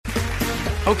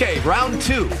Okay, round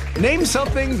 2. Name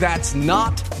something that's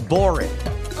not boring.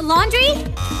 A laundry?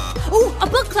 Ooh, a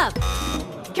book club.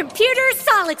 Computer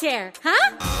solitaire,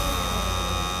 huh?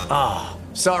 Ah,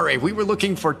 oh, sorry. We were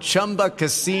looking for Chumba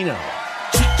Casino.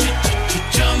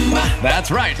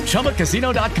 That's right.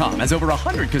 ChumbaCasino.com has over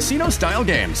 100 casino-style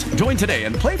games. Join today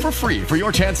and play for free for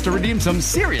your chance to redeem some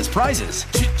serious prizes.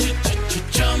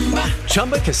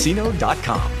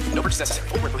 ChumbaCasino.com. No purchase necessary.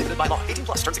 Void where prohibited by law. 18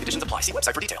 plus. Terms and conditions apply. See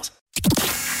website for details.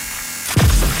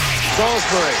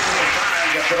 Salisbury.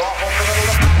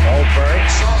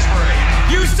 Salisbury.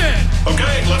 Houston.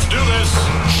 Okay, let's do this.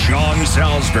 Sean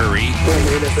Salisbury.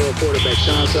 Former NFL quarterback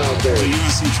Sean Salisbury.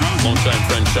 USC Trojans. Longtime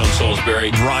friend Sean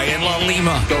Salisbury. Brian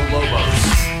LaLima. Go Lobos.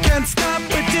 Can't stop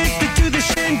addicted to the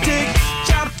shindig.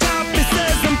 Chop top, it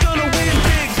says I'm gonna win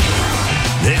big.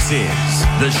 This is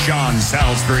the Sean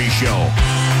Salisbury Show.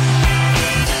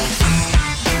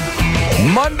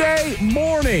 Monday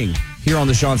morning here on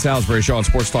the Sean Salisbury Show on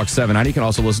Sports Talk 790. You can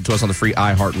also listen to us on the free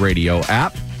iHeartRadio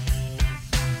app.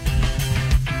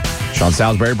 Sean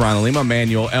Salisbury, Brian Lima,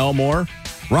 Manuel Elmore.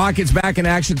 Rockets back in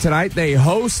action tonight. They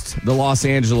host the Los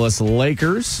Angeles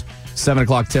Lakers. 7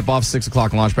 o'clock tip-off, 6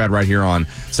 o'clock launchpad right here on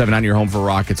 790, your home for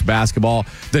Rockets basketball.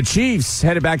 The Chiefs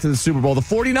headed back to the Super Bowl. The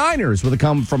 49ers with a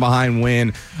come-from-behind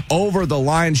win over the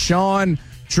Lions. Sean,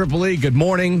 Triple E, good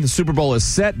morning. The Super Bowl is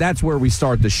set. That's where we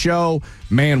start the show.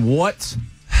 Man, what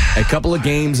a couple of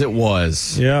games it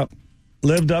was. Yeah,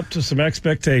 lived up to some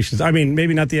expectations. I mean,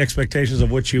 maybe not the expectations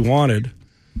of what you wanted.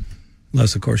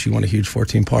 Unless, of course, you want a huge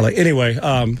 14 parlay. Anyway,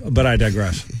 but I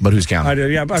digress. But who's counting?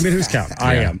 Who's counting?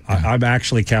 I am. I'm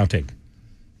actually counting.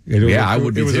 I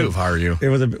would be too if I were you.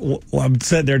 I'm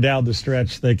sitting there down the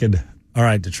stretch thinking, all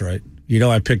right, Detroit, you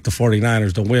know I picked the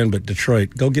 49ers to win, but Detroit,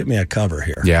 go get me a cover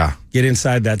here. Yeah. Get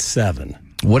inside that 7.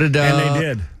 And they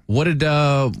did. What did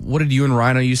you and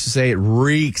Rhino used to say? It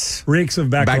reeks of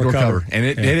backdoor cover. And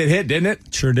it hit, didn't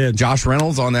it? Sure did. Josh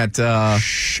Reynolds on that.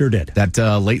 Sure did. That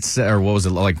late set, or what was it,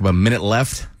 like a minute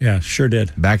left? Yeah, sure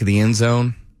did. Back of the end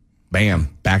zone. Bam.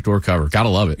 Backdoor cover. Gotta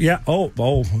love it. Yeah.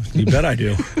 Oh, you bet I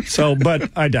do.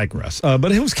 But I digress.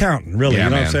 But it was counting, really. Yeah, you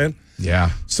know man. what I'm saying?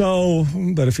 Yeah. So,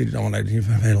 but if you don't, you've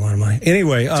made a lot of money.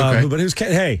 Anyway, okay. But it was,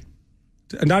 hey,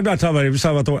 and I'm not talking about it. I'm just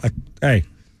talking about hey,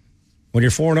 when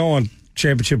you're 4-0 on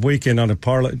championship weekend on a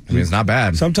parlay. I mean, it's not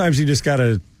bad. Sometimes you just got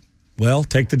to,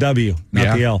 take the W,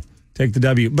 not the L. Take the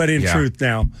W. But in truth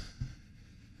now,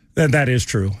 that is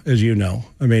true, as you know.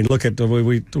 I mean, look at the way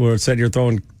we're sitting here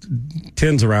throwing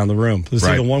tins around the room. This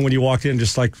is the one when you walked in,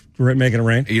 just like making it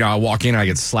rain. You know, I walk in and I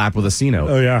get slapped with a C-note.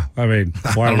 Oh, yeah. I mean,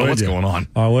 why I don't know would what's you? going on.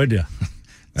 Why would you?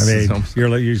 I mean,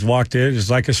 you just walked in just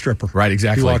like a stripper. Right,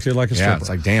 exactly. You walked in like a stripper. Yeah, it's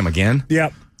like, damn, again?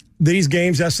 Yeah. These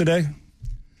games yesterday,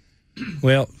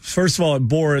 well, first of all, it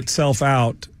bore itself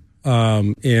out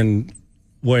in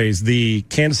ways. The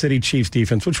Kansas City Chiefs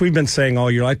defense, which we've been saying all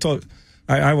year,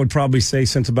 I would probably say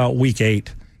since about week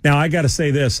 8. Now, I got to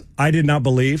say this. I did not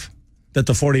believe that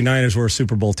the 49ers were a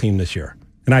Super Bowl team this year.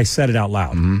 And I said it out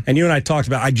loud. Mm-hmm. And you and I talked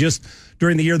about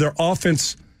during the year, their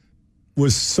offense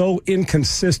was so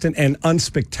inconsistent and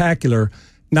unspectacular,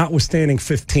 notwithstanding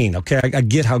 15. Okay, I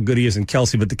get how good he is in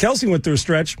Kelsey, but the Kelsey went through a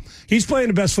stretch. He's playing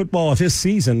the best football of his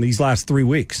season these last 3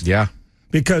 weeks. Yeah.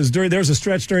 Because there was a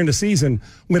stretch during the season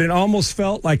when it almost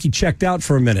felt like he checked out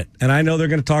for a minute. And I know they're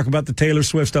going to talk about the Taylor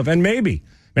Swift stuff. And maybe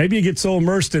you get so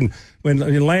immersed in when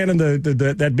you're landing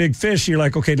that big fish, you're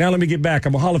like, okay, now let me get back.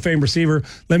 I'm a Hall of Fame receiver.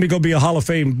 Let me go be a Hall of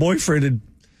Fame boyfriend and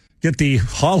get the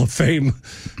Hall of Fame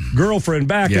girlfriend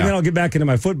back, and then I'll get back into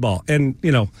my football. And,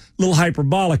 a little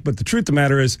hyperbolic, but the truth of the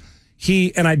matter is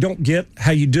and I don't get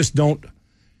how you just don't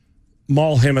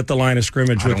maul him at the line of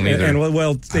scrimmage.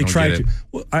 They tried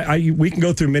to. We can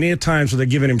go through many a times where they're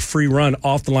giving him free run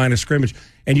off the line of scrimmage,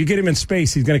 and you get him in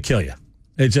space, he's going to kill you.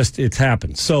 It's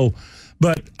happened. So,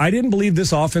 but I didn't believe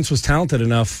this offense was talented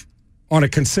enough on a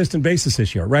consistent basis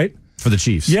this year, right? For the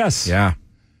Chiefs. Yes. Yeah.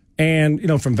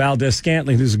 And, from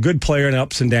Valdez-Scantling, who's a good player in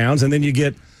ups and downs, and then you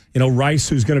get, Rice,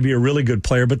 who's going to be a really good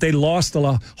player, but they lost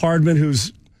Hardman,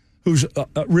 who's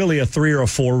really a 3 or a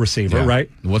 4 receiver, right?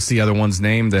 What's the other one's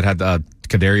name that had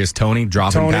Kadarius Toney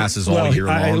dropping passes all year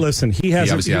long? Listen, he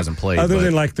obviously hasn't played. Other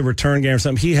than like the return game or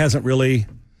something, he hasn't really.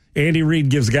 Andy Reid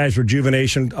gives guys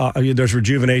rejuvenation. There's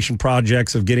rejuvenation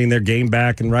projects of getting their game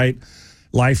back and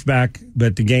life back,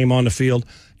 but the game on the field.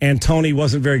 And Toney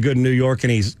wasn't very good in New York, and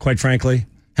he's, quite frankly,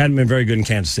 hadn't been very good in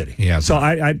Kansas City. Yeah. So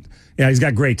he's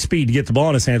got great speed to get the ball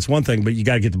in his hands. One thing, but you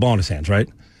got to get the ball in his hands, right?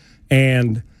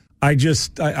 And I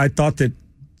thought that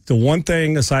the one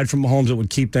thing aside from Mahomes that would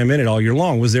keep them in it all year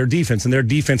long was their defense, and their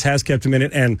defense has kept them in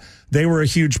it, and they were a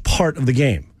huge part of the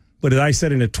game. But as I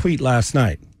said in a tweet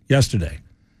yesterday,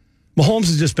 Mahomes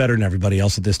is just better than everybody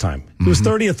else at this time. He was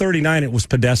 30 of 39. It was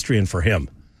pedestrian for him.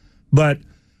 But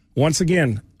once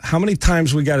again, how many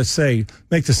times we got to say,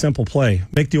 make the simple play,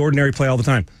 make the ordinary play all the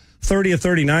time? 30 of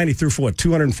 39, he threw for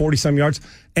 240-some yards.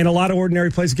 And a lot of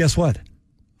ordinary plays, guess what?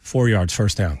 4 yards,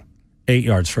 first down. 8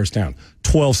 yards, first down.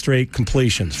 12 straight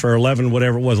completions for 11,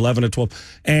 whatever it was, 11 to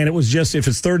 12. And it was just, if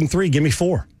it's 3rd and 3, give me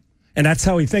 4. And that's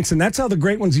how he thinks. And that's how the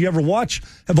great ones you ever watch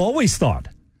have always thought.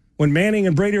 When Manning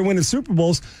and Brady are winning Super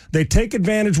Bowls, they take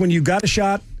advantage when you got a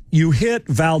shot, you hit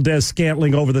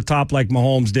Valdez-Scantling over the top like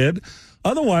Mahomes did.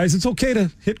 Otherwise, it's okay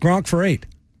to hit Gronk for 8.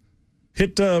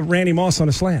 Hit Randy Moss on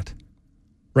a slant.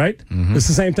 Right? It's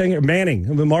the same thing.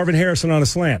 Manning, Marvin Harrison on a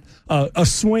slant. A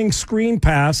swing screen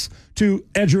pass to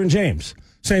Edgerrin James.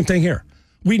 Same thing here.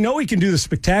 We know he can do the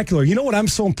spectacular. You know what I'm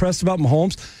so impressed about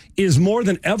Mahomes is more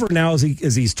than ever now as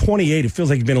he's 28. It feels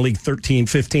like he's been in the league 13,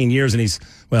 15 years, and he's,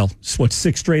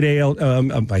 6 straight AL.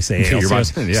 I say AL.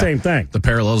 Same thing. The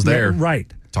parallels there.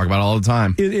 Right. Talk about it all the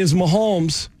time. Is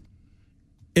Mahomes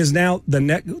is now the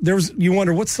next. You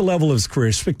wonder what's the level of his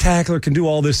career? Spectacular, can do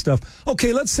all this stuff.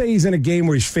 Okay, let's say he's in a game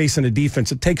where he's facing a defense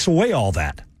that takes away all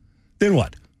that. Then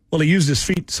what? Well, he used his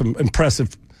feet some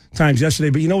impressive times yesterday,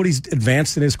 but you know what he's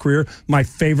advanced in his career? My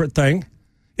favorite thing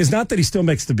is not that he still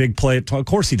makes the big play. Of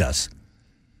course he does.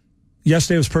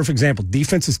 Yesterday was a perfect example.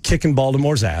 Defense is kicking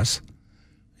Baltimore's ass.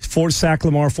 Sacked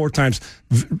Lamar 4 times.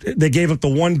 They gave up the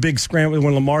one big scramble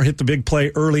when Lamar hit the big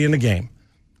play early in the game.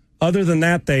 Other than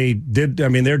that,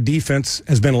 their defense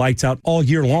has been lights out all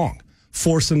year long,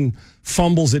 forcing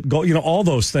fumbles at goal, all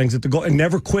those things at the goal, and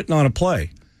never quitting on a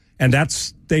play. And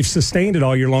they've sustained it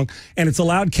all year long. And it's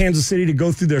allowed Kansas City to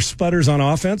go through their sputters on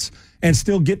offense and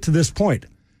still get to this point.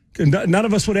 None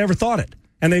of us would have ever thought it.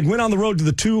 And they went on the road to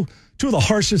the two of the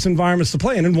harshest environments to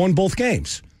play in and won both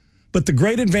games. But the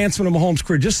great advancement of Mahomes'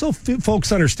 career, just so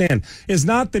folks understand, is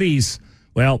not that he's,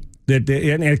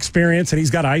 and experience and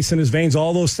he's got ice in his veins.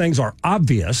 All those things are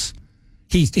obvious.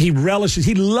 He relishes,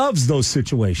 he loves those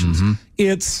situations.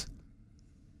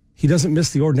 He doesn't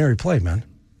miss the ordinary play, man.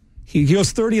 He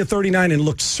goes 30 of 39 and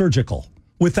looks surgical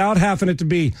without having it to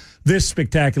be this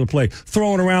spectacular play.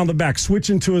 Throwing around the back,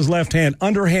 switching to his left hand,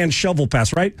 underhand shovel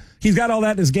pass, right? He's got all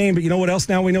that in his game, but you know what else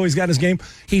now we know he's got in his game?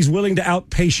 He's willing to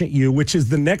outpatient you, which is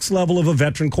the next level of a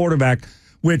veteran quarterback,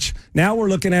 which now we're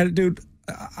looking at it, dude.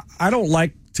 I don't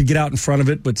like to get out in front of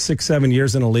it, but 6-7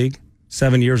 years in the league,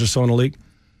 7 years or so in the league,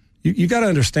 you got to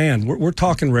understand, we're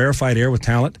talking rarefied air with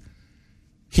talent.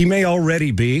 He may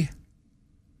already be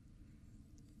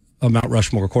a Mount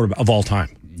Rushmore quarterback of all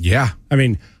time. Yeah. I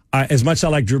mean, as much as I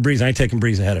like Drew Brees, I ain't taking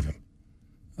Brees ahead of him.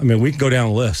 I mean, we can go down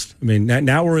the list. I mean,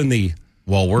 now we're in the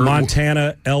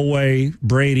Montana, Elway,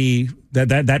 Brady,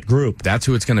 that group. That's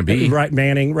who it's going to be. Right,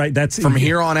 Manning, right? That's from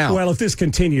here on out. Well, if this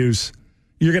continues,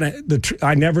 you're going to,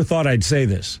 I never thought I'd say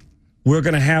this. We're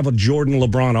going to have a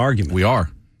Jordan-LeBron argument. We are.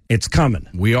 It's coming.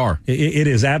 We are. It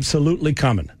is absolutely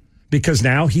coming. Because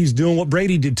now he's doing what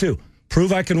Brady did too.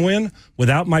 Prove I can win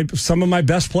without some of my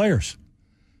best players.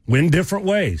 Win different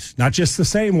ways, not just the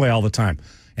same way all the time.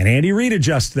 And Andy Reid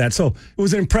adjusted that. So it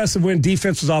was an impressive win.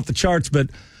 Defense was off the charts, but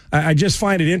I just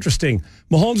find it interesting.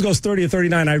 Mahomes goes 30 of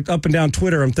 39. Up and down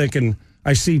Twitter, I'm thinking,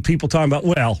 I see people talking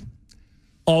about,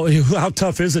 how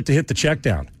tough is it to hit the check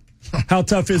down? How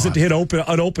tough is it to hit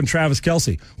an open Travis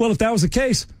Kelce? Well, if that was the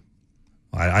case,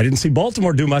 I didn't see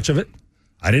Baltimore do much of it.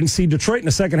 I didn't see Detroit in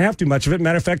the second half do much of it.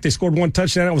 Matter of fact, they scored one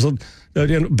touchdown. It was a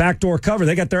backdoor cover.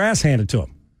 They got their ass handed to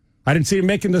them. I didn't see him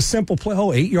making the simple play.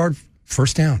 8-yard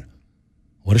first down.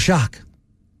 What a shock.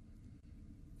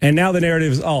 And now the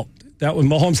narrative is, that when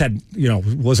Mahomes had, he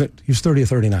was 30 or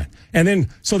 39. And then,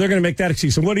 so they're going to make that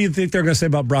excuse. And what do you think they're going to say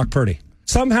about Brock Purdy?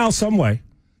 Somehow, some way,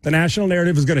 the national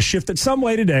narrative is going to shift it some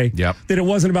way today that it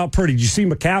wasn't about Purdy. Did you see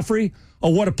McCaffrey? Oh,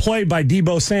 what a play by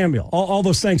Deebo Samuel. All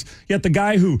those things. Yet the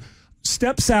guy who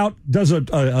steps out, does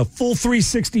a full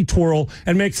 360 twirl,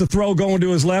 and makes a throw going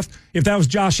to his left. If that was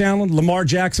Josh Allen, Lamar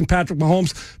Jackson, Patrick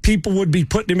Mahomes, people would be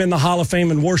putting him in the Hall of Fame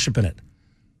and worshiping it.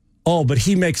 Oh, but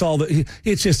he makes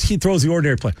he throws the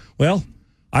ordinary play. Well,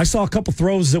 I saw a couple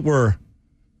throws that were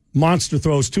monster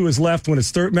throws to his left when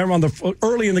it's third. Remember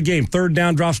early in the game, third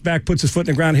down, drops back, puts his foot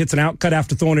in the ground, hits an outcut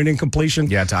after throwing an incompletion.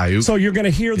 Yeah, to Ayuk. So you're going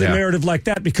to hear the narrative like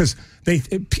that because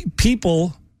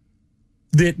people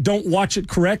that don't watch it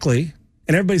correctly,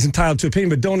 and everybody's entitled to opinion,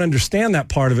 but don't understand that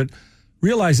part of it,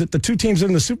 realize that the two teams that are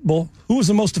in the Super Bowl, who was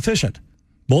the most efficient?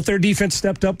 Both their defense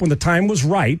stepped up when the time was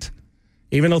right,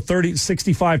 even though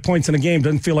 65 points in a game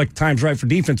doesn't feel like the time's right for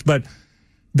defense, but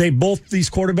these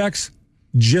quarterbacks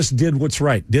just did what's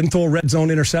right. Didn't throw a red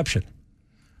zone interception.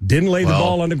 Didn't lay the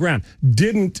ball on the ground.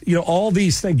 Didn't, all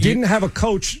these things. Didn't have a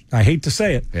coach, I hate to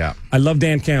say it. Yeah. I love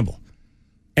Dan Campbell.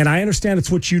 And I understand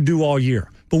it's what you do all year.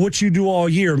 But what you do all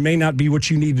year may not be what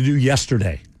you need to do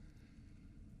yesterday.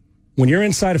 When you're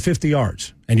inside of 50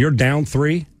 yards and you're down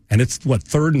 3, and it's,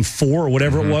 3rd and 4 or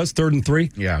whatever it was, 3rd and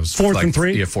 3? Yeah, it was 4th and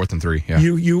 3? Yeah, 4th and 3, yeah.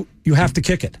 You have to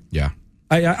kick it. Yeah.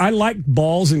 I like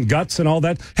balls and guts and all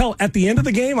that. Hell, at the end of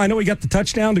the game, I know he got the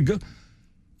touchdown to go.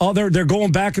 Oh, they're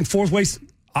going back and forth ways.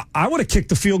 I would have kicked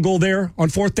the field goal there on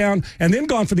 4th down and then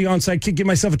gone for the onside kick, give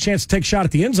myself a chance to take a shot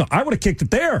at the end zone. I would have kicked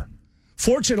it there.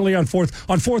 Fortunately, on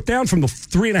fourth down from the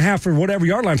 3.5 or whatever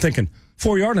yard line, I'm thinking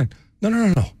 4-yard line.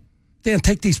 No. Dan,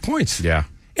 take these points. Yeah.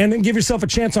 And then give yourself a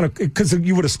chance on because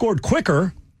you would have scored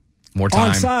quicker. More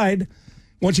time. Onside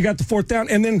once you got the 4th down,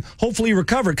 and then hopefully you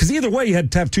recover. Because either way, you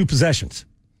had to have 2 possessions.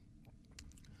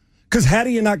 Because had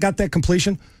he not got that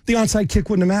completion, the onside kick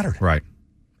wouldn't have mattered. Right.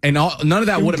 And none of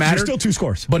that would have mattered. There's still 2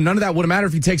 scores. But none of that would have mattered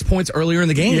if he takes points earlier in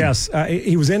the game. Yes.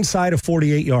 He was inside of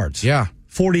 48 yards. Yeah.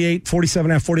 48,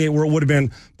 47.5, 48, where it would have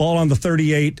been ball on the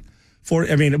 38.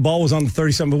 The ball was on the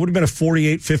 37, but it would have been a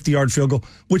 48, 50-yard field goal,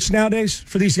 which nowadays,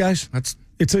 for these guys, that's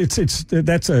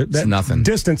nothing.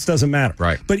 Distance doesn't matter.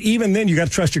 Right. But even then, you got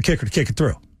to trust your kicker to kick it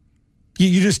through.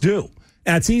 You just do.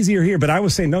 And it's easier here, but I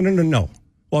was saying, no.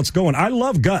 Well, it's going. I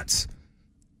love guts.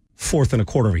 4th and a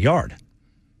quarter of a yard.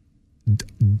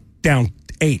 Down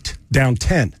 8, down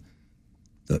 10.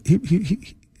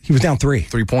 He was down 3.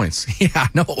 3 points. Yeah,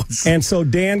 no. And so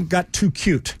Dan got too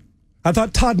cute. I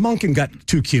thought Todd Monken got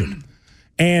too cute.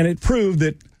 And it proved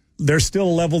that there's still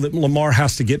a level that Lamar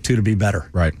has to get to be better.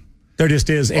 Right. There just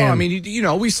is.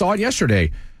 Well, we saw it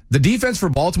yesterday. The defense for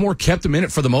Baltimore kept them in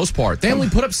it for the most part. They only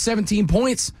put up 17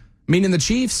 points, meaning the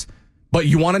Chiefs. But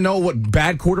you want to know what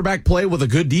bad quarterback play with a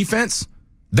good defense?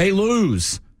 They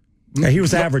lose. Yeah, he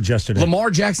was average yesterday.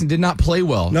 Lamar Jackson did not play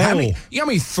well. No. You know how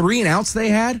many 3-and-outs they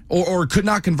had or could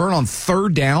not convert on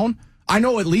 3rd down? I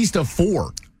know at least of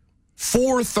 4.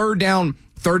 4 3rd down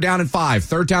and 5,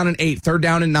 3rd down and 8, 3rd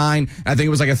down and 9. I think it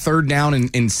was like a 3rd down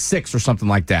in 6 or something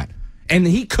like that. And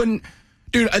he couldn't.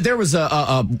 Dude, there was You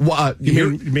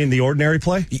mean the ordinary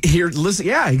play? Here, listen.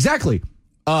 Yeah, exactly.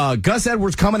 Gus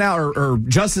Edwards coming out or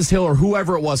Justice Hill or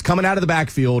whoever it was coming out of the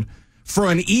backfield for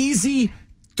an easy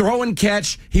throw and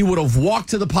catch. He would have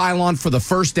walked to the pylon for the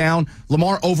 1st down.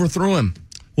 Lamar overthrew him.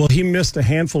 Well, he missed a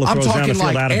handful of throws down the field out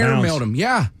of bounds. I'm talking like airmailed him.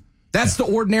 Yeah. That's the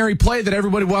ordinary play that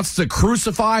everybody wants to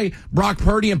crucify Brock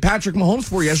Purdy and Patrick Mahomes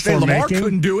for yesterday. Lamar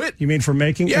couldn't do it. You mean for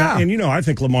making? Yeah. And I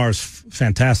think Lamar's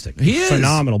fantastic. He is.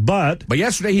 Phenomenal. But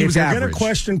yesterday he was average. If you're going to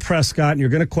question Prescott and you're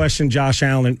going to question Josh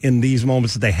Allen in these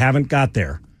moments that they haven't got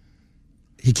there,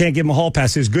 he can't give him a hall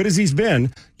pass. As good as he's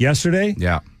been yesterday,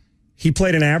 he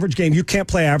played an average game. You can't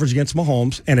play average against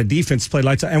Mahomes and a defense played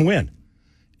lights out and win.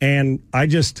 And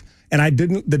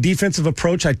the defensive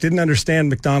approach, I didn't understand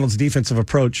McDonald's defensive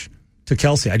approach to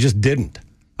Kelsey. I just didn't.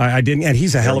 I didn't, and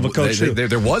he's a hell of a coach, too.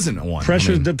 There wasn't one.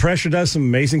 The pressure does some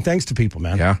amazing things to people,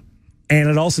 man. Yeah. And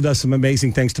it also does some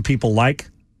amazing things to people like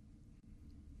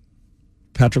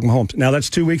Patrick Mahomes. Now,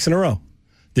 that's 2 weeks in a row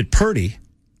that Purdy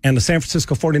and the San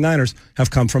Francisco 49ers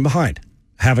have come from behind,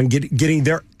 getting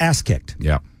their ass kicked.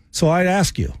 Yeah. So I'd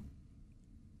ask you,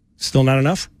 still not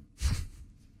enough?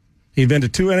 He's been to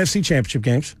 2 NFC championship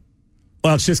games.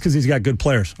 Well, it's just because he's got good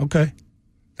players. Okay.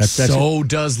 So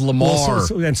does Lamar.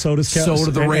 Well, and so does Kelsey. So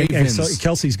do the Ravens. And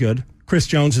Kelsey's good. Chris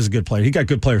Jones is a good player. He got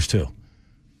good players, too.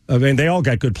 I mean, they all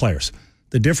got good players.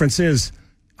 The difference is,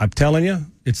 I'm telling you,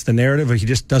 it's the narrative. He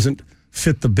just doesn't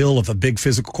fit the bill of a big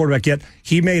physical quarterback yet.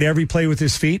 He made every play with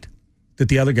his feet that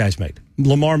the other guys made.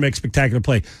 Lamar makes spectacular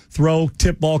play. Throw,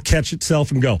 tip ball, catch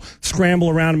itself, and go. Scramble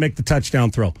around and make the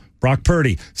touchdown throw. Brock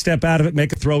Purdy, step out of it,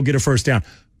 make a throw, get a 1st down.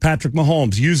 Patrick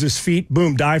Mahomes, use his feet,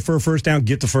 boom, dive for a 1st down,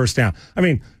 get the 1st down. I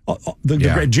mean, the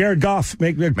great Jerrod Goff.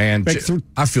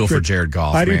 I feel for Jerrod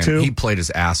Goff. I do too. He played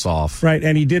his ass off. Right,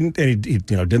 and he didn't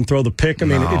throw the pick. I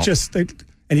mean, it just and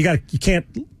you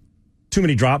can't too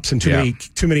many drops and too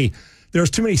many.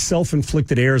 There's too many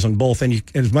self-inflicted errors on both. And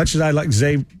as much as I like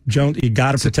Zay Jones, you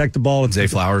got to protect the ball. Zay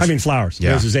Flowers. I mean Flowers.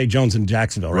 Yeah. There's Zay Jones in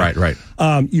Jacksonville. Right.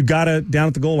 You got to down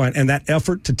at the goal line, and that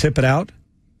effort to tip it out.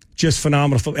 Just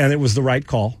phenomenal, and it was the right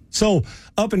call. So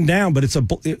up and down, but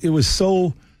it was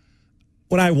so.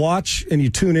 When I watch and you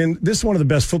tune in, this is one of the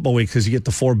best football weeks because you get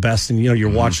the 4 best, and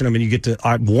you're watching them, and you get to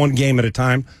one game at a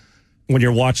time. When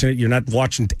you're watching it, you're not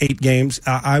watching 8 games.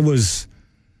 I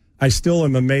still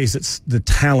am amazed at the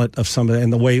talent of some of it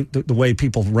and the way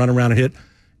people run around and hit.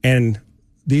 And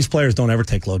these players don't ever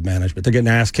take load management. They're getting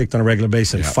ass kicked on a regular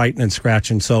basis and fighting and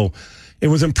scratching. So it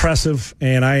was impressive,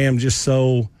 and I am just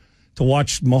so. To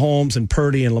watch Mahomes and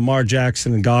Purdy and Lamar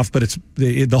Jackson and Goff, but it's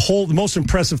the most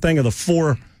impressive thing of the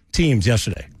 4 teams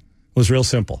yesterday was real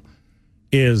simple.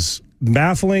 There's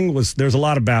a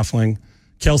lot of baffling.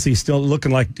 Kelsey still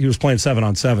looking like he was playing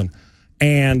 7-on-7.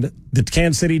 And the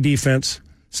Kansas City defense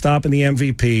stopping the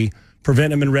MVP,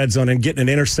 preventing him in red zone and getting an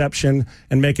interception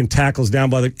and making tackles down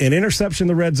by an interception in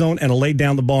the red zone and a lay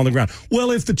down the ball on the ground.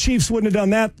 Well, if the Chiefs wouldn't have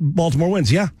done that, Baltimore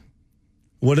wins. Yeah.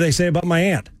 What do they say about my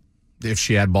aunt? If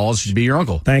she had balls, she'd be your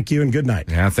uncle. Thank you and good night.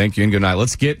 Yeah, thank you and good night.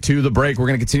 Let's get to the break. We're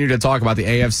going to continue to talk about the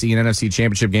AFC and NFC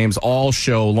championship games all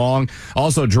show long.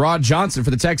 Also, Jerrod Johnson for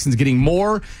the Texans getting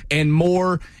more and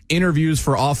more interviews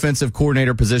for offensive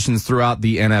coordinator positions throughout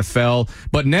the NFL.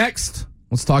 But next,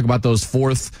 let's talk about those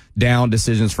fourth down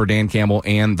decisions for Dan Campbell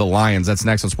and the Lions. That's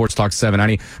next on Sports Talk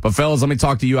 790. But fellas, let me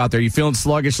talk to you out there. You feeling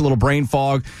sluggish, a little brain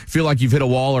fog, feel like you've hit a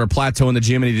wall or a plateau in the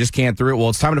gym and you just can't through it? Well,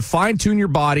 it's time to fine-tune your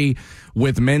body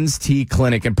with Men's T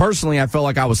Clinic. And personally, I felt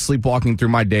like I was sleepwalking through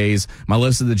my days. My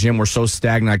lifts at the gym were so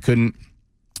stagnant, I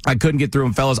couldn't get through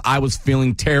them, fellas. I was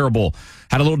feeling terrible.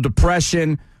 Had a little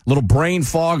depression, a little brain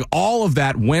fog. All of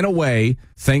that went away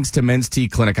thanks to Men's T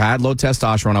Clinic. I had low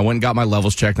testosterone. I went and got my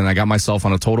levels checked, and I got myself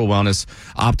on a total wellness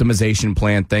optimization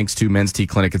plan thanks to Men's T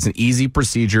Clinic. It's an easy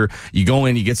procedure. You go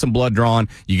in, you get some blood drawn,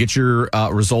 you get your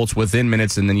results within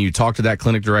minutes, and then you talk to that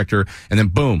clinic director, and then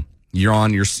boom,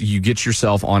 you get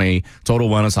yourself on a total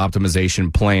wellness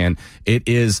optimization plan. It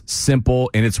is simple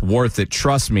and it's worth it.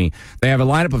 Trust me. They have a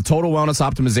lineup of total wellness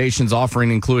optimizations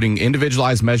offering including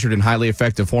individualized, measured, and highly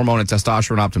effective hormone and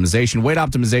testosterone optimization, weight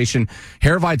optimization,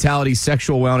 hair vitality,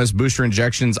 sexual wellness, booster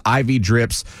injections, IV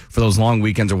drips for those long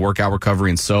weekends of workout recovery,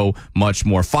 and so much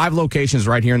more. 5 locations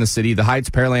right here in the city: the Heights,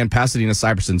 Pearland, Pasadena,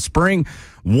 Cypress, and Spring.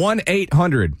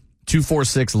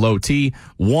 1-800-246-LOW-T,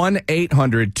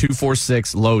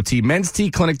 1-800-246-LOW-T.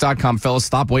 Men'sTClinic.com. Fellas,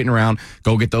 stop waiting around.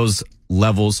 Go get those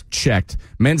levels checked.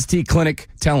 Men's T Clinic,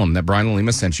 tell them that Brian and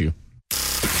Lima sent you.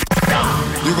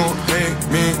 You gon' hate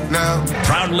me now.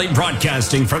 Proudly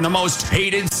broadcasting from the most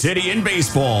hated city in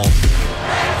baseball.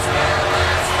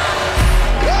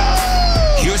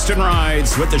 Houston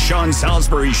Rides with the Sean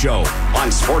Salisbury Show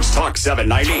on Sports Talk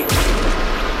 790.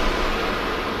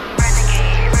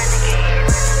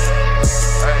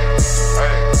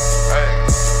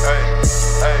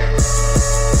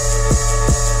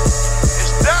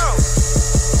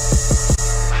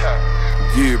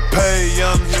 Get paid,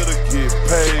 young hitter, get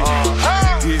paid.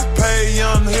 Get paid,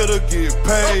 young hitter, get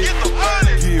paid.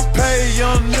 Get paid,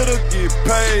 young hitter, get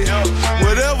paid.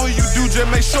 Whatever you do,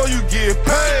 just make sure you get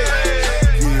paid.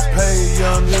 Get paid,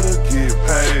 young hitter, get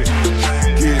paid.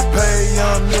 Get paid,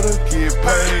 young hitter, get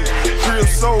paid. Crib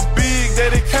so big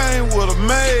that it came with a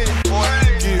maid.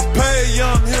 Get paid,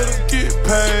 young hitter, get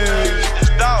paid.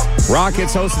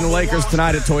 Rockets hosting the Lakers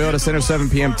tonight at Toyota Center, 7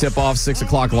 p.m. tip-off, 6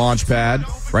 o'clock launch pad.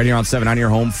 Right here on 790, your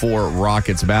home for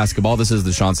Rockets basketball. This is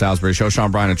the Sean Salisbury Show.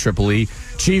 Sean Bryan and Triple E.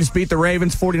 Chiefs beat the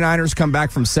Ravens. 49ers come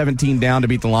back from 17 down to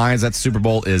beat the Lions. That Super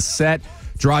Bowl is set.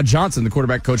 Jerrod Johnson, the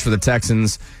quarterback coach for the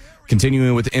Texans,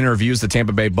 continuing with interviews. The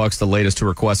Tampa Bay Bucks, the latest to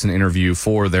request an interview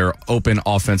for their open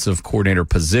offensive coordinator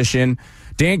position.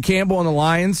 Dan Campbell and the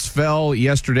Lions fell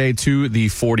yesterday to the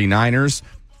 49ers.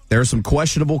 There are some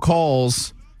questionable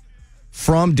calls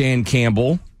from Dan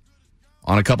Campbell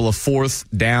on a couple of fourth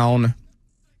down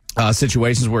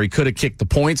situations where he could have kicked the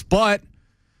points. But,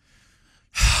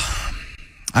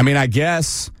 I mean, I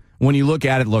guess when you look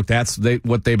at it, look, that's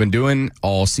what they've been doing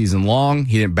all season long.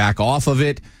 He didn't back off of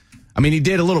it. I mean, he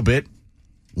did a little bit.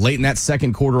 Late in that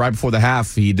second quarter, right before the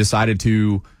half, he decided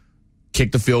to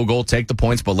kick the field goal, take the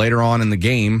points. But later on in the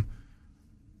game,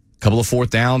 a couple of fourth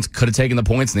downs, could have taken the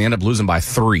points, and they end up losing by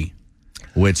 3.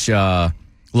 Which,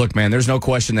 look, man, there's no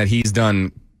question that he's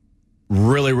done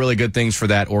really, really good things for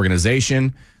that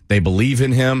organization. They believe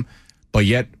in him. But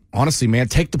yet, honestly, man,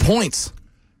 take the points.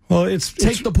 Well,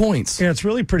 Take the points. Yeah, it's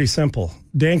really pretty simple.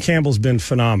 Dan Campbell's been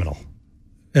phenomenal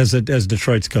as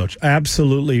Detroit's coach.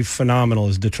 Absolutely phenomenal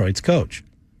as Detroit's coach.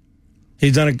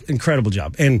 He's done an incredible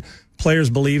job. And players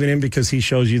believe in him because he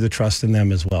shows you the trust in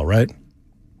them as well, right?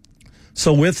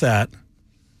 So with that,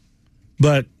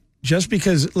 but just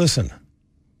because, listen,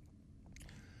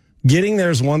 getting there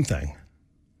is one thing,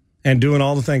 and doing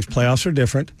all the things, playoffs are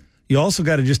different. You also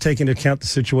got to just take into account the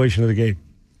situation of the game.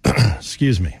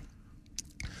 Excuse me.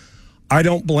 I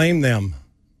don't blame them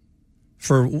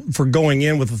for going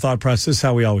in with the thought process, this is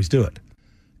how we always do it.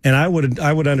 And I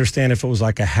would understand if it was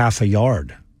like a half a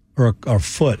yard or a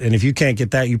foot. And if you can't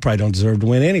get that, you probably don't deserve to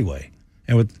win anyway.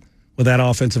 And with that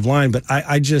offensive line. But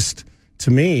I just,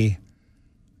 to me,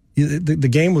 the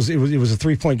game was a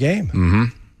 3-point game. Mm-hmm.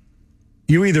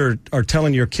 You either are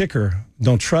telling your kicker,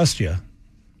 don't trust you,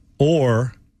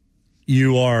 or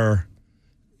you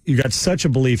got such a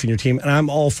belief in your team, and I'm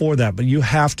all for that, but you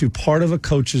have to, part of a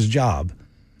coach's job,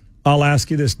 I'll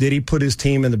ask you this, did he put his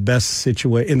team in the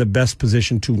best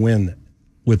position to win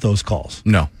with those calls.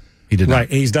 No, he did not. Right.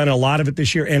 He's done a lot of it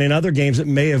this year. And in other games, it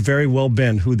may have very well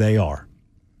been who they are.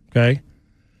 Okay?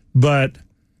 But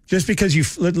just because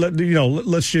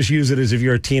let's just use it as if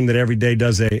you're a team that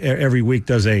every week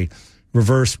does a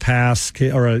reverse pass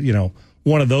or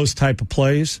one of those type of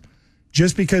plays.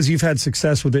 Just because you've had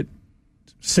success with it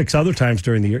 6 other times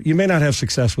during the year, you may not have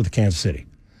success with Kansas City.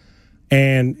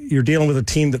 And you're dealing with a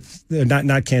team that,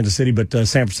 not Kansas City, but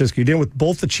San Francisco. You're dealing with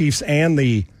both the Chiefs and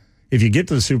if you get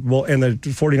to the Super Bowl, and the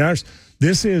 49ers.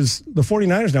 This is the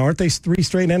 49ers now. Aren't they 3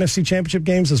 straight NFC championship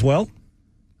games as well?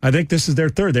 I think this is their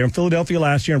 3rd. They were in Philadelphia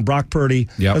last year, and Brock Purdy,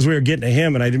 as we were getting to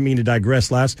him, and I didn't mean to digress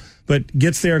but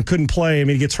gets there and couldn't play. I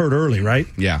mean, he gets hurt early, right?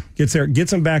 Yeah. Gets there,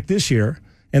 gets him back this year.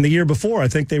 And the year before, I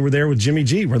think they were there with Jimmy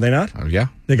G, were they not? Oh, yeah.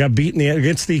 They got beaten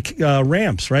against the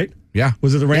Rams, right? Yeah.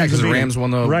 Was it the Rams? Yeah, because the Rams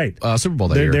won the Super Bowl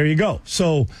that year. There you go.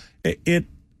 So they're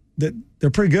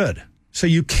pretty good. So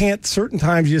you can't, certain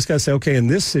times you just got to say, okay, in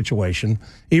this situation,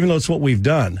 even though it's what we've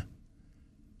done,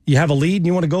 you have a lead and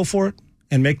you want to go for it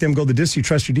and make them go the distance. You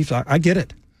trust your defense. I get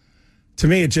it. To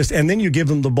me, and then you give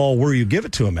them the ball where you give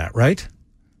it to them at, right?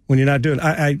 When you're not doing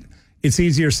it's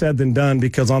easier said than done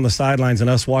because on the sidelines and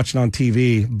us watching on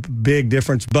TV, big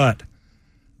difference. But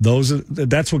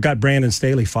that's what got Brandon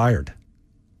Staley fired.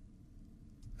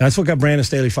 That's what got Brandon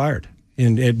Staley fired.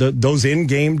 Those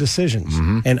in-game decisions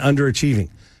and underachieving.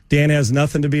 Dan has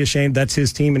nothing to be ashamed. That's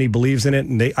his team, and he believes in it,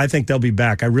 and I think they'll be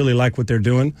back. I really like what they're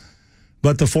doing.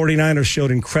 But the 49ers showed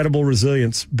incredible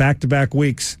resilience back-to-back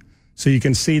weeks, so you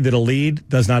can see that a lead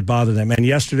does not bother them. And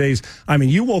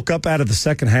you woke up out of the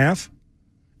second half,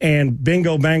 and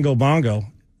bingo, bango, bongo,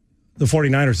 the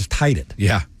 49ers have tied it.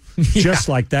 Yeah. Just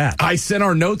like that. I sent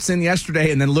our notes in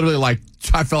yesterday, and then literally,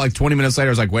 I felt like 20 minutes later,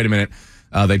 I was like, wait a minute,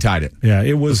 they tied it. Yeah,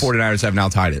 it was. The 49ers have now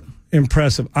tied it.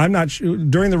 Impressive. I'm not sure.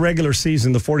 During the regular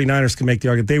season, the 49ers can make the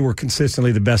argument they were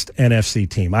consistently the best NFC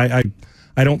team. I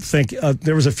don't think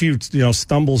there was a few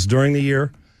stumbles during the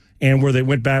year, and where they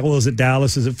went back. Well, is it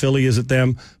Dallas? Is it Philly? Is it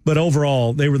them? But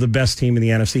overall, they were the best team in the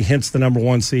NFC. Hence the number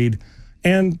 1 seed,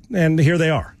 and here they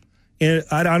are. And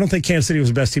I don't think Kansas City was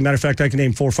the best team. Matter of fact, I can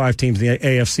name 4 or 5 teams in the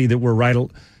AFC that were right.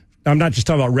 I'm not just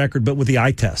talking about record, but with the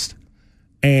eye test.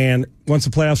 And once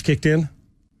the playoffs kicked in,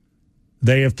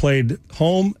 they have played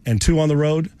home and 2 on the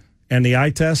road, and the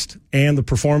eye test and the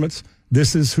performance.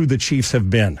 This is who the Chiefs have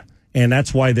been, and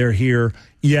that's why they're here.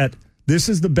 Yet, this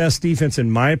is the best defense, in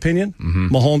my opinion,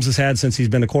 Mahomes has had since he's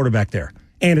been the quarterback there.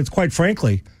 And it's quite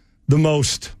frankly the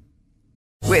most.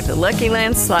 With the Lucky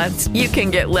Land Slots, you can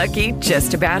get lucky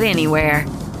just about anywhere.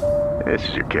 This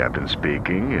is your captain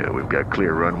speaking. We've got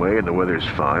clear runway and the weather's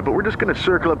fine, but we're just going to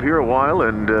circle up here a while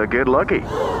and get lucky.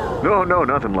 No,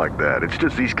 nothing like that. It's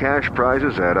just these cash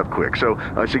prizes add up quick. So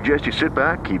I suggest you sit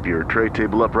back, keep your tray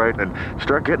table upright, and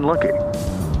start getting lucky.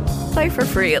 Play for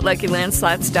free at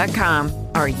LuckyLandSlots.com.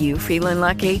 Are you feeling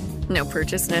lucky? No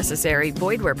purchase necessary.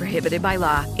 Void where prohibited by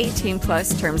law.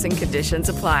 18+ terms and conditions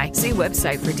apply. See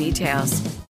website for details.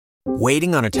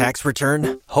 Waiting on a tax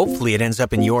return? Hopefully it ends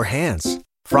up in your hands.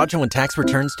 Fraudulent tax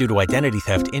returns due to identity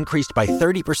theft increased by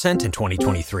 30% in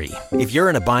 2023. If you're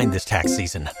in a bind this tax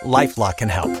season, LifeLock can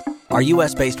help. Our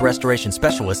U.S.-based restoration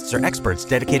specialists are experts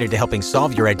dedicated to helping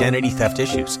solve your identity theft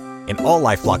issues. And all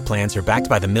LifeLock plans are backed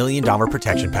by the $1 Million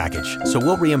Protection Package. So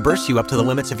we'll reimburse you up to the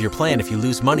limits of your plan if you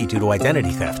lose money due to identity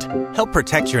theft. Help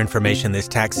protect your information this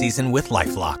tax season with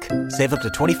LifeLock. Save up to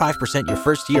 25% your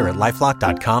first year at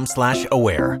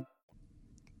LifeLock.com/aware.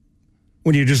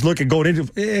 When you just look at going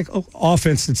into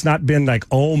offense, it's not been like,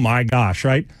 oh my gosh,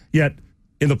 right? Yet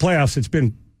in the playoffs, it's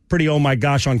been pretty oh my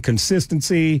gosh on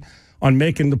consistency, on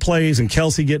making the plays, and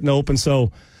Kelsey getting open.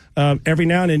 So every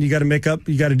now and then you got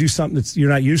to do something that you're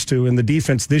not used to. And the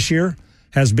defense this year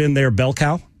has been their bell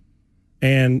cow,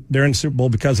 and they're in the Super Bowl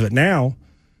because of it. Now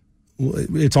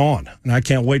it's on, and I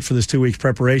can't wait for this 2 weeks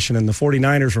preparation. And the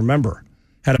 49ers, remember,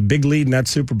 had a big lead in that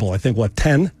Super Bowl. I think,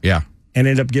 10? Yeah. And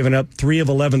ended up giving up 3 of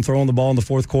 11 throwing the ball in the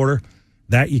fourth quarter.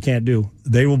 That you can't do.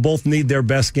 They will both need their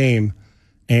best game,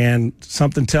 and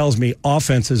something tells me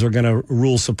offenses are going to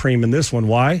rule supreme in this one.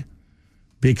 Why?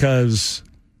 Because,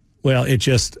 well, the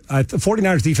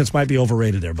 49ers defense might be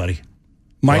overrated there, buddy.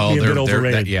 Might be a bit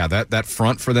overrated. That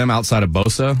front for them outside of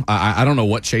Bosa, I don't know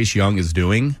what Chase Young is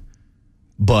doing,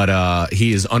 but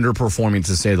he is underperforming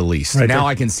to say the least. Right, now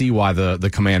I can see why the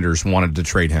Commanders wanted to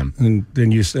trade him. And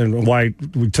why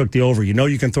we took the over.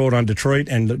 You can throw it on Detroit,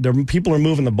 and people are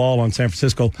moving the ball on San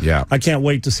Francisco. Yeah. I can't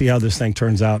wait to see how this thing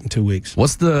turns out in 2 weeks.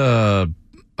 What's the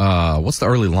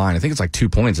early line? I think it's like 2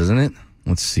 points, isn't it?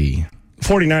 Let's see.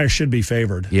 49ers should be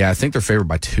favored. Yeah, I think they're favored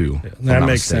by 2. That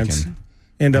makes sense.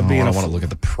 I want to look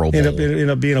at the Pro Bowl. End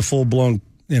up being a full-blown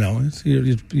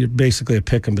you're basically a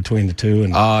pick 'em between the two.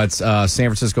 And it's San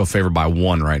Francisco favored by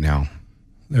 1 right now.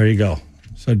 There you go.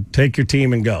 So take your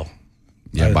team and go.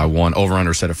 Yeah, by 1.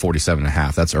 Over-under set at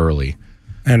 47.5. That's early.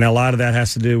 And a lot of that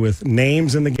has to do with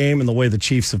names in the game and the way the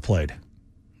Chiefs have played.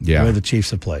 Yeah. The way the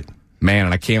Chiefs have played. Man,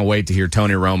 and I can't wait to hear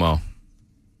Tony Romo.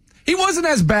 He wasn't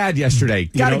as bad yesterday.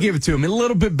 Got to give it to him. A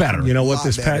little bit better. You know what?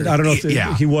 I don't know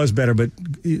if he was better, but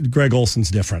Greg Olson's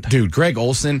different. Dude, Greg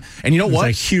Olson. And you know what?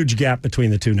 There's a huge gap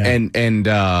between the two now. And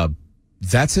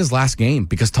that's his last game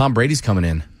because Tom Brady's coming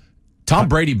in. Tom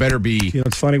Brady better be.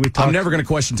 It's funny. I'm never going to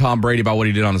question Tom Brady about what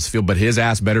he did on his field, but his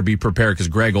ass better be prepared because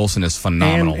Greg Olson is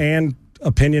phenomenal. And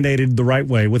opinionated the right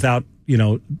way without,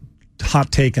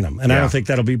 hot taking him. And I don't think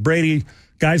that'll be Brady.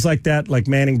 Guys like that, like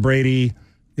Manning Brady,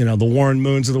 the Warren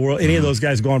Moons of the world, any of those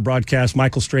guys go on broadcast,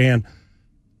 Michael Strahan,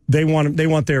 they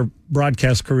want their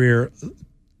broadcast career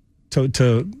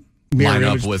to mirror line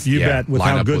up image, with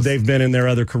how good they've been in their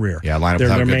other career. Yeah, line up with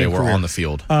how good they were on the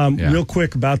field. Real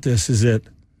quick about this is that,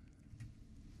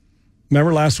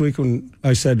 remember last week when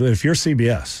I said, if you're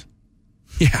CBS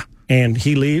and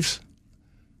he leaves,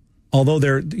 although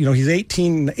he's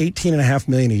 $18.5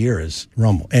 million a year is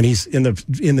Romo, and he's in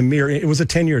the mirror. It was a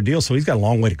 10-year deal, so he's got a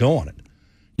long way to go on it.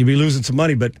 You'd be losing some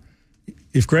money, but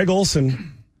if Greg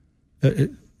Olson,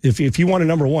 if you want a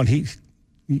number one,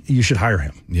 you should hire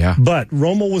him. Yeah. But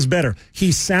Romo was better.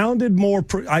 He sounded more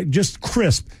just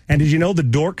crisp. And did you know the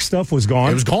dork stuff was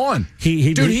gone? It was gone.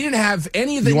 He didn't have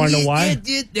any of the. You want to know why?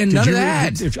 And none of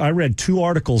that. I read 2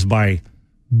 articles by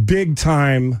big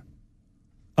time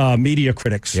media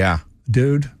critics. Yeah.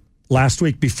 Dude, last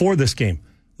week before this game,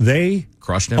 they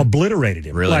crushed him, obliterated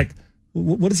him. Really? Like,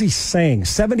 what is he saying?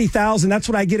 70,000. That's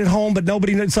what I get at home, but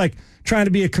nobody. It's like trying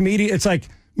to be a comedian. It's like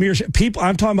people.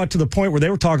 I'm talking about to the point where they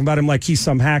were talking about him like he's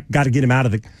some hack. Got to get him out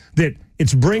of that.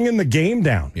 It's bringing the game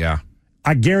down. Yeah.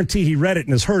 I guarantee he read it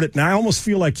and has heard it. And I almost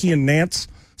feel like he and Nance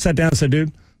sat down and said,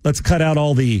 "Dude, let's cut out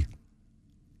all the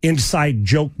inside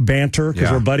joke banter because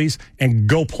we're buddies and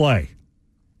go play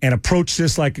and approach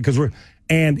this like because we're."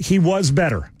 And he was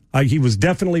better. He was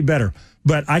definitely better.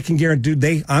 But I can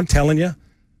guarantee, I'm telling you,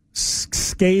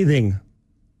 scathing,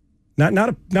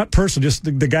 not personal, just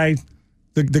the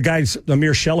guy's a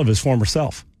mere shell of his former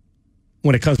self.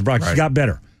 When it comes to broadcast, he got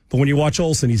better. But when you watch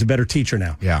Olsen, he's a better teacher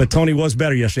now. Yeah. But Tony was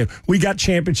better yesterday. We got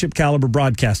championship caliber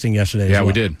broadcasting yesterday. Yeah,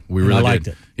 we did. We really liked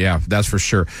did. it. Yeah, that's for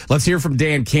sure. Let's hear from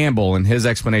Dan Campbell and his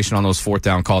explanation on those 4th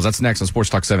down calls. That's next on Sports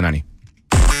Talk 790.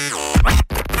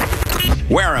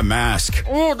 Wear a mask.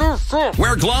 Wear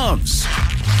gloves.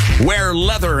 Wear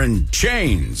leather and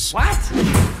chains. What?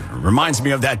 Reminds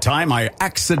me of that time I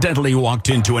accidentally walked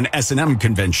into an S&M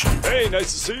convention. Hey,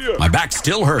 nice to see you. My back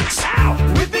still hurts.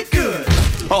 Ow, whip it good.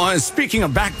 Oh, and speaking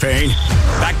of back pain,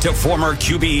 back to former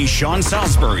QB Sean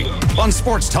Salisbury on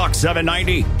Sports Talk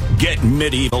 790. Get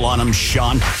medieval on him,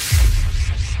 Sean.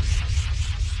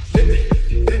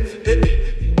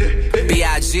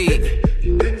 B.I.G.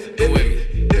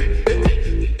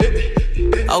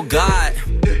 Oh, God.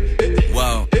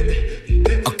 Whoa.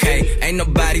 Okay, ain't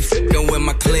nobody f***ing with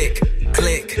my click.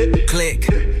 Click, click,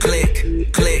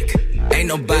 click, click. Ain't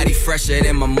nobody fresher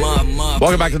than my mug.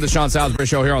 Welcome back to the Sean Salisbury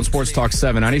Show here on Sports Talk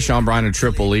 790. Sean Bryan and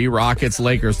Triple E. Rockets,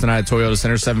 Lakers tonight at Toyota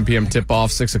Center, 7 p.m.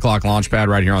 tip-off, 6 o'clock launch pad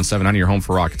right here on 790, your home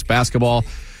for Rockets basketball.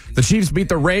 The Chiefs beat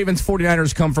the Ravens.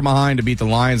 49ers come from behind to beat the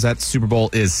Lions. That Super Bowl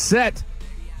is set.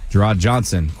 Jerrod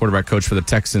Johnson, quarterback coach for the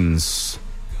Texans,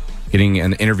 getting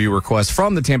an interview request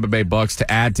from the Tampa Bay Bucks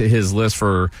to add to his list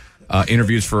for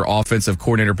interviews for offensive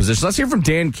coordinator positions. Let's hear from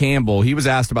Dan Campbell. He was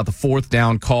asked about the 4th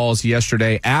down calls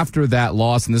yesterday after that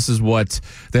loss, and this is what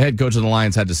the head coach of the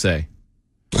Lions had to say.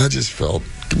 I just felt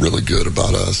really good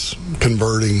about us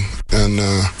converting and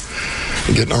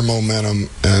getting our momentum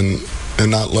and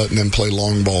not letting them play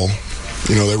long ball.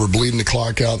 They were bleeding the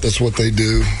clock out. That's what they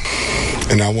do.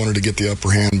 And I wanted to get the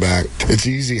upper hand back. It's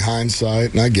easy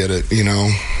hindsight, and I get it,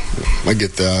 I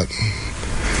get that.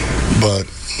 But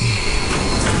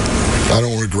I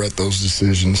don't regret those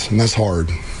decisions, and that's hard.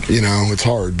 It's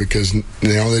hard because, we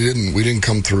didn't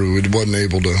come through. It wasn't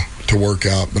able to work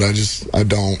out, but I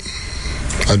don't.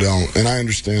 And I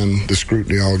understand the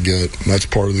scrutiny I'll get. That's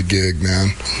part of the gig, man.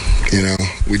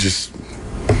 We just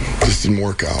didn't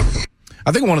work out.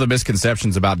 I think one of the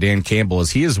misconceptions about Dan Campbell is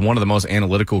he is one of the most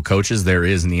analytical coaches there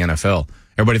is in the NFL.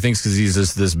 Everybody thinks because he's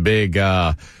just this big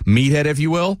meathead, if you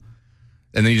will,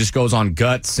 and then he just goes on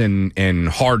guts and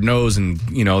hard nose and,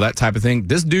 that type of thing.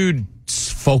 This dude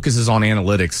focuses on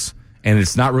analytics, and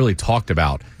it's not really talked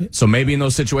about. So maybe in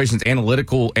those situations,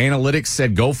 analytics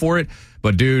said go for it.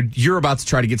 But, dude, you're about to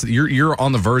try to get to you're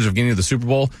on the verge of getting to the Super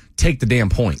Bowl. Take the damn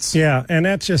points. Yeah, and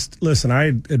that's just, listen, I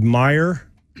admire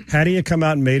Had he come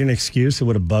out and made an excuse, it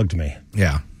would have bugged me.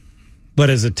 Yeah. But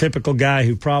as a typical guy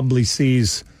who probably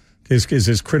is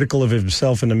as critical of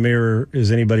himself in the mirror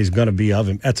as anybody's going to be of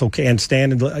him, that's okay. And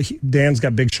Dan's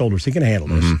got big shoulders. He can handle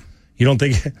this. You don't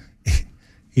think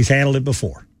he's handled it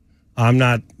before? I'm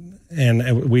not,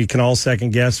 and we can all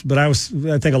second guess, but I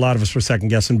think a lot of us were second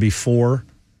guessing before.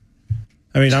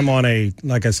 I mean, I'm on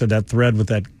like I said, that thread with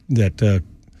that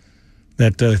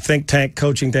think tank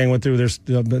coaching thing went through. There's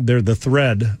the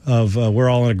thread of we're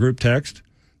all in a group text,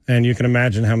 and you can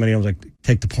imagine how many of them like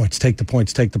take the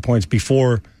points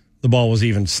before the ball was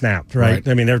even snapped. Right?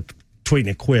 I mean, they're tweeting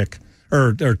it quick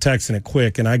or texting it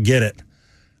quick, and I get it.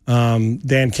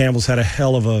 Dan Campbell's had a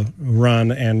hell of a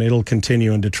run, and it'll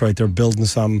continue in Detroit. They're building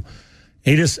some.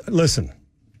 Listen.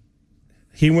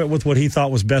 He went with what he thought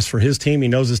was best for his team. He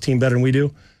knows his team better than we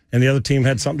do, and the other team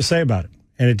had something to say about it,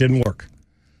 and it didn't work.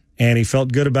 And he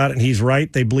felt good about it, and he's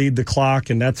right. They bleed the clock,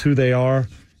 and that's who they are.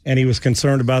 And he was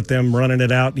concerned about them running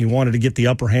it out, and he wanted to get the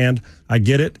upper hand. I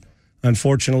get it.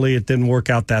 Unfortunately, it didn't work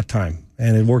out that time,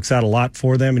 and it works out a lot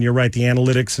for them. And you're right, the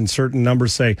analytics and certain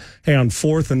numbers say, hey, on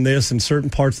fourth and this, in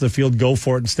certain parts of the field, go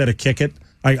for it instead of kick it.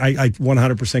 I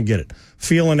 100% get it.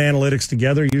 Feel and analytics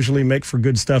together usually make for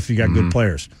good stuff if you got good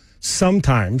players.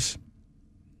 Sometimes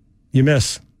you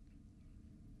miss.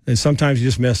 And sometimes you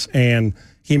just miss. And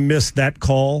he missed that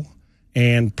call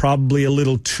and probably a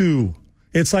little too.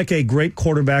 It's like a great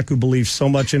quarterback who believes so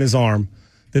much in his arm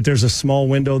that there's a small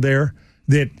window there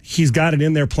that he's got it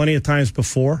in there plenty of times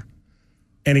before.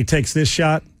 And he takes this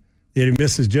shot that he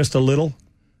misses just a little.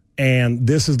 And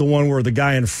this is the one where the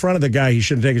guy in front of the guy, he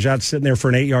shouldn't take a shot, sitting there for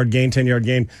an 8-yard gain, 10-yard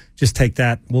gain. Just take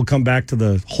that. We'll come back to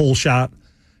the whole shot.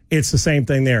 It's the same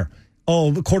thing there.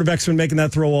 Oh, the quarterback's been making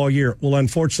that throw all year. Well,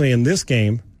 unfortunately, in this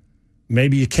game,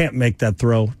 maybe you can't make that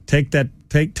throw. Take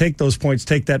those points,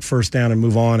 take that first down, and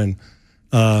move on. And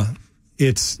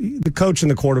it's the coach and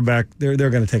the quarterback. They're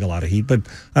going to take a lot of heat. But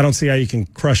I don't see how you can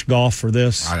crush Goff for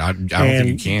this. I don't think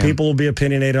you can. People will be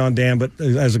opinionated on Dan, but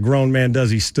as a grown man does,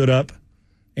 he stood up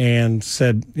and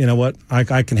said, "You know what?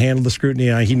 I can handle the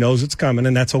scrutiny. He knows it's coming,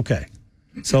 and that's okay."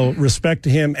 So respect to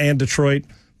him and Detroit.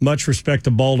 Much respect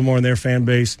to Baltimore and their fan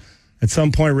base. At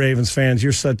some point, Ravens fans,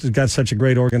 you've got such a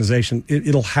great organization.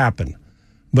 It'll happen.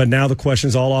 But now the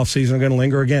questions all offseason are going to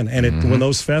linger again. And when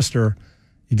those fester,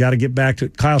 you got to get back to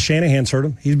it. Kyle Shanahan's heard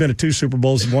him. He's been to 2 Super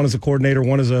Bowls, one as a coordinator,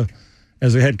 one as a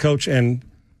head coach, and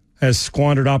has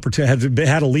squandered opportunity,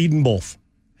 had a lead in both,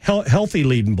 healthy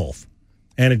lead in both.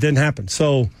 And it didn't happen.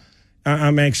 So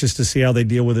I'm anxious to see how they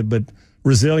deal with it. But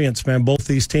resilience, man, both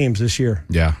these teams this year.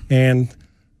 Yeah. And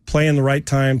playing the right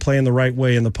time, playing the right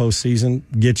way in the postseason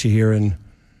get you here, and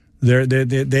they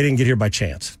didn't get here by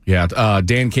chance. Yeah,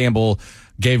 Dan Campbell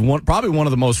gave probably one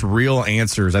of the most real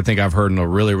answers I think I've heard in a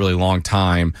really, really long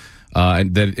time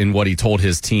in what he told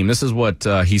his team. This is what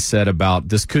he said about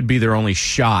this could be their only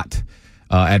shot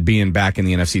at being back in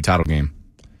the NFC title game.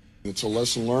 It's a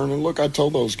lesson learned, and look, I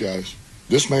told those guys,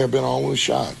 this may have been our only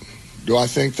shot. Do I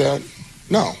think that?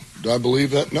 No. Do I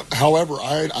believe that? No. However,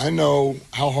 I know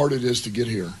how hard it is to get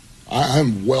here.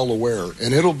 I'm well aware.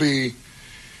 And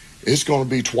it's going to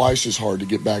be twice as hard to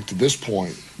get back to this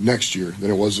point next year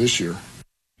than it was this year.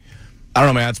 I don't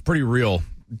know, man. It's pretty real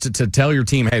to tell your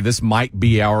team, hey, this might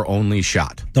be our only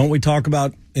shot. Don't we talk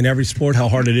about in every sport how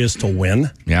hard it is to win?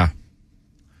 Yeah.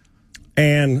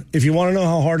 And if you want to know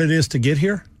how hard it is to get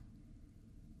here,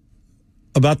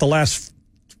 about the last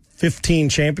 15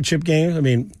 championship games, I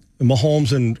mean,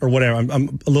 Mahomes or whatever,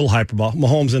 I'm a little hyperbole.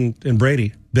 Mahomes and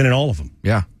Brady, been in all of them.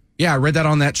 Yeah. Yeah, I read that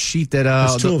on that sheet that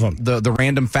there's 2 of them. The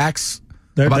random facts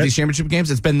about these championship games.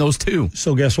 It's been those 2.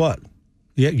 So guess what?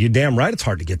 Yeah, you're damn right it's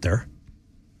hard to get there.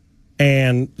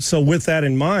 And so with that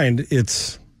in mind,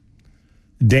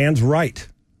 Dan's right.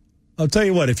 I'll tell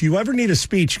you what, if you ever need a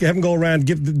speech, have him go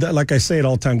around, like I say it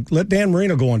all the time, let Dan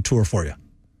Marino go on tour for you.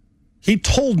 He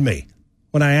told me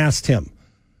when I asked him,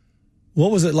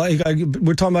 what was it like?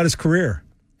 We're talking about his career.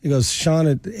 He goes, Sean,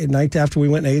 at night after we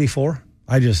went in 84,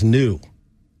 I just knew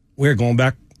we were going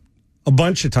back a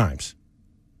bunch of times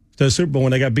to the Super Bowl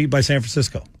when they got beat by San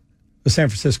Francisco. It was San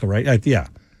Francisco, right? Yeah.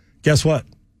 Guess what?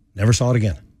 Never saw it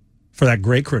again. For that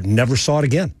great career, never saw it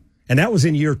again. And that was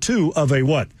in year 2 of a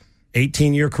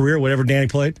 18-year career, whatever Danny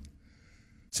played.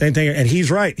 Same thing. And he's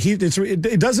right.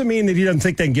 It doesn't mean that he doesn't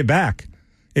think they can get back.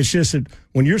 It's just that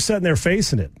when you're sitting there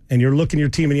facing it and you're looking your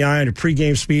team in the eye in a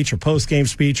pregame speech or postgame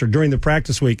speech or during the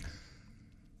practice week,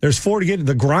 there's 4 to get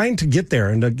the grind to get there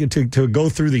and to go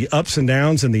through the ups and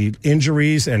downs and the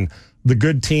injuries and the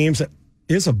good teams.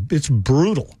 It's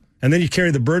brutal. And then you carry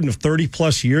the burden of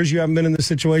 30-plus years you haven't been in this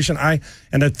situation. And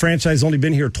that franchise has only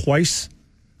been here twice.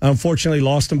 Unfortunately,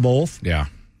 lost them both. Yeah.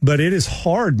 but it is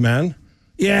hard, man.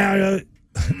 Yeah.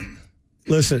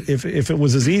 Listen, if it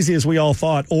was as easy as we all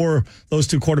thought, or those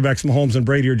two quarterbacks, Mahomes and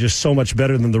Brady, are just so much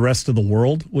better than the rest of the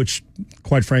world, which,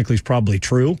 quite frankly, is probably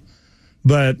true.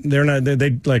 But they're not. They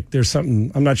there's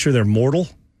something. I'm not sure they're mortal.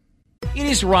 It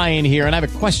is Ryan here, and I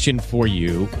have a question for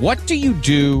you. What do you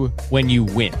do when you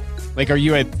win? Like, are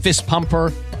you a fist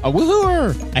pumper, a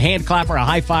woohooer, a hand clapper, a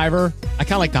high fiver? I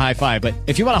kind of like the high five, but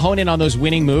if you want to hone in on those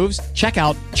winning moves, check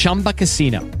out Chumba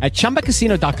Casino. At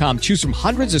ChumbaCasino.com, choose from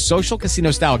hundreds of social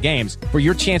casino-style games for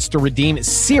your chance to redeem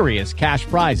serious cash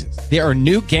prizes. There are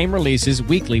new game releases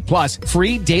weekly, plus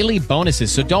free daily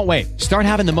bonuses. So don't wait. Start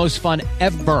having the most fun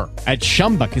ever at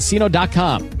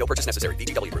ChumbaCasino.com. No purchase necessary.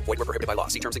 VGW. Void where prohibited by law.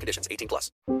 See terms and conditions.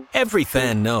 18+. Every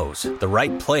fan knows the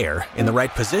right player in the right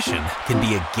position can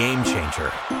be a game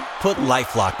changer. Put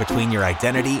LifeLock between your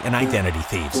identity and identity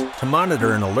thieves to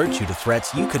monitor and alert you to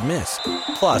threats you could miss.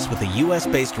 Plus, with a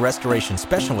U.S.-based restoration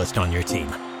specialist on your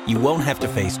team, you won't have to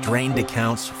face drained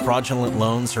accounts, fraudulent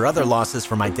loans, or other losses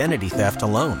from identity theft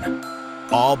alone.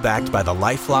 All backed by the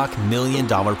LifeLock $1 Million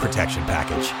Protection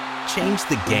Package. Change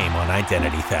the game on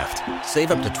identity theft.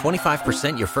 Save up to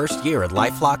 25% your first year at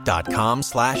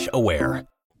LifeLock.com/aware.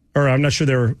 Or I'm not sure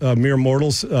they're mere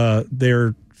mortals.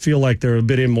 They feel like they're a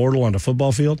bit immortal on the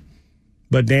football field.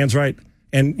 But Dan's right.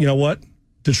 And you know what?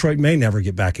 Detroit may never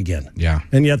get back again. Yeah.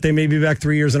 And yet they may be back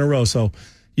 3 years in a row. So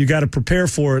you got to prepare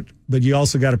for it, but you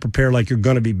also got to prepare like you're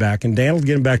going to be back. And Dan will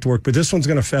get him back to work, but this one's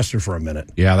going to fester for a minute.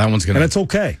 Yeah, that one's going to. And it's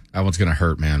okay. That one's going to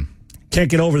hurt, man. Can't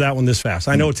get over that one this fast.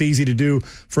 I know it's easy to do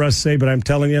for us to say, but I'm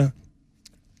telling you,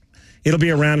 it'll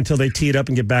be around until they tee it up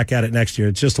and get back at it next year.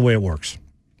 It's just the way it works.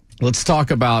 Let's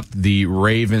talk about the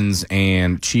Ravens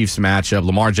and Chiefs matchup.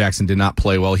 Lamar Jackson did not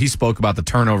play well. He spoke about the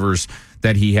turnovers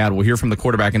that he had. We'll hear from the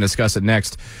quarterback and discuss it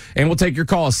next. And we'll take your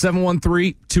call,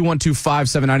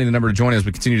 713-212-5790, the number to join as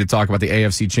we continue to talk about the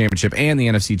AFC Championship and the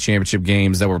NFC Championship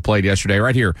games that were played yesterday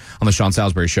right here on the Sean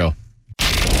Salisbury Show.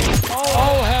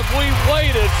 Oh, have we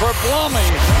waited for Blummy?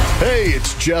 Hey,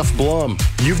 it's Jeff Blum.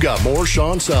 You've got more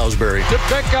Sean Salisbury. To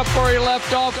pick up where he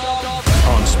left off.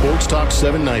 On Sports Talk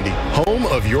 790, home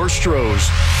of your Stros.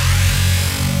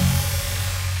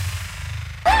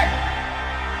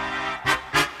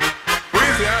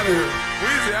 Weezy out of here.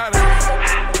 Weezy out of here.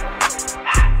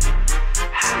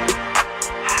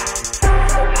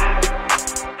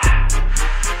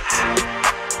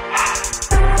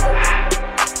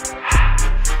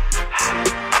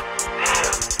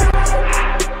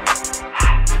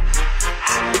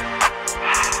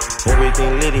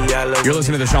 You're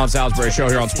listening to the Sean Salisbury Show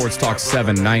here on Sports Talk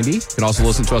 790. You can also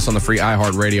listen to us on the free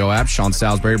iHeartRadio app. Sean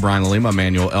Salisbury, Brian Lima,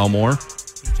 Emmanuel Elmore.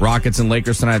 Rockets and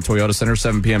Lakers tonight at Toyota Center,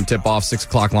 7 p.m. tip-off, 6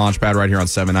 o'clock launch pad right here on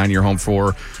 790. Your home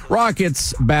for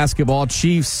Rockets basketball.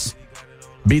 Chiefs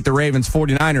beat the Ravens.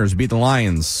 49ers beat the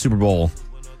Lions. Super Bowl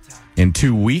in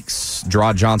 2 weeks.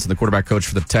 Jerrod Johnson, the quarterback coach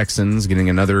for the Texans, getting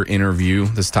another interview,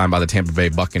 this time by the Tampa Bay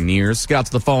Buccaneers. Get out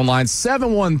to the phone line,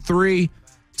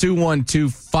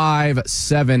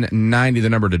 713-212-5790, the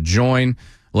number to join.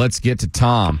 Let's get to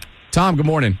Tom. Tom, good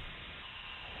morning.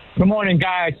 Good morning,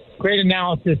 guys. Great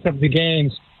analysis of the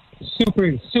games.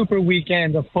 Super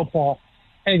weekend of football.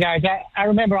 Hey, guys, I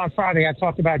remember on Friday I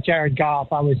talked about Jerrod Goff.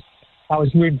 I was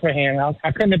rooting for him. I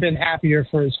couldn't have been happier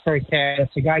for his first half.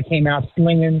 The guy came out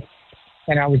slinging,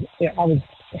 and I was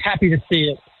happy to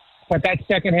see it. But that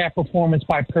second half performance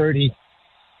by Purdy,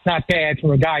 not bad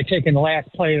for a guy taking the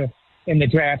last player in the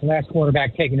draft, the last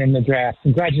quarterback taken in the draft.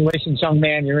 Congratulations, young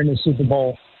man. You're in the Super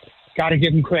Bowl. Got to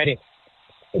give him credit.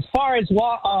 As far as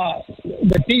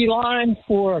the D-line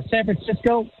for San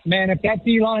Francisco, man, if that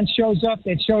D-line shows up,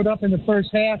 that showed up in the first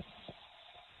half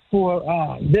for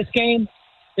this game,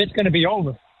 it's going to be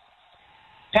over.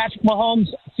 Patrick Mahomes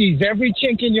sees every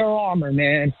chink in your armor,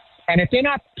 man. And if they're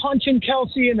not punching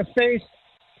Kelsey in the face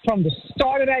from the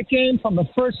start of that game, from the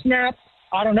first snap,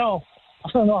 I don't know. I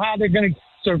don't know how they're going to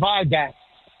survive that.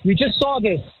 We just saw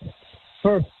this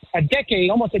for a decade,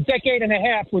 almost a decade and a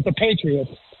half with the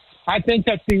Patriots. I think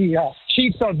that the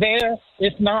Chiefs are there,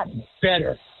 if not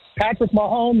better. Patrick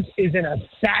Mahomes is an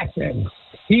assassin.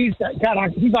 He's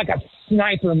like a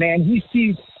sniper, man. He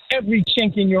sees every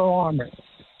chink in your armor.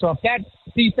 So if that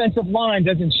defensive line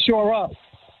doesn't shore up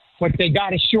what they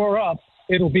got to shore up,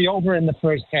 it'll be over in the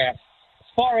first half.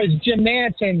 As far as Jim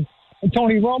Nantz and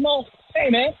Tony Romo,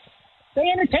 hey, man, they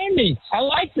entertained me. I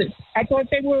liked it. I thought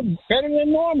they were better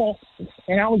than normal.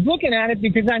 And I was looking at it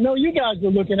because I know you guys were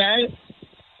looking at it.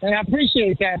 And I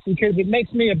appreciate that because it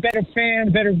makes me a better fan,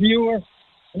 a better viewer.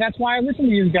 And that's why I listen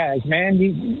to you guys, man.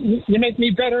 You make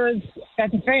me better as a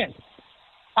fan.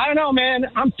 I don't know, man.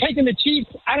 I'm taking the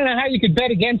Chiefs. I don't know how you could bet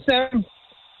against them.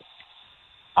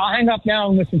 I'll hang up now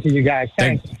and listen to you guys.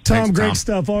 Thanks. Tom, great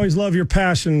stuff. Always love your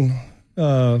passion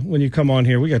when you come on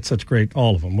here. We got such great,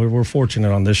 all of them. We're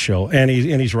fortunate on this show. And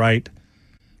he's right.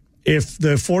 If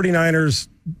the 49ers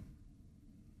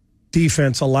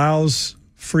defense allows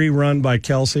free run by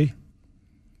Kelsey,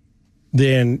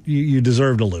 then you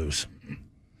deserve to lose.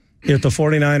 If the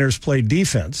 49ers play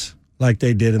defense like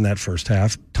they did in that first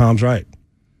half, Tom's right.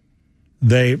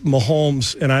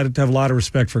 Mahomes, and I have a lot of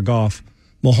respect for Goff,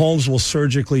 Mahomes will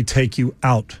surgically take you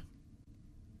out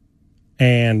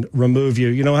and remove you.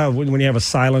 You know how when you have a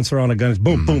silencer on a gun, it's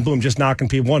boom, boom, boom, just knocking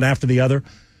people one after the other?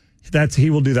 He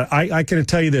will do that. I can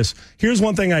tell you this. Here's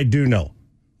one thing I do know.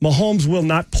 Mahomes will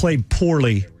not play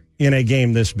poorly in a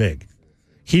game this big.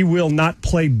 He will not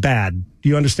play bad. Do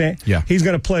you understand? Yeah. He's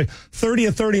going to play 30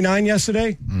 of 39 yesterday.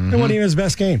 It wasn't even his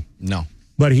best game. No.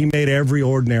 But he made every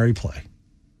ordinary play.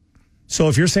 So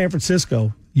if you're San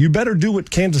Francisco, you better do what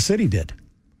Kansas City did.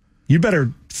 You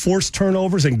better force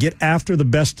turnovers and get after the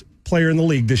best player in the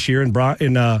league this year in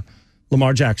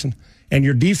Lamar Jackson. And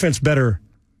your defense better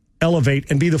elevate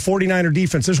and be the 49er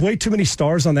defense. There's way too many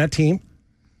stars on that team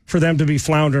for them to be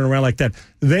floundering around like that.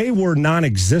 They were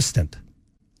non-existent.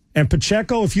 And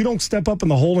Pacheco, if you don't step up in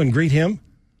the hole and greet him,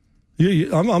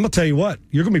 I'm going to tell you what,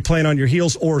 you're going to be playing on your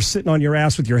heels or sitting on your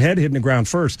ass with your head hitting the ground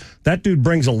first. That dude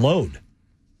brings a load.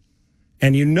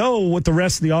 And you know what the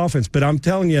rest of the offense, but I'm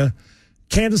telling you,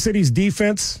 Kansas City's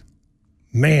defense,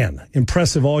 man,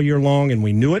 impressive all year long, and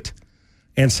we knew it.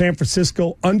 And San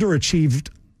Francisco underachieved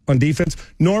on defense.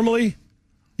 Normally,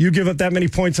 you give up that many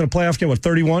points in a playoff game,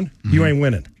 31? You ain't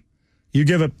winning. You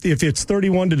give up, if it's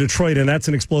 31 to Detroit, and that's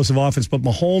an explosive offense, but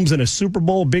Mahomes in a Super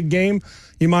Bowl, big game,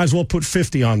 you might as well put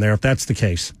 50 on there if that's the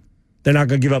case. They're not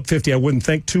going to give up 50, I wouldn't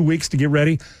think. 2 weeks to get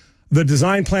ready. The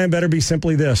design plan better be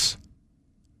simply this.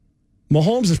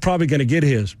 Mahomes is probably going to get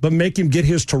his, but make him get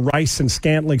his to Rice and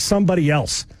Scantling, somebody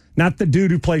else, not the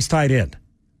dude who plays tight end.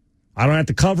 I don't have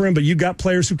to cover him, but you got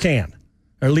players who can.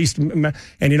 Or at least, and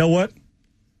you know what?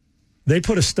 They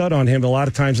put a stud on him a lot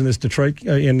of times in this Detroit,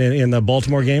 in the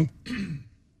Baltimore game.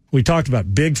 We talked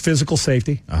about big physical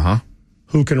safety,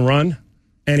 who can run,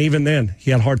 and even then,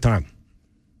 he had a hard time.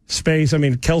 Space, I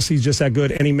mean, Kelsey's just that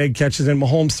good, and he made catches, and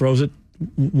Mahomes throws it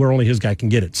where only his guy can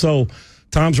get it. So,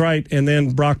 Tom's right, and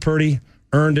then Brock Purdy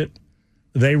earned it.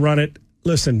 They run it.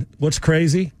 Listen, what's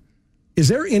crazy? Is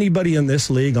there anybody in this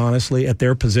league, honestly, at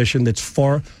their position that's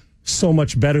so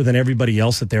much better than everybody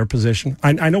else at their position?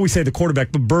 I know we say the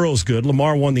quarterback, but Burrow's good.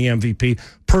 Lamar won the MVP.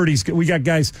 Purdy's good. We got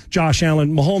guys, Josh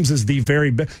Allen. Mahomes is the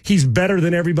very best. He's better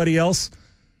than everybody else,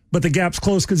 but the gap's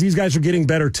close because these guys are getting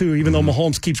better too, even though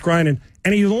Mahomes keeps grinding.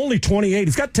 And he's only 28.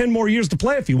 He's got 10 more years to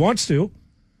play if he wants to.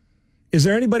 Is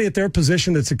there anybody at their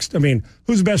position that's, who's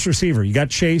the best receiver? You got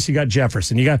Chase, you got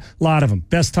Jefferson, you got a lot of them.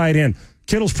 Best tight end.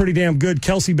 Kittle's pretty damn good.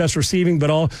 Kelsey, best receiving,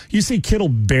 but you see Kittle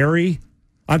bury.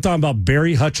 I'm talking about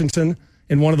Barry Hutchinson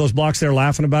in one of those blocks. They're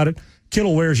laughing about it.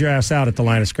 Kittle wears your ass out at the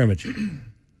line of scrimmage.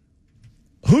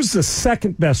 Who's the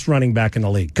second best running back in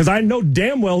the league? Because I know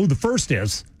damn well who the first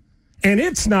is, and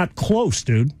it's not close,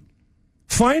 dude.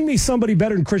 Find me somebody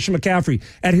better than Christian McCaffrey.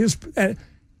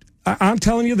 I'm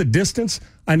telling you, the distance.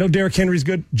 I know Derrick Henry's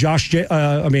good. Jacobs.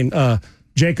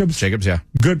 Jacobs, yeah.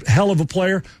 Good, hell of a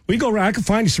player. We go around. I can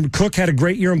find you some. Cook had a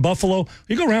great year in Buffalo.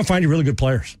 You go around and find you really good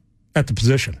players at the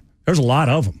position. There's a lot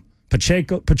of them.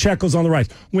 Pacheco's on the rise.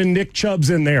 When Nick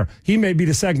Chubb's in there, he may be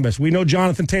the second best. We know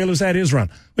Jonathan Taylor's had his run.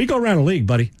 We go around the league,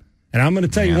 buddy. And I'm going to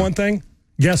tell you one thing.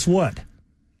 Guess what?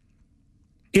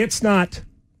 It's not.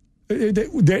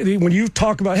 When you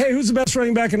talk about, hey, who's the best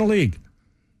running back in the league?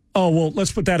 Oh, well,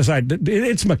 let's put that aside.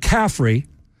 It's McCaffrey,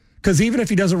 because even if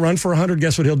he doesn't run for 100,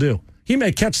 guess what he'll do? He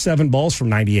may catch 7 balls from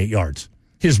 98 yards.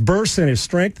 His burst and his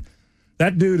strength,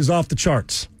 that dude is off the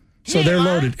charts. So they're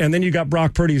loaded. And then you got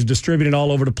Brock Purdy who's distributing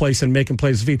all over the place and making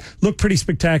plays to feet. Look pretty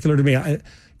spectacular to me.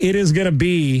 It is going to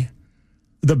be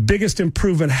the biggest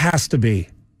improvement has to be.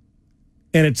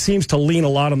 And it seems to lean a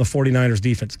lot on the 49ers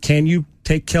defense. Can you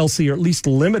take Kelsey or at least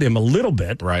limit him a little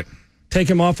bit? Right. Take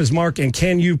him off his mark. And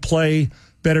can you play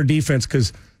better defense?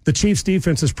 Because the Chiefs'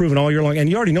 defense has proven all year long. And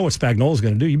you already know what Spagnuolo's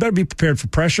going to do. You better be prepared for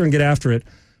pressure and get after it.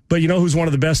 But you know who's one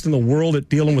of the best in the world at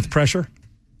dealing with pressure?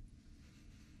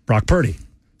 Brock Purdy.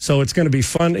 So it's going to be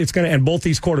fun. And both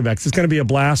these quarterbacks, it's going to be a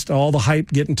blast. All the hype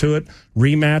getting to it.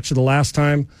 Rematch of the last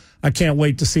time. I can't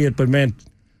wait to see it. But man,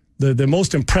 the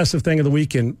most impressive thing of the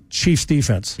weekend, Chiefs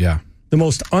defense. Yeah. The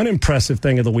most unimpressive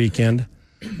thing of the weekend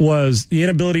was the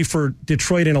inability for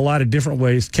Detroit in a lot of different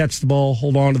ways, catch the ball,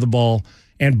 hold on to the ball,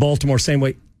 and Baltimore same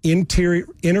way. Interior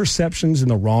interceptions in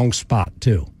the wrong spot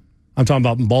too. I'm talking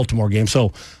about in Baltimore game.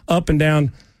 So up and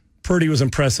down, Purdy was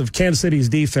impressive. Kansas City's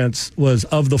defense was,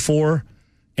 of the four,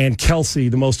 and Kelsey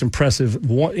the most impressive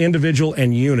individual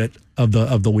and unit of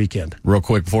the weekend. Real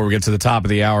quick before we get to the top of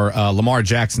the hour, Lamar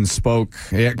Jackson spoke.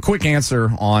 Quick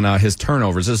answer on his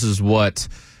turnovers. This is what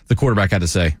the quarterback had to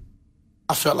say.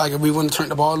 I felt like if we wouldn't have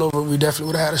turned the ball over, we definitely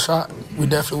would have had a shot. We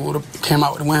definitely would have came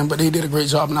out with a win, but they did a great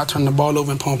job of not turning the ball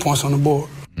over and putting points on the board.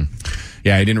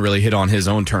 Yeah, he didn't really hit on his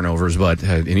own turnovers, but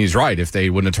and he's right. If they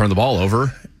wouldn't have turned the ball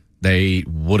over, they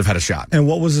would have had a shot. And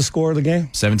what was the score of the game?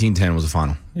 17-10 was the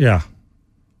final. Yeah.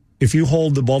 If you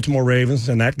hold the Baltimore Ravens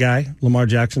and that guy, Lamar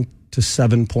Jackson, to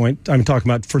 7 points, I'm talking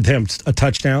about for them a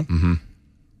touchdown,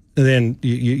 then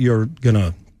you're going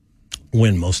to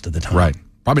win most of the time. Right.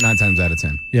 Probably 9 times out of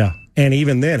 10. Yeah. And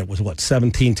even then, it was,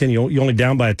 17-10. You only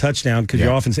down by a touchdown because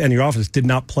your offense did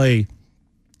not play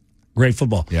great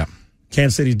football. Yeah.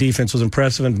 Kansas City's defense was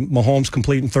impressive, and Mahomes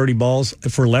completing 30 balls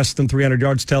for less than 300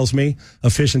 yards tells me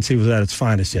efficiency was at its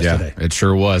finest yesterday. Yeah, it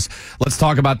sure was. Let's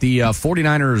talk about the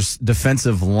 49ers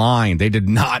defensive line. They did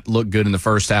not look good in the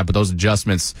first half, but those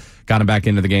adjustments got them back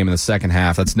into the game in the second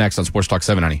half. That's next on Sports Talk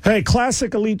 790. Hey,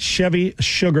 classic elite Chevy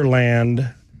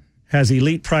Sugarland has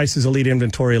elite prices, elite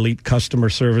inventory, elite customer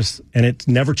service, and it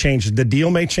never changes. The deal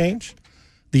may change.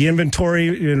 The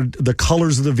inventory, the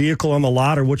colors of the vehicle on the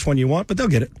lot or which one you want, but they'll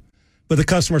get it. But the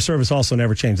customer service also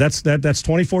never changes. That's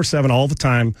 24/7 all the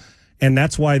time, and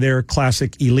that's why they're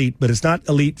classic elite. But it's not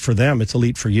elite for them; it's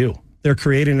elite for you. They're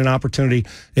creating an opportunity.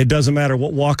 It doesn't matter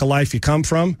what walk of life you come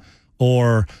from,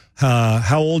 or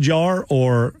how old you are,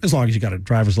 or as long as you got a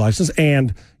driver's license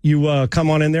and you come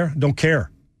on in there. Don't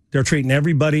care. They're treating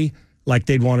everybody like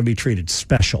they'd want to be treated.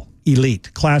 Special,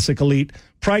 elite, classic elite.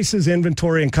 Prices,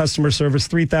 inventory, and customer service.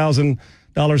 $3,000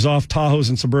 off Tahoes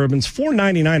and Suburbans.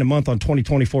 $499 a month on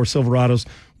 2024 Silverados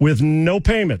with no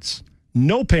payments.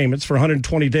 No payments for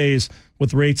 120 days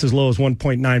with rates as low as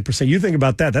 1.9%. You think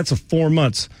about that. That's 4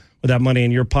 months with that money in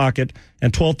your pocket.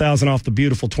 And $12,000 off the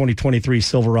beautiful 2023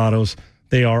 Silverados.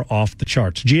 They are off the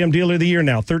charts. GM Dealer of the Year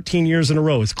now, 13 years in a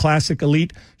row. Is Classic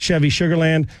Elite Chevy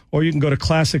Sugarland, or you can go to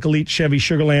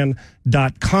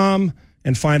ClassicEliteChevySugarland.com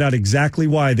and find out exactly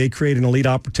why they create an elite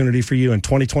opportunity for you. And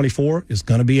 2024 is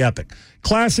going to be epic.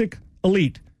 Classic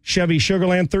Elite Chevy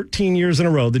Sugarland, 13 years in a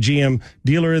row. The GM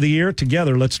Dealer of the Year.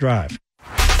 Together, let's drive.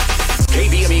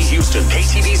 KBME Houston,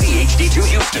 KTVZ HD2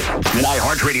 Houston, an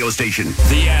iHeartRadio station.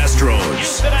 The Astros.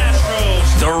 Houston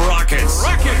Astros. The Rockets.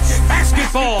 Rockets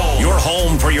basketball. Your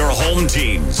home for your home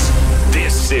teams.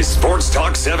 This is Sports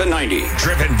Talk 790,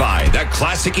 driven by the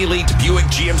Classic Elite Buick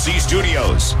GMC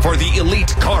Studios for the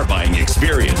elite car buying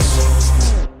experience.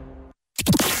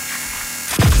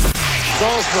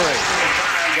 Salisbury.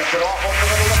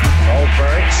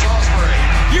 Salisbury.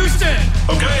 Houston.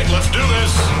 Okay, let's do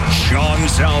this. Sean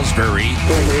Salisbury.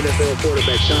 Former NFL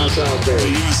quarterback Sean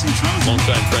Salisbury.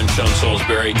 Longtime friend Sean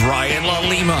Salisbury. Brian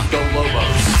LaLima. Go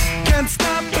Lobos. Can't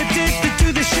stop addicted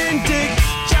to the shindig.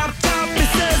 Chop top, it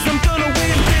says I'm gonna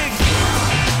win big.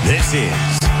 This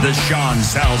is the Sean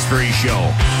Salisbury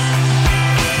Show.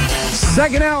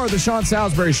 Second hour of the Sean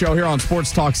Salisbury Show here on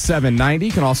Sports Talk 790.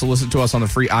 You can also listen to us on the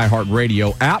free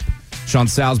iHeartRadio app. Sean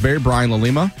Salisbury, Brian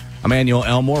LaLima, Emmanuel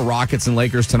Elmore. Rockets and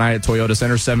Lakers tonight at Toyota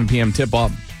Center, 7 p.m.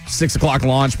 tip-off, 6 o'clock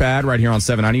launch pad right here on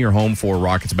 790, your home for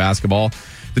Rockets basketball.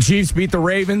 The Chiefs beat the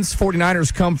Ravens.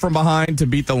 49ers come from behind to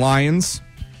beat the Lions.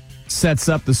 Sets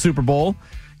up the Super Bowl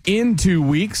in 2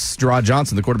 weeks. Jerrod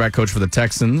Johnson, the quarterback coach for the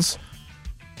Texans,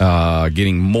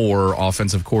 getting more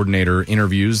offensive coordinator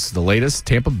interviews. The latest,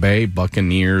 Tampa Bay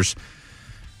Buccaneers.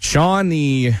 Sean,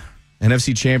 the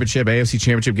NFC Championship, AFC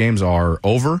Championship games are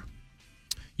over.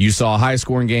 You saw a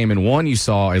high-scoring game in one. You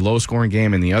saw a low-scoring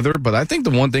game in the other. But I think the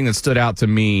one thing that stood out to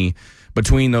me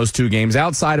between those two games,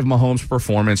 outside of Mahomes'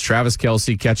 performance, Travis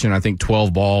Kelce catching, I think,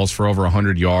 12 balls for over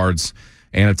 100 yards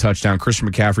and a touchdown, Christian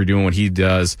McCaffrey doing what he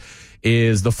does,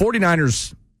 is the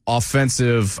 49ers'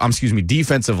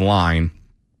 defensive line.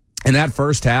 In that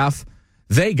first half,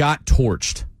 they got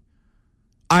torched.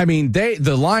 I mean,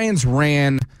 the Lions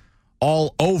ran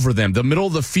all over them. The middle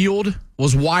of the field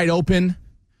was wide open.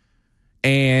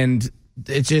 And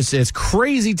it's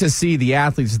crazy to see the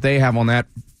athletes that they have on that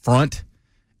front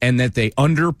and that they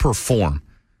underperform.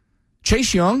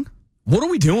 Chase Young, what are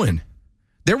we doing?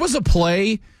 There was a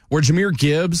play where Jahmyr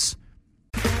Gibbs.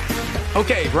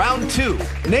 Okay, round 2.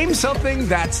 Name something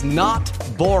that's not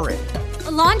boring.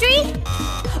 A laundry?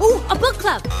 Ooh, a book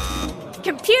club.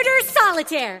 Computer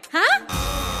solitaire, huh?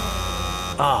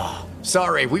 Ah,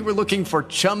 sorry, we were looking for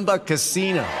Chumba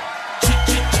Casino.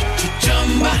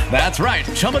 That's right.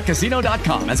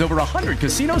 ChumbaCasino.com has over 100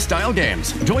 casino-style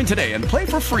games. Join today and play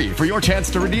for free for your chance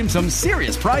to redeem some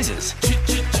serious prizes.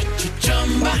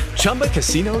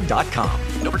 ChumbaCasino.com.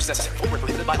 No purchase necessary. Void where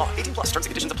prohibited by law. 18+ terms and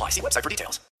conditions apply. See website for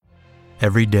details.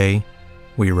 Every day,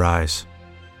 we rise,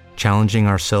 challenging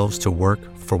ourselves to work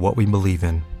for what we believe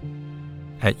in.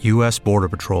 At U.S. Border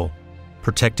Patrol,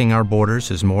 protecting our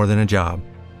borders is more than a job.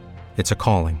 It's a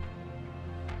calling.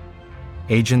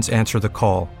 Agents answer the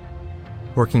call,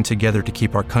 working together to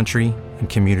keep our country and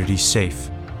communities safe.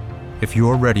 If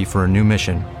you're ready for a new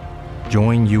mission,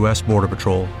 join U.S. Border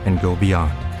Patrol and go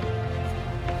beyond.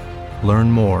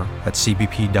 Learn more at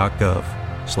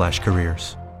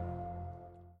cbp.gov/careers.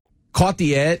 Caught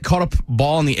a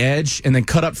ball on the edge and then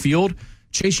cut up field.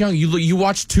 Chase Young, you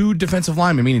watch two defensive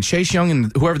linemen, meaning Chase Young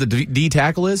and whoever the D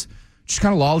tackle is, just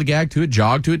kind of lollygag to it,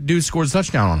 jog to it. Dude scores a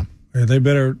touchdown on him. Yeah,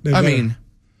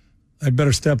 I'd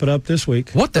better step it up this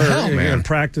week. What the hell, man? And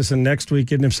practice and next week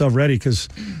getting himself ready because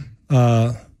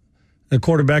the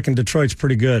quarterback in Detroit's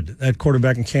pretty good. That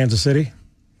quarterback in Kansas City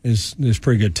is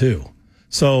pretty good too.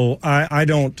 So I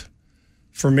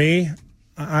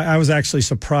was actually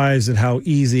surprised at how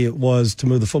easy it was to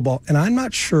move the football. And I'm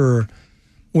not sure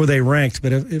where they ranked,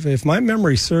 but if my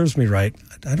memory serves me right,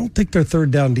 I don't think their third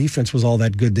down defense was all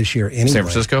that good this year anyway. San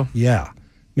Francisco? Yeah.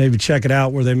 Maybe check it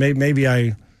out where they maybe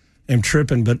I am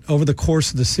tripping, but over the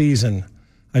course of the season,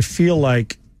 I feel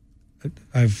like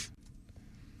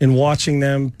in watching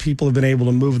them, people have been able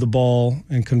to move the ball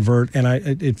and convert, and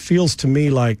it feels to me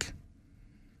like,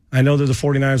 I know that the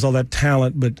 49ers all that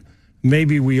talent, but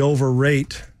maybe we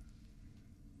overrate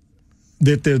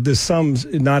that the sum's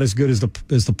not as good as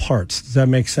the parts. Does that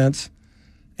make sense?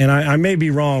 And I may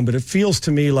be wrong, but it feels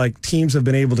to me like teams have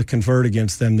been able to convert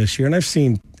against them this year. And I've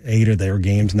seen 8 of their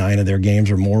games, 9 of their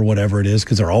games or more, whatever it is,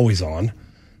 because they're always on.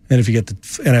 And if you get the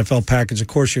NFL package, of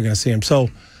course you're going to see them. So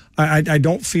I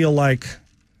don't feel like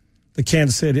that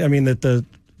the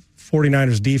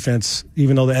 49ers defense,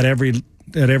 even though at every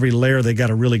layer they got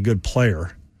a really good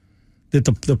player, that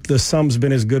the sum's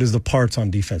been as good as the parts on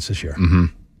defense this year. Mm-hmm.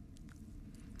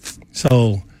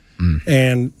 So,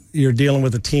 and you're dealing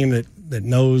with a team that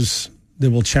knows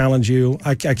that will challenge you.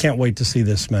 I can't wait to see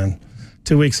this, man.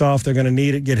 2 weeks off, they're going to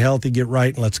need it, get healthy, get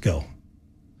right, and let's go.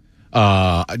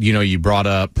 You brought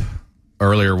up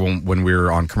earlier when we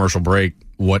were on commercial break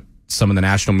what some of the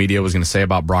national media was going to say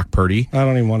about Brock Purdy. I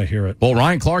don't even want to hear it. Well,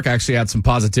 Ryan Clark actually had some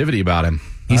positivity about him.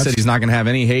 He said he's not going to have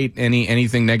any hate,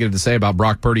 anything negative to say about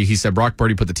Brock Purdy. He said Brock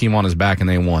Purdy put the team on his back and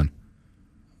they won.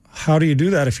 How do you do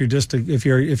that if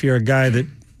you're a guy that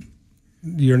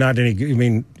you're not any? I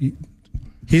mean,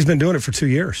 he's been doing it for 2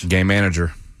 years. Game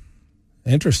manager.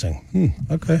 Interesting.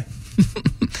 Okay.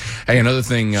 Hey, another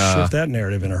thing. Shift that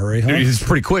narrative in a hurry, huh? It's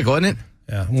pretty quick, wasn't it?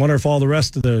 Yeah. I wonder if all the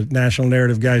rest of the national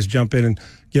narrative guys jump in and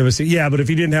give us. But if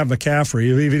he didn't have McCaffrey,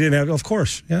 if he didn't have, of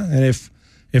course, yeah. And if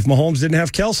Mahomes didn't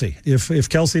have Kelsey, if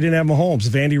Kelsey didn't have Mahomes,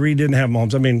 if Andy Reid didn't have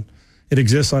Mahomes, I mean, it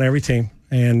exists on every team,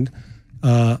 and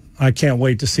I can't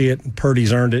wait to see it.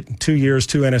 Purdy's earned it. 2 years,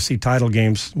 2 NFC title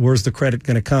games. Where's the credit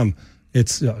going to come?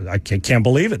 It's I can't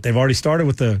believe it. They've already started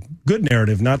with the good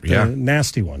narrative, not the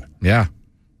nasty one. Yeah,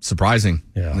 surprising.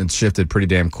 Yeah, it shifted pretty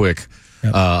damn quick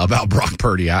about Brock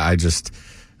Purdy. I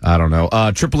don't know.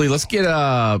 Tripoli, let's get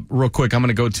real quick. I'm going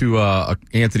to go to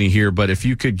Anthony here, but if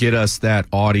you could get us that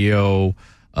audio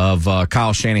of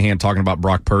Kyle Shanahan talking about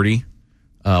Brock Purdy,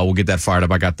 we'll get that fired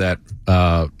up. I got that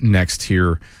next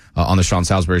here on the Sean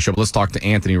Salisbury Show. But let's talk to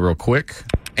Anthony real quick.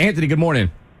 Anthony, good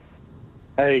morning.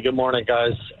 Hey, good morning,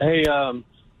 guys. Hey,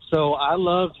 so I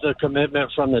love the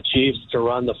commitment from the Chiefs to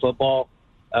run the football,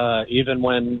 even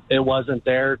when it wasn't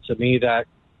there. To me, that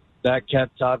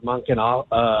kept Todd Monken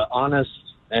honest,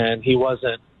 and he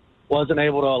wasn't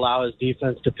able to allow his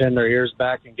defense to pin their ears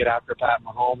back and get after Pat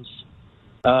Mahomes.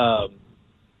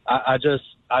 I just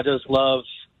love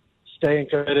staying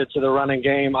committed to the running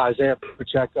game. Isaiah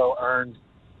Pacheco earned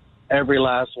every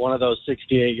last one of those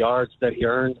 68 yards that he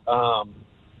earned.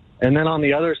 And then on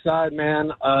the other side,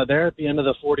 man, there at the end of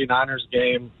the 49ers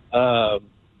game,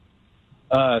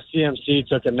 CMC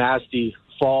took a nasty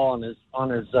fall on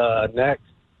his neck,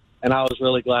 and I was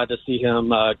really glad to see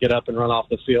him get up and run off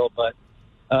the field. But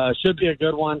should be a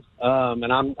good one,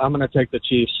 and I'm going to take the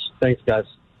Chiefs. Thanks, guys.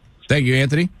 Thank you,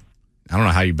 Anthony. I don't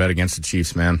know how you bet against the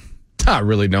Chiefs, man. I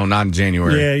really don't. Not in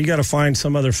January. Yeah, you got to find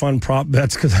some other fun prop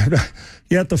bets because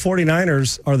yet the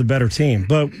 49ers are the better team.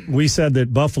 But we said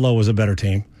that Buffalo was a better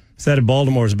team. Said that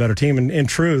Baltimore is a better team. And in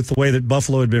truth, the way that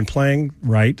Buffalo had been playing,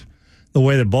 right, the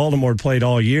way that Baltimore had played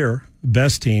all year,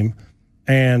 best team,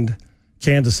 and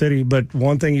Kansas City. But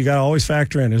one thing you got to always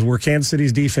factor in is where Kansas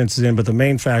City's defense is in. But the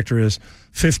main factor is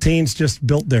 15's just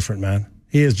built different, man.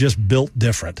 He is just built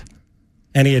different.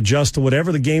 And he adjusts to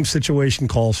whatever the game situation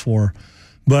calls for.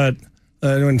 But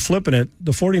when flipping it,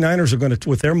 the 49ers are going to,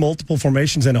 with their multiple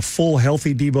formations and a full,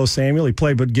 healthy Deebo Samuel, he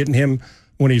played, but getting him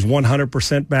when he's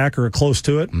 100% back or close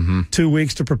to it, 2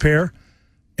 weeks to prepare,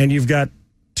 and you've got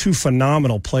two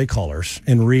phenomenal play callers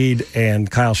in Reed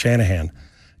and Kyle Shanahan,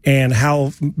 and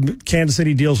how Kansas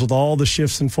City deals with all the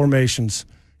shifts and formations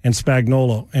and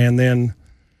Spagnuolo. And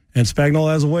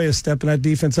Spagnuolo has a way of stepping that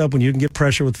defense up when you can get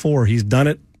pressure with 4. He's done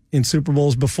it in Super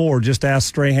Bowls before. Just ask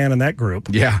Strahan and that group.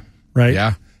 Yeah. Right?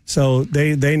 Yeah. So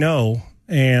they know,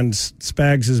 and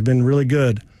Spags has been really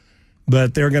good,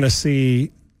 but they're going to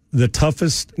see the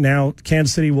toughest now.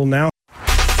 Kansas City will now.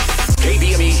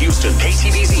 KBME Houston,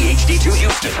 KTVZ HD2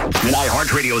 Houston, an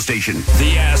iHeartRadio station.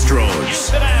 The Astros.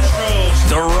 Houston Astros.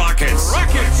 The Rockets.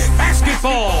 Rockets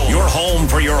basketball. Your home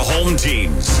for your home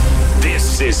teams.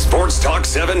 This is Sports Talk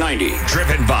 790,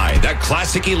 driven by the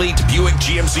Classic Elite Buick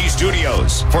GMC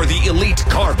Studios for the elite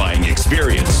car buying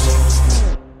experience.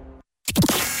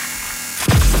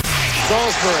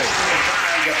 Salisbury.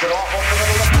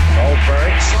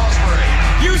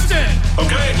 Houston.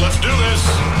 Okay, let's do this.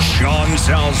 Sean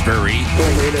Salisbury.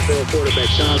 Former NFL quarterback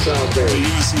Sean Salisbury.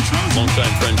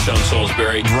 Longtime friend Sean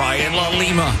Salisbury. Brian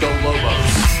LaLima. Go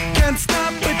Lobos. Can't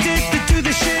stop, addicted to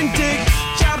the shindig.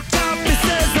 Chop top, it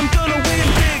says I'm gonna win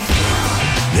big.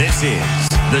 This is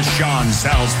the Sean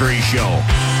Salisbury Show.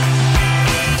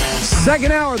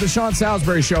 Second hour of the Sean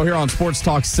Salisbury Show here on Sports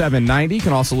Talk 790. You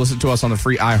can also listen to us on the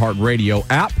free iHeartRadio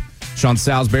app. Sean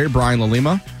Salisbury, Brian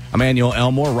LaLima, Emmanuel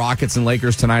Elmore, Rockets and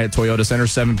Lakers tonight at Toyota Center,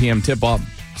 7 p.m. tip-off,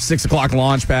 6 o'clock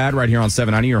launch pad right here on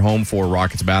 790, your home for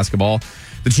Rockets basketball.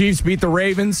 The Chiefs beat the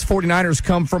Ravens. 49ers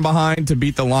come from behind to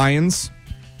beat the Lions.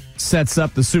 Sets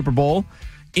up the Super Bowl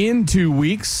in 2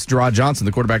 weeks. Jerrod Johnson,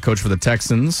 the quarterback coach for the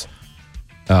Texans,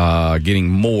 getting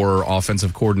more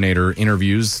offensive coordinator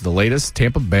interviews. The latest,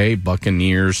 Tampa Bay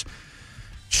Buccaneers.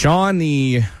 Sean,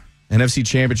 the NFC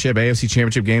Championship, AFC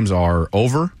Championship games are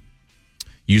over.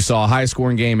 You saw a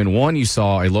high-scoring game in one. You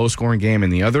saw a low-scoring game in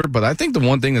the other. But I think the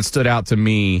one thing that stood out to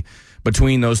me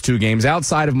between those two games,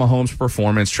 outside of Mahomes'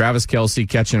 performance, Travis Kelce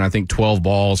catching, I think, 12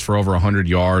 balls for over 100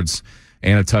 yards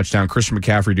and a touchdown, Christian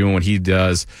McCaffrey doing what he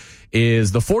does,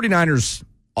 is the 49ers'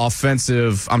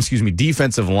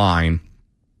 defensive line.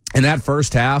 In that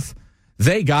first half,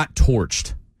 they got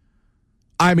torched.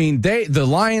 I mean, the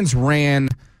Lions ran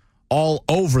all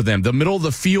over them. The middle of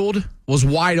the field was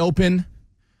wide open.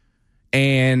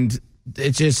 And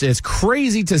it's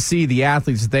crazy to see the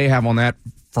athletes that they have on that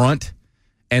front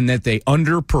and that they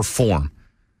underperform.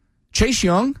 Chase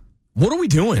Young, what are we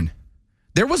doing?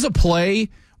 There was a play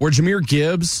where Jahmyr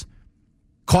Gibbs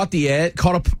caught a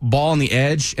ball on the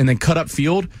edge and then cut up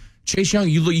field. Chase Young,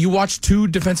 you watch two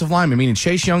defensive linemen, meaning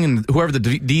Chase Young and whoever the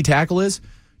D tackle is,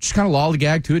 just kind of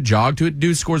lollygag to it, jog to it,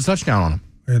 dude scores a touchdown on him.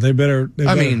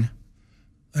 Yeah,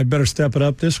 I'd better step it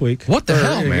up this week. What the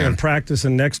hell, man? And practice,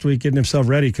 and next week getting himself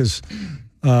ready, because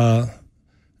the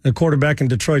quarterback in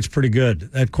Detroit's pretty good.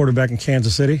 That quarterback in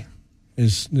Kansas City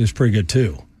is pretty good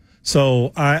too.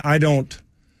 So I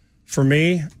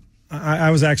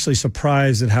was actually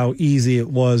surprised at how easy it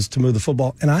was to move the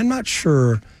football. And I'm not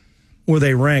sure where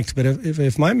they ranked, but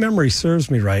if my memory serves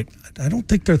me right, I don't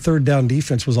think their third down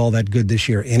defense was all that good this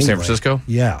year anyway. San Francisco?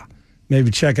 Yeah.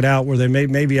 Maybe check it out where they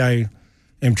maybe I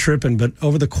am tripping, but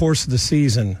over the course of the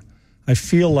season, I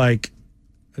feel like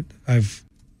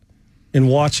in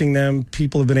watching them,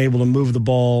 people have been able to move the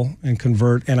ball and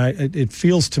convert, and it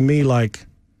feels to me like,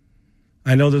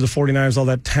 I know they're the 49ers, all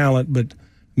that talent, but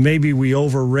maybe we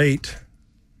overrate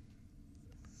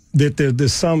that the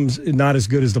sum's not as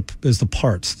good as the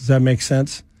parts. Does that make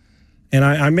sense? And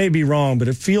I may be wrong, but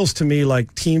it feels to me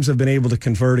like teams have been able to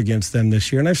convert against them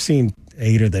this year, and I've seen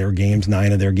 8 of their games,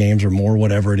 9 of their games or more,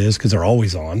 whatever it is, because they're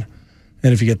always on.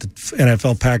 And if you get the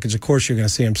NFL package, of course you're going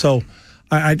to see them. So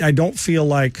I don't feel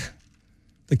like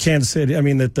that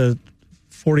the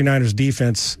 49ers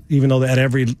defense, even though at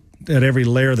every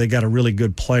layer they got a really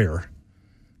good player,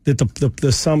 that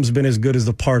the sum's been as good as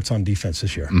the parts on defense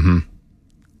this year. Mm-hmm.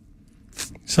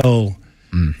 So,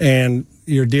 and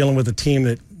you're dealing with a team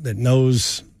that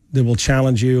knows that will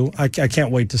challenge you. I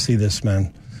can't wait to see this,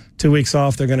 man. 2 weeks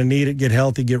off, they're going to need it, get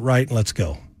healthy, get right, and let's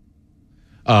go.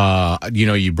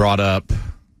 You brought up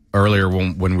earlier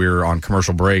when we were on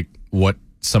commercial break what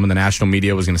some of the national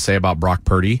media was going to say about Brock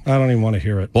Purdy. I don't even want to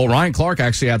hear it. Well, Ryan Clark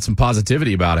actually had some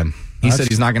positivity about him. He said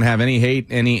he's not going to have any hate,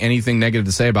 anything negative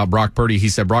to say about Brock Purdy. He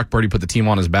said Brock Purdy put the team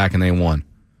on his back and they won.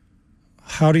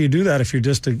 How do you do that if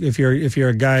you're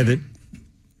a guy that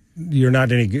you're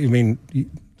not any? I mean,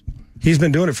 he's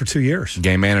been doing it for 2 years.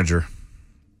 Game manager.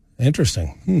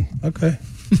 Interesting. Okay.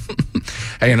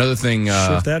 Hey, another thing.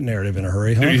 Shift that narrative in a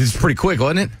hurry, huh? It's pretty quick,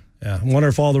 wasn't it? Yeah. I wonder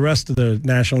if all the rest of the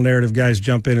national narrative guys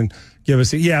jump in and give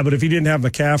us but if he didn't have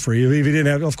McCaffrey, if he didn't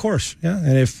have, of course, yeah.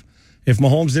 And if if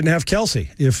Mahomes didn't have Kelsey,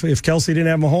 if Kelsey didn't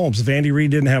have Mahomes, if Andy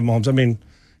Reid didn't have Mahomes. I mean,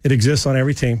 it exists on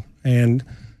every team, and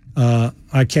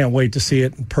I can't wait to see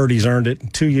it. Purdy's earned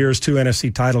it. 2 years, 2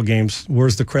 NFC title games.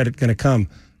 Where's the credit going to come?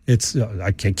 It's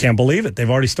I can't believe it. They've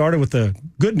already started with the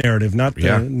good narrative, not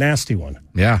the nasty one.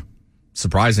 Yeah,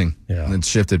 surprising. Yeah, and it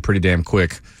shifted pretty damn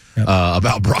quick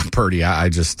about Brock Purdy. I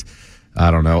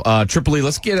don't know. Tripoli,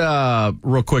 let's get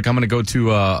real quick. I'm going to go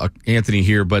to Anthony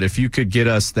here, but if you could get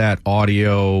us that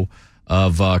audio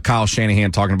of Kyle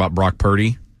Shanahan talking about Brock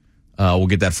Purdy, we'll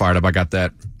get that fired up. I got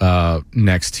that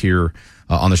next here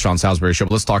on the Sean Salisbury Show.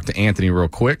 But let's talk to Anthony real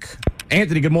quick.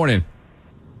 Anthony, good morning.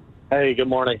 Hey, good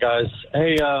morning, guys.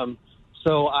 Hey,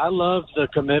 so I love the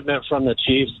commitment from the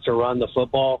Chiefs to run the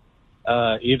football,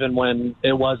 even when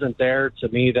it wasn't there. To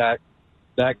me, that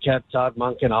kept Todd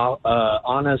Monken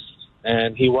honest,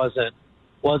 and he wasn't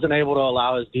able to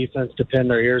allow his defense to pin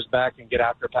their ears back and get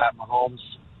after Pat Mahomes.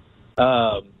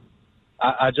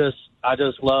 I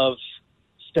just love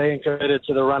staying committed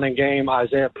to the running game.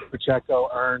 Isaiah Pacheco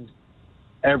earned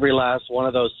every last one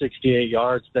of those 68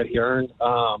 yards that he earned.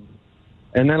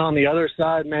 And then on the other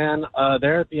side, man,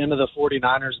 there at the end of the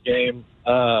 49ers game,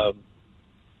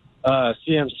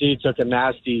 CMC took a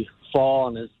nasty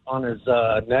fall on his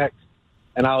neck,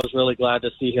 and I was really glad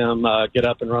to see him get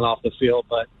up and run off the field.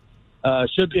 But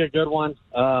should be a good one,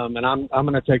 and I'm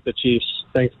going to take the Chiefs.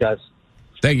 Thanks, guys.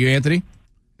 Thank you, Anthony.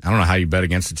 I don't know how you bet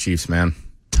against the Chiefs, man.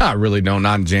 I really don't.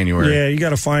 Not in January. Yeah, you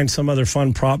got to find some other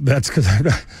fun prop bets because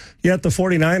yet the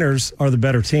 49ers are the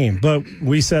better team. But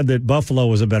we said that Buffalo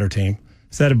was a better team.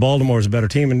 Said that Baltimore was a better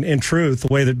team. And in truth,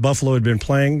 the way that Buffalo had been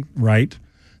playing, right,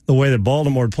 the way that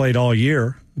Baltimore had played all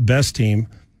year, best team,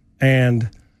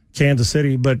 and Kansas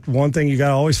City. But one thing you got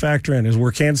to always factor in is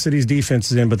where Kansas City's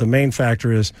defense is in. But the main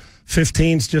factor is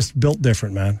 15's just built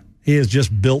different, man. He is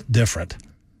just built different.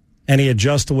 And he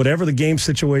adjusts to whatever the game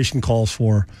situation calls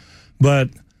for. But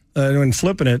when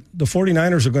flipping it, the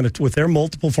 49ers are going to, with their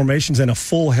multiple formations and a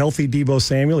full, healthy Deebo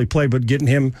Samuel, he played, but getting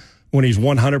him when he's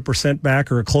 100%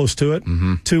 back or close to it,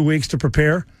 2 weeks to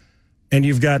prepare. And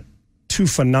you've got two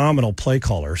phenomenal play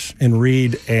callers in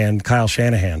Reed and Kyle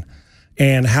Shanahan.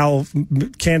 And how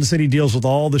Kansas City deals with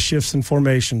all the shifts and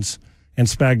formations and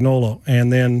Spagnuolo.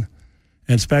 And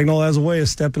Spagnuolo has a way of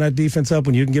stepping that defense up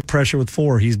when you can get pressure with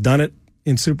 4. He's done it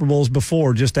in Super Bowls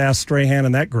before. Just ask Strahan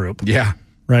and that group. Yeah.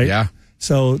 Right? Yeah.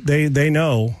 So they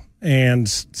know, and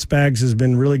Spags has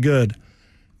been really good.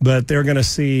 But they're going to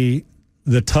see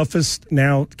the toughest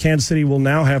now. Kansas City will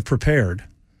now have prepared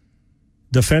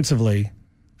defensively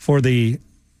for 3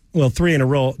 in a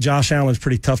row. Josh Allen's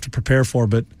pretty tough to prepare for,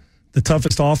 but the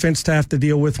toughest offense to have to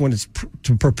deal with when it's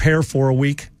to prepare for a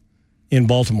week in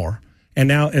Baltimore. And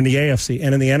now in the AFC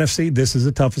and in the NFC, this is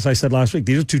the toughest. I said last week,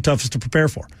 these are two toughest to prepare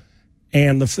for.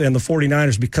 And the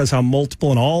 49ers, because how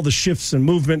multiple and all the shifts and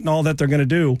movement and all that they're going to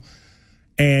do,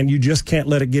 and you just can't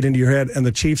let it get into your head. And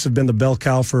the Chiefs have been the bell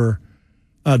cow for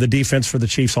the defense for the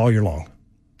Chiefs all year long.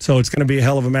 So it's going to be a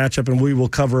hell of a matchup, and we will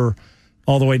cover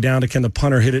all the way down to can the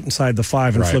punter hit it inside the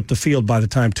 5 and flip the field by the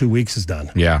time 2 weeks is done.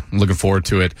 Yeah, I'm looking forward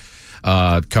to it,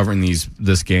 covering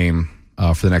this game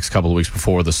for the next couple of weeks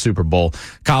before the Super Bowl.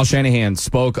 Kyle Shanahan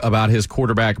spoke about his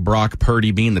quarterback, Brock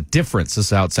Purdy, being the difference. This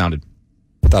is how it sounded.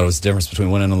 I thought it was the difference between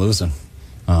winning and losing.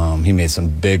 He made some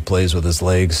big plays with his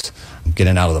legs,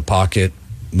 getting out of the pocket,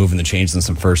 moving the chains in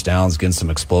some first downs, getting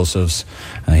some explosives.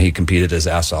 He competed his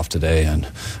ass off today, and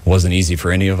it wasn't easy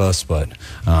for any of us, but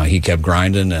he kept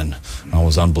grinding and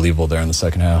was unbelievable there in the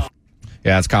second half.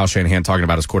 Yeah, it's Kyle Shanahan talking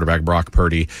about his quarterback, Brock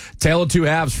Purdy. Tale of two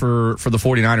halves for the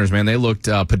 49ers, man. They looked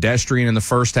pedestrian in the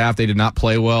first half. They did not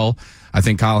play well. I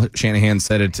think Kyle Shanahan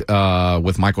said it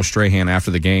with Michael Strahan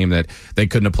after the game that they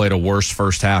couldn't have played a worse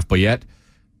first half, but yet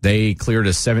they cleared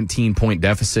a 17-point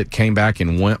deficit, came back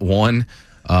and won.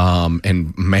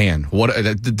 And man, what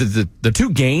the two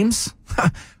games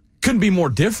couldn't be more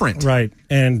different. Right.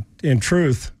 And in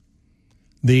truth,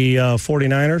 the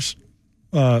 49ers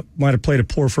might have played a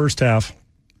poor first half,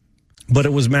 but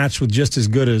it was matched with just as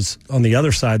good as on the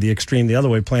other side, the extreme, the other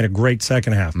way, playing a great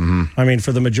second half. I mean,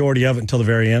 for the majority of it until the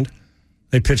very end,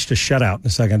 they pitched a shutout in the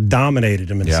second, dominated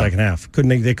them in the second half.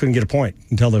 They couldn't get a point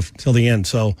until the end.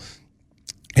 So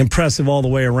impressive all the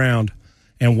way around,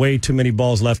 and way too many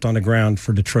balls left on the ground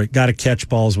for Detroit. Got to catch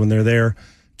balls when they're there.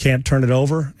 Can't turn it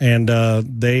over. And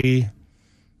they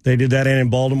did that in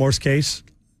Baltimore's case.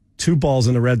 2 balls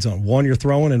in the red zone. One you're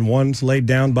throwing, and one's laid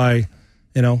down by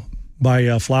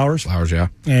Flowers. Flowers, yeah.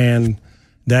 And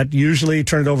that usually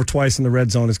turn it over twice in the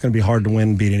red zone. It's going to be hard to win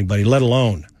and beat anybody, let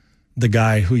alone the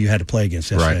guy who you had to play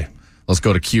against yesterday. Right. Let's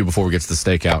go to Q before we get to the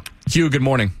stakeout. Q, good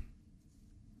morning.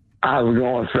 How's it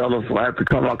going, fellas? I have to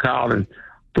come on, Kyle, and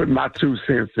put my 2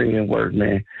 cents in was,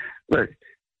 man, look,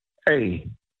 hey,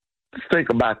 let's think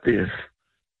about this.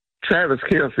 Travis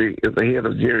Kelce is ahead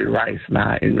of Jerry Rice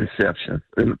now in receptions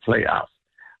in the playoffs.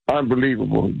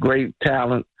 Unbelievable. Great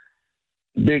talent.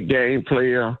 Big game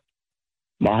player.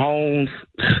 Mahomes,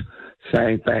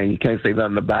 same thing. You can't say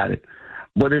nothing about it.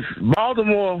 But if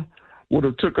Baltimore would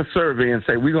have took a survey and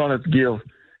say, we're going to give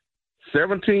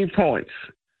 17 points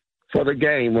for the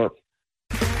game up.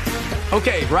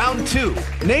 Okay, round 2.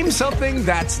 Name something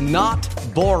that's not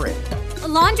boring. A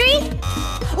laundry?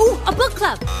 Ooh, a book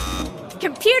club.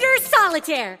 Computer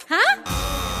solitaire, huh?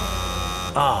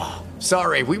 Ah,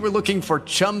 sorry, we were looking for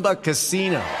Chumba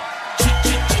Casino.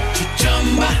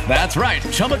 That's right.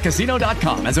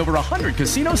 ChumbaCasino.com has over 100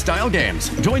 casino-style games.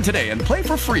 Join today and play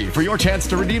for free for your chance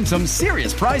to redeem some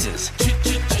serious prizes.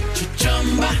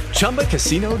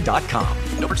 ChumbaCasino.com.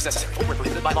 No purchase necessary. Void where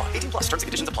prohibited by law. 18+. Terms and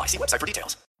conditions apply. See website for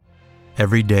details.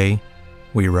 Every day,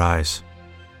 we rise,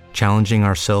 challenging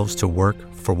ourselves to work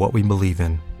for what we believe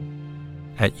in.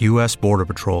 At U.S. Border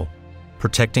Patrol,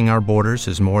 protecting our borders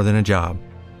is more than a job.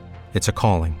 It's a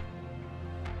calling.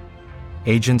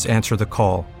 Agents answer the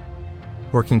call,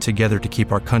 working together to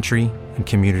keep our country and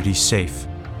communities safe.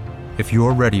 If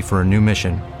you're ready for a new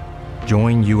mission,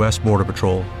 join U.S. Border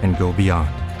Patrol and go beyond.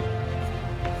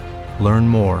 Learn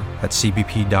more at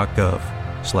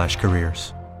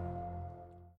cbp.gov/careers.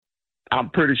 I'm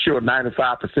pretty sure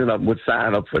 95% of them would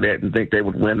sign up for that and think they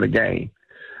would win the game.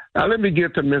 Now, let me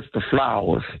get to Mr.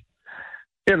 Flowers.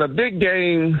 In a big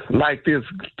game like this,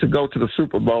 to go to the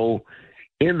Super Bowl,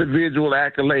 individual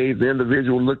accolades,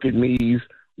 individual look-at-me's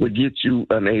would get you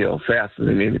an L faster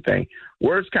than anything.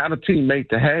 Worst kind of teammate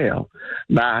to have.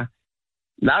 Now,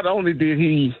 not only did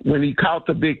he, when he caught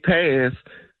the big pass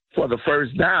for the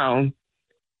first down,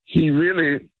 he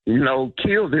really,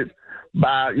 killed it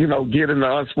by, getting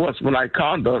the unsportsmanlike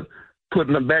conduct,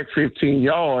 putting them back 15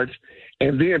 yards.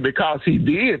 And then because he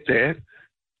did that,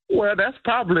 well, that's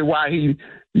probably why he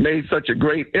made such a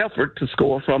great effort to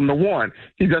score from the 1.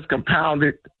 He just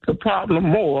compounded the problem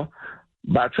more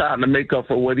by trying to make up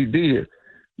for what he did.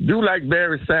 Do like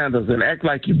Barry Sanders and act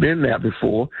like you've been there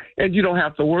before, and you don't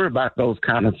have to worry about those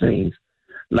kind of things.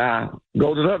 Now,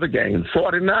 go to the other game.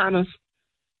 49ers,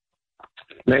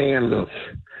 man, look,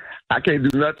 I can't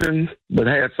do nothing but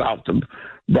hats off to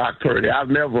Brock Purdy. I've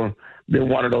never been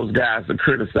one of those guys to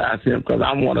criticize him because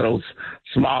I'm one of those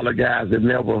smaller guys that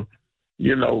never,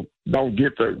 don't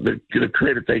get the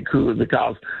credit they could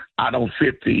because I don't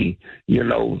fit the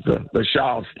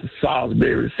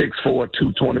Salisbury 6'4",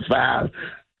 225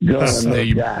 gun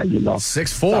guy,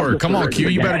 6'4". Come on, Q.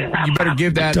 You better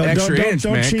give that extra inch,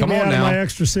 don't man. Cheat Come me on out now. Of my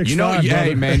extra 6'5",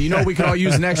 hey, man. We could all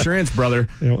use an extra inch, brother.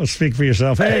 Let's speak for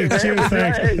yourself. Hey, Q,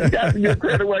 thanks. Hey, you got to give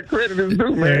credit where credit is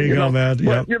due, man. There you go, man. But,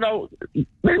 yep. it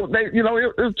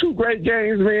was 2 great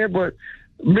games, man. But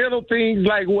little things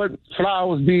like what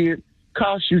Flowers did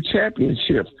cost you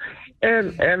championships,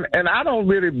 and I don't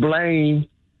really blame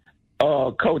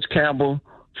Coach Campbell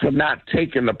for not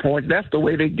taking the points. That's the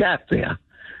way they got there.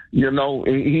 He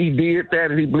did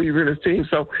that, and he believed in his team.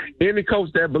 So any coach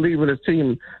that believes in his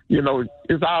team,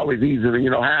 it's always easier.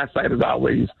 Hindsight is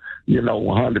always,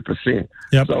 100%.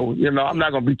 Yep. So, I'm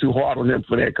not going to be too hard on him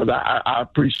for that because I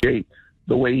appreciate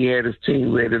the way he had his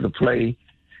team ready to play.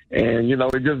 And,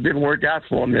 it just didn't work out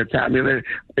for him that time.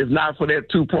 If not for that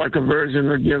 2-point conversion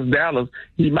against Dallas,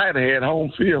 he might have had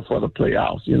home field for the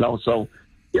playoffs, So,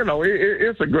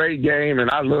 it's a great game, and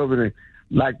I love it. And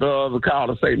like the other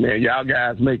caller say, man, y'all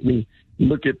guys make me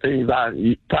look at things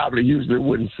I probably usually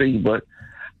wouldn't see. But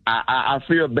I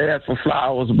feel bad for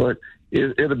Flowers, but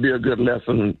it'll be a good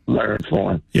lesson learned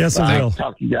for him. Yes, I will.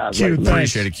 Talk to you guys Q, later.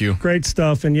 Appreciate it, Q. Great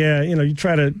stuff. And,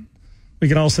 we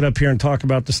can all sit up here and talk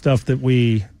about the stuff that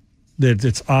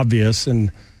it's obvious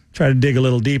and try to dig a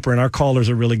little deeper. And our callers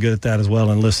are really good at that as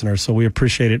well, and listeners. So we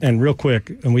appreciate it. And real quick,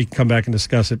 and we can come back and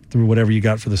discuss it through whatever you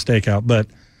got for the stakeout. But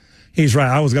he's right.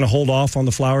 I was going to hold off on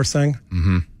the Flowers thing.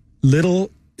 Mm-hmm.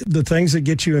 The things that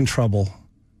get you in trouble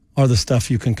are the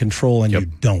stuff you can control and you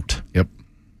don't. Yep.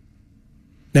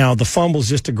 Now, the fumble's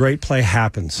just a great play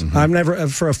happens. Mm-hmm. I'm never,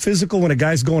 for a physical, when a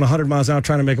guy's going 100 miles an hour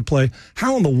trying to make a play,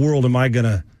 how in the world am I going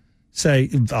to say,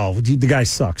 the guy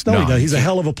sucks? No, he doesn't. He's a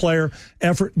hell of a player.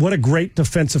 Effort. What a great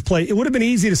defensive play. It would have been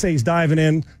easy to say he's diving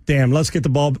in. Damn, let's get the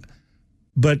ball.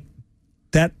 But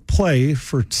that play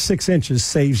for 6 inches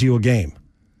saves you a game.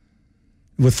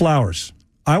 With Flowers,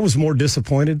 I was more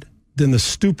disappointed than the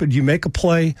stupid, you make a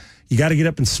play, you got to get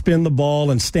up and spin the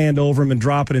ball and stand over him and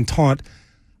drop it and taunt.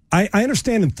 I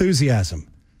understand enthusiasm,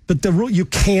 but the rule, you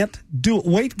can't do it.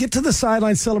 Wait, get to the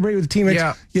sideline, celebrate with the teammates.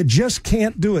 Yeah. You just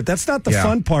can't do it. That's not the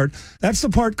fun part. That's the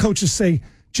part coaches say,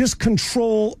 just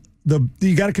control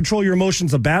you got to control your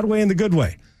emotions the bad way and the good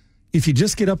way. If you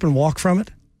just get up and walk from it,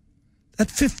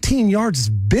 that 15 yards is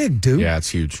big, dude. Yeah, it's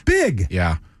huge. Big.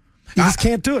 Yeah. You just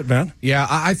can't do it, man. Yeah,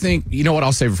 I think, you know what,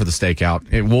 I'll save it for the stakeout.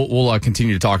 We'll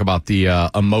continue to talk about the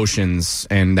emotions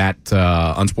and that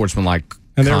unsportsmanlike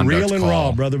and they're conduct real and call.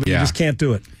 raw, brother, but you just can't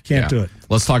do it. Can't do it.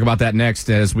 Let's talk about that next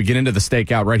as we get into the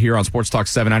stakeout right here on Sports Talk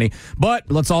 790. But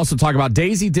let's also talk about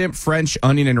Daisy Dip, French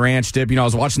Onion, and Ranch Dip. You know, I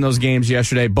was watching those games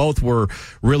yesterday. Both were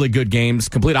really good games,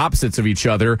 complete opposites of each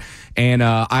other. And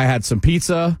I had some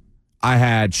pizza. I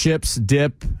had chips,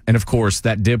 dip, and of course,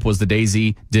 that dip was the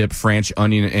Daisy Dip French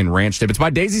Onion and Ranch Dip. It's by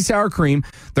Daisy Sour Cream.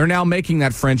 They're now making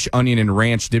that French Onion and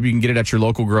Ranch Dip. You can get it at your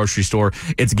local grocery store.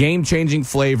 It's game-changing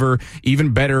flavor,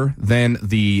 even better than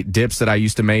the dips that I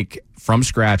used to make from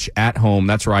scratch at home.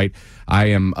 That's right.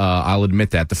 I'll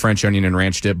admit that. The French Onion and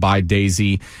Ranch Dip by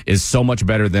Daisy is so much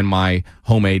better than my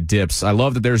homemade dips. I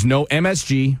love that there's no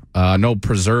MSG, no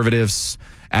preservatives,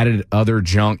 added other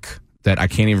junk that I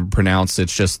can't even pronounce.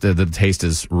 It's just the taste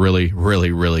is really,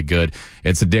 really, really good.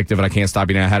 It's addictive, and I can't stop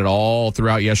eating. I had it all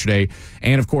throughout yesterday,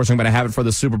 and of course, I'm going to have it for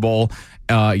the Super Bowl.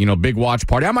 Big watch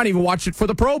party. I might even watch it for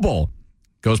the Pro Bowl.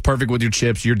 Goes perfect with your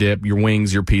chips, your dip, your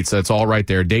wings, your pizza. It's all right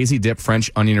there. Daisy Dip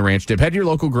French Onion and Ranch Dip. Head to your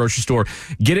local grocery store.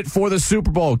 Get it for the Super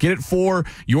Bowl. Get it for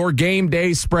your game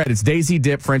day spread. It's Daisy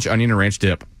Dip French Onion and Ranch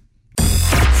Dip.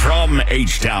 From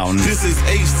H-Town. This is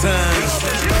H-Time.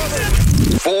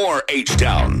 For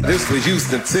H-Town. This is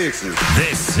Houston, Texas.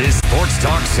 This is Sports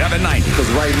Talk 790. Because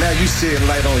right now, you shedding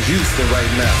light on Houston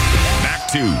right now. Back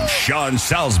to Sean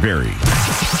Salisbury.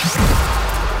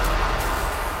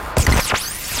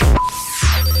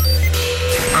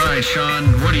 All right, Sean,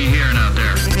 what are you hearing out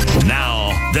there?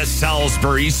 Now, the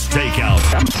Salisbury Stakeout.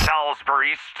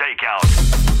 Salisbury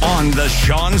Stakeout. On the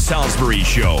Sean Salisbury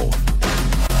Show.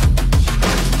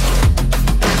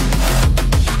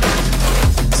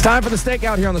 It's time for the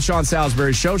stakeout here on the Sean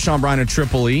Salisbury Show. Sean Bryan and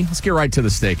Triple E. Let's get right to the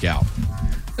stakeout.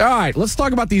 All right, let's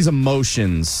talk about these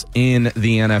emotions in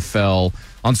the NFL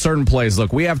on certain plays.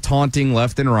 Look, we have taunting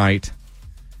left and right.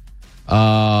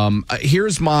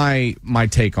 Here's my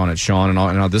take on it, Sean,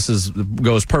 and this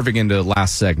goes perfect into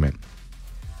last segment.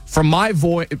 From my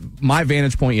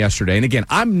vantage point yesterday, and again,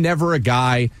 I'm never a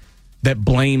guy that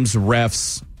blames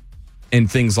refs and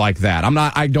things like that.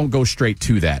 I don't go straight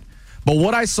to that. But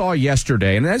what I saw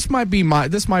yesterday, and this might be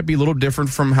a little different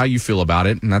from how you feel about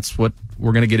it, and that's what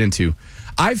we're going to get into.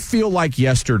 I feel like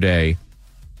yesterday,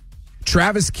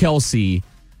 Travis Kelce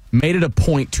made it a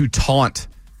point to taunt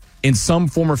in some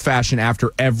form or fashion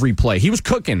after every play. He was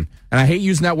cooking, and I hate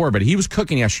using that word, but he was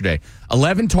cooking yesterday.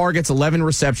 11 targets, 11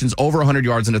 receptions, over 100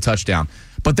 yards and a touchdown.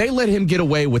 But they let him get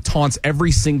away with taunts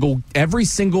every single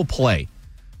play.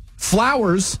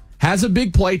 Flowers has a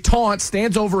big play, taunt,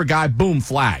 stands over a guy, boom,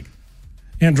 flag.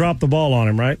 And drop the ball on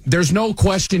him, right? There's no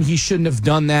question he shouldn't have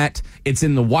done that. It's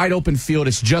in the wide open field.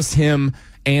 It's just him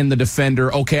and the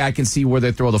defender. Okay, I can see where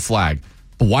they throw the flag.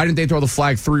 But why didn't they throw the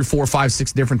flag 3, 4, 5,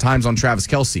 6 different times on Travis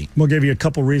Kelce? We'll give you a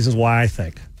couple reasons why I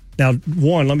think. Now,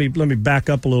 one, let me back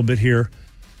up a little bit here.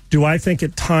 Do I think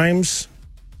at times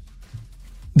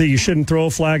that you shouldn't throw a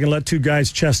flag and let two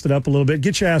guys chest it up a little bit?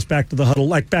 Get your ass back to the huddle,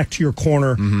 like back to your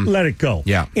corner. Mm-hmm. Let it go.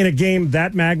 Yeah. In a game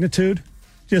that magnitude,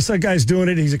 just that guy's doing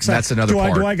it. He's excited. That's another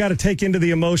part. Do I got to take into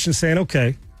the emotion saying,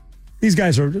 okay, these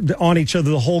guys are on each other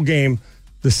the whole game,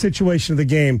 the situation of the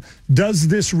game. Does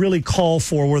this really call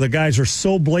for where the guys are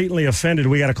so blatantly offended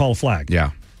we got to call a flag?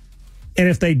 Yeah. And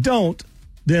if they don't,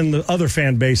 then the other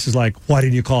fan base is like, why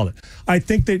didn't you call it? I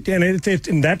think that,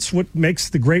 and that's what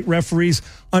makes the great referees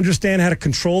understand how to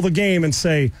control the game and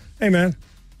say, hey, man,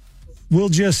 we'll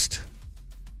just...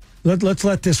 Let's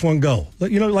let this one go.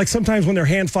 You know, like sometimes when they're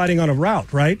hand fighting on a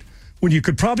route, right? When you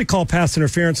could probably call pass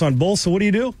interference on both. So what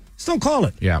do? Just don't call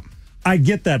it. Yeah. I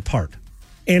get that part.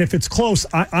 And if it's close,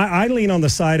 I lean on the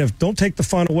side of don't take the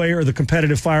fun away or the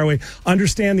competitive fire away.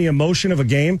 Understand the emotion of a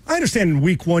game. I understand in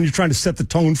week one you're trying to set the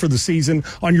tone for the season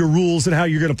on your rules and how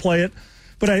you're going to play it.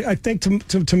 But I think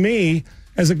to me,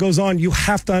 as it goes on, you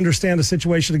have to understand the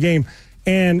situation of the game.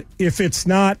 And if it's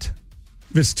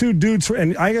two dudes,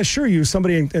 and I assure you,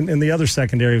 somebody in the other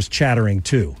secondary was chattering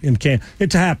too.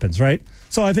 It happens, right?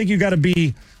 So I think you got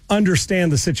to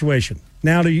understand the situation.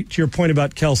 Now to your point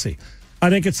about Kelce, I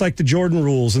think it's like the Jordan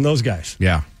rules and those guys.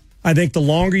 Yeah. I think the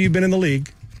longer you've been in the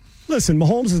league, listen,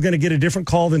 Mahomes is going to get a different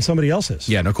call than somebody else is.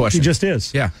 Yeah, no question. He just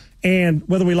is. Yeah. And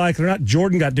whether we like it or not,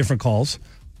 Jordan got different calls.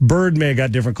 Bird may have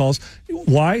got different calls.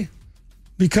 Why?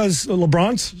 Because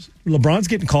LeBron's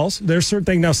getting calls. There's certain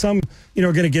things. Now, some,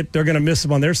 they're going to miss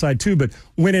them on their side too. But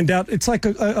when in doubt, it's like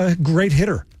a great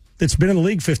hitter. that's been in the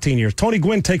league 15 years. Tony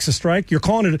Gwynn takes a strike. You're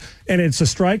calling it, and it's a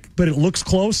strike, but it looks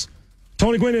close.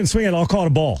 Tony Gwynn didn't swing it. I'll call it a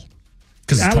ball.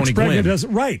 Because Alex Tony Bregman Gwynn does it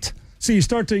right. So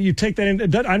you take that in.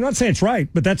 I'm not saying it's right,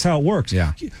 but that's how it works.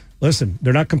 Yeah. Listen,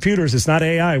 they're not computers. It's not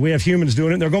AI. We have humans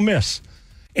doing it, and they're going to miss.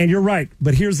 And you're right.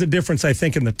 But here's the difference, I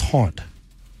think, in the taunt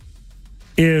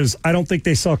is I don't think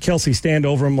they saw Kelsey stand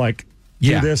over him like,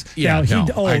 do this. Yeah,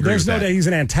 There's no day he's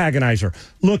an antagonizer.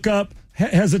 Look up,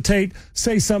 hesitate,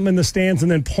 say something in the stands,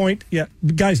 and then point. Yeah,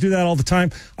 guys do that all the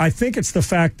time. I think it's the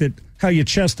fact that how you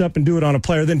chest up and do it on a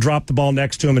player, then drop the ball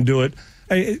next to him and do it.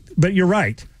 But you're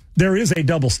right. There is a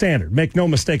double standard. Make no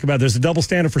mistake about it. There's a double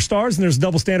standard for stars, and there's a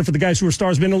double standard for the guys who are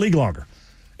stars, been in the league longer.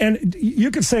 And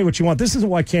you can say what you want. This isn't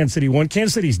why Kansas City won.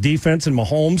 Kansas City's defense and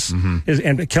Mahomes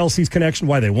and Kelsey's connection,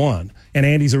 why they won. And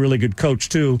Andy's a really good coach,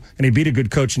 too, and he beat a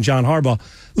good coach in John Harbaugh.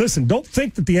 Listen, don't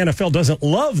think that the NFL doesn't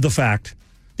love the fact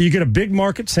that you get a big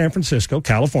market, San Francisco,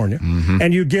 California,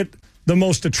 and you get the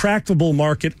most attractable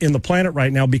market in the planet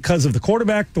right now because of the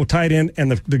quarterback, the tight end,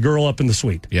 and the girl up in the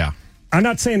suite. Yeah. I'm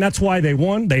not saying that's why they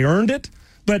won. They earned it.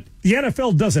 But the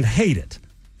NFL doesn't hate it.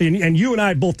 And you and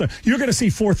I both, you're going to see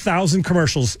 4,000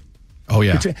 commercials. Oh,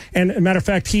 yeah. And as a matter of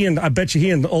fact, I bet you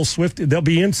he and old Swift, they'll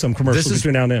be in some commercials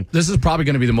between now and then. This is probably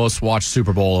going to be the most watched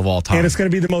Super Bowl of all time. And it's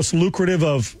going to be the most lucrative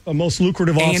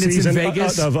offseason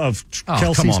of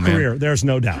Kelsey's career. There's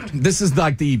no doubt. This is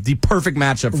like the perfect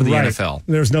matchup for the NFL.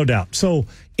 There's no doubt. So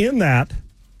in that,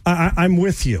 I'm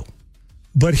with you.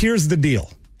 But here's the deal.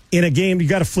 In a game, you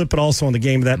got to flip it also on the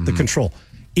game, the control.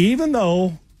 Even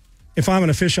though, if I'm an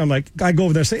official, I go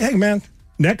over there and say, hey, man,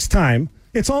 next time,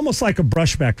 it's almost like a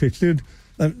brushback pitch, dude.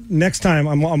 Next time,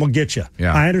 I'm going to get you.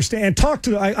 Yeah. I understand.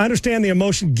 I understand the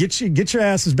emotion. Get your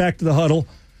asses back to the huddle,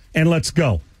 and let's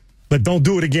go. But don't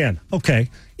do it again. Okay.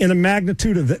 In the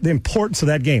magnitude of the importance of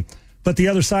that game. But the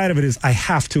other side of it is I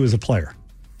have to as a player.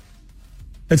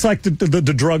 It's like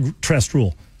the drug test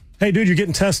rule. Hey, dude, you're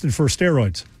getting tested for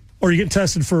steroids. Or you're getting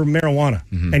tested for marijuana,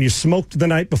 and you smoked the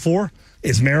night before.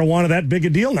 Is marijuana that big a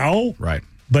deal? No. Right.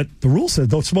 But the rule says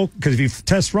don't smoke, because if you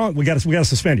test wrong, we got to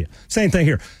suspend you. Same thing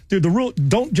here. Dude, the rule,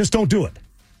 don't do it.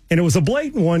 And it was a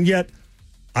blatant one, yet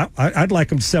I'd like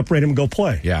them to separate them and go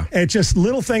play. Yeah. And it's just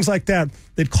little things like that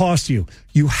cost you.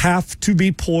 You have to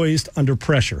be poised under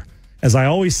pressure. As I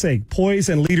always say, poise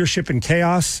and leadership in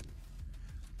chaos.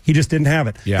 He just didn't have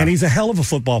it. Yeah. And he's a hell of a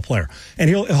football player. And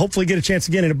he'll hopefully get a chance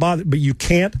again, but you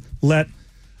can't let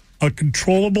a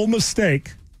controllable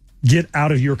mistake get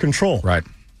out of your control. Right.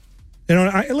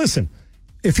 Listen,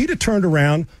 if he'd have turned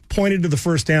around, pointed to the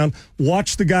first down,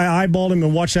 watched the guy, eyeballed him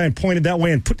and watched that and pointed that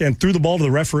way and threw the ball to the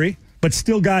referee, but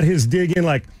still got his dig in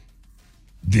like,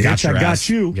 bitch, I got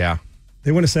you. Yeah.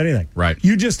 They wouldn't have said anything. Right.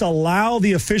 You just allow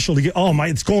the official to get,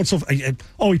 it's going so,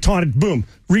 he taunted, boom,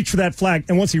 reach for that flag.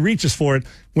 And once he reaches for it,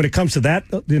 when it comes to that,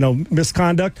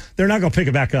 misconduct, they're not going to pick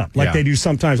it back up like they do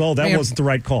sometimes. That wasn't the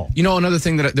right call. Another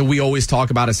thing that we always talk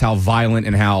about is how violent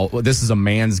and how this is a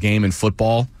man's game in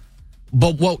football.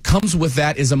 But what comes with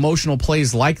that is emotional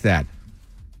plays like that.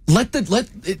 I don't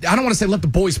want to say let the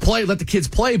boys play, let the kids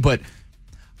play, but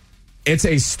it's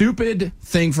a stupid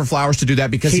thing for Flowers to do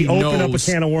that because he knows. Opened up a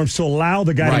can of worms to allow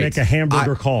the guy to make a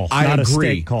hamburger call, not a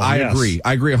steak call. I agree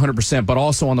 100%. But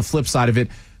also on the flip side of it,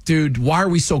 dude, why are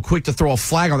we so quick to throw a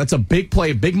flag on? That's a big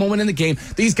play, a big moment in the game.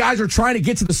 These guys are trying to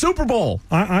get to the Super Bowl.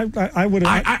 I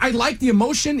like the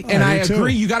emotion, and I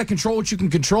agree. You got to control what you can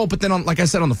control. But then, like I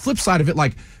said, on the flip side of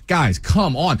it, guys,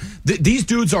 come on. These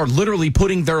dudes are literally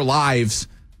putting their lives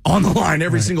on the line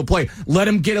every single play. Let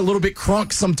them get a little bit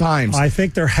crunk sometimes. I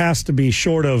think there has to be,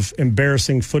 short of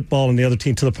embarrassing football and the other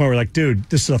team, to the point where, dude,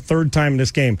 this is the third time in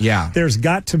this game. Yeah. There's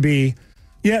got to be.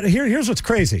 Yeah, here's what's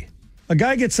crazy. A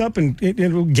guy gets up and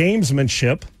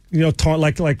gamesmanship,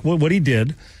 like what he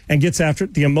did, and gets after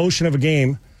it, the emotion of a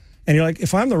game. And you're like,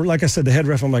 if I'm like I said, the head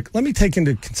ref, I'm like, let me take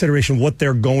into consideration what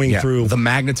they're going through. The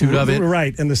magnitude of it.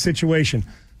 Right, and the situation.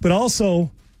 But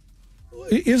also,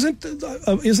 isn't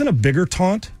a bigger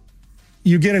taunt?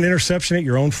 You get an interception at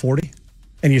your own 40,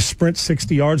 and you sprint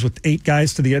 60 yards with 8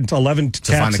 guys to the end, 11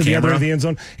 taps to the other end of the end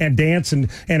zone, and dance and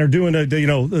are doing don't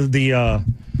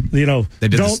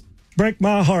break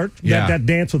my heart. That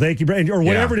dance with achy brain or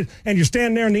whatever it is, and you're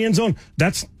standing there in the end zone.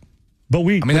 That's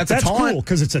that's cool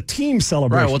because it's a team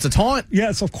celebration. Right. Well, it's a taunt.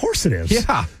 Yes, of course it is.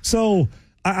 Yeah. So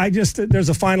I just there's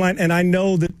a fine line, and I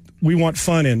know that we want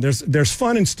fun in. There's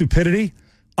fun in stupidity.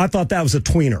 I thought that was a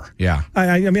tweener. Yeah.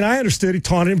 I mean, I understood. He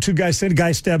taunted him. 2 guys said,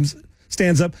 guy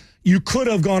stands up. You could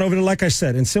have gone over to, like I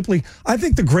said, and simply, I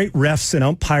think the great refs and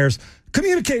umpires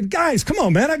communicate. Guys, come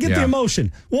on, man. I get the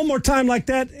emotion. One more time like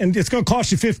that, and it's going to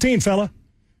cost you 15, fella.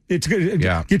 Get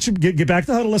back to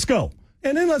the huddle. Let's go.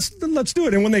 And then let's do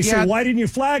it. And when they say, why didn't you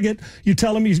flag it? You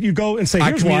tell them you go and say,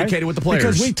 here's why. I communicated with the players.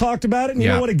 Because we talked about it, and you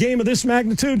know what? A game of this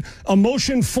magnitude,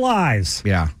 emotion flies.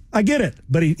 Yeah. I get it.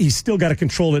 But he's still got to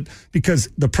control it because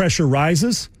the pressure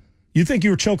rises. You think you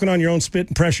were choking on your own spit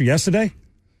and pressure yesterday?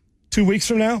 2 weeks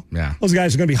from now? Yeah. Those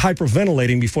guys are going to be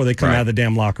hyperventilating before they come out of the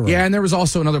damn locker room. Yeah, and there was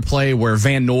also another play where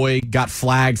Van Noy got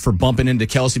flagged for bumping into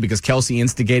Kelsey because Kelsey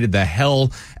instigated the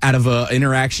hell out of an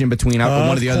interaction between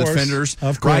one of the other defenders.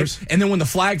 Of course. Right? And then when the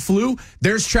flag flew,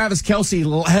 there's Travis Kelsey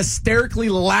hysterically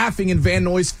laughing in Van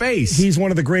Noy's face. He's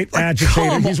one of the great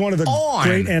agitators. He's one of the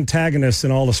great antagonists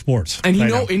in all the sports. And you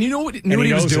know what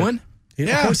he was doing? Of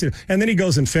course he did. And then he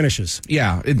goes and finishes.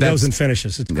 Yeah. He goes and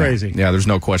finishes. It's crazy. Yeah, there's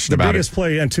no question about it. The biggest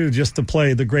play, and too, just the play,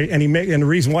 and the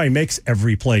reason why he makes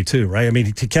every play, too, right? I mean,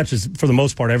 he catches, for the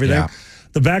most part, everything. Yeah.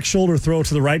 The back shoulder throw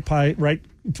to the right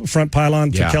front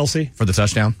pylon to Kelsey. For the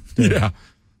touchdown? Dude. Yeah.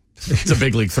 It's a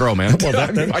big league throw, man. Well,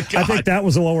 I think that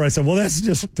was the one where I said, well, that's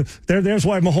just, there's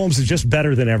why Mahomes is just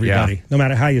better than everybody, no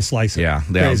matter how you slice it. Yeah.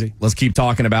 Crazy. Let's keep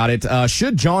talking about it.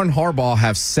 Should John Harbaugh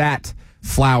have sat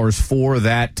Flowers for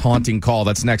that taunting call?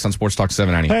 That's next on Sports Talk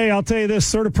 790. Hey, I'll tell you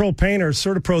this, CertaPro Painters,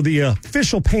 CertaPro, the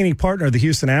official painting partner of the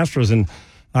Houston Astros, and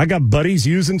I got buddies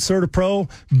using CertaPro,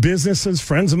 businesses,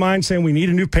 friends of mine saying we need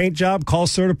a new paint job, call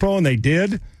CertaPro, and they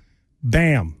did.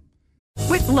 Bam.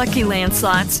 With Lucky Land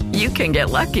Slots, you can get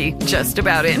lucky just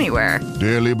about anywhere.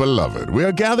 Dearly beloved, we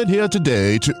are gathered here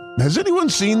today to... Has anyone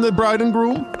seen the bride and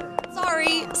groom?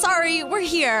 Sorry, we're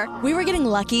here. We were getting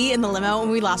lucky in the limo and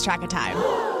we lost track of time.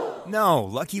 No,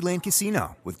 Lucky Land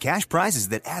Casino, with cash prizes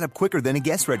that add up quicker than a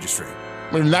guest registry.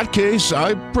 In that case,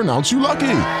 I pronounce you lucky.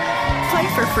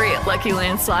 Play for free at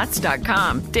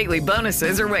LuckyLandSlots.com. Daily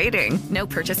bonuses are waiting. No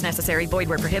purchase necessary. Void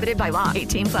where prohibited by law.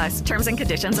 18+. Terms and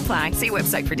conditions apply. See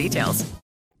website for details.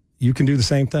 You can do the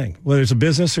same thing. Whether it's a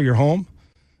business or your home,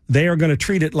 they are going to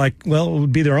treat it like, well, it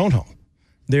would be their own home.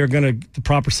 They're going to the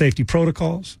proper safety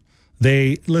protocols.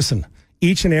 Listen,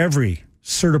 each and every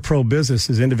CertaPro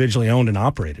business is individually owned and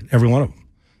operated, every one of them.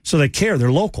 So they care.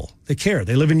 They're local. They care.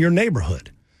 They live in your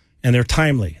neighborhood, and they're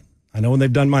timely. I know when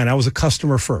they've done mine. I was a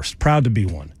customer first, proud to be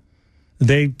one.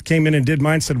 They came in and did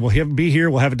mine, said, we'll be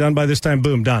here. We'll have it done by this time.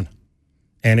 Boom, done.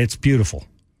 And it's beautiful.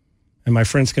 And my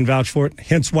friends can vouch for it,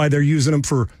 hence why they're using them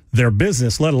for their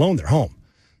business, let alone their home.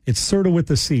 It's Certa with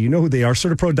the C. You know who they are,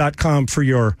 CertaPro.com for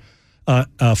your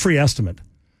free estimate.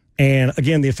 And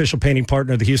again, the official painting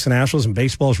partner of the Houston Astros, and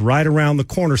baseball is right around the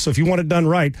corner. So if you want it done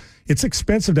right, it's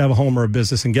expensive to have a home or a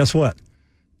business. And guess what?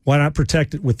 Why not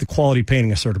protect it with the quality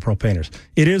painting of CertaPro Painters?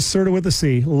 It is Certa with a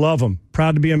C. Love them.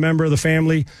 Proud to be a member of the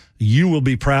family. You will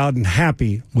be proud and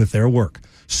happy with their work.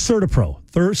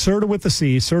 CertaPro. Certa with the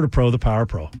C. CertaPro, the Power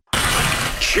Pro.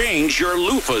 Change your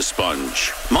loofah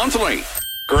sponge monthly.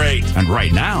 Great. And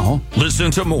right now, listen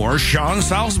to more Sean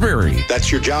Salisbury.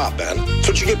 That's your job, man. That's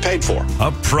what you get paid for. A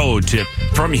pro tip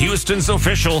from Houston's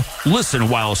official Listen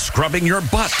While Scrubbing Your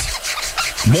Butt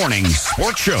Morning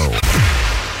Sports Show.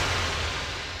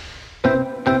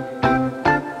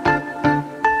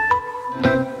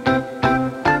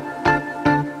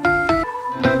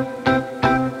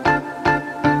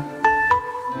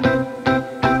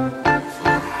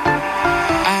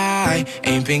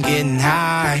 Been getting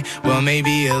high, well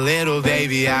maybe a little,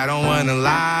 baby, I don't wanna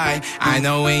lie. I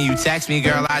know when you text me,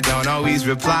 girl, I don't always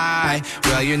reply.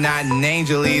 Well, you're not an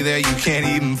angel either, you can't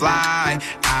even fly.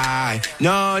 I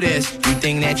know this, you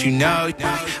think that you know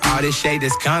all this shade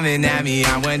that's coming at me,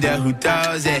 I wonder who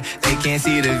does it. They can't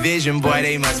see the vision, boy,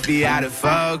 they must be out of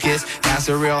focus. That's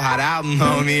a real hot album,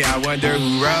 homie, I wonder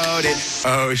who wrote it.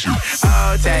 Oh shit,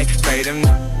 oh take, pray them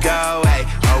go away.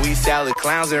 Oh, we sell the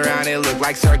clowns around, it look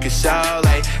like Circus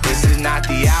Soleil. This is not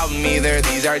the album either,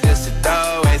 these are just the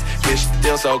throwaways. This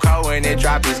still so cold when it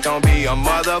drop, it's gonna be a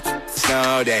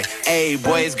snow day. Hey,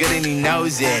 boy, it's good and he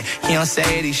knows it. He don't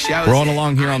say it, he shows it. Rolling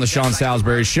along here on the Sean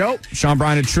Salisbury Show. Sean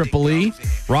Bryan at Triple E.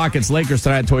 Rockets, Lakers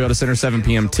tonight at Toyota Center, 7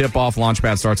 p.m. tip-off.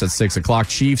 Launchpad starts at 6 o'clock.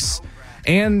 Chiefs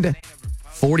and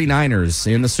 49ers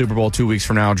in the Super Bowl 2 weeks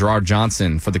from now. Jerrod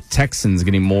Johnson for the Texans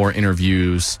getting more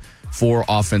interviews for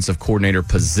offensive coordinator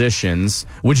positions.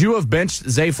 Would you have benched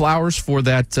Zay Flowers for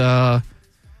that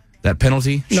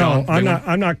penalty? No, Sean,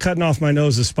 I'm not cutting off my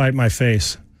nose to spite my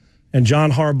face. And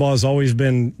John Harbaugh has always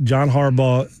been John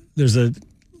Harbaugh. There's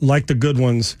like the good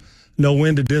ones, know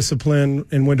when to discipline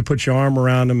and when to put your arm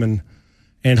around them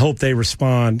and hope they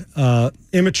respond.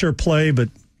 Immature play, but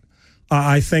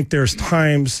I think there's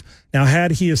times now.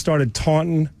 Had he started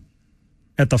taunting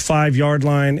at the 5-yard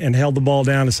line and held the ball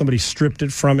down and somebody stripped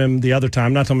it from him the other time,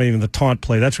 I'm not talking about even the taunt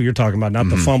play. That's what you're talking about, not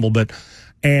the fumble,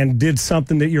 and did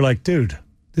something that you're like, dude,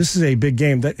 this is a big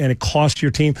game, and it cost your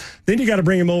team. Then you got to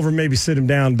bring him over and maybe sit him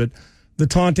down. But the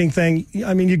taunting thing,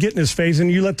 I mean, you get in his face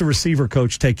and you let the receiver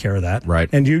coach take care of that. Right.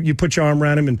 And you put your arm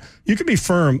around him and you can be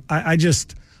firm.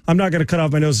 I'm not going to cut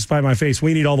off my nose to spite my face.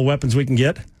 We need all the weapons we can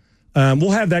get.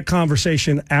 We'll have that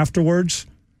conversation afterwards,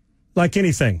 like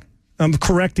anything. I'm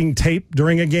correcting tape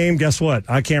during a game. Guess what?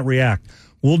 I can't react.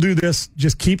 We'll do this.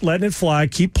 Just keep letting it fly.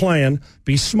 Keep playing.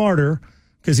 Be smarter.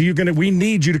 Because we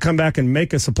need you to come back and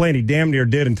make us a play. And he damn near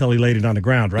did until he laid it on the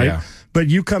ground, right? Yeah. But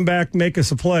you come back, make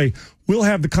us a play. We'll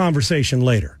have the conversation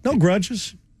later. No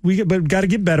grudges. But we've got to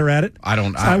get better at it.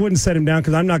 I wouldn't set him down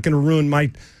because I'm not going to ruin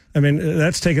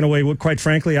that's taken away what, quite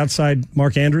frankly, outside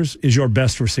Mark Andrews, is your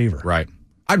best receiver. Right.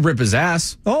 I'd rip his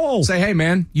ass. Oh. Say, hey,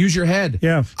 man, use your head.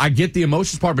 Yeah. I get the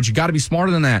emotions part, but you got to be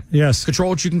smarter than that. Yes. Control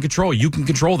what you can control. You can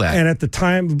control that. And at the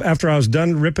time, after I was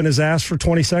done ripping his ass for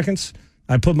 20 seconds,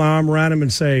 I put my arm around him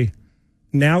and say,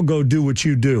 now go do what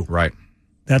you do. Right.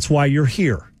 That's why you're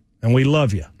here, and we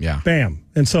love you. Yeah. Bam.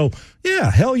 And so,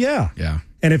 yeah, hell yeah. Yeah.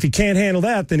 And if he can't handle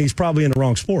that, then he's probably in the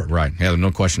wrong sport. Right. Yeah,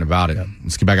 no question about it. Yeah.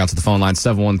 Let's get back out to the phone line,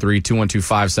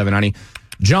 713-212-5790.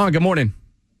 John, good morning.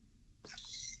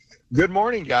 Good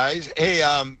morning, guys. Hey,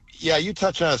 you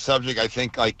touched on a subject, I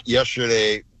think, like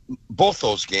yesterday, both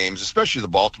those games, especially the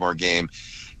Baltimore game,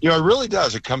 it really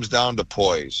does. It comes down to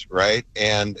poise, right?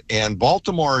 And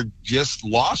Baltimore just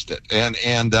lost it.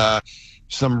 And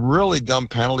some really dumb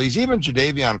penalties. Even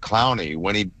Jadeveon Clowney,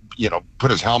 when he, put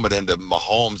his helmet into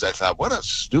Mahomes, I thought, what a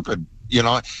stupid,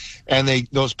 and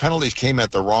those penalties came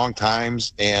at the wrong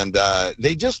times. And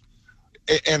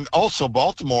and also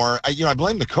Baltimore, I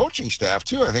blame the coaching staff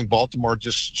too. I think Baltimore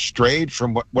just strayed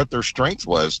from what their strength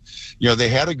was. They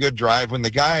had a good drive when the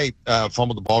guy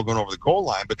fumbled the ball going over the goal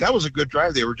line, but that was a good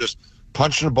drive. They were just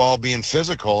punching the ball, being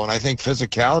physical, and I think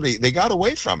physicality, they got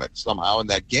away from it somehow in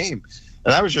that game.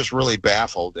 And I was just really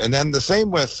baffled. And then the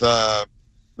same with the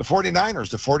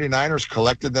 49ers. The 49ers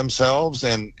collected themselves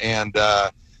and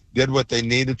did what they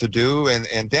needed to do.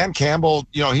 And Dan Campbell,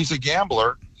 he's a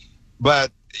gambler,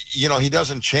 but he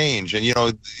doesn't change. And,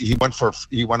 he went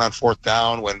on fourth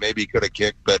down when maybe he could have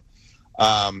kicked. But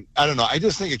I don't know. I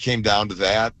just think it came down to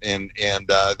that. And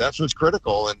that's what's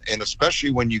critical. And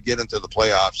especially when you get into the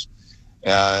playoffs,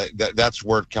 that's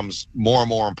where it comes more and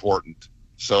more important.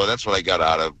 So that's what I got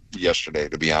out of yesterday,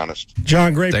 to be honest.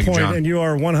 John, great Thank point. you, John. And you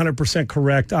are 100%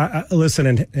 correct.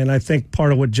 Listen, and I think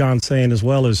part of what John's saying as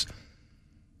well is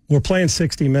we're playing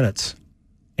 60 minutes.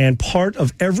 And part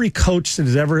of every coach that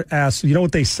has ever asked, you know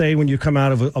what they say when you come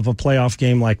out of a playoff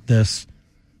game like this,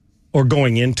 or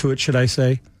going into it, should I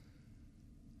say,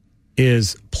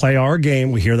 is play our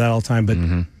game. We hear that all the time, but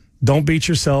don't beat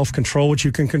yourself. Control what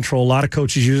you can control. A lot of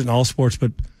coaches use it in all sports,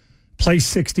 but play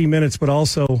 60 minutes, but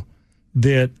also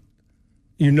that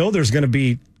there's going to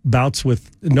be bouts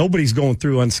with nobody's going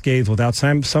through unscathed without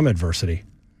some adversity.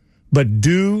 But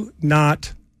do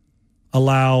not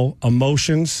allow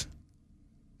emotions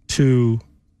to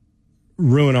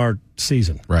ruin our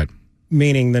season. Right.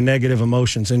 Meaning the negative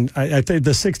emotions. And I think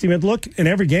the 60-minute look in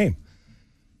every game,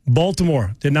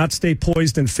 Baltimore did not stay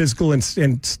poised and physical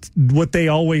and what they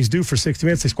always do for 60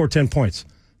 minutes, they score 10 points.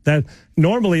 That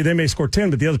normally they may score 10,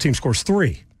 but the other team scores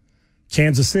 3.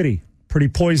 Kansas City, pretty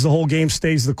poised the whole game,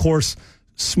 stays the course.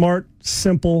 Smart,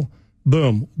 simple,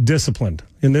 boom, disciplined.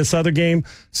 In this other game,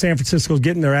 San Francisco's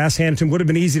getting their ass handed to them. Would have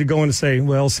been easy to go in and say,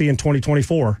 well, see you in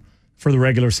 2024 for the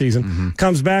regular season.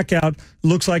 Comes back out,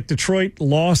 looks like Detroit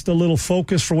lost a little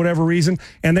focus for whatever reason,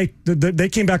 and they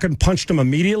came back and punched them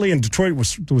immediately, and Detroit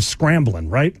was scrambling,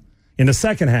 right, in the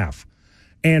second half.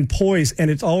 And poise,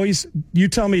 and it's always, you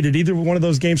tell me, did either one of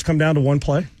those games come down to one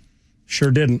play?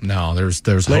 Sure didn't. No, there's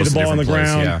lay the ball on the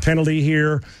plays, ground, penalty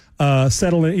here,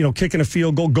 settling, kicking a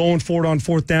field goal, going for it on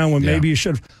fourth down when maybe you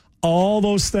should have. All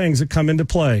those things that come into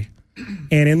play.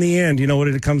 And in the end, you know what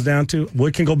it comes down to?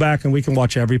 We can go back and we can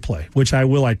watch every play, which I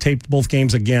will. I taped both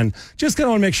games again. Just going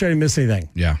to want to make sure I didn't miss anything.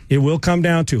 Yeah. It will come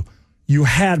down to you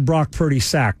had Brock Purdy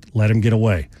sacked. Let him get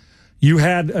away. You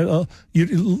had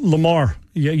Lamar,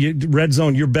 red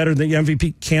zone. You're better than the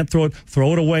MVP. Can't throw it.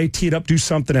 Throw it away. Tee it up. Do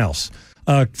something else.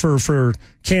 For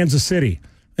Kansas City,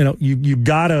 you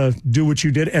got to do what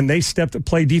you did. And they stepped up,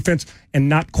 play defense, and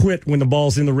not quit when the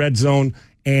ball's in the red zone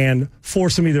and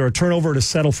force them either a turnover or to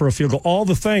settle for a field goal. All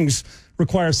the things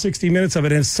require 60 minutes of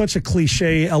it. And it's such a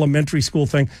cliche elementary school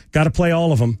thing. Got to play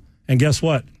all of them. And guess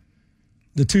what?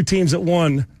 The two teams that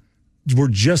won were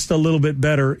just a little bit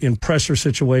better in pressure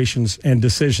situations and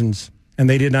decisions, and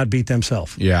they did not beat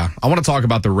themselves. Yeah. I want to talk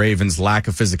about the Ravens' lack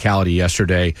of physicality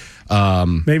yesterday.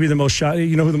 Maybe the most shot.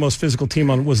 You know who the most physical team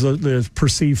on was the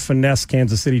perceived finesse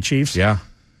Kansas City Chiefs? Yeah.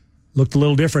 looked a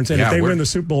little different. And Yeah, if they win the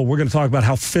Super Bowl, we're going to talk about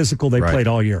how physical they played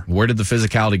all year. Where did the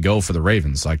physicality go for the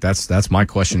Ravens? Like that's my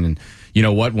question. And you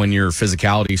know what? When your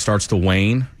physicality starts to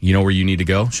wane, you know where you need to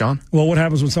go, Sean? Well, what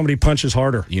happens when somebody punches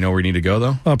harder? You know where you need to go,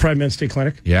 though? Probably Men's State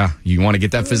Clinic. Yeah. You want to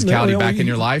get that physicality back in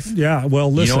your life? Yeah. Well,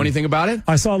 listen. You know anything about it?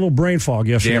 I saw a little brain fog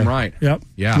yesterday. Damn right. Yep.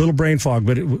 Yeah. A little brain fog,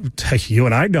 but you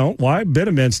and I don't. Why? Been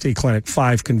a Men's State Clinic,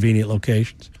 5 convenient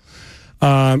locations.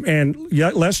 And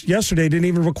yesterday didn't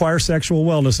even require sexual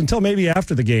wellness until maybe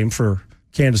after the game for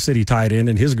Kansas City tight end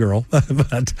and his girl.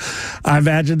 But I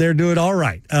imagine they're doing all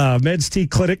right. Men's T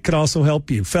Clinic could also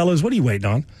help you. Fellas, what are you waiting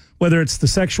on? Whether it's the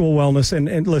sexual wellness,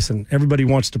 and listen, everybody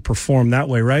wants to perform that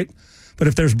way, right? But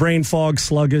if there's brain fog,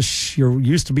 sluggish, you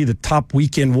used to be the top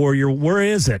weekend warrior, where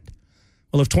is it?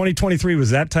 Well, if 2023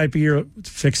 was that type of year,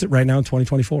 fix it right now in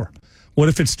 2024. What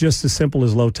if it's just as simple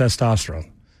as low testosterone?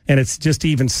 And it's just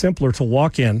even simpler to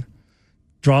walk in,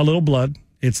 draw a little blood,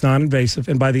 it's non-invasive,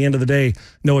 and by the end of the day,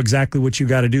 know exactly what you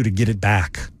got to do to get it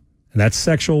back. And that's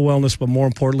sexual wellness, but more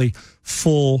importantly,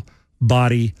 full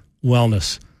body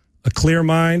wellness. A clear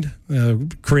mind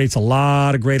creates a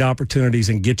lot of great opportunities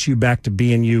and gets you back to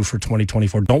being you for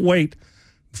 2024. Don't wait.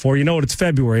 Before you know it, it's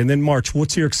February, and then March.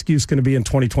 What's your excuse going to be in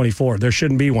 2024? There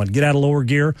shouldn't be one. Get out of lower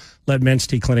gear. Let Men's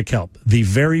T Clinic help. The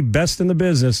very best in the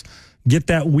business. Get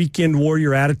that weekend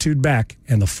warrior attitude back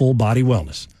and the full body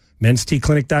wellness.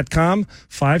 Men'sTClinic.com,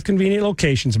 5 convenient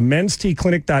locations.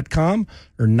 Men'sTClinic.com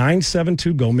or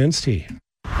 972-GO-MEN'S-T.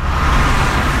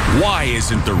 Why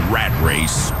isn't the rat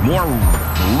race more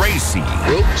racy?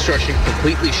 Road construction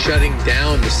completely shutting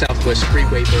down the Southwest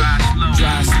Freeway.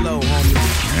 Drive slow,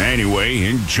 homie. Anyway,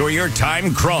 enjoy your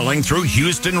time crawling through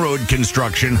Houston road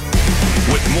construction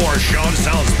with more Sean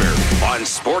Salisbury on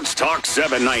Sports Talk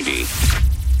 790.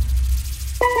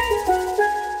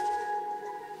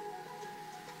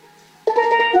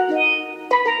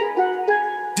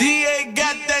 DA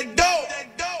got that dope.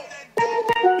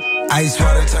 Ice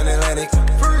water turn Atlantic.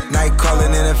 Night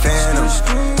calling in a phantom.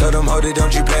 Told them, hold it,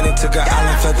 don't you panic. Took an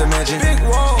island, felt the mansion.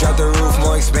 Drop the roof,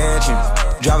 more expansion.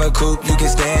 Drive a coupe, you can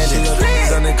stand it.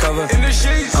 He's undercover.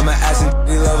 I'm an ass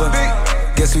and lover.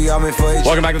 Guess we all meant for each other.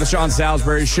 Welcome back to the Sean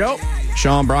Salisbury Show.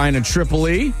 Sean, Brian, and Triple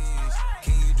E.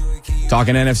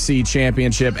 Talking NFC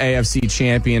Championship, AFC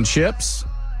Championships.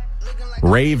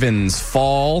 Ravens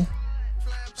fall.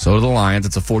 So do the Lions.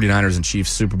 It's a 49ers and Chiefs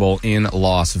Super Bowl in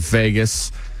Las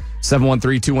Vegas.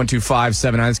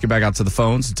 713-212-579. Let's get back out to the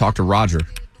phones and talk to Roger.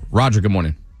 Roger, good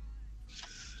morning.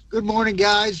 Good morning,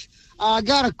 guys. I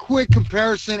got a quick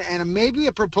comparison and maybe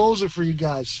a proposal for you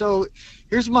guys. So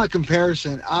here's my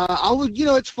comparison.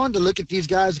 It's fun to look at these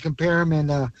guys and compare them.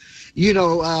 And,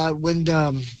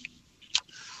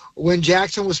 when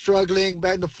Jackson was struggling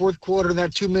back in the fourth quarter in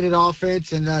that 2-minute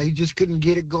offense and he just couldn't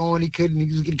get it going. He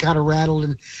was getting kind of rattled,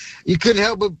 and you couldn't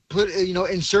help but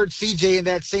insert CJ in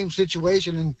that same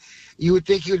situation, and you would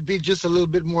think he would be just a little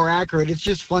bit more accurate. It's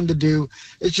just fun to do.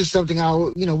 It's just something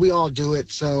we all do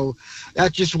it. So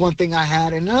that's just one thing I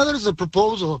had. And another is a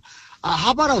proposal.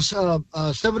 How about a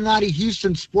 790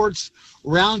 Houston Sports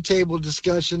Roundtable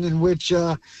discussion in which,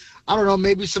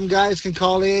 maybe some guys can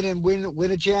call in and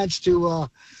win a chance to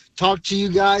talk to you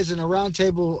guys in a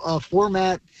roundtable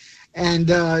format and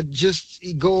just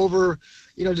go over,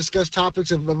 discuss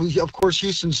topics of course,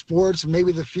 Houston sports and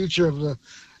maybe the future of the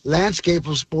landscape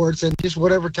of sports and just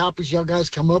whatever topics y'all guys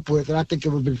come up with. And I think it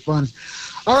would be fun.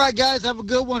 All right, guys, have a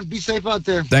good one. Be safe out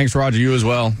there. Thanks, Roger. You as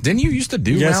well. Didn't you used to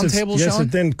do roundtables, Yes, Sean?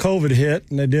 then COVID hit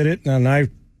and they did it, and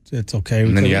it's okay.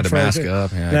 And then you had to mask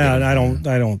up. Yeah, I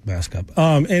don't mask up.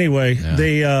 Anyway,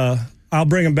 I'll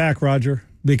bring them back, Roger,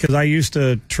 because I used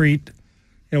to treat,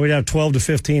 we'd have 12 to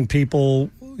 15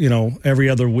 people, every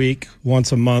other week,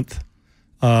 once a month,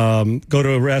 go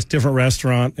to a different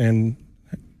restaurant and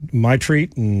my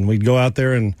treat, and we'd go out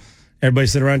there and everybody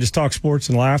sit around, just talk sports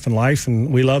and laugh and life,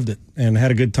 and we loved it and had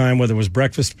a good time, whether it was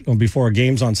breakfast before our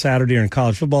games on Saturday or in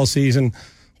college football season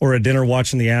or a dinner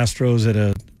watching the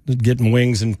Astros getting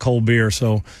wings and cold beer.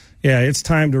 So, yeah, it's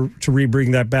time to re-bring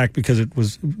that back because it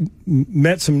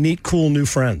met some neat, cool new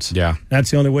friends. Yeah. That's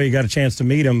the only way you got a chance to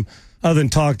meet them other than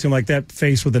talk to them like that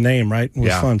face with a name, right? It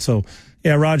was fun. So,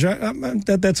 yeah, Roger,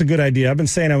 that's a good idea. I've been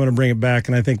saying I'm going to bring it back,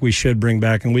 and I think we should bring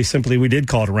back, and we did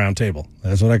call it a roundtable.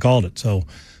 That's what I called it. So,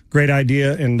 great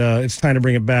idea, and it's time to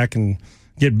bring it back and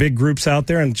get big groups out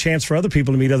there and a chance for other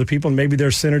people to meet other people, and maybe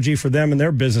there's synergy for them and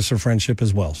their business or friendship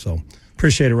as well. So,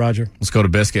 appreciate it, Roger. Let's go to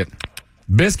Biscuit.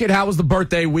 Biscuit, how was the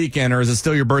birthday weekend, or is it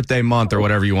still your birthday month, or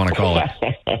whatever you want to call it?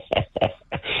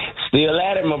 Still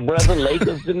at it, my brother.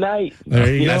 Lakers tonight.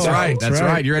 There you go. That's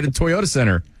right. You're at a Toyota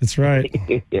Center. That's right.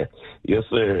 Yes,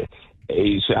 sir.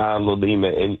 Hey, Sean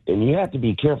Lodima, and you have to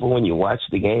be careful when you watch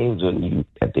the games when you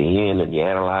at the end and you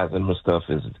analyze them and stuff,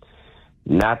 is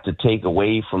not to take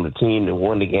away from the team that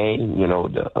won the game.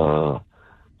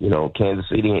 Kansas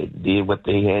City did what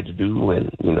they had to do,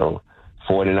 and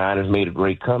 49ers made a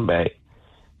great comeback.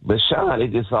 But Sean,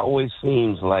 it just always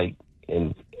seems like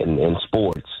in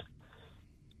sports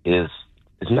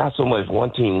it's not so much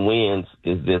one team wins,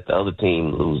 is that the other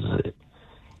team loses it.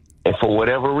 And for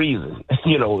whatever reason,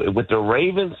 with the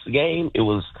Ravens game,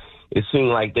 it seemed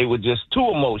like they were just too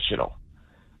emotional.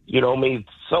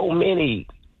 So many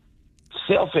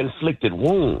self-inflicted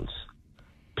wounds,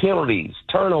 penalties,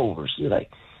 turnovers. You're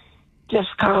like, just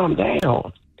calm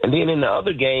down. And then in the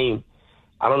other game,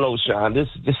 I don't know, Sean, this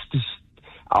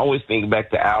I always think back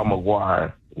to Al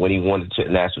McGuire when he won the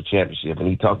national championship, and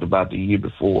he talked about the year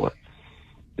before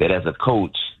that as a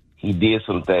coach, he did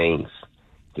some things,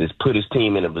 just put his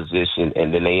team in a position,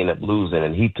 and then they end up losing,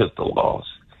 and he took the loss.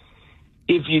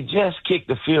 If you just kick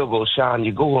the field goal, Sean,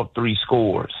 you go up 3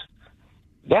 scores.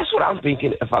 That's what I'm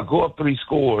thinking. If I go up 3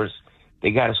 scores,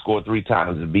 they got to score 3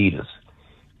 times to beat us.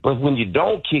 But when you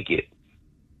don't kick it,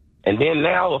 and then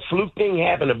now a fluke thing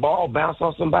happened, the ball bounced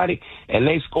off somebody, and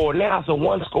they score. Now it's a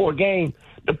 1-score game.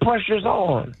 The pressure's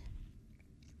on.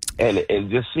 And it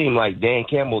just seemed like Dan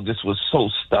Campbell just was so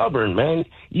stubborn, man.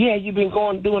 Yeah, you've been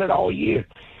doing it all year.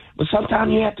 But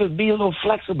sometimes you have to be a little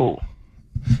flexible.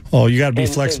 Oh, you got to be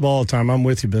flexible all the time. I'm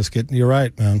with you, Biscuit. You're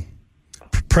right, man.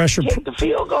 Pressure. Kick the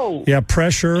field goal. Yeah,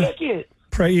 pressure. Kick it.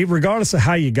 Regardless of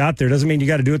how you got there, doesn't mean you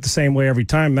got to do it the same way every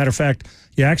time. Matter of fact,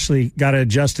 you actually got to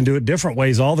adjust and do it different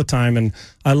ways all the time. And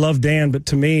I love Dan, but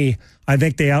to me, I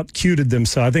think they out-cuted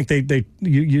themselves. I think they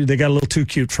got a little too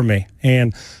cute for me.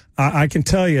 And I can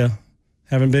tell you,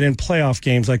 having been in playoff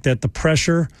games like that, the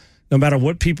pressure, no matter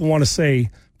what people want to say,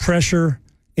 pressure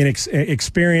in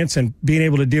experience and being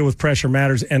able to deal with pressure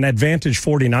matters. And advantage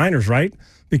 49ers, right?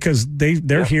 Because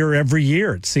they're here every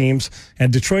year, it seems,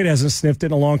 and Detroit hasn't sniffed it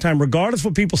in a long time. Regardless of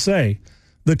what people say,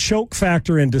 the choke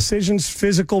factor in decisions,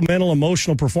 physical, mental,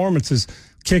 emotional performances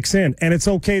kicks in. And it's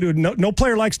okay to – no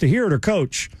player likes to hear it or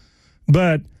coach,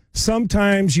 but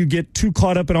sometimes you get too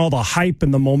caught up in all the hype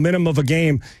and the momentum of a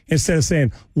game instead of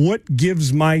saying, what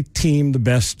gives my team the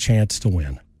best chance to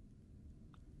win?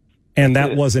 And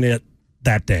that wasn't it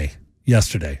that day,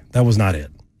 yesterday. That was not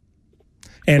it.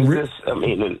 And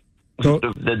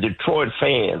the Detroit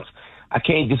fans, I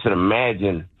can't just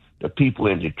imagine the people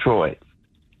in Detroit.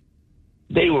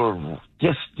 They were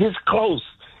just close.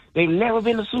 They've never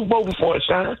been to the Super Bowl before,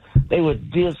 Sean. They were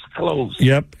this close.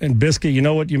 Yep. And Biscuit, you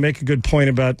know what? You make a good point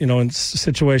about, in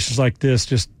situations like this,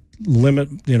 just limit,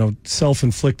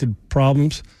 self-inflicted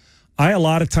problems. I a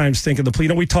lot of times think of the play.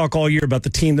 We talk all year about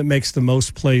the team that makes the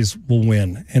most plays will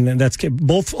win. And that's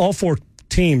all 4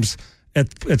 teams.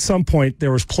 At some point,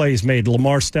 there was plays made.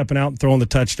 Lamar stepping out and throwing the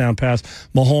touchdown pass.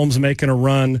 Mahomes making a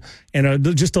run.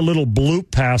 And just a little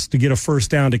bloop pass to get a first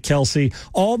down to Kelsey.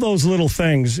 All those little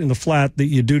things in the flat that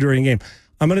you do during a game.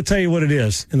 I'm going to tell you what it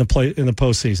is in the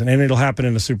postseason, and it'll happen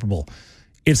in the Super Bowl.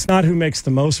 It's not who makes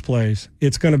the most plays.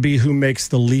 It's going to be who makes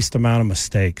the least amount of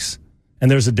mistakes.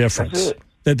 And there's a difference.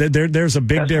 There's a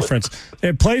big difference.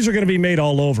 Plays are going to be made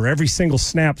all over. Every single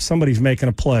snap, somebody's making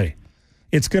a play.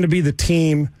 It's going to be the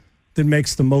team that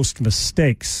makes the most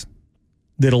mistakes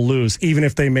that'll lose, even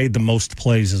if they made the most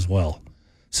plays as well.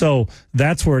 So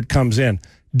that's where it comes in.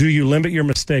 Do you limit your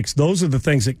mistakes? Those are the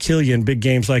things that kill you in big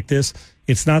games like this.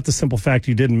 It's not the simple fact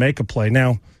you didn't make a play.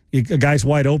 Now, a guy's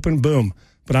wide open, boom.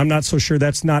 But I'm not so sure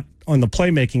that's not on the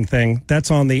playmaking thing.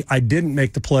 That's on the I didn't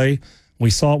make the play. We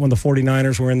saw it when the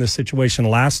 49ers were in this situation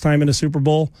last time in the Super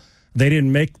Bowl. They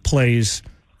didn't make plays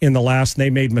in the last, and they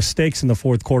made mistakes in the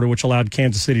fourth quarter, which allowed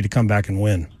Kansas City to come back and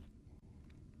win.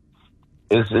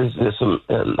 It's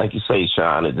like you say,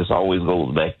 Sean, it just always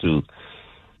goes back to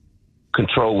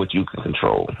control what you can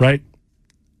control. Right.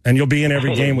 And you'll be in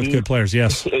every game with good players.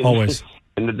 Yes, always.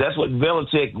 And that's what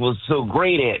Belichick was so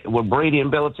great at. What Brady and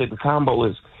Belichick, the combo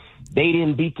is, they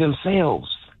didn't beat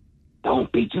themselves. Don't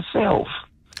beat yourself.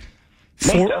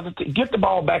 Get the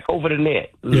ball back over the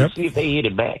net. Let's see if they hit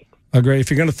it back. Agree. If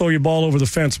you're going to throw your ball over the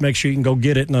fence, make sure you can go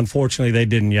get it. And unfortunately, they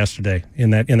didn't yesterday in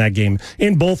that game.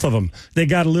 In both of them, they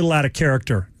got a little out of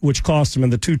character, which cost them.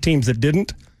 And the 2 teams that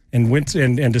didn't and went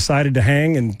and decided to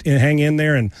hang in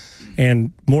there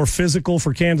and more physical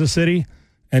for Kansas City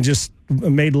and just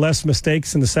made less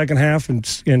mistakes in the second half in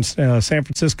San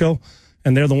Francisco.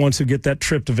 And they're the ones who get that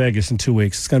trip to Vegas in 2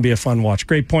 weeks. It's going to be a fun watch.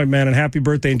 Great point, man, and happy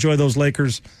birthday. Enjoy those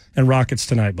Lakers and Rockets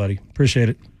tonight, buddy. Appreciate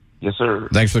it. Yes, sir.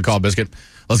 Thanks for the call, Biscuit.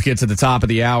 Let's get to the top of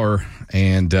the hour.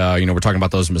 And, we're talking about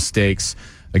those mistakes.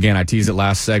 Again, I teased it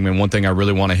last segment. One thing I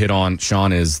really want to hit on,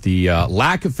 Sean, is the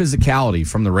lack of physicality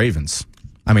from the Ravens.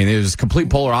 I mean, it was complete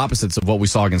polar opposites of what we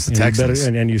saw against the Texans.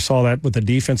 And you saw that with the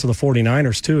defense of the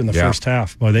 49ers, too, in the first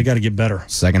half. Boy, they got to get better.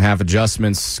 Second half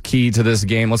adjustments, key to this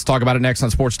game. Let's talk about it next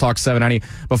on Sports Talk 790.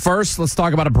 But first, let's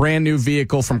talk about a brand new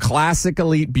vehicle from Classic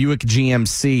Elite Buick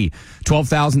GMC.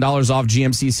 $12,000 off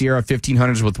GMC Sierra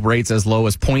 1500s with rates as low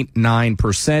as 0.9%.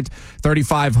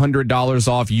 $3,500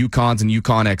 off Yukons and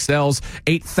Yukon XLs.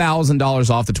 $8,000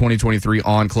 off the 2023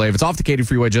 Enclave. It's off the Katy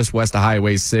Freeway just west of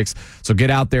Highway 6. So get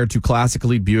out there to Classic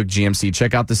Elite Buick GMC.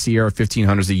 Check out the Sierra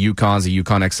 1500s, the Yukons, the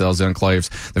Yukon XLs, the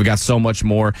Enclaves. They've got so much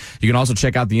more. You can also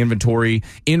check out the inventory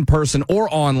in person or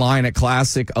online at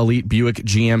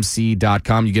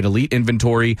ClassicEliteBuickGMC.com. You get elite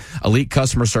inventory, elite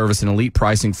customer service, and elite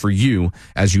pricing for you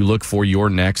as you look for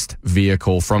your next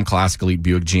vehicle from Classic Elite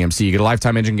Buick GMC. You get a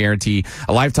lifetime engine guarantee,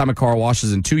 a lifetime of car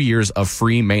washes, and 2 years of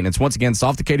free maintenance. Once again, it's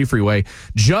off the Katy Freeway,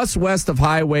 just west of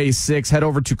Highway 6. Head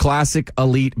over to Classic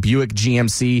Elite Buick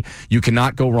GMC. You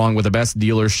cannot go wrong with the best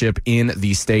dealership in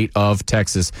the state of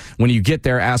Texas. When you get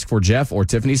there, ask for Jeff or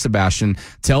Tiffany Sebastian.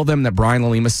 Tell them that Brian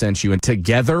Lalima sent you, and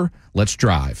together, let's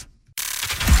drive.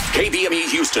 KBME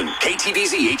Houston,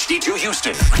 KTVZ HD2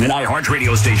 Houston, an iHeart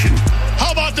radio station.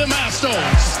 How about them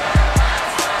Astros?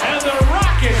 And the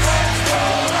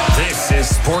Rockets. This is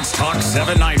Sports Talk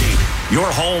 790,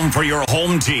 your home for your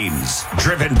home teams.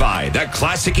 Driven by the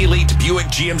Classic Elite Buick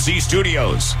GMC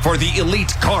Studios for the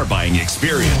elite car buying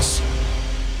experience.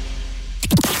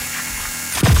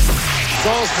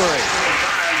 Salisbury.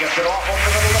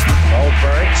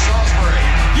 Salisbury.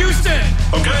 Houston.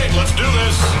 Okay, let's do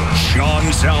this.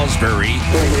 Sean Salisbury.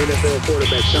 Former NFL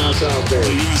quarterback Sean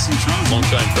Salisbury.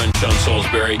 Longtime friend Sean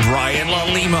Salisbury. Brian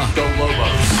Lalima. Go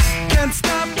Lobos. Can't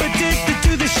stop addicted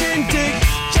to the shindig.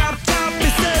 Chop, chop,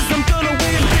 it says I'm gonna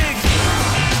win big.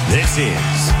 This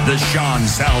is the Sean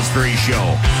Salisbury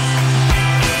Show.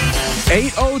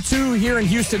 8:02 here in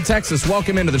Houston, Texas.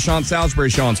 Welcome into the Sean Salisbury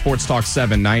Show on Sports Talk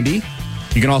 790.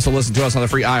 You can also listen to us on the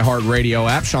free iHeart Radio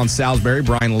app. Sean Salisbury,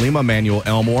 Brian Lalima, Emmanuel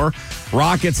Elmore.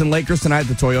 Rockets and Lakers tonight at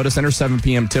the Toyota Center, 7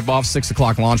 p.m. tip-off, 6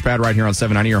 o'clock launch pad right here on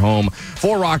 790, your home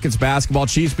for Rockets basketball.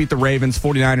 Chiefs beat the Ravens,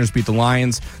 49ers beat the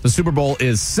Lions. The Super Bowl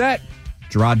is set.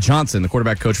 Jerrod Johnson, the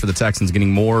quarterback coach for the Texans,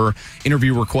 getting more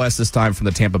interview requests this time from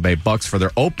the Tampa Bay Bucks for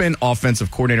their open offensive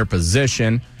coordinator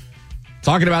position.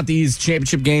 Talking about these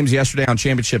championship games yesterday on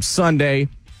Championship Sunday,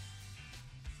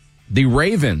 the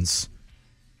Ravens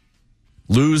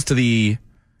lose to the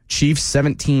Chiefs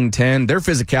 17-10. Their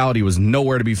physicality was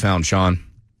nowhere to be found, Sean.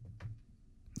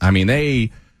 I mean,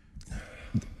 they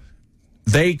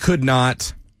could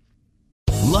not.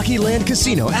 Lucky Land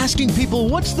Casino, asking people,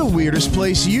 what's the weirdest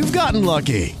place you've gotten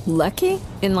lucky? Lucky?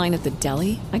 In line at the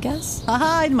deli, I guess?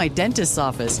 Aha, in my dentist's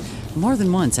office. More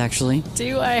than once, actually.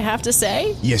 Do I have to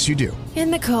say? Yes, you do. In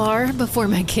the car before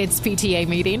my kids' PTA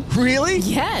meeting. Really?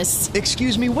 Yes.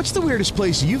 Excuse me, what's the weirdest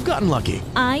place you've gotten lucky?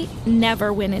 I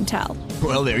never win and tell.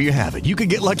 Well, there you have it. You can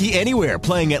get lucky anywhere,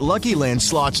 playing at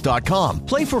LuckyLandSlots.com.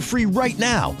 Play for free right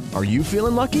now. Are you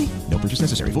feeling lucky? No purchase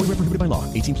necessary. Void where prohibited by law.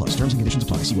 18+. Terms and conditions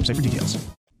apply. See website for details.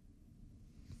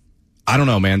 I don't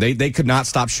know, man. They could not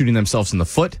stop shooting themselves in the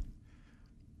foot.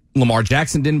 Lamar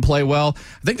Jackson didn't play well.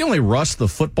 I think they only rushed the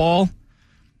football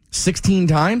 16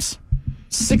 times.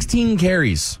 16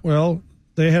 carries. Well,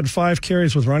 they had 5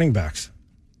 carries with running backs.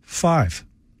 5.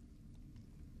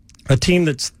 A team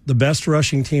that's the best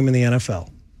rushing team in the NFL.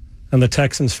 And the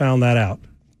Texans found that out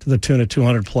to the tune of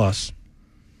 200 plus.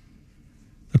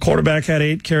 The quarterback had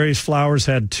 8 carries. Flowers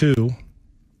had 2.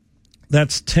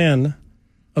 That's 10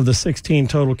 of the 16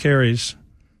 total carries.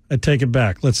 I take it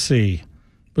back. Let's see.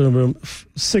 Boom, boom.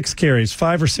 6 carries.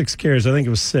 5 or 6 carries. I think it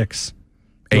was 6.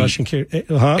 8. Rushing carries.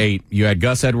 8. You had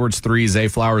Gus Edwards 3, Zay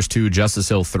Flowers 2, Justice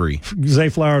Hill 3. Zay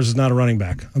Flowers is not a running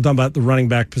back. I'm talking about the running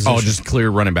back position. Oh, just clear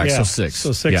running back. Yeah, So 6.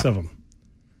 So 6 of them.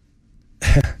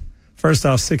 First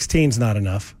off, 16 is not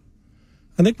enough.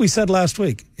 I think we said last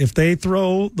week, if they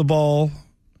throw the ball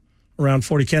around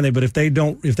 40, can they? But if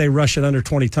they rush it under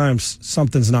 20 times,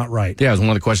 something's not right. Yeah, it was one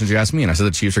of the questions you asked me, and I said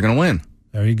the Chiefs are going to win.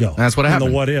 There you go. And that's what happened.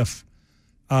 And the what if.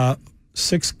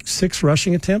 6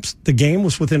 rushing attempts. The game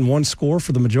was within 1 score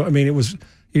for the majority. I mean, it was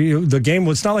the game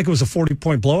was not like it was a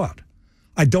 40-point blowout.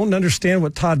 I don't understand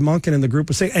what Todd Monken and the group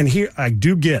was saying. And here I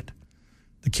do get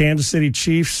the Kansas City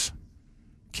Chiefs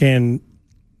can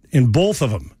in both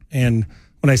of them. And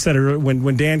when I said it,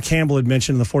 when Dan Campbell had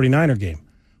mentioned in the 49er game,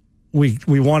 we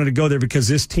wanted to go there because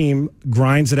this team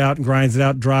grinds it out,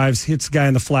 drives, hits the guy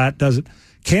in the flat, does it.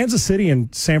 Kansas City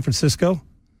and San Francisco,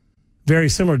 very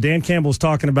similar. Dan Campbell was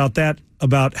talking about that,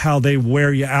 about how they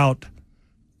wear you out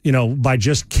by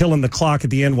just killing the clock at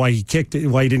the end, why he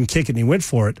didn't kick it and he went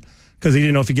for it, because he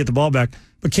didn't know if he'd get the ball back.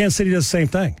 But Kansas City does the same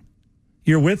thing.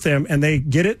 You're with them, and they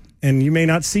get it, and you may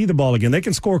not see the ball again. They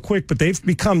can score quick, but they've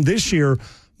become this year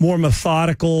more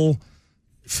methodical,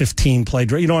 15-play.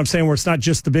 You know what I'm saying? Where it's not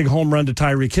just the big home run to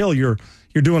Tyreek Hill. You're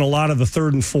doing a lot of the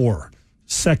 3rd and 4,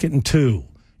 2nd and 2,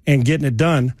 and getting it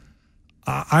done.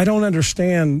 I don't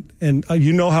understand, and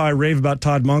you know how I rave about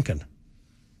Todd Monken.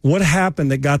 What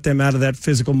happened that got them out of that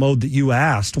physical mode that you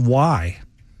asked? Why?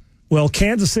 Well,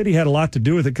 Kansas City had a lot to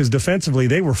do with it because defensively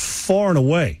they were far and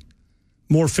away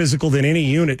more physical than any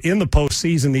unit in the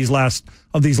postseason these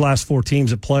last 4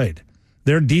 teams that played.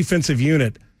 Their defensive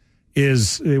unit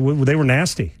they were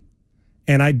nasty.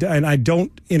 And I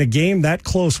don't, in a game that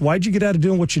close, why'd you get out of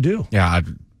doing what you do? Yeah,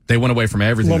 they went away from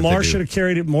everything. Lamar should have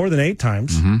carried it more than 8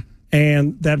 times. Mm-hmm.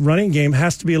 And that running game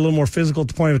has to be a little more physical at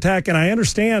the point of attack. And I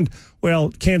understand,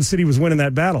 Kansas City was winning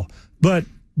that battle. But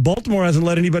Baltimore hasn't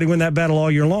let anybody win that battle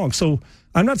all year long. So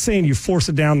I'm not saying you force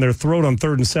it down their throat on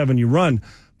 3rd and 7, you run.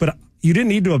 But you didn't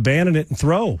need to abandon it and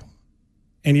throw.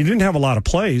 And you didn't have a lot of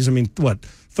plays.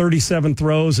 37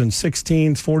 throws and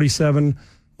 16, 47.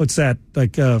 What's that?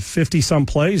 50-some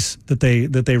plays that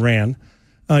they ran.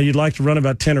 You'd like to run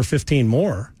about 10 or 15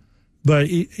 more. But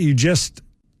you just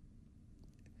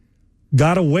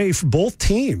got away from both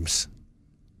teams.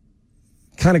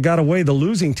 Kind of got away. The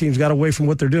losing teams got away from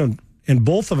what they're doing. And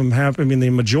both of them have, the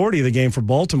majority of the game for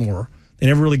Baltimore, they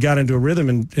never really got into a rhythm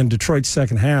in Detroit's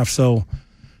second half. So,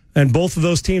 and both of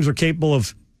those teams are capable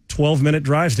of 12-minute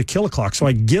drives to kill a clock. So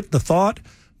I get the thought.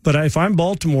 But if I'm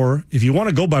Baltimore, if you want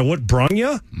to go by what brung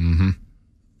you,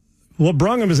 what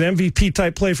brung them is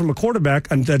MVP-type play from a quarterback,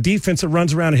 and a defense that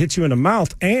runs around and hits you in the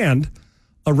mouth, and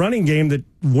a running game that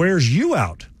wears you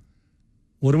out.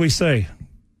 What do we say?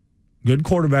 Good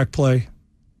quarterback play.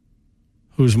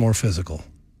 Who's more physical?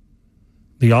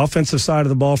 The offensive side of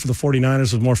the ball for the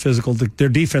 49ers was more physical. Their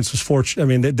defense was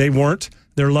fortunate. They weren't.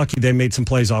 They're lucky they made some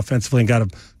plays offensively and got a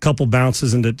couple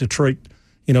bounces, and Detroit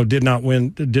did not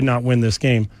win this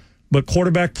game. But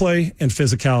quarterback play and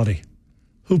physicality.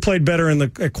 Who played better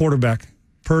at quarterback,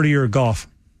 Purdy or Goff?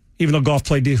 Even though Goff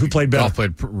played, who played better? Goff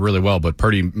played really well, but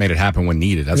Purdy made it happen when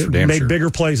needed. That's for damn sure. Made bigger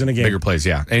plays in a game. Bigger plays,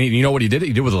 yeah. And you know what he did?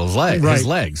 He did with his legs. Right. His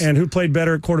legs. And who played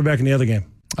better at quarterback in the other game?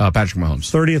 Patrick Mahomes.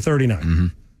 30 of 39. Mm-hmm.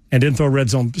 And didn't throw red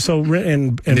zone. So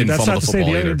and that's not to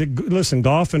say listen,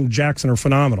 Goff and Jackson are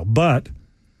phenomenal, but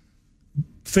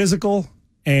physical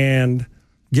and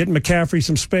getting McCaffrey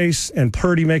some space and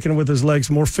Purdy making it with his legs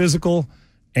more physical,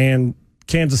 and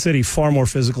Kansas City far more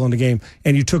physical in the game.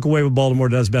 And you took away what Baltimore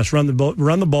does best: run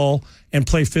the ball and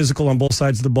play physical on both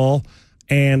sides of the ball.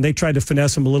 And they tried to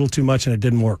finesse them a little too much, and it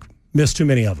didn't work. Missed too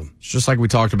many of them. It's just like we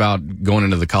talked about going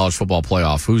into the college football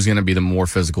playoff. Who's going to be the more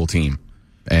physical team?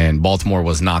 And Baltimore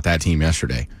was not that team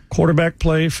yesterday. Quarterback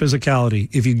play, physicality.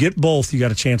 If you get both, you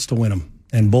got a chance to win them.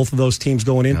 And both of those teams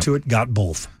going into it got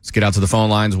both. Let's get out to the phone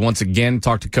lines once again.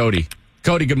 Talk to Cody.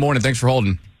 Cody, good morning. Thanks for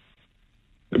holding.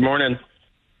 Good morning.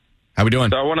 How we doing?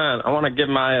 So I want to give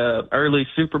my early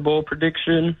Super Bowl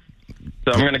prediction.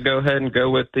 So I'm going to go ahead and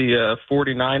go with the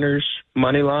 49ers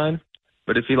money line.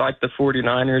 But if you like the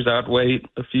 49ers, I'd wait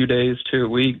a few days to a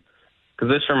week, because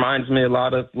this reminds me a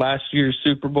lot of last year's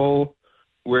Super Bowl,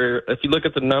 where if you look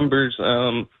at the numbers,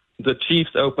 the Chiefs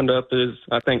opened up as,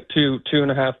 I think,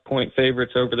 2.5 point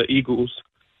favorites over the Eagles.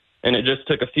 And it just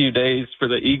took a few days for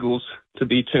the Eagles to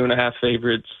be 2.5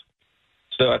 favorites.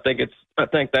 So I think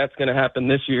that's going to happen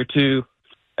this year too.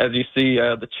 As you see,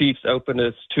 the Chiefs open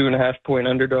as 2.5 point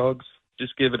underdogs.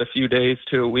 Just give it a few days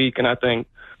to a week, and I think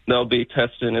they'll be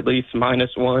testing at least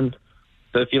 -1.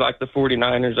 So if you like the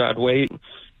 49ers, I'd wait.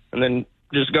 And then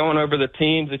just going over the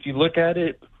teams, if you look at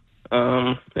it,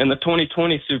 in the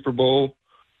 2020 Super Bowl,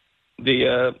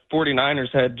 the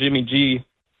 49ers had Jimmy G,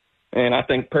 and I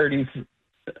think Purdy's,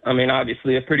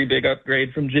 obviously a pretty big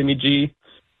upgrade from Jimmy G.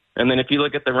 And then if you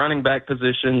look at the running back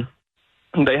position,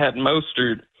 they had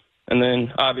Mostert, and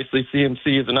then obviously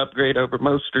CMC is an upgrade over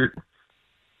Mostert.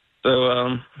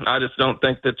 So I just don't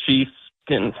think the Chiefs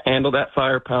can handle that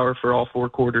firepower for all 4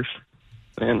 quarters.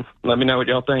 And let me know what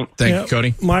y'all think. Thank you,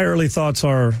 Cody. My early thoughts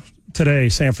are today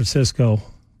San Francisco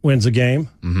wins a game.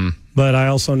 Mm-hmm. But I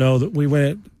also know that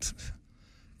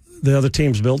the other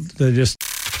teams built, they just...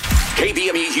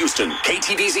 KBME Houston,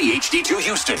 KTVZ HD2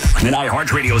 Houston, an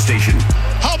iHeart radio station.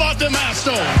 How about them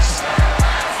Astros?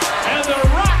 And the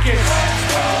Rockets.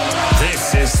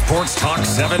 This is Sports Talk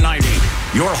 790,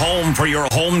 your home for your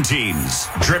home teams.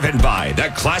 Driven by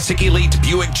the Classic Elite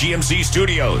Buick GMC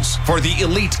Studios for the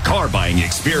elite car buying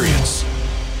experience.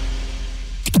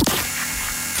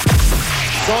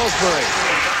 Salisbury.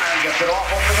 Gets it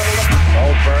off over the middle.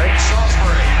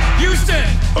 Salisbury. Houston.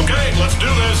 Okay, let's do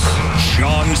this.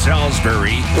 Sean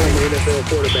Salisbury. Former NFL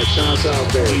quarterback Sean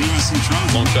Salisbury.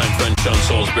 Longtime friend Sean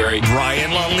Salisbury.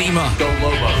 Brian LaLima. Go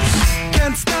Lobos.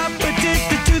 Can't stop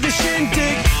addicted to the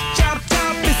shindig. Chop,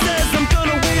 chop, it says I'm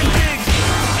gonna win big.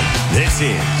 This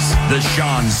is the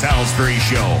Sean Salisbury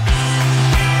Show.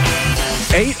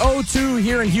 8:02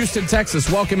 here in Houston, Texas.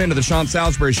 Welcome into the Sean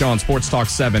Salisbury Show on Sports Talk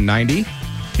 790.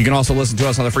 You can also listen to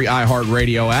us on the free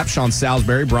iHeartRadio app. Sean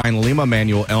Salisbury, Brian LaLima,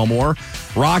 Emmanuel Elmore.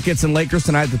 Rockets and Lakers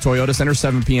tonight at the Toyota Center,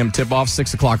 7 p.m. tip-off,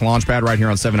 6 o'clock launch pad right here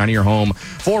on 790, your home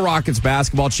for Rockets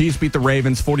basketball. Chiefs beat the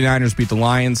Ravens, 49ers beat the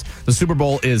Lions. The Super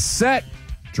Bowl is set.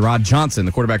 Jerrod Johnson,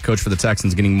 the quarterback coach for the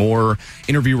Texans, getting more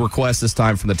interview requests this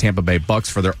time from the Tampa Bay Bucks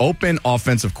for their open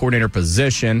offensive coordinator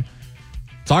position.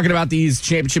 Talking about these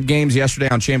championship games yesterday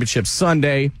on Championship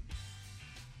Sunday,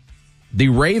 the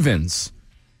Ravens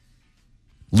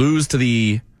lose to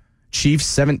the Chiefs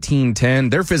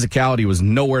 17-10. Their physicality was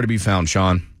nowhere to be found,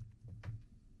 Sean.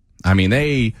 I mean,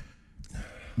 they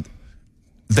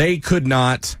could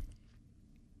not,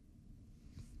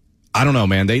 I don't know,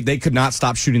 man. They could not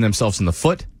stop shooting themselves in the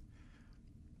foot.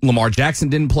 Lamar Jackson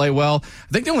didn't play well.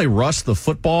 I think they only rushed the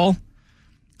football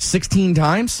 16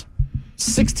 times.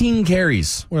 16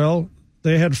 carries. Well,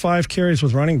 they had 5 carries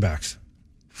with running backs.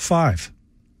 5.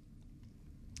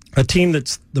 A team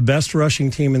that's the best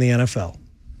rushing team in the NFL.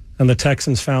 And the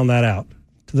Texans found that out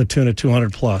to the tune of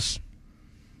 200 plus.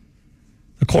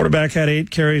 The quarterback had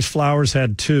 8 carries. Flowers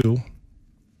had 2.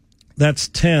 That's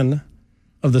 10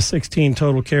 of the 16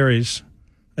 total carries.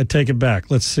 I take it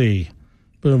back. Let's see.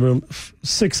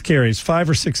 6 carries. 5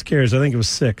 or 6 carries. I think it was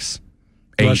 6.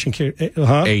 8. Rushing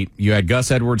 8. You had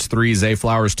Gus Edwards 3, Zay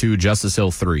Flowers 2, Justice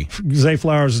Hill 3. Zay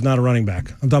Flowers is not a running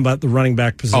back. I'm talking about the running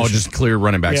back position. Oh, just clear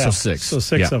running back. Yeah. So 6. So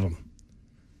 6 of them.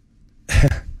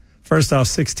 First off,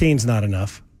 16 is not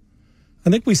enough. I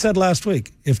think we said last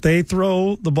week, if they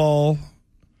throw the ball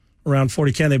around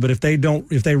 40, can they? But if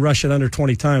they rush it under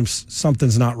 20 times,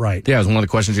 something's not right. Yeah, it was one of the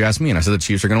questions you asked me, and I said the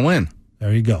Chiefs are going to win.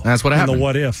 There you go. And that's what happened. And the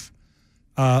what if.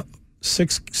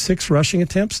 6 rushing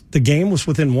attempts. The game was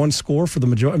within 1 score for the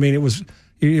majority. I mean, it was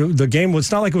the game was,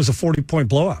 it's not like it was a 40-point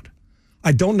blowout.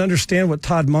 I don't understand what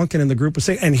Todd Monken and the group was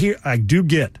saying. And here, I do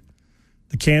get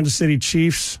the Kansas City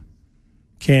Chiefs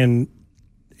can,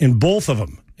 in both of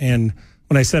them, and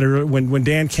when I said it, when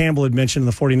Dan Campbell had mentioned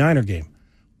the 49er game,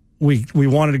 we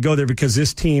wanted to go there because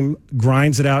this team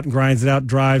grinds it out,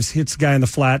 drives, hits the guy in the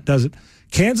flat, does it.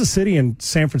 Kansas City and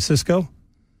San Francisco,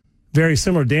 very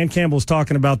similar. Dan Campbell's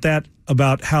talking about that,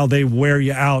 about how they wear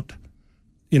you out,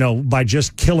 by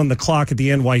just killing the clock at the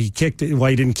end, why he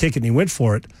didn't kick it and he went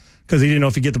for it, because he didn't know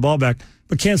if he'd get the ball back.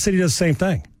 But Kansas City does the same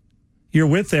thing. You're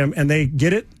with them, and they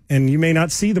get it, and you may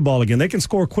not see the ball again. They can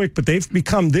score quick, but they've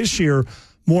become this year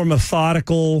more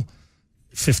methodical,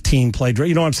 15-play.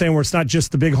 You know what I'm saying? Where it's not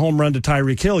just the big home run to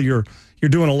Tyreek Hill. You're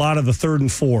doing a lot of the 3rd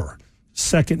and 4,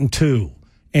 2nd and 2,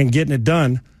 and getting it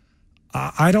done.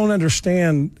 I don't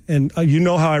understand, and you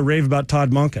know how I rave about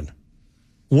Todd Monken.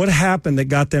 What happened that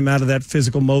got them out of that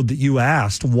physical mode that you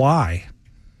asked? Why?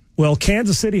 Well,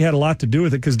 Kansas City had a lot to do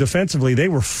with it because defensively they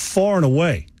were far and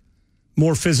away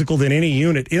more physical than any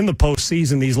unit in the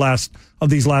postseason these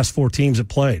last 4 teams that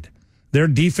played. Their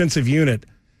defensive unit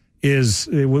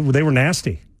they were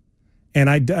nasty. And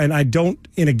I don't,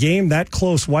 in a game that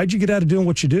close, why'd you get out of doing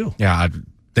what you do? Yeah,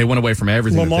 they went away from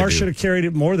everything. Lamar should have carried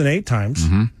it more than 8 times.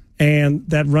 Mm-hmm. And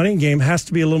that running game has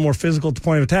to be a little more physical at the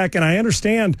point of attack. And I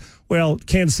understand,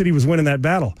 Kansas City was winning that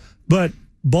battle. But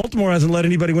Baltimore hasn't let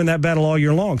anybody win that battle all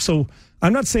year long. So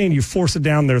I'm not saying you force it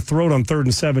down their throat on 3rd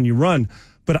and 7, you run.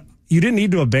 But you didn't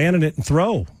need to abandon it and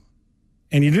throw.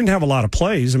 And you didn't have a lot of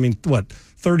plays. I mean,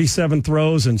 37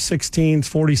 throws and 16,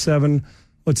 47.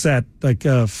 What's that? Like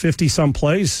 50-some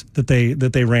plays that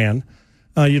they ran.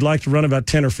 You'd like to run about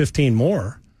 10 or 15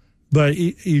 more. But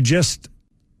you just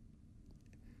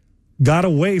got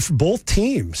away from both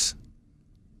teams.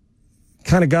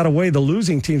 Kind of got away. The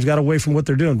losing teams got away from what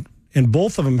they're doing. And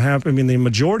both of them have, the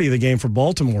majority of the game for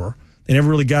Baltimore, they never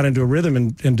really got into a rhythm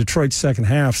in Detroit's second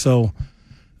half. So,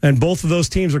 and both of those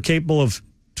teams are capable of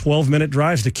 12-minute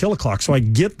drives to kill a clock. So I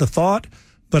get the thought,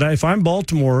 but if I'm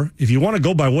Baltimore, if you want to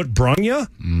go by what brung you,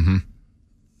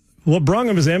 what brung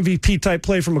them is MVP-type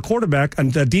play from a quarterback,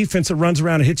 and a defense that runs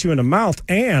around and hits you in the mouth,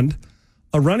 and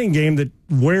a running game that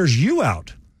wears you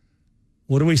out.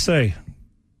 What do we say?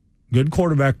 Good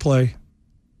quarterback play.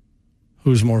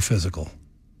 Who's more physical?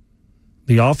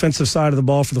 The offensive side of the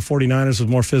ball for the 49ers was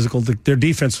more physical. Their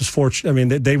defense was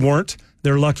fortunate. They weren't.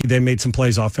 They're lucky they made some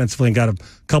plays offensively and got a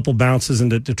couple bounces,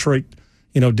 and Detroit,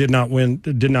 did not win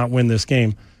this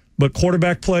game. But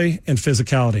quarterback play and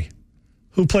physicality.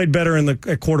 Who played better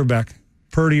at quarterback?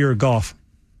 Purdy or Goff?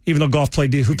 Even though Goff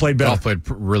played better? Goff played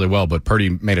really well, but Purdy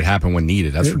made it happen when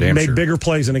needed. That's for damn sure. Made bigger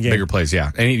plays in the game. Bigger plays,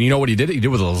 yeah. And you know what he did? He did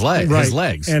with his legs. Right. His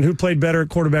legs. And who played better at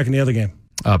quarterback in the other game?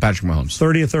 Patrick Mahomes.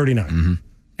 30 of 39. Mm-hmm.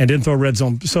 And didn't throw red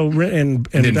zone. So and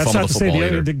that's not to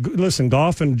say listen,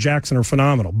 Goff and Jackson are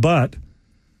phenomenal, but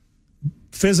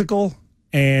physical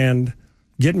and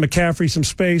getting McCaffrey some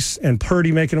space and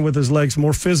Purdy making it with his legs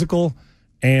more physical,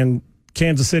 and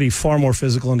Kansas City far more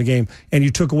physical in the game. And you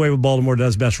took away what Baltimore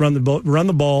does best: run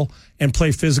the ball and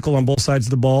play physical on both sides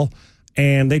of the ball.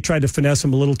 And they tried to finesse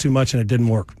him a little too much, and it didn't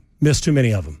work. Missed too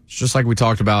many of them. It's just like we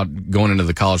talked about going into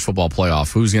the college football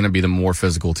playoff. Who's going to be the more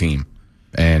physical team?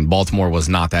 And Baltimore was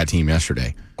not that team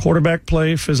yesterday. Quarterback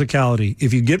play, physicality.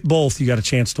 If you get both, you got a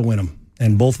chance to win them.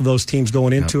 And both of those teams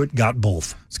going into it got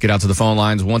both. Let's get out to the phone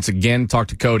lines once again. Talk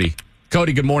to Cody.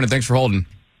 Cody, good morning. Thanks for holding.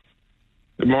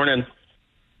 Good morning.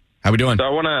 How we doing? So I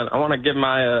want to give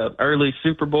my early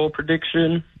Super Bowl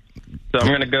prediction. So I'm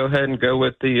going to go ahead and go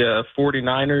with the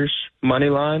 49ers money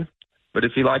line. But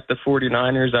if you like the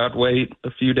 49ers, I'd wait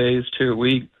a few days to a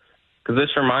week, because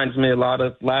this reminds me a lot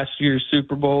of last year's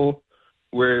Super Bowl,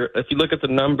 where if you look at the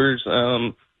numbers,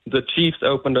 the Chiefs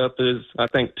opened up as, I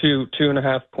think,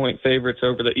 2.5 point favorites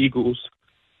over the Eagles.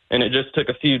 And it just took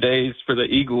a few days for the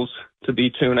Eagles to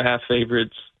be 2.5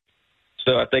 favorites.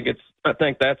 So I think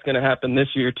that's going to happen this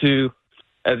year too.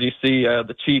 As you see,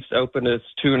 the Chiefs open as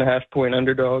 2.5 point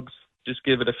underdogs. Just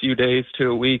give it a few days to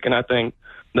a week, and I think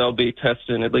they'll be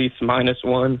testing at least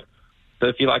 -1. So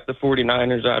if you like the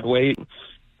 49ers, I'd wait.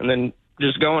 And then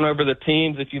just going over the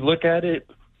teams, if you look at it,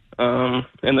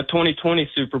 in the 2020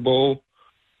 Super Bowl,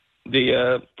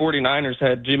 the 49ers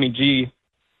had Jimmy G,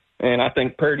 and I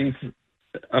think Purdy's,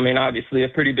 obviously a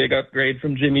pretty big upgrade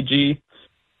from Jimmy G.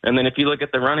 And then if you look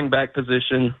at the running back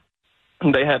position,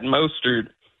 they had Mostert,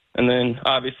 and then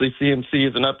obviously CMC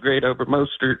is an upgrade over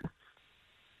Mostert.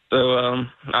 So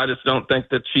I just don't think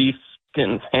the Chiefs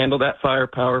can handle that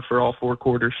firepower for all 4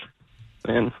 quarters.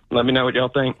 And let me know what y'all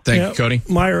think. Thank you, Cody.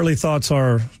 My early thoughts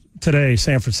are today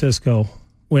San Francisco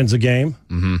wins a game.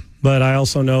 Mm-hmm. But I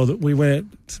also know that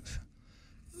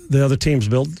the other teams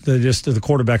built, the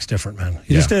quarterback's different, man.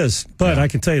 He just is. But I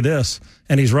can tell you this,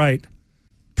 and he's right.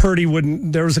 Purdy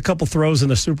wouldn't. There was a couple throws in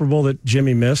the Super Bowl that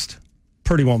Jimmy missed.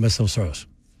 Purdy won't miss those throws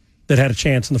that had a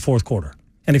chance in the fourth quarter.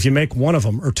 And if you make one of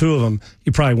them or 2 of them,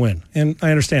 you probably win. And I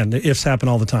understand the ifs happen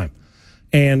all the time.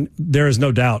 And there is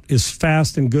no doubt, as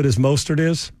fast and good as Mostert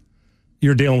is,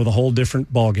 you're dealing with a whole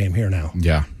different ball game here now.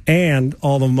 Yeah. And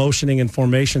all the motioning and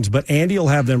formations. But Andy will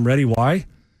have them ready. Why?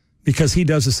 Because he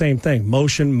does the same thing.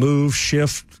 Motion, move,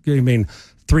 shift.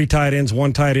 3 tight ends,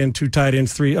 1 tight end, 2 tight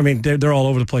ends, 3. They're all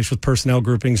over the place with personnel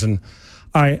groupings. And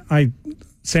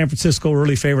San Francisco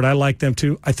early favorite. I like them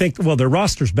too. I think, their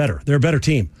roster's better. They're a better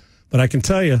team. But I can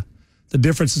tell you, the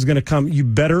difference is going to come.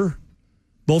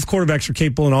 Both quarterbacks are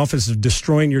capable in offense of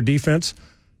destroying your defense.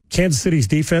 Kansas City's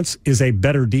defense is a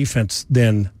better defense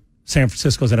than San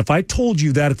Francisco's. And if I told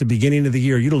you that at the beginning of the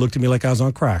year, you'd have looked at me like I was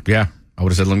on crack. Yeah, I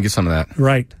would have said, let me get some of that.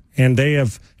 Right. And they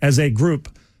have, as a group,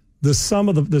 the sum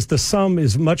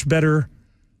is much better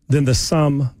than the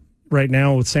sum right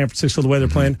now with San Francisco, the way they're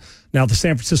playing. Now, the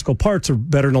San Francisco parts are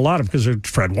better than a lot of them because they're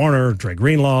Fred Warner, Dre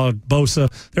Greenlaw,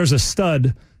 Bosa. There's a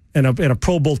stud and a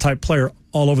Pro Bowl type player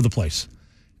all over the place.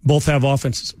 Both have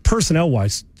offenses.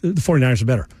 Personnel-wise, the 49ers are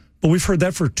better. But we've heard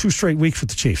that for 2 straight weeks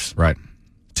with the Chiefs. Right.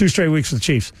 2 straight weeks with the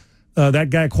Chiefs. That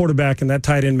guy quarterback and that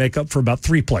tight end make up for about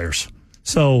 3 players.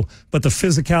 So, but the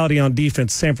physicality on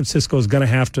defense, San Francisco is going to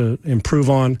have to improve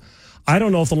on. I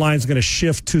don't know if the line's going to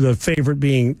shift to the favorite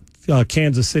being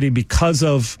Kansas City because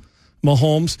of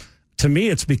Mahomes. To me,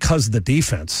 it's because of the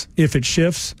defense. If it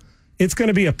shifts, it's going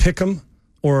to be a pick 'em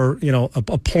or, a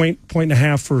point and a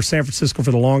half for San Francisco for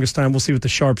the longest time. We'll see what the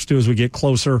Sharps do as we get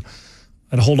closer.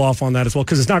 I'd hold off on that as well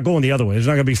because it's not going the other way. There's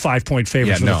not going to be 5-point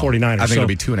favorites for the 49ers. I think it'll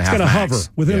be 2.5. It's going to hover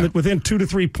within 2 to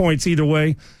 3 points either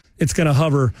way. It's going to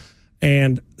hover.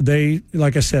 And they,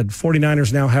 like I said,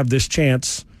 49ers now have this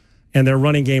chance, and their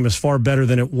running game is far better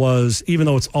than it was. Even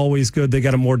though it's always good, they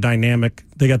got a more dynamic.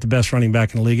 They got the best running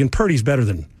back in the league, and Purdy's better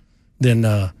than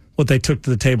what they took to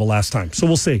the table last time. So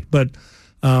we'll see. But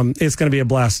it's going to be a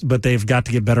blast. But they've got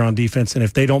to get better on defense. And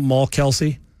if they don't maul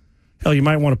Kelsey, hell, you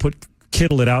might want to put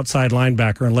Kittle at outside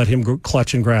linebacker and let him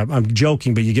clutch and grab. I'm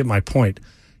joking, but you get my point.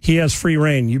 He has free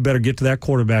reign. You better get to that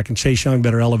quarterback, and Chase Young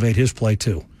better elevate his play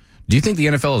too. Do you think the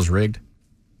NFL is rigged?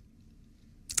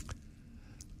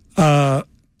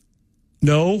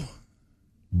 No.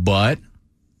 But?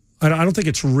 I don't think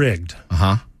it's rigged.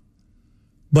 Uh-huh.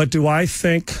 But do I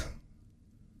think...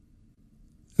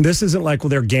 This isn't like,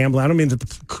 they're gambling. I don't mean that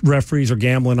the referees are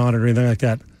gambling on it or anything like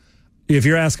that. If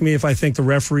you're asking me if I think the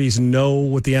referees know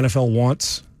what the NFL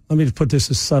wants, let me put this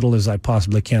as subtle as I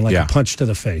possibly can, like a punch to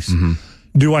the face.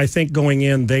 Mm-hmm. Do I think going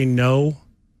in they know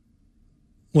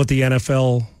what the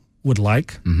NFL would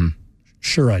like? Mm-hmm.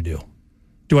 Sure I do.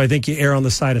 Do I think you err on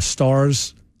the side of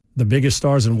stars, the biggest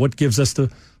stars, and what gives us the...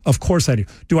 Of course I do.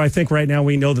 Do I think right now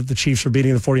we know that the Chiefs are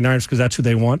beating the 49ers because that's who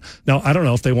they want? Now, I don't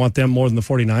know if they want them more than the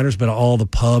 49ers, but all the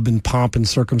pub and pomp and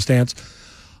circumstance.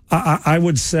 I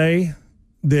would say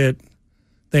that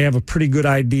they have a pretty good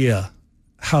idea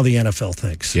how the NFL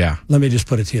thinks. Yeah. Let me just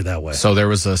put it to you that way. So there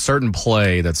was a certain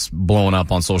play that's blowing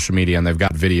up on social media, and they've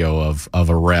got video of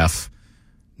a ref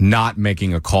not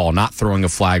making a call, not throwing a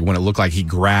flag when it looked like he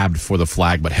grabbed for the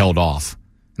flag but held off.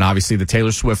 And obviously the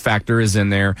Taylor Swift factor is in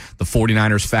there. The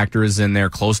 49ers factor is in there,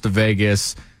 close to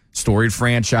Vegas, storied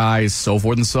franchise, so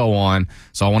forth and so on.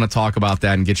 So I want to talk about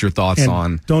that and get your thoughts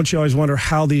on. Don't you always wonder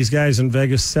how these guys in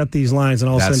Vegas set these lines and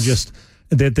all of a sudden just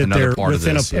that they're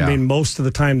within I mean, most of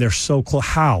the time they're so close.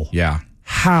 How? Yeah.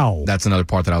 How? That's another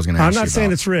part that I was going to ask you I'm not saying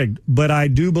about. it's rigged, but I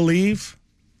do believe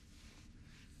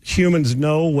humans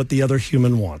know what the other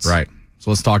human wants. Right. So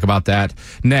let's talk about that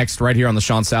next, right here on the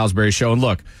Sean Salisbury Show. And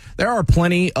look, there are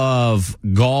plenty of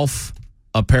golf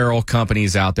apparel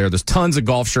companies out there. There's tons of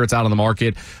golf shirts out on the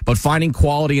market, but finding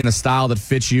quality and a style that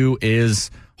fits you is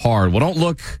hard. Well, don't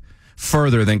look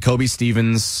further than Kobe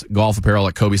Stevens golf apparel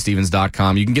at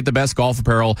KobeStevens.com. You can get the best golf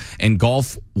apparel and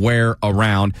golf wear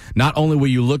around. Not only will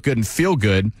you look good and feel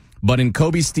good, but in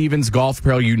Kobe Stevens golf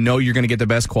apparel, you know you're going to get the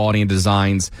best quality and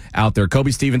designs out there. Kobe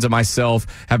Stevens and myself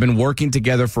have been working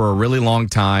together for a really long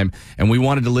time, and we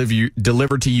want to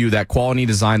deliver to you that quality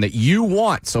design that you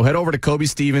want. So head over to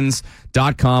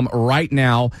KobeStevens.com right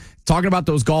now. Talking about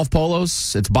those golf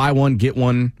polos, it's buy one, get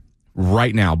one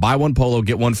right now. Buy one polo,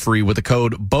 get one free with the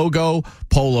code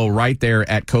BOGOPOLO right there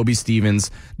at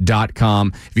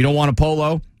KobeStevens.com. If you don't want a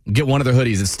polo, get one of the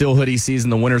hoodies. It's still hoodie season,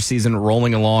 the winter season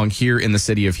rolling along here in the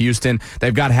city of Houston.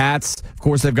 They've got hats. Of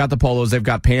course, they've got the polos. They've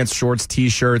got pants, shorts,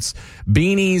 T-shirts,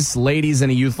 beanies, ladies in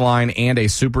a youth line, and a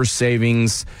super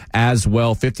savings as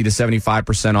well, 50 to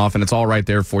 75% off. And it's all right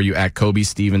there for you at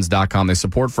KobeStevens.com. They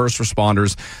support first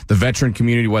responders, the veteran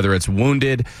community, whether it's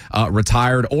wounded,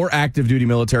 retired, or active duty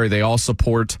military. They all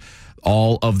support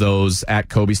all of those at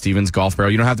Kobe Stevens Golf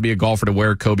Apparel. You don't have to be a golfer to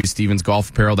wear Kobe Stevens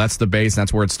Golf Apparel. That's the base, and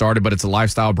that's where it started, but it's a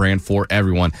lifestyle brand for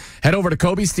everyone. Head over to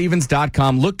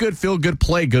KobeStevens.com. Look good, feel good,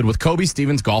 play good with Kobe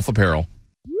Stevens Golf Apparel.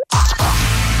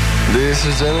 This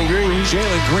is Jalen Green.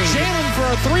 Jalen for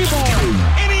a three-ball,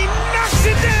 and he knocks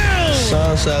it down.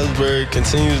 Sean Salisbury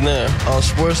continues now on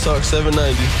Sports Talk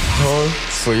 790. Home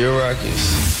for your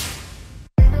Rockets.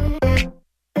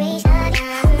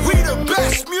 We the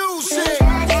best music.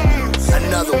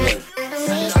 Another one.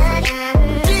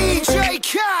 DJ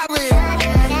Khaled.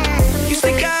 You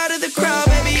stick out of the crowd,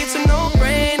 baby, it's a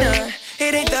no-brainer.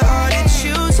 It ain't that hard to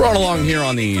choose. Rolling along here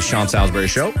on the Sean Salisbury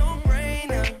Show.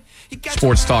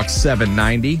 Sports Talk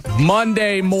 790.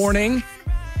 Monday morning.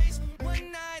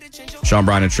 Sean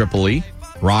Bryan and Triple E.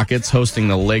 Rockets hosting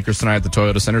the Lakers tonight at the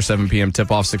Toyota Center, 7 p.m.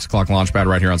 tip-off, 6 o'clock launch pad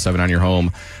right here on 7 on your home.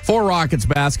 For Rockets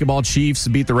basketball, Chiefs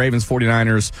beat the Ravens,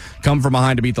 49ers come from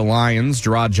behind to beat the Lions.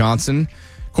 Jerrod Johnson,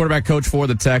 quarterback coach for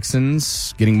the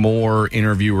Texans, getting more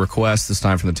interview requests, this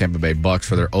time from the Tampa Bay Bucks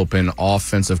for their open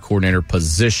offensive coordinator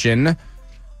position.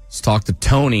 Let's talk to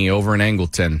Tony over in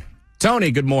Angleton.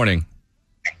 Tony, good morning.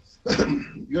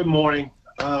 Good morning.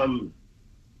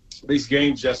 These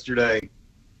games yesterday.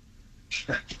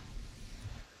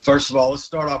 First of all, let's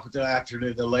start off with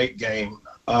the late game.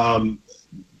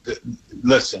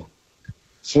 Listen,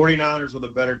 49ers were the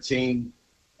better team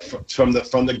from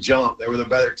the jump. They were the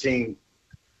better team.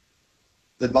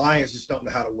 The Lions just don't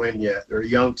know how to win yet. They're a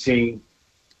young team.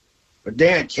 But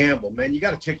Dan Campbell, man, you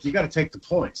got to take the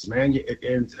points, man.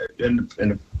 In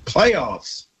the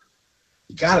playoffs,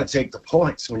 you got to take the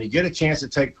points. When you get a chance to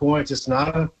take points, it's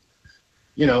not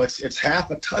it's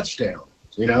half a touchdown.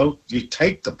 You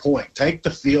take the point, take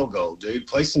the field goal, dude.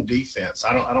 Play some defense.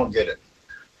 I don't get it.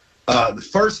 The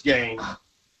first game,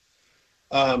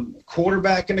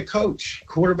 quarterback and the coach.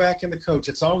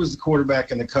 It's always the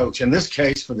quarterback and the coach. In this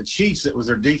case, for the Chiefs, it was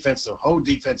their their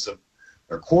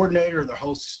coordinator, their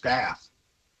whole staff.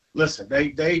 Listen,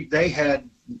 they had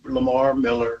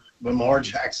Lamar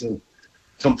Jackson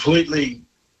completely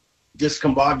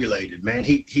discombobulated. Man,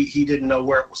 he didn't know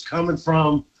where it was coming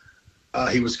from.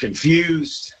 He was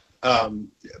confused.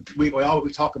 We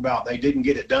talk about they didn't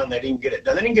get it done. They didn't get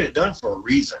it done for a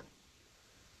reason.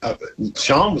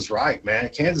 Sean was right, man.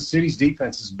 Kansas City's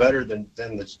defense is better than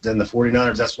the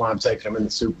 49ers. That's why I'm taking them in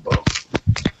the Super Bowl.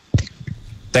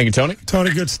 Thank you, Tony.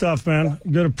 Tony, good stuff, man.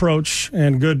 Good approach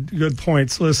and good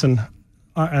points. Listen,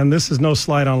 and this is no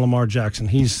slight on Lamar Jackson.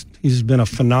 He's been a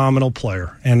phenomenal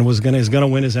player and is going to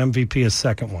win his MVP, his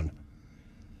second one.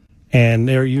 And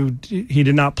he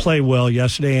did not play well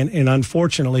yesterday, and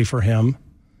unfortunately for him,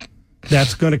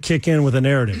 that's going to kick in with a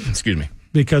narrative. Excuse me.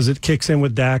 Because it kicks in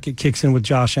with Dak, it kicks in with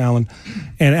Josh Allen.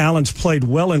 And Allen's played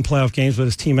well in playoff games, but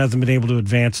his team hasn't been able to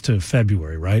advance to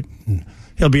February, right? And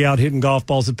he'll be out hitting golf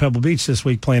balls at Pebble Beach this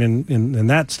week playing in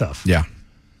that stuff. Yeah.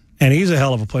 And he's a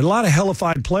hell of a player. A lot of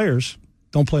hellified players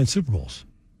don't play in Super Bowls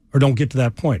or don't get to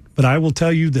that point. But I will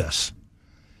tell you this,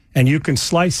 and you can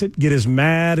slice it, get as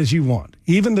mad as you want.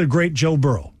 Even the great Joe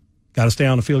Burrow got to stay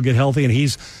on the field, get healthy, and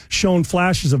he's shown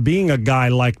flashes of being a guy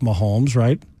like Mahomes,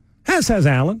 right? As has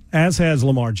Allen, as has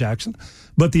Lamar Jackson.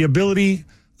 But the ability,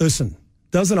 listen,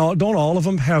 don't all of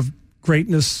them have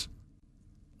greatness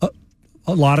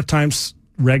a lot of times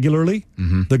regularly?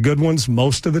 Mm-hmm. The good ones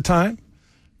most of the time.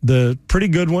 The pretty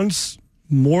good ones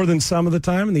more than some of the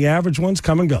time, and the average ones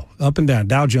come and go, up and down,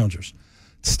 Dow Jonesers.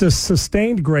 It's the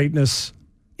sustained greatness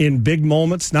in big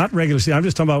moments, not regular season. I'm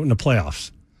just talking about in the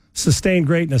playoffs. Sustained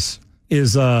greatness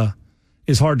is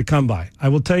hard to come by. I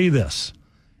will tell you this,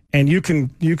 and you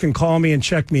can call me and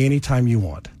check me anytime you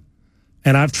want.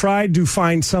 And I've tried to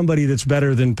find somebody that's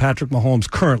better than Patrick Mahomes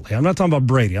currently. I'm not talking about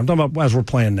Brady. I'm talking about as we're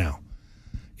playing now.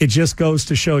 It just goes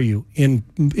to show you in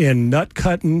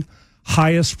nut-cutting,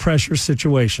 highest pressure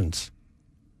situations,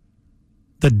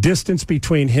 the distance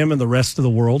between him and the rest of the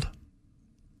world,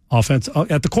 offense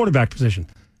at the quarterback position.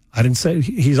 I didn't say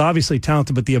he's obviously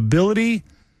talented, but the ability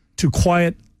to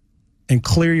quiet and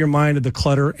clear your mind of the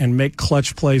clutter and make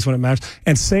clutch plays when it matters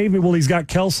and save me. Well, he's got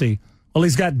Kelsey. Well,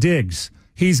 he's got Diggs.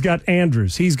 He's got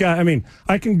Andrews.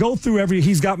 I can go through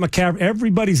he's got McCaffrey.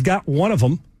 Everybody's got one of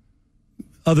them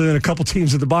other than a couple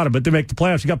teams at the bottom, but they make the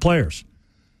playoffs. You got players.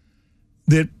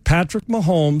 That Patrick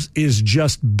Mahomes is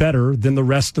just better than the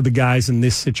rest of the guys in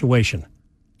this situation.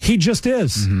 He just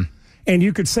is. Mm-hmm. And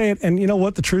you could say it, and you know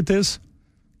what the truth is?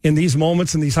 In these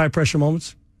moments, in these high-pressure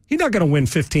moments, he's not going to win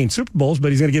 15 Super Bowls,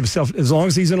 but he's going to give himself, as long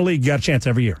as he's in the league, you got a chance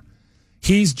every year.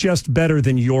 He's just better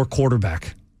than your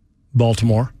quarterback.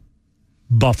 Baltimore,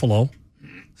 Buffalo,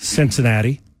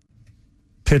 Cincinnati,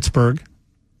 Pittsburgh,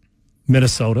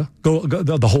 Minnesota, go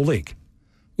the whole league.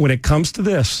 When it comes to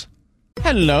this,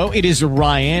 Hello, it is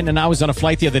Ryan, and I was on a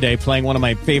flight the other day playing one of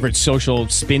my favorite social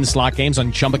spin slot games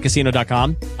on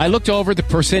ChumbaCasino.com. I looked over at the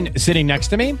person sitting next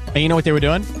to me, and you know what they were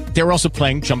doing? They were also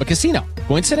playing Chumba Casino.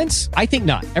 Coincidence? I think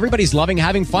not. Everybody's loving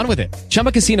having fun with it.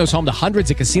 Chumba Casino is home to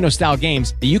hundreds of casino-style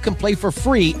games that you can play for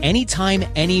free anytime,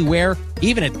 anywhere,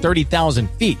 even at 30,000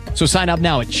 feet. So sign up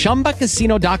now at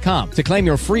ChumbaCasino.com to claim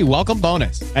your free welcome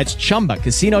bonus. That's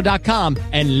ChumbaCasino.com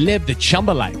and live the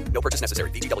Chumba life. No purchase necessary.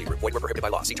 VGW. Void were prohibited by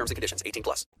law. See terms and conditions.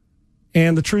 18+.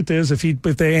 And the truth is,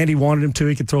 if Andy wanted him to,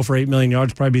 he could throw for 8 million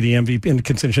yards, probably be the MVP in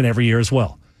contention every year as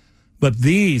well. But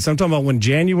I'm talking about when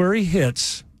January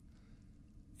hits,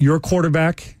 your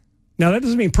quarterback, now that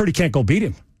doesn't mean Purdy can't go beat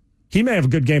him. He may have a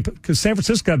good game because San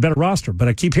Francisco got a better roster, but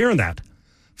I keep hearing that.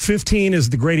 15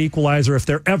 is the great equalizer if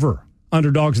they're ever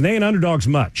underdogs, and they ain't underdogs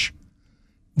much.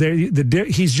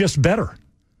 He's just better.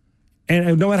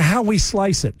 And no matter how we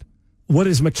slice it, what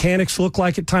his mechanics look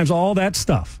like at times, all that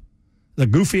stuff, the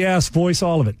goofy-ass voice,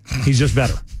 all of it, he's just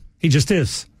better. He just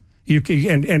is.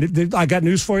 I got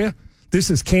news for you. This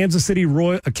is Kansas City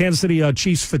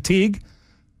Chiefs fatigue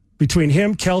between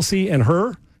him, Kelsey, and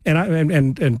her,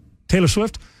 and Taylor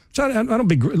Swift. So I don't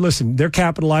be. Listen, they're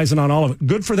capitalizing on all of it.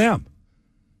 Good for them.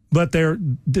 But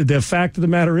the fact of the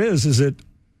matter is that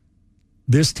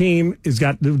this team has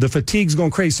got the fatigue's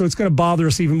going crazy, so it's going to bother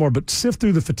us even more. But sift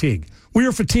through the fatigue. We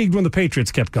were fatigued when the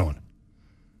Patriots kept going.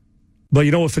 But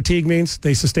you know what fatigue means?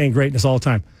 They sustain greatness all the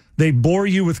time. They bore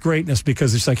you with greatness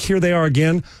because it's like, here they are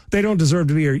again. They don't deserve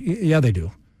to be here. Yeah, they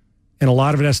do. And a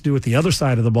lot of it has to do with the other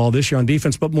side of the ball this year on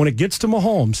defense. But when it gets to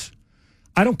Mahomes,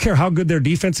 I don't care how good their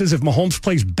defense is. If Mahomes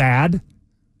plays bad,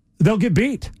 they'll get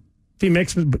beat. If he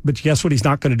makes, but guess what he's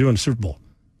not going to do in the Super Bowl?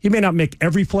 He may not make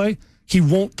every play. He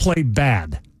won't play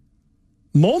bad.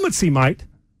 Moments he might.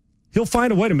 He'll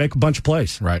find a way to make a bunch of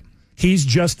plays. Right. He's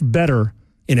just better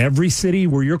in every city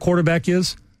where your quarterback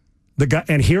is. The guy,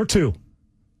 and here too.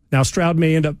 Now Stroud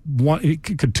may end up he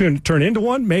could turn into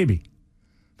one, maybe.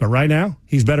 But right now,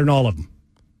 he's better than all of them.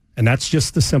 And that's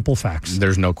just the simple facts.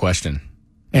 There's no question.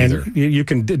 And you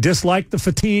can dislike the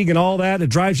fatigue and all that. It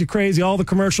drives you crazy, all the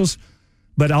commercials.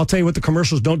 But I'll tell you what the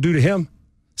commercials don't do to him.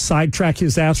 Sidetrack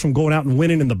his ass from going out and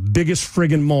winning in the biggest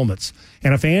friggin' moments.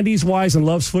 And if Andy's wise and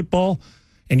loves football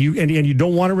and you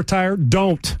don't want to retire,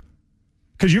 don't.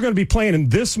 Because you're going to be playing in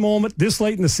this moment, this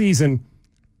late in the season,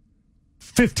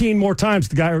 15 more times.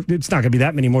 It's not going to be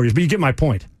that many more years, but you get my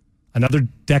point. Another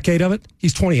decade of it,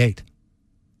 he's 28.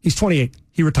 He's 28.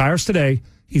 He retires today.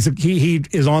 He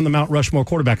is on the Mount Rushmore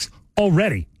quarterbacks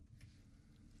already.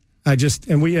 That's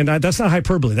not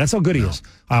hyperbole. That's how good he is.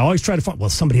 I always try to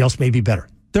find, somebody else may be better.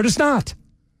 They're just not.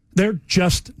 They're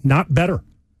just not better,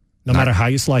 no matter how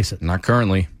you slice it. Not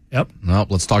currently. Yep. Well,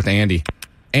 let's talk to Andy.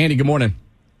 Andy, good morning.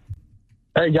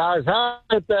 Hey, guys, how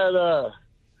about that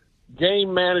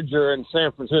game manager in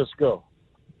San Francisco?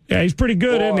 Yeah, he's pretty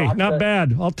good, isn't he? Not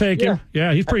bad. I'll take him.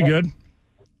 Yeah, he's pretty good.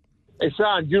 Hey,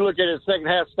 Sean, did you look at his second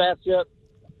half stats yet?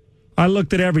 I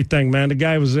looked at everything, man. The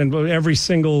guy was in every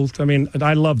single.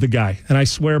 I love the guy, and I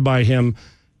swear by him.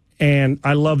 And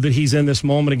I love that he's in this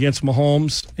moment against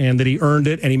Mahomes, and that he earned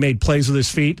it, and he made plays with his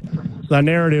feet. The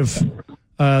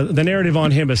narrative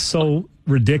on him is so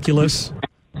ridiculous.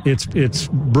 It's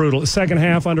brutal. The second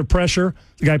half under pressure,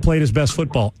 the guy played his best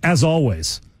football, as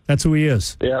always. That's who he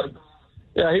is. Yeah.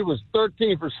 Yeah, he was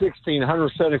 13 for 16,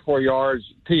 174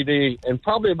 yards, TD, and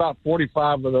probably about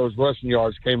 45 of those rushing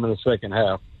yards came in the second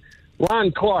half.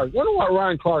 Ryan Clark, wonder what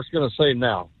Ryan Clark's going to say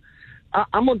now.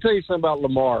 I'm going to tell you something about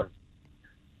Lamar.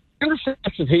 The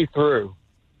interception he threw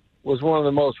was one of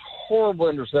the most horrible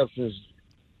interceptions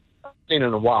I've seen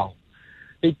in a while.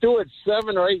 He threw it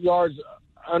 7 or 8 yards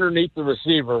underneath the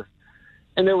receiver,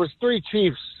 and there was 3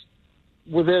 Chiefs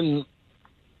within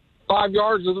 5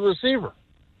 yards of the receiver.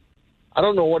 I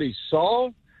don't know what he saw.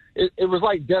 It was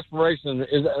like desperation.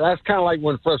 That's kind of like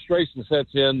when frustration sets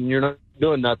in and you're not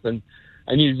doing nothing,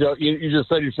 and you just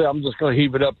say to yourself, I'm just going to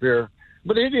heave it up here.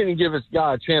 But he didn't give his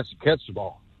guy a chance to catch the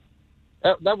ball.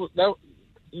 That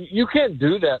you can't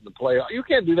do that in the playoffs. You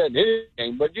can't do that in any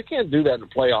game, but you can't do that in the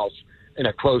playoffs in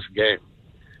a close game.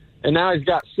 And now he's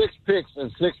got 6 picks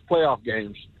in 6 playoff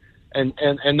games. And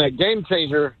that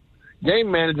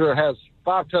game manager has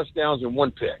 5 touchdowns and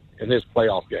 1 pick in his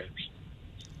playoff games.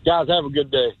 Guys, have a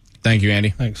good day. Thank you, Andy.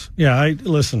 Thanks. Yeah,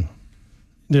 listen.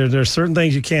 There's certain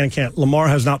things you can and can't. Lamar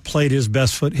has not played his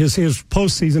best foot. His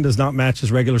postseason does not match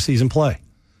his regular season play.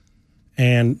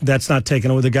 And that's not taken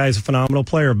away. The guy's a phenomenal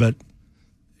player, but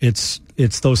it's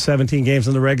those 17 games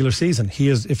in the regular season. He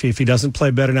is if he doesn't play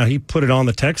better now, he put it on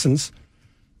the Texans.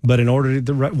 But in order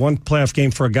to one playoff game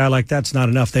for a guy like that's not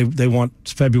enough. They want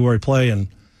February play,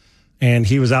 and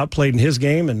he was outplayed in his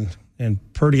game, and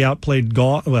Purdy outplayed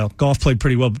Goff. Well, Goff played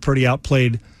pretty well, but Purdy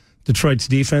outplayed Detroit's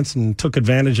defense and took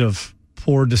advantage of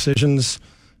poor decisions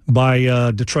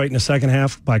by Detroit in the second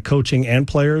half by coaching and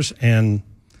players. And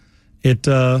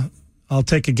I'll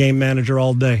take a game manager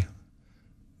all day.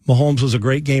 Mahomes was a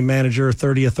great game manager,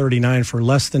 30 of 39 for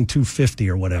less than 250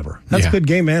 or whatever. That's a good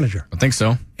game manager. I think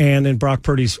so. And then Brock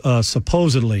Purdy's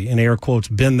supposedly, in air quotes,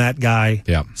 been that guy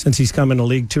since he's come in the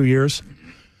league 2 years.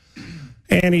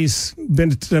 And he's been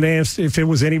to an AFC. If it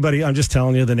was anybody, I'm just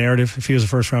telling you the narrative. If he was a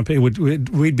first-round pick,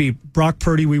 we'd be Brock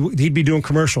Purdy. He'd be doing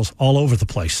commercials all over the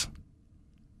place.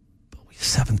 But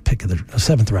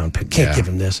seventh round pick. Can't give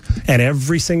him this. And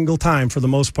every single time, for the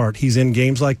most part, he's in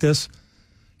games like this.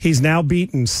 He's now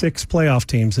beaten 6 playoff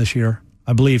teams this year.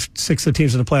 I believe 6 of the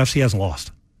teams in the playoffs he hasn't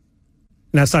lost.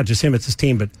 And that's not just him; it's his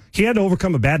team. But he had to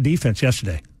overcome a bad defense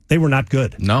yesterday. They were not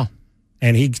good. No.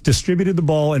 And he distributed the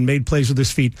ball and made plays with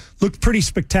his feet. Looked pretty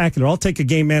spectacular. I'll take a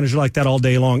game manager like that all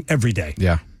day long, every day.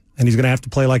 Yeah. And he's going to have to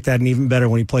play like that and even better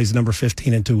when he plays number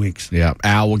 15 in 2 weeks. Yeah.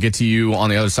 Al, we'll get to you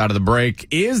on the other side of the break.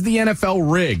 Is the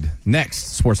NFL rigged?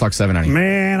 Next, Sports Talk 790.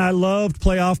 Man, I loved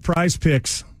playoff prize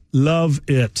picks. Love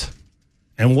it.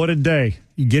 And what a day.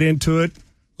 You get into it.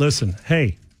 Listen,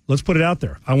 hey, let's put it out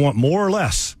there. I want more or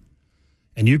less.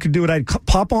 And you could do it.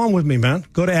 Pop on with me, man.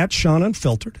 Go to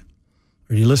 @SeanUnfiltered.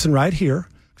 Or you listen right here.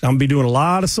 I'm going to be doing a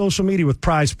lot of social media with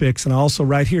Prize Picks, and also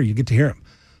right here, you get to hear them.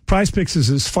 Prize Picks is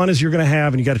as fun as you're going to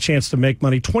have, and you got a chance to make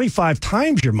money 25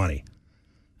 times your money.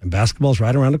 And basketball's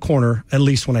right around the corner, at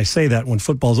least when I say that. When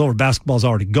football's over, basketball's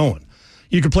already going.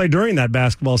 You can play during that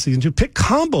basketball season, too. Pick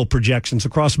combo projections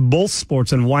across both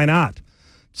sports, and why not?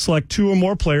 Select 2 or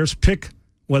more players, pick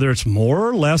whether it's more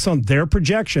or less on their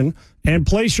projection, and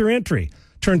place your entry.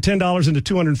 Turn $10 into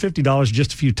 $250 in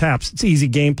just a few taps. It's easy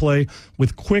gameplay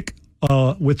with quick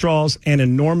withdrawals and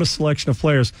enormous selection of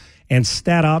players and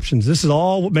stat options. This is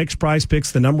all what makes Prize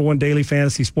Picks the #1 daily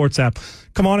fantasy sports app.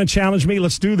 Come on and challenge me.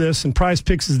 Let's do this. And Prize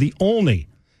Picks is the only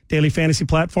daily fantasy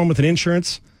platform with an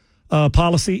insurance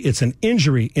policy. It's an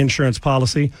injury insurance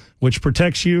policy, which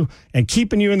protects you and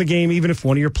keeping you in the game even if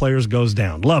one of your players goes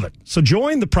down. Love it. So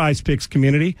join the Prize Picks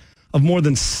community of more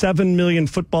than 7 million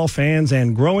football fans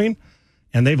and growing.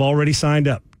 And they've already signed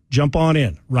up. Jump on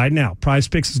in right now. Prize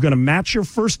Picks is going to match your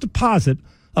first deposit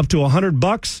up to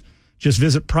 $100. Just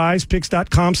visit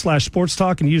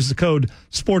prizepicks.com/sportstalk and use the code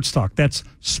SPORTSTALK. That's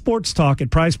SPORTSTALK at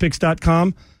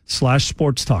prizepicks.com.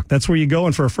 PrizePicks.com/sportstalk. That's where you go,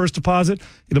 and for a first deposit,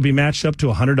 it'll be matched up to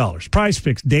 $100.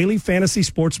 PrizePicks, daily fantasy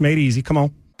sports made easy. Come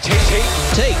on.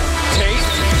 Tate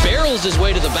barrels his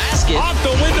way to the basket. Off the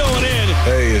window and in.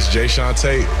 Hey, it's Jay Sean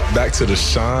Tate. Back to the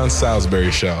Sean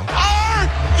Salisbury Show. Are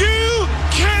you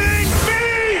kidding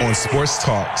me? On Sports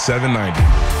Talk 790,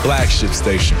 flagship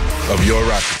station of your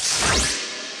Rockets.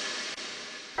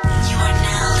 You are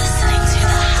now listening to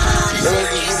the hottest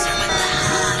producer with the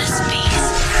hottest beats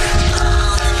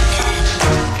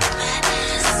on the net.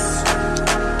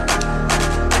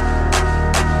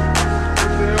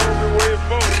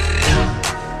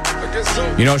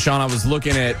 You know, Sean, I was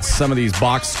looking at some of these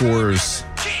box scores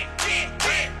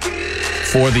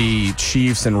for the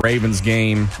Chiefs and Ravens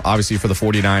game, obviously for the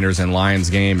 49ers and Lions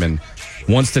game, and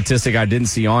one statistic I didn't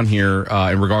see on here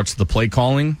in regards to the play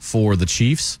calling for the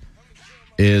Chiefs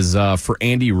is for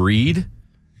Andy Reid.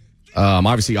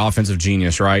 Obviously, offensive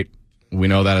genius, right? We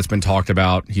know that it's been talked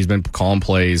about. He's been calling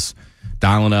plays,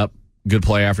 dialing up good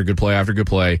play after good play after good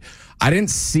play. I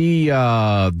didn't see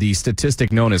the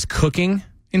statistic known as cooking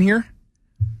in here.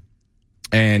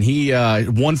 And he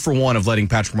 1 for 1 of letting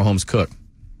Patrick Mahomes cook.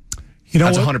 You know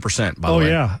that's what? 100%, by the way.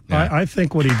 Yeah. I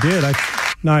think what he did,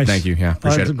 nice. Thank you. Yeah,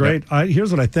 appreciate that's it. Great. Yep.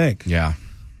 Here's what I think. Yeah.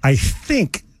 I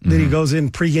think that he goes in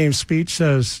pregame speech,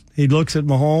 says he looks at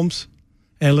Mahomes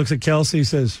and looks at Kelsey,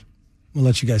 says, we'll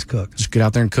let you guys cook. Just get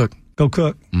out there and cook. Go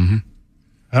cook. Mm-hmm.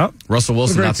 Oh, Russell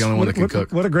Wilson's not the only one that can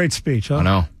cook. What a great speech, huh? I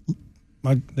know.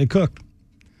 They cooked.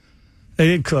 They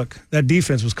did cook. That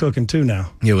defense was cooking too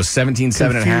now. It was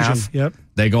 17-7 at half. Yep.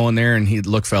 They go in there and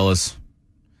look, fellas,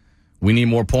 we need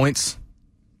more points.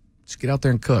 Just get out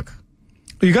there and cook.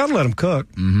 You got to let them cook.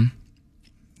 Mm-hmm.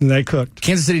 And they cooked.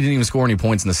 Kansas City didn't even score any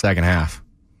points in the second half.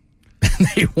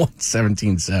 They won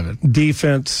 17-7.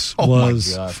 Defense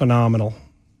was phenomenal.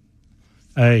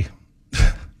 Hey,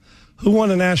 who won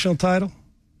the national title?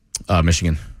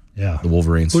 Michigan. Yeah. The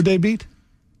Wolverines. Who'd they beat?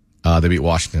 They beat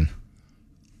Washington.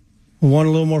 One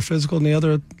a little more physical than the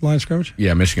other line of scrimmage?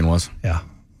 Yeah, Michigan was. Yeah.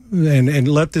 And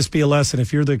let this be a lesson.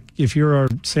 If you're our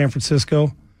San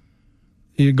Francisco,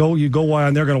 you go wide,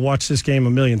 and they're going to watch this game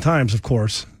a million times, of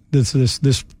course. This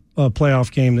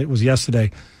playoff game that was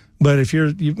yesterday. But if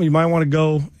you might want to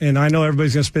go, and I know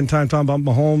everybody's going to spend time talking about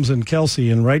Mahomes and Kelsey,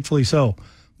 and rightfully so,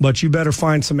 but you better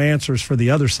find some answers for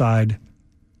the other side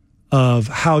of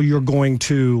how you're going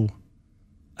to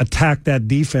attack that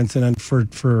defense. And then for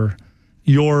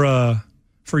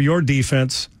your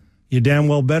defense, you damn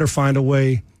well better find a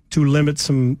way to limit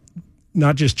some,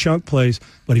 not just chunk plays,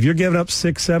 but if you're giving up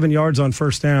 6-7 yards on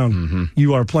first down,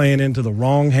 you are playing into the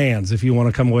wrong hands if you want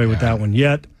to come away with that one.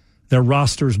 Yet their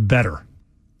roster's better.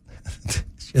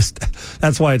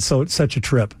 That's why it's such a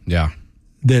trip. Yeah,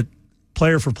 that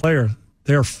player for player,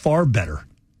 they're far better.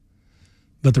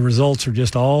 But the results are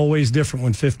just always different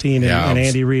when 15 and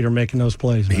Andy Reid are making those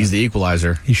plays. Man. He's the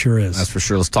equalizer. He sure is. That's for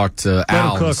sure. Let's talk to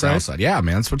Al on the south side. Yeah,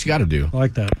 man, that's what you got to do. I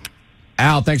like that.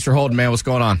 Al, thanks for holding, man. What's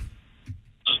going on?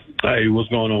 Hey, what's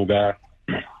going on, guy?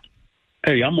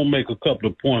 Hey, I'm going to make a couple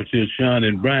of points here, Sean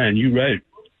and Brian. You right.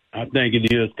 I think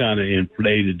it is kind of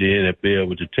inflated the NFL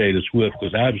with the Taylor Swift,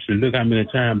 because obviously look how many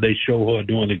times they show her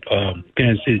doing the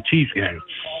Kansas City Chiefs game.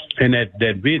 And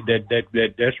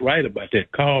that's right about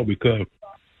that call, because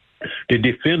the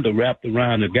defender wrapped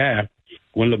around the guy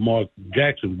when Lamar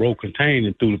Jackson broke contain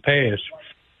and threw the pass.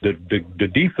 The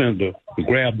defender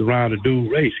grabbed around the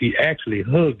dude's waist. He actually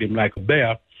hugged him like a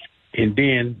bear, and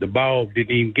then the ball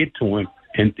didn't even get to him.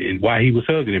 And while he was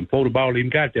hugging him, before the ball even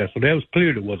got there. So that was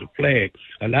clear there was a flag.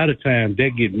 A lot of times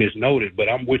that get misnoted, but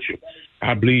I'm with you.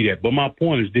 I believe that. But my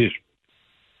point is this.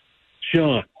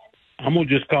 Sean, I'm going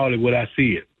to just call it what I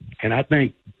see it. And I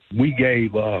think we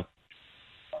gave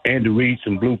Andy Reid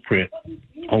some blueprint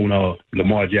on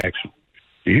Lamar Jackson.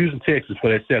 The Houston Texans,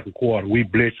 for that second quarter, we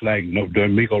blitzed like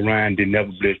D'Amico Ryan did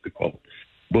never blitz before.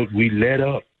 But we let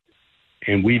up,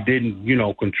 and we didn't,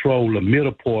 control the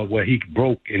middle part where he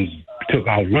broke and took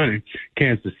out running.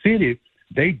 Kansas City,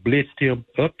 they blitzed him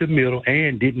up the middle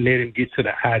and didn't let him get to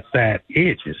the outside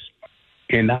edges.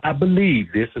 And I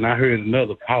believe this, and I heard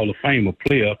another Hall of Famer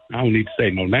player, I don't need to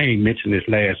say no name, mention this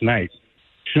last night.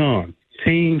 Sean,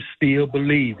 teams still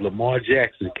believe Lamar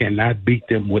Jackson cannot beat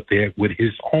them with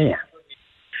his arm.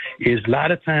 Is a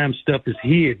lot of times stuff is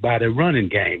hid by the running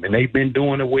game, and they've been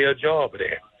doing a well job of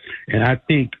that. And I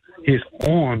think his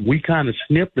arm, we kind of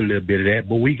snipped a little bit of that,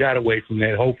 but we got away from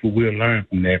that. Hopefully we'll learn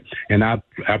from that. And I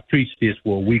preached this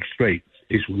for a week straight.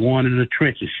 It's one in the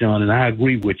trenches, Sean, and I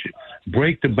agree with you.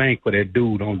 Break the bank for that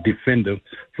dude on defender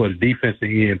for the defensive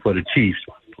end for the Chiefs.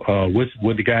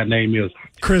 What the guy's name is?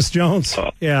 Chris Jones.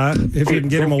 If you can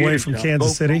get him away from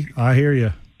Kansas City, I hear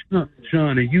you.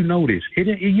 Sean, and you know this.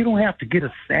 You don't have to get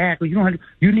a sack.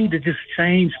 You need to just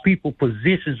change people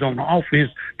positions on offense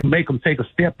to make them take a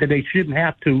step that they shouldn't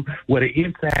have to, where the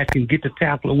inside can get the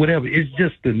tackle or whatever. It's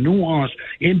just the nuance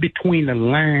in between the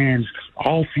lines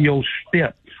off your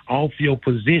step, off your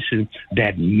position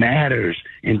that matters.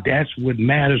 And that's what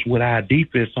matters with our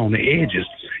defense on the edges.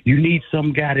 You need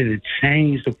some guy to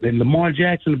change. And Lamar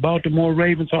Jackson, the Baltimore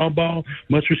Ravens, hardball,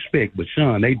 much respect. But,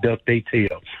 Sean, they duck their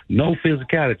tail. No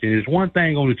physicality. There's one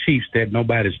thing on the Chiefs that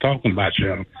nobody's talking about,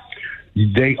 Sean.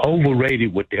 They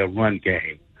overrated with their run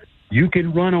game. You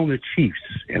can run on the Chiefs,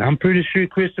 and I'm pretty sure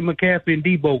Christian McCaffrey and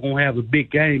Debo going to have a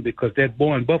big game because that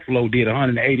boy in Buffalo did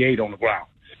 188 on the ground.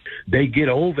 They get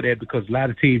over that because a lot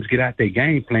of teams get out their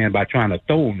game plan by trying to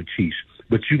throw on the Chiefs.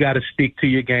 But you got to stick to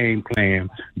your game plan.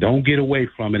 Don't get away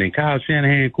from it. And Kyle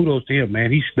Shanahan, kudos to him, man.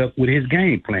 He stuck with his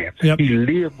game plan. Yep. He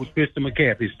lived with Christian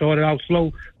McCaffrey. It started out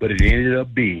slow, but it ended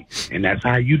up big. And that's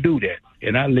how you do that.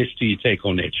 And I'll listen to your take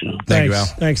on that, Sean. Thanks, you, Al.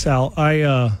 Thanks, Al.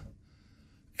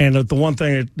 And the one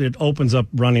thing it opens up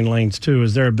running lanes, too,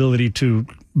 is their ability to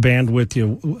band with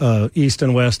you east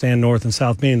and west and north and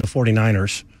south, meaning the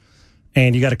 49ers.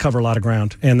 And you got to cover a lot of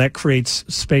ground. And that creates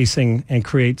spacing and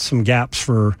creates some gaps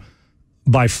for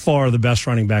by far the best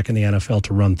running back in the NFL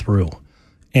to run through.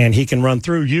 And he can run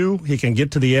through you. He can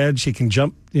get to the edge. He can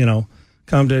jump,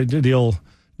 come to the old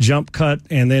jump cut.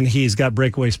 And then he's got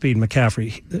breakaway speed,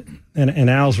 McCaffrey. And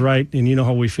Al's right. And you know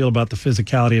how we feel about the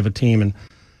physicality of a team. And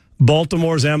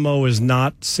Baltimore's MO is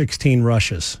not 16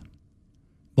 rushes.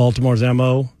 Baltimore's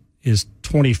MO is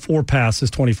 24 passes,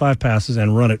 25 passes,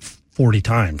 and run it 40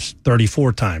 times,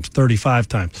 34 times, 35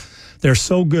 times. They're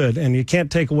so good, and you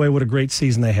can't take away what a great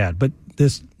season they had. But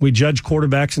we judge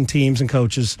quarterbacks and teams and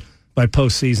coaches by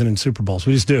postseason and Super Bowls.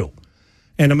 We just do.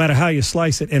 And no matter how you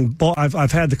slice it, and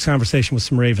I've had this conversation with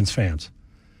some Ravens fans.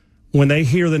 When they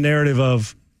hear the narrative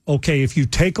of, okay, if you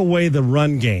take away the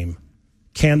run game,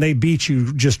 can they beat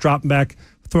you just dropping back,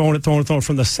 throwing it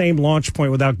from the same launch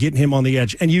point without getting him on the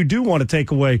edge? And you do want to take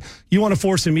away, you want to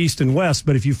force him east and west,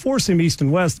 but if you force him east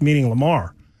and west, meaning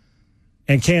Lamar,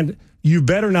 you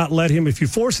better not let him, if you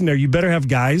force him there, you better have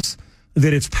guys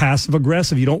that it's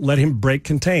passive-aggressive. You don't let him break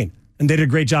contain. And they did a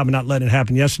great job of not letting it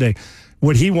happen yesterday.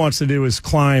 What he wants to do is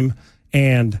climb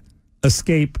and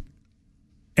escape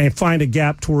and find a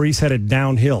gap to where he's headed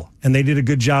downhill. And they did a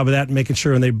good job of that, making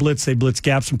sure, and they blitz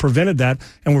gaps and prevented that,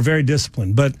 and were very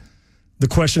disciplined. But the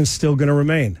question is still going to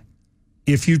remain.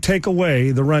 If you take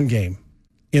away the run game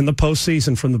in the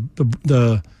postseason from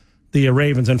the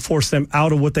Ravens and force them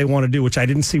out of what they want to do, which I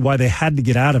didn't see why they had to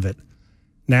get out of it,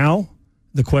 now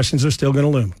the questions are still going to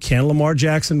loom. Can Lamar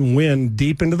Jackson win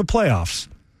deep into the playoffs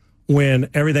when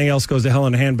everything else goes to hell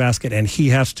in a handbasket and he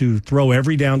has to throw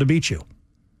every down to beat you?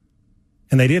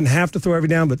 And they didn't have to throw every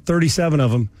down, but 37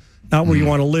 of them, not where you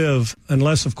want to live,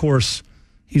 unless, of course,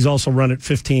 he's also run it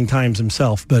 15 times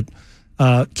himself. But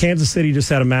Kansas City just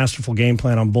had a masterful game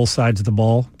plan on both sides of the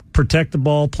ball. Protect the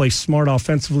ball, play smart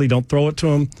offensively, don't throw it to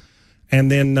them, and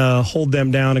then hold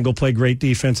them down and go play great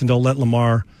defense and don't let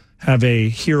Lamar have a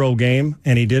hero game,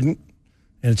 and he didn't.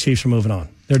 And the Chiefs are moving on.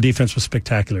 Their defense was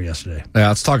spectacular yesterday. Yeah,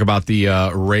 let's talk about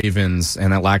the Ravens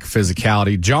and that lack of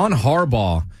physicality. John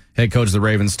Harbaugh, head coach of the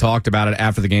Ravens, talked about it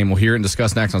after the game. We'll hear it and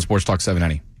discuss next on Sports Talk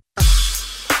 790.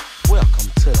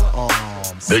 Welcome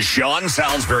to the Sean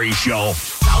Salisbury Show.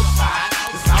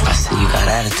 I see you got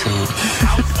attitude.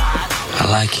 I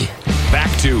like it.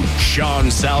 Back to Sean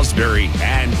Salisbury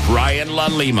and Brian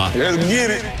LaLima. Let's get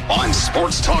it. On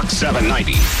Sports Talk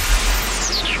 790.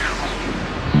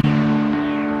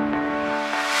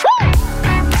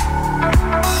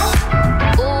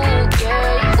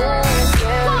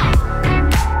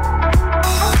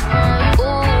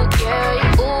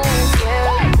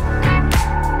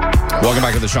 Welcome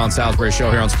back to the Sean Salisbury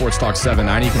Show here on Sports Talk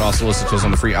 790. You can also listen to us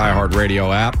on the free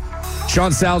iHeartRadio app.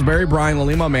 Sean Salisbury, Brian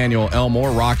LaLima, Emmanuel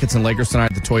Elmore, Rockets and Lakers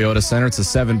tonight at the Toyota Center. It's a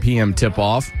 7 p.m.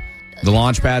 tip-off. The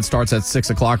launch pad starts at 6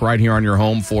 o'clock right here on your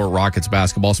home for Rockets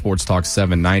basketball, Sports Talk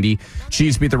 790.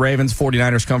 Chiefs beat the Ravens.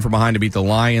 49ers come from behind to beat the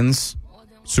Lions.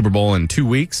 Super Bowl in 2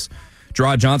 weeks.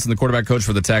 Jerrod Johnson, the quarterback coach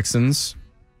for the Texans,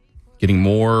 getting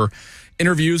more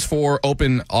interviews for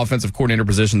open offensive coordinator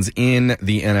positions in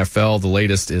the NFL. The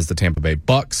latest is the Tampa Bay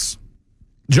Bucks.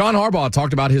 John Harbaugh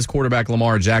talked about his quarterback,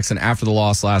 Lamar Jackson, after the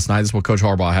loss last night. This is what Coach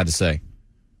Harbaugh had to say.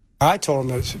 I told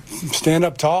him to stand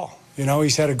up tall. You know,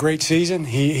 he's had a great season.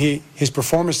 His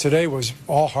performance today was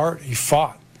all heart. He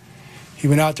fought. He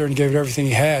went out there and gave it everything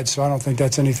he had, so I don't think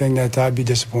that's anything that I'd be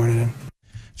disappointed in.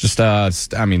 Just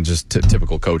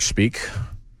typical coach speak.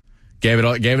 Gave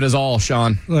it his all,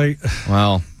 Sean.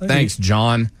 Thanks,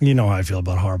 John. You know how I feel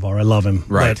about Harbaugh. I love him.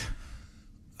 Right.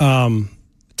 But,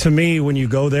 to me, when you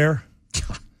go there,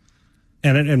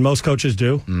 and most coaches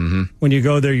do, when you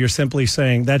go there, you're simply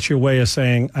saying, that's your way of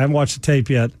saying, I haven't watched the tape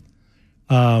yet.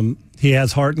 He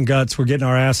has heart and guts. We're getting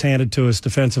our ass handed to us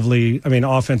offensively,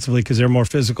 because they're more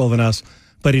physical than us,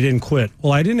 but he didn't quit.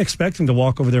 Well, I didn't expect him to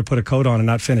walk over there, put a coat on, and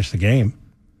not finish the game.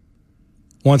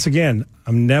 Once again,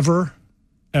 I'm never,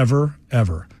 ever,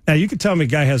 ever. Now, you could tell me a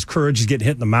guy has courage, he's getting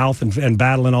hit in the mouth and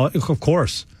battling all, of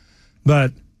course.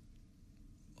 But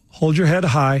hold your head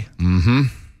high. Mm-hmm.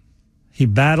 He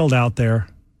battled out there.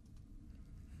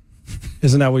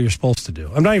 Isn't that what you're supposed to do?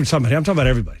 I'm not even talking about him. I'm talking about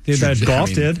everybody.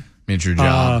 Goff did. It's your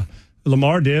job.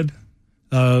 Lamar did.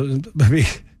 I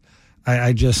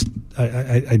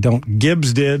don't.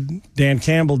 Gibbs did. Dan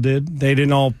Campbell did. They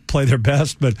didn't all play their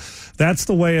best, but that's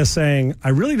the way of saying, I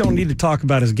really don't need to talk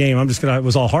about his game. It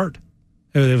was all heart.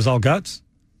 It was all guts.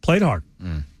 Played hard.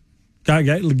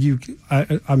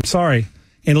 I'm sorry.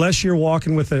 Unless you're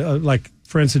walking with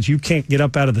for instance, you can't get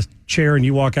up out of the chair and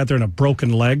you walk out there in a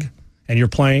broken leg and you're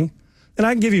playing, then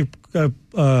I can give you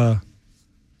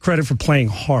credit for playing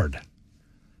hard.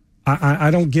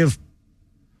 I don't give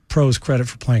pros credit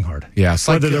for playing hard. Yeah,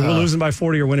 whether they're losing by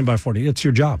 40 or winning by 40, it's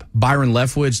your job. Byron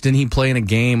Leftwich, didn't he play in a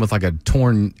game with like a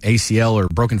torn ACL or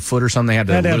broken foot or something?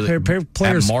 They had to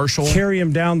players Marshall carry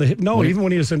him down the hip. No, even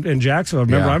when he was in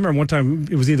Jacksonville. I remember one time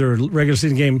it was either a regular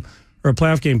season game or a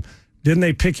playoff game. Didn't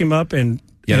they pick him up and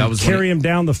carry him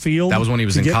down the field? That was when he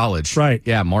was in college. Right.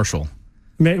 Yeah, Marshall.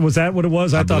 Was that what it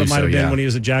was? I thought it might have been when he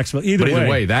was at Jacksonville. Either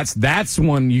way, that's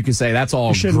one you can say that's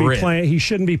all grit. He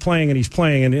shouldn't be playing, and he's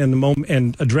playing, and in the moment,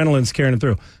 and adrenaline's carrying him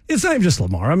through. It's not even just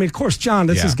Lamar. I mean, of course, John,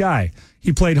 that's his guy.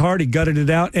 He played hard, he gutted it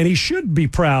out, and he should be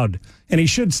proud, and he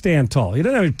should stand tall. You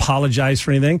don't have to apologize for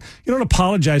anything. You don't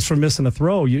apologize for missing a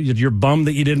throw. You're bummed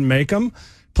that you didn't make them.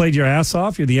 Played your ass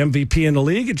off. You're the MVP in the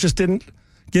league. It just didn't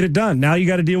get it done. Now you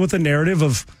got to deal with the narrative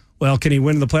of, well, can he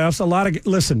win the playoffs?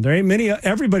 Listen, there ain't many.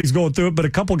 Everybody's going through it, but a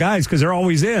couple guys because they're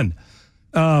always in.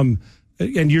 And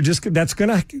you're just that's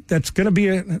gonna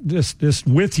be just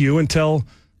with you until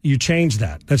you change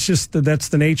that. That's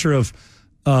the nature of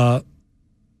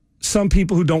some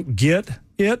people who don't get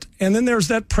it, and then there's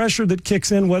that pressure that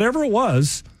kicks in. Whatever it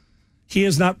was, he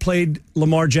has not played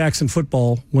Lamar Jackson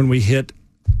football when we hit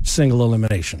single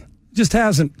elimination. Just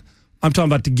hasn't. I'm talking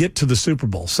about to get to the Super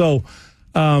Bowl. So.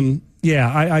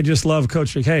 I just love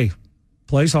Coach Vic. Hey,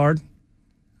 plays hard,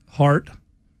 heart.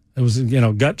 It was,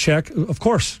 gut check, of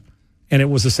course. And it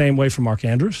was the same way for Mark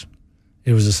Andrews.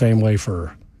 It was the same way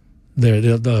for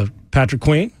the Patrick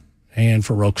Queen and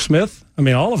for Roque Smith. I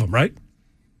mean, all of them, right?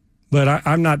 But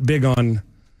I'm not big on,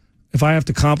 if I have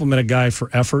to compliment a guy for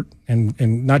effort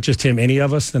and not just him, any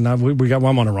of us, then I'm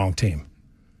on the wrong team.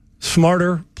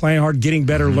 Smarter, playing hard, getting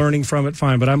better, learning from it,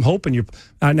 fine. But I'm hoping you.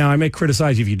 Now, I may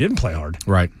criticize you if you didn't play hard.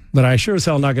 Right. But I sure as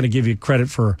hell not going to give you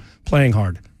credit for playing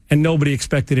hard. And nobody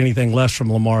expected anything less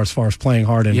from Lamar as far as playing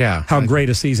hard and how great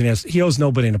a season he has. He owes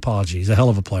nobody an apology. He's a hell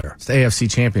of a player. It's the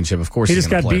AFC Championship, of course. He just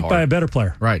got beat by a better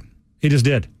player. Right. He just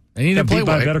did. And he didn't play beat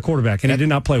by a better quarterback, and he did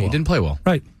not play well. He didn't play well.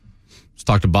 Right. Let's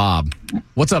talk to Bob.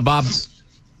 What's up, Bob?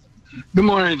 Good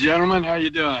morning, gentlemen. How you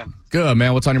doing? Good,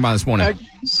 man. What's on your mind this morning?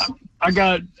 I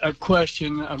got a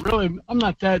question. I'm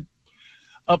not that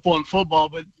up on football,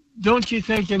 but don't you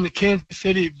think in the Kansas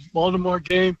City-Baltimore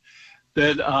game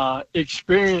that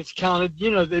experience counted?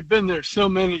 They've been there so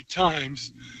many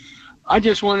times. I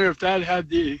just wonder if that had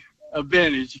the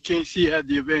advantage. KC had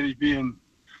the advantage being,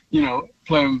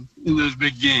 playing in those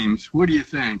big games. What do you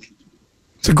think?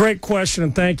 It's a great question,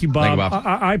 and thank you, Bob. Thank you,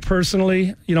 Bob. I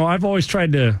personally, I've always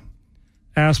tried to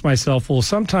ask myself, well,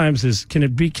 sometimes can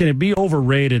it be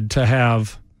overrated to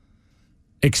have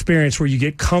experience where you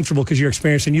get comfortable because you're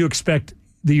experienced and you expect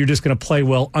that you're just going to play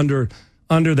well under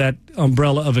that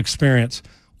umbrella of experience?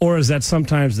 Or is that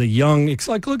sometimes the young, it's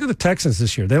like, look at the Texans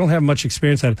this year. They don't have much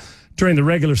experience. During the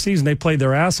regular season, they played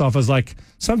their ass off. As like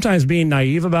sometimes being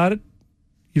naive about it,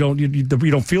 you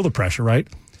don't feel the pressure, right?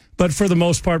 But for the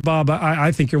most part, Bob,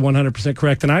 I think you're 100%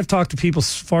 correct. And I've talked to people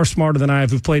far smarter than I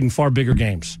have who've played in far bigger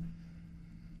games.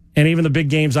 And even the big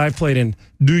games I've played in,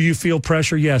 do you feel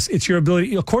pressure? Yes. It's your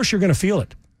ability. Of course you're going to feel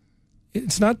it.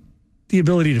 It's not the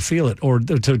ability to feel it or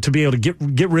to be able to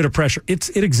get rid of pressure.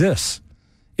 It exists.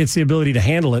 It's the ability to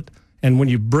handle it. And when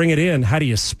you bring it in, how do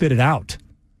you spit it out?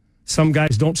 Some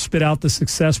guys don't spit out the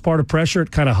success part of pressure.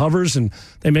 It kind of hovers and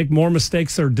they make more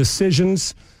mistakes or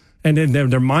decisions and then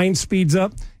their mind speeds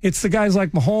up. It's the guys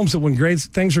like Mahomes that when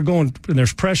things are going and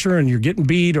there's pressure and you're getting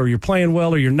beat or you're playing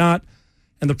well or you're not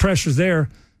and the pressure's there,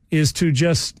 is to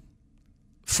just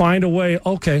find a way.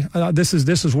 Okay, this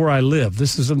is where I live.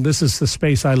 This is the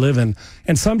space I live in.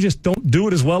 And some just don't do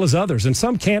it as well as others. And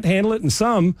some can't handle it. And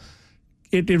some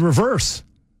it reverse.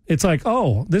 It's like,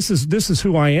 oh, this is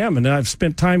who I am, and I've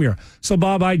spent time here. So,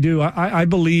 Bob, I do. I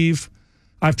believe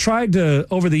I've tried to,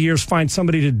 over the years, find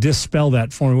somebody to dispel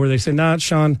that for me, where they say, nah,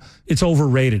 Sean, it's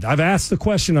overrated. I've asked the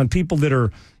question on people that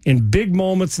are in big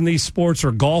moments in these sports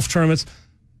or golf tournaments,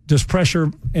 does pressure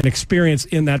and experience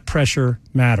in that pressure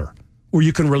matter? Where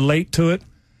you can relate to it?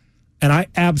 And I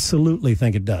absolutely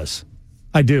think it does.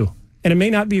 I do. And it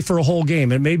may not be for a whole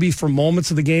game. It may be for moments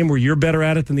of the game where you're better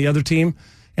at it than the other team.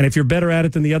 And if you're better at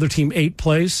it than the other team 8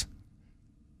 plays,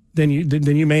 then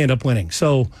you may end up winning.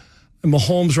 So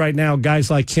Mahomes right now,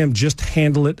 guys like him just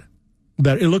handle it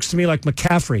better. It looks to me like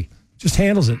McCaffrey just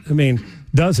handles it. I mean,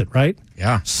 does it, right?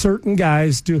 Yeah. Certain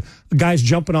guys do. Guys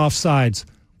jumping off sides.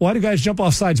 Why do guys jump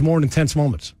off sides more in intense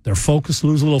moments? They're focused,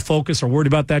 lose a little focus, or worried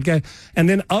about that guy. And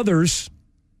then others,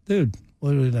 dude,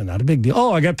 well, not a big deal.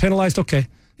 Oh, I got penalized. Okay.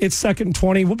 It's 2nd and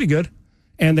 20. We'll be good.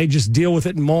 And they just deal with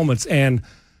it in moments. And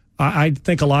I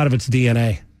think a lot of it's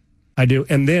DNA. I do.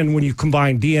 And then when you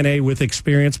combine DNA with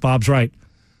experience, Bob's right.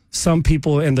 Some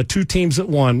people, and the 2 teams that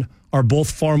won are both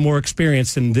far more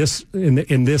experienced in this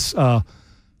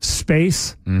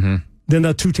space than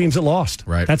the 2 teams that lost.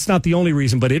 Right. That's not the only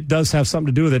reason, but it does have something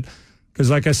to do with it.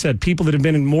 Because like I said, people that have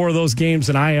been in more of those games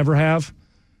than I ever have,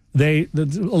 a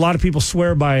lot of people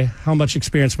swear by how much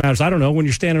experience matters. I don't know, when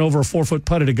you're standing over a 4-foot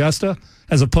putt at Augusta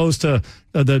as opposed to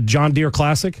the John Deere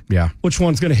Classic, which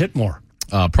one's going to hit more?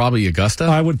 Probably Augusta.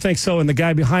 I would think so. And the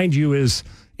guy behind you is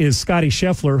Scotty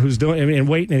Scheffler, who's doing and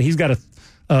waiting, and he's got a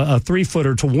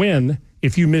 3-footer to win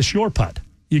if you miss your putt.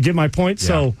 You get my point? Yeah.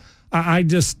 So I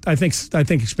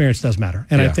think experience does matter.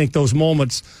 And I think those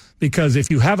moments, because if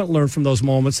you haven't learned from those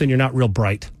moments, then you're not real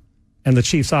bright. And the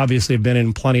Chiefs obviously have been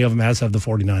in plenty of them, as have the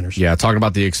 49ers. Yeah, talking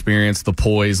about the experience, the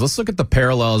poise. Let's look at the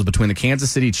parallels between the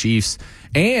Kansas City Chiefs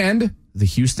and the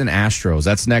Houston Astros.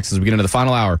 That's next as we get into the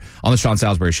final hour on the Sean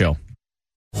Salisbury Show.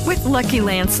 With Lucky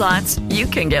Land Slots, you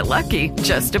can get lucky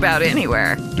just about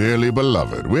anywhere. Dearly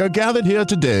beloved, we are gathered here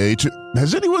today to...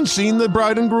 Has anyone seen the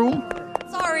bride and groom?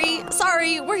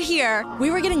 Sorry, we're here. We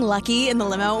were getting lucky in the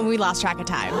limo and we lost track of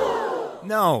time.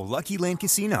 No, Lucky Land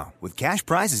Casino, with cash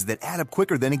prizes that add up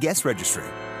quicker than a guest registry.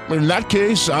 In that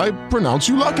case, I pronounce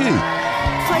you lucky.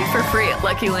 Play for free at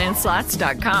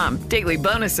LuckyLandSlots.com. Daily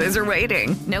bonuses are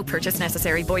waiting. No purchase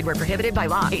necessary. Void where prohibited by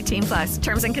law. 18+.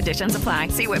 Terms and conditions apply.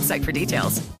 See website for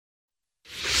details.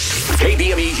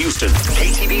 KBME Houston,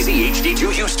 KTBZ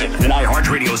HD2 Houston, an iHeart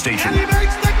radio station.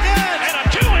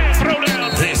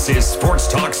 This is Sports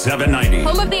Talk 790.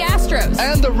 Home of the Astros.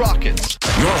 And the Rockets.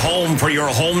 Your home for your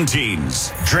home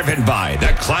teams. Driven by the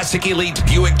Classic Elite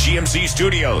Buick GMC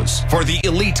Studios for the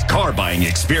elite car buying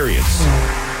experience.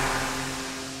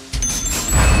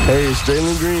 Hey, it's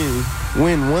Jalen Green.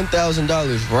 Win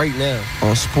 $1,000 right now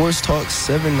on Sports Talk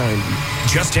 790.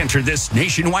 Just enter this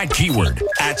nationwide keyword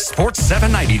at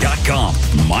sports790.com.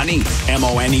 Money,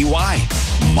 M-O-N-E-Y.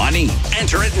 Money.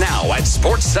 Enter it now at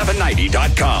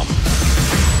sports790.com.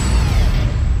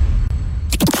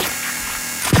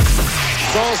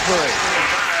 Salisbury.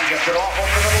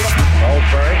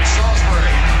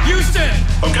 Salisbury. Houston.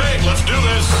 Okay, let's do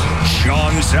this.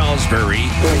 Sean Salisbury.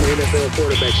 NFL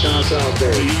quarterback Sean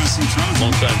Salisbury.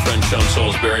 Longtime friend Sean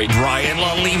Salisbury. Brian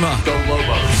LaLima. Go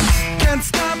Lobos. Can't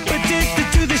stop,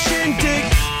 addicted to the shindig.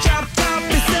 Chop top,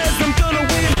 it says I'm gonna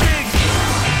win big.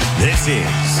 This is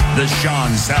the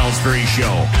Sean Salisbury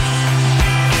Show.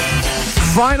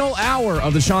 Final hour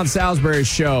of the Sean Salisbury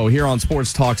Show here on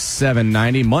Sports Talk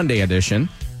 790, Monday edition.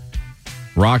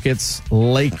 Rockets,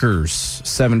 Lakers,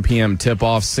 7 p.m.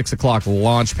 tip-off, 6 o'clock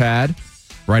launch pad.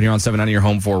 Right here on 790, your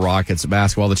home for Rockets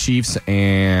basketball. The Chiefs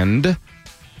and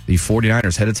the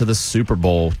 49ers headed to the Super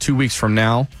Bowl 2 weeks from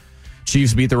now.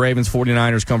 Chiefs beat the Ravens,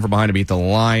 49ers come from behind to beat the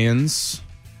Lions.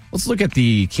 Let's look at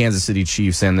the Kansas City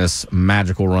Chiefs and this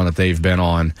magical run that they've been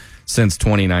on since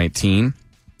 2019.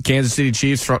 Kansas City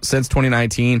Chiefs since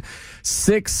 2019,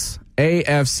 6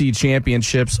 AFC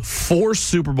championships, 4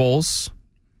 Super Bowls,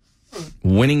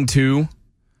 winning 2.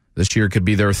 This year could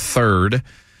be their 3rd.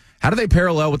 How do they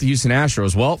parallel with the Houston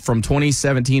Astros? Well, from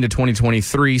 2017 to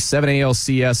 2023, 7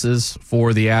 ALCSs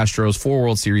for the Astros, 4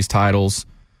 World Series titles,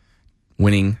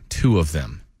 winning 2 of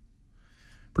them.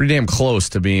 Pretty damn close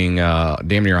to being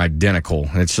damn near identical.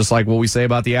 And it's just like what we say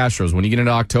about the Astros. When you get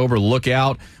into October, look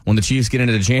out. When the Chiefs get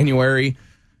into January,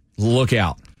 look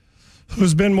out.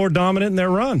 Who's been more dominant in their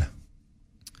run?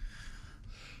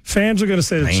 Fans are going to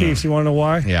say the Chiefs. You want to know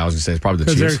why? Yeah, I was going to say it's probably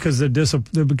the Chiefs.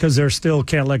 Because they're still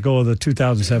can't let go of the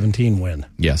 2017 win.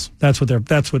 Yes. That's what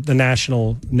the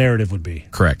national narrative would be.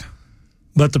 Correct.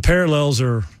 But the parallels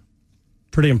are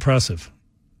pretty impressive.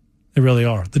 They really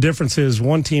are. The difference is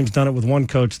one team's done it with one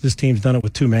coach, this team's done it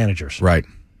with 2 managers. Right.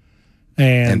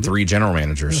 And 3 general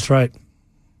managers. That's right.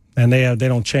 And they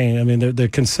don't change. I mean, the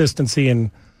consistency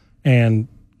and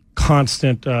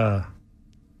constant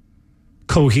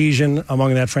cohesion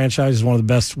among that franchise is one of the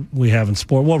best we have in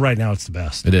sport. Well, right now it's the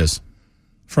best. It is.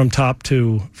 From top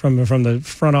to from the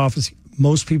front office.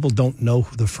 Most people don't know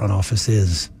who the front office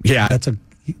is. Yeah,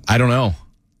 I don't know.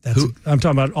 I'm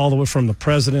talking about all the way from the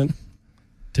president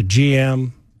to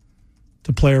GM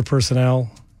to player personnel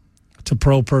to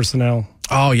pro personnel.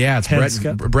 Oh yeah, it's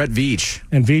Brett Veach.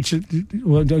 And Veach,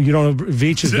 well, you don't know.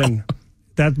 Veach has been.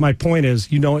 That my point is,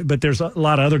 but there's a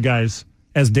lot of other guys.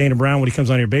 As Dana Brown, when he comes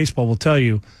on your baseball, will tell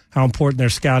you how important their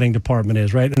scouting department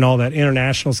is, right? And all that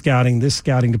international scouting, this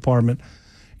scouting department,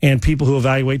 and people who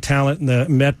evaluate talent in the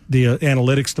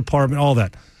analytics department, all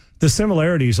that. The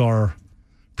similarities are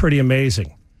pretty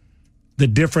amazing. The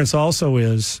difference also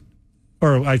is,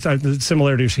 the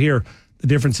similarities here, the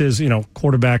difference is,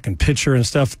 quarterback and pitcher and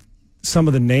stuff. Some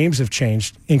of the names have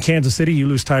changed. In Kansas City, you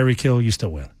lose Tyreek Hill, you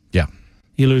still win. Yeah.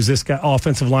 You lose this guy,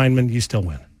 offensive lineman, you still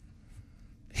win.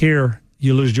 Here,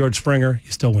 you lose George Springer,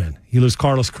 you still win. You lose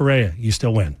Carlos Correa, you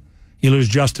still win. You lose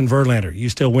Justin Verlander, you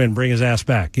still win. Bring his ass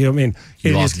back. You know what I mean?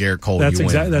 You lost Garrett Cole, that's you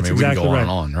win. That's exactly we can go right. On and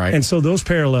on, right? And so those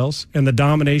parallels and the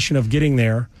domination of getting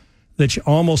there, that you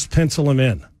almost pencil them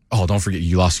in. Oh, don't forget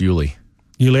you lost Yuli.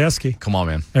 Ulieski. Come on,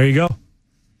 man. There you go.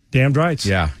 Damn rights.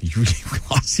 Yeah, you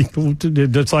lost.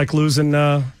 It's like losing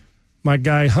my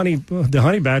guy the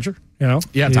Honey Badger.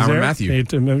 Yeah, Tyrann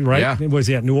Mathieu. Right? Yeah. Was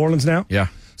he at New Orleans now? Yeah.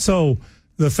 So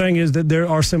the thing is that there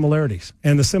are similarities,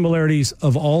 and the similarities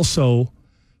of also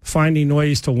finding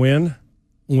ways to win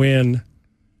when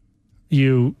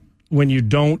you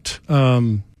don't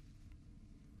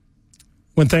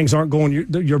when things aren't going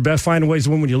your best, finding ways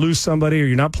to win when you lose somebody or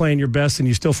you're not playing your best, and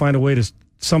you still find a way to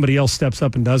somebody else steps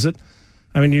up and does it.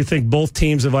 I mean, you think both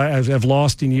teams have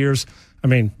lost in years. I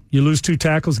mean, you lose 2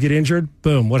 tackles, get injured,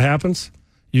 boom. What happens?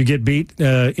 You get beat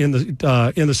in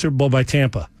the Super Bowl by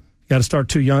Tampa. You got to start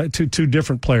two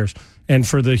different players. And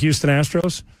for the Houston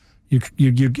Astros,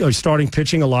 you starting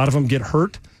pitching. A lot of them get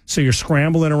hurt, so you're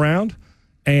scrambling around,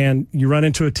 and you run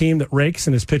into a team that rakes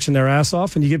and is pitching their ass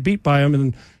off, and you get beat by them,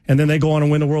 and then they go on and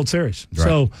win the World Series. Right.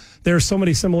 So there are so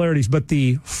many similarities. But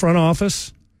the front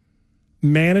office,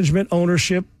 management,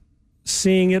 ownership,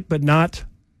 seeing it but not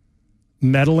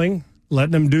meddling,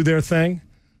 letting them do their thing,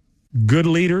 good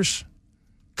leaders,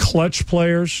 clutch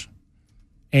players,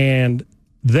 and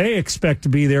they expect to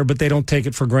be there, but they don't take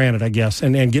it for granted, I guess,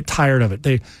 and get tired of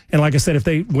it. And like I said, if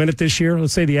they win it this year,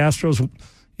 let's say the Astros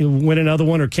win another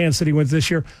one or Kansas City wins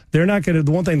this year, they're not going to.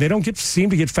 The one thing, they don't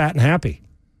seem to get fat and happy.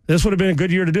 This would have been a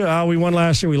good year to do it. We won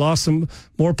last year. We lost some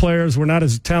more players. We're not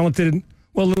as talented.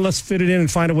 Well, then let's fit it in and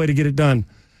find a way to get it done.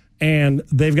 And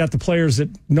they've got the players that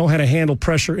know how to handle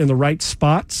pressure in the right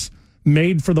spots,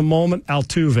 made for the moment.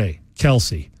 Altuve,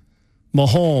 Kelsey,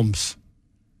 Mahomes,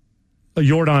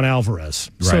 Yordan Alvarez.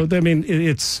 Right. So, I mean,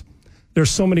 there's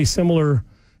so many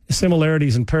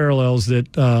similarities and parallels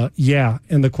that,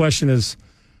 and the question is,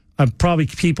 probably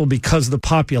people, because of the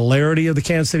popularity of the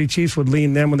Kansas City Chiefs, would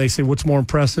lean them when they say what's more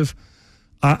impressive.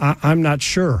 I'm not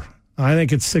sure. I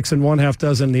think it's 6 and 1, half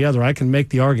dozen the other. I can make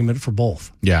the argument for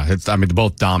both. Yeah, they're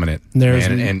both dominant. There's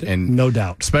and no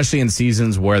doubt. Especially in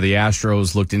seasons where the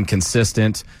Astros looked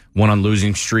inconsistent, went on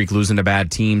losing streak, losing to bad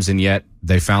teams, and yet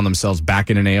they found themselves back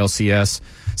in an ALCS.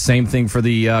 Same thing for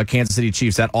the Kansas City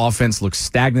Chiefs. That offense looks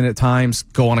stagnant at times,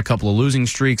 go on a couple of losing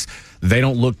streaks. They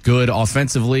don't look good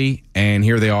offensively, and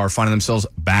here they are finding themselves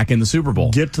back in the Super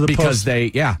Bowl. Get to the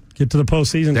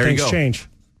postseason, things change.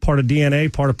 Part of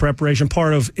DNA, part of preparation,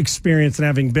 part of experience and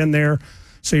having been there,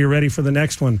 so you're ready for the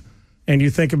next one. And you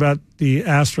think about the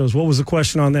Astros. What was the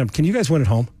question on them? Can you guys win at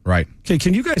home? Right. Okay,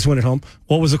 can you guys win at home?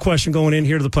 What was the question going in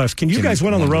here to the playoffs? Can you guys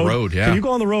win on the road? Yeah. Can you go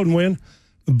on the road and win?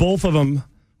 Both of them,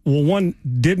 well, one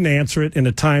didn't answer it in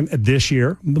a time this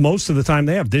year. Most of the time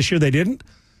they have. This year they didn't,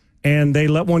 and they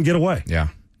let one get away. Yeah.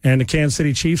 And the Kansas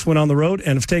City Chiefs went on the road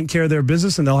and have taken care of their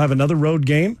business, and they'll have another road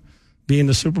game, be in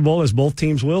the Super Bowl, as both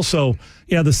teams will. So,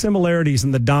 yeah, the similarities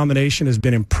and the domination has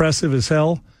been impressive as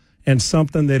hell, and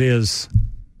something that is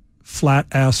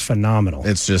flat-ass phenomenal.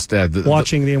 It's just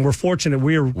watching and we're fortunate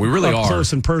we really up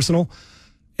close and personal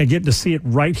and getting to see it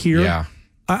right here. Yeah.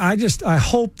 I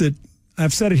hope that,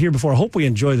 I've said it here before, I hope we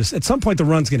enjoy this. At some point, the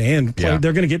run's going to end. Yeah.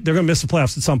 They're going to miss the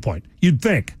playoffs at some point. You'd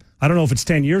think. I don't know if it's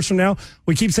 10 years from now.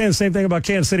 We keep saying the same thing about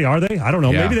Kansas City. Are they? I don't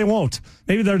know. Yeah. Maybe they won't.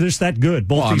 Maybe they're just that good,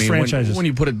 both these franchises. When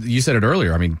you put it, you said it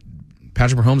earlier. I mean,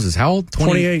 Patrick Mahomes is how old?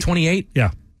 28?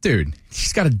 Yeah. Dude,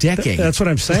 he's got a decade. That's what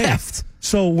I'm saying. Left.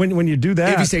 So when you do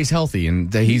that, if he stays healthy,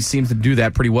 and he seems to do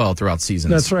that pretty well throughout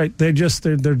seasons. That's right. They're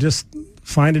just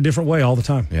find a different way all the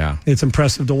time. Yeah. It's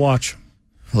impressive to watch.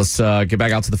 Let's get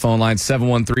back out to the phone line,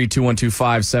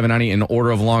 713-212-5790 in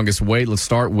order of longest wait. Let's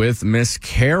start with Miss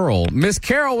Carol. Miss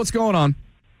Carol, what's going on?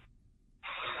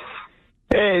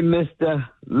 Hey, Mr.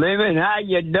 Lemon, how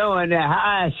you doing?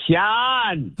 Hi,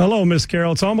 Sean. Hello, Miss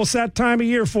Carol. It's almost that time of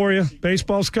year for you.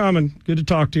 Baseball's coming. Good to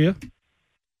talk to you.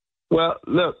 Well,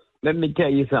 look, let me tell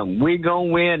you something. We're going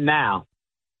to win now.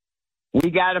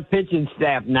 We got a pitching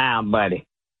staff now, buddy.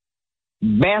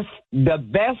 The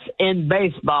best in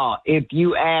baseball, if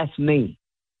you ask me.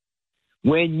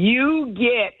 When you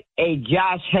get a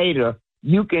Josh Hader,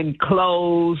 you can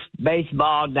close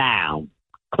baseball down.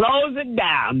 Close it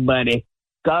down, buddy.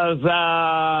 Because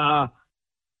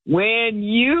when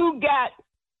you got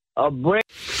a break.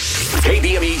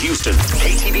 KBME Houston,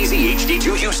 KTBZ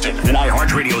HD2 Houston, an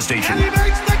iHeart radio station. And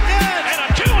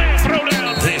a two-hand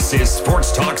throwdown. This is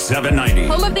Sports Talk 790.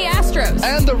 Home of the Astros.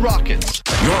 And the Rockets.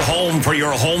 Your home for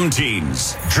your home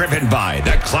teams. Driven by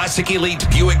the Classic Elite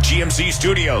Buick GMC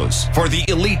Studios for the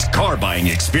elite car buying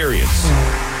experience.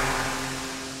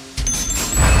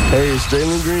 Hey, it's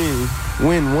Jalen Green.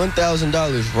 Win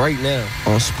 $1,000 right now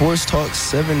on Sports Talk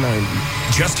 790.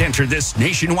 Just enter this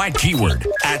nationwide keyword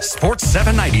at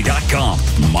sports790.com.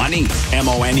 Money,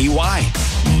 M-O-N-E-Y.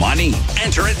 Money.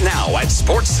 Enter it now at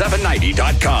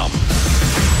sports790.com.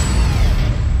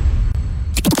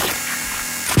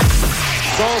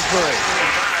 Salisbury.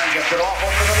 Gets it off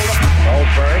over the middle.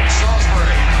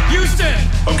 Salisbury. Houston.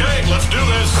 Okay, let's do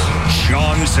this.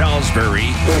 Sean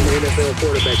Salisbury. Former NFL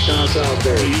quarterback Sean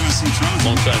Salisbury.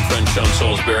 Longtime friend Sean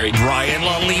Salisbury. Brian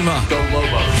LaLima. Go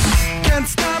Lobos. Can't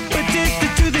stop,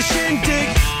 addicted to the shindig.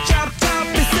 Chop top,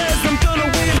 it says I'm gonna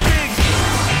win big.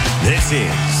 This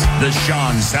is the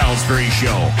Sean Salisbury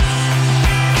Show.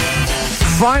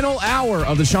 Final hour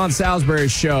of the Sean Salisbury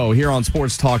Show here on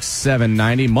Sports Talk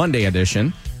 790, Monday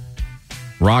edition.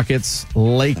 Rockets,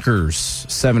 Lakers,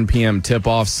 7 p.m.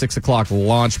 tip-off, 6 o'clock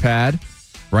launch pad.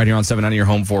 Right here on 790, your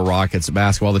home for Rockets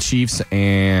basketball. The Chiefs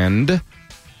and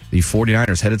the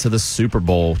 49ers headed to the Super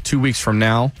Bowl 2 weeks from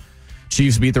now.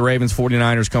 Chiefs beat the Ravens.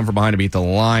 49ers come from behind to beat the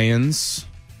Lions.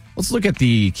 Let's look at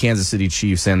the Kansas City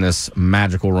Chiefs and this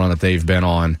magical run that they've been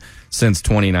on since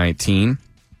 2019.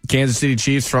 Kansas City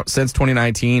Chiefs since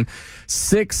 2019,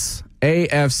 6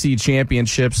 AFC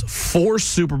championships, 4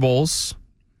 Super Bowls,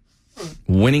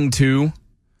 winning 2.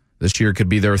 This year could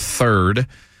be their 3rd.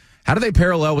 How do they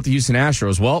parallel with the Houston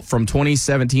Astros? Well, from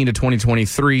 2017 to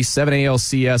 2023, 7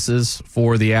 ALCSs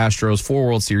for the Astros, 4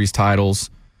 World Series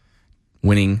titles,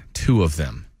 winning 2 of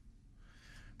them.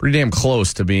 Pretty damn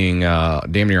close to being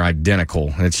damn near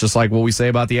identical. It's just like what we say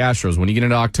about the Astros. When you get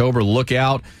into October, look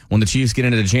out. When the Chiefs get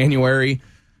into January,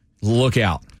 look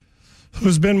out.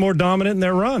 Who's been more dominant in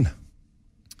their run?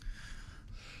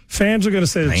 Fans are going to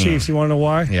say the Chiefs. You want to know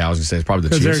why? Yeah, I was going to say it's probably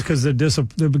the Chiefs.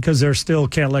 Because they're still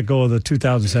can't let go of the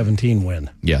 2017 win.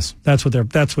 Yes. That's what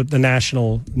the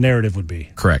national narrative would be.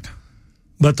 Correct.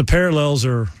 But the parallels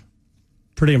are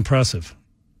pretty impressive.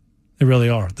 They really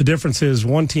are. The difference is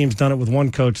one team's done it with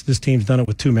one coach, this team's done it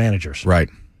with 2 managers. Right.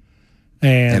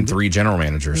 And 3 general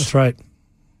managers. That's right.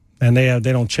 And they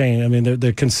don't change. I mean,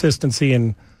 the consistency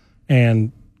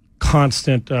and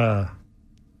constant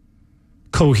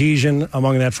cohesion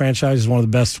among that franchise is one of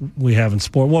the best we have in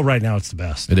sport. Well, right now it's the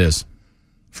best. It is.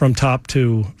 From top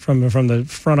to from the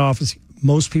front office.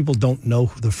 Most people don't know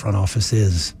who the front office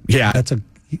is. Yeah.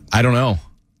 I don't know.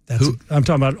 I'm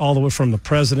talking about all the way from the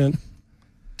president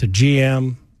to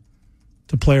GM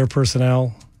to player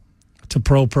personnel to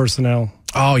pro personnel.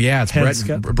 Oh, yeah. It's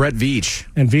Brett Veach.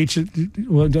 And Veach,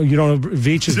 well, you don't know,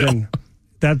 Veach has been,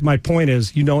 that my point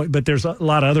is, but there's a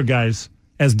lot of other guys,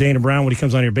 as Dana Brown, when he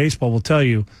comes on your baseball, will tell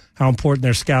you how important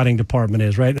their scouting department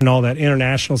is, right? And all that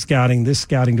international scouting, this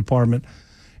scouting department,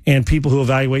 and people who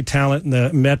evaluate talent and the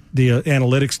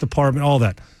analytics department, all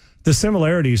that. The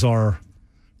similarities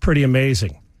pretty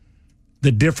amazing.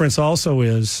 The difference also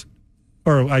is,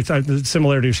 the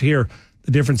similarities here,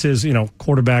 the difference is,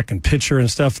 quarterback and pitcher and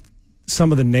stuff.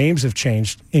 Some of the names have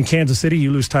changed. In Kansas City,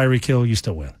 you lose Tyreek Hill, you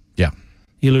still win. Yeah.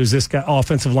 You lose this guy,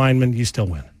 offensive lineman, you still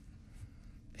win.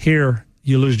 Here,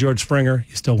 you lose George Springer,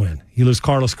 you still win. You lose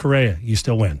Carlos Correa, you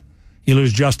still win. You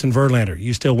lose Justin Verlander,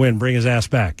 you still win. Bring his ass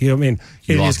back. You know what I mean?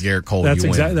 You lost Garrett Cole, that's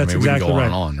you win. That's we can exactly go right.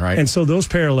 On and on, right? And so those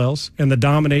parallels and the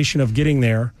domination of getting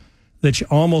there, that you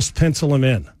almost pencil him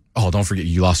in. Oh, don't forget,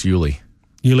 you lost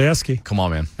Ulieski. Come on,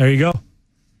 man. There you go.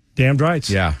 Damn rights.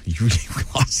 Yeah. You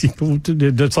lost.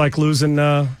 It's like losing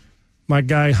my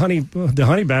guy, the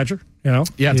Honey Badger. Yeah,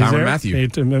 Tyrann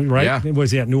Mathieu. Right? Yeah.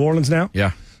 Was he at New Orleans now?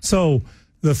 Yeah. So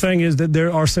the thing is that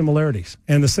there are similarities.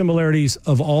 And the similarities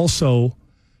of also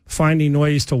finding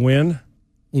ways to win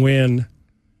when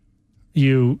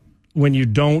you when you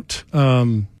don't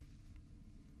when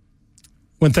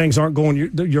things aren't going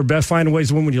your best, finding ways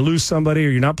to win when you lose somebody or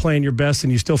you're not playing your best,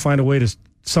 and you still find a way to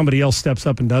somebody else steps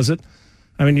up and does it.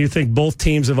 I mean, you think both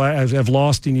teams have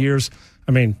lost in years.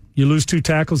 I mean, you lose 2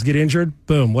 tackles, get injured,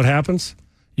 boom, what happens?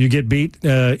 You get beat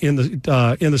in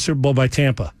the Super Bowl by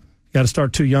Tampa. You got to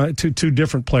start two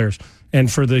different players.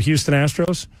 And for the Houston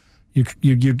Astros,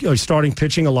 you starting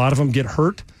pitching, a lot of them get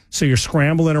hurt, so you're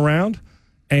scrambling around,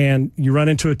 and you run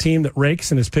into a team that rakes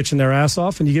and is pitching their ass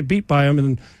off, and you get beat by them,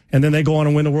 and then they go on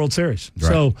and win the World Series. Right.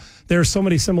 So there are so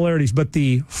many similarities, but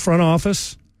the front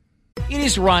office. It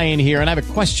is Ryan here, and I have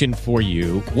a question for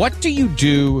you. What do you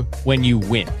do when you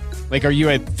win? Like, are you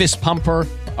a fist pumper,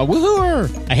 a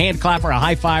woohooer, a hand clapper, a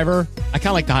high fiver? I kind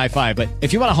of like the high five, but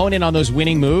if you want to hone in on those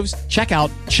winning moves, check out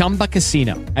Chumba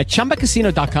Casino. At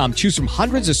ChumbaCasino.com, choose from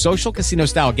hundreds of social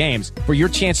casino-style games for your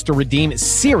chance to redeem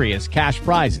serious cash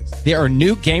prizes. There are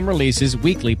new game releases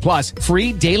weekly, plus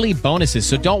free daily bonuses.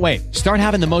 So don't wait. Start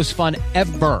having the most fun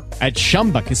ever at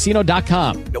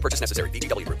ChumbaCasino.com. No purchase necessary.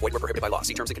 VGW. Void where prohibited by law.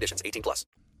 See terms and conditions. 18+.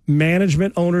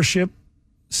 Management, ownership,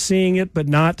 seeing it but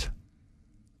not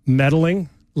meddling,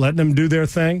 letting them do their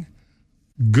thing.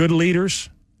 Good leaders,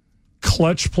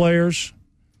 clutch players,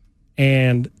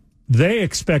 and they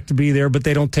expect to be there, but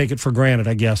they don't take it for granted,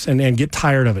 I guess, and get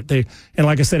tired of it. And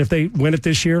like I said, if they win it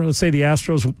this year, let's say the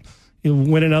Astros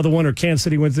win another one or Kansas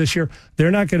City wins this year,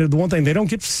 they're not going to. The one thing, they don't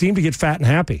seem to get fat and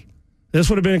happy. This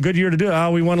would have been a good year to do it.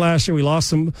 Oh, we won last year. We lost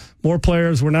some more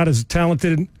players. We're not as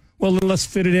talented. Well, then let's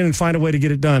fit it in and find a way to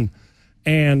get it done.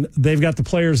 And they've got the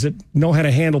players that know how to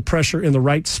handle pressure in the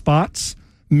right spots.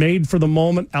 Made for the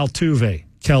moment, Altuve,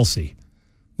 Kelsey,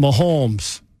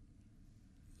 Mahomes,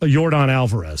 Jordan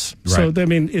Alvarez. Right. So, I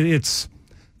mean,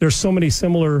 there's so many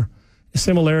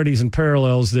similarities and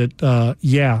parallels that,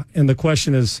 and the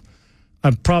question is,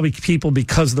 probably people,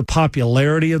 because of the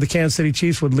popularity of the Kansas City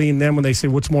Chiefs, would lean them when they say,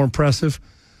 what's more impressive?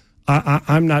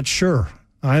 I'm not sure.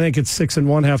 I think it's 6 and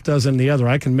 1, half dozen the other.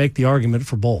 I can make the argument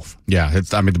for both. Yeah,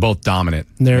 they're both dominant.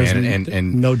 There's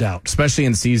and no doubt. Especially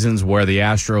in seasons where the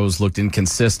Astros looked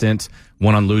inconsistent,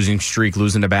 went on losing streak,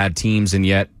 losing to bad teams, and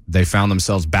yet they found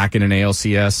themselves back in an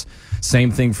ALCS. Same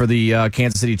thing for the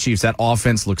Kansas City Chiefs. That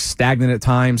offense looks stagnant at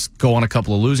times, go on a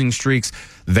couple of losing streaks.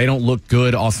 They don't look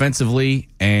good offensively,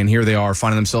 and here they are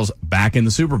finding themselves back in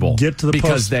the Super Bowl. Get to the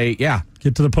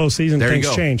postseason,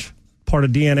 things change. Part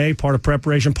of DNA, part of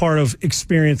preparation, part of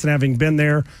experience and having been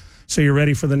there, so you're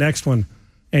ready for the next one.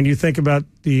 And you think about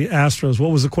the Astros,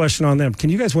 what was the question on them? Can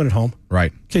you guys win at home?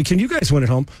 Right. Okay, can you guys win at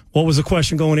home? What was the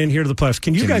question going in here to the playoffs?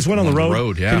 Can you guys win on the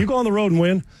road? Yeah. Can you go on the road and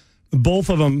win? Both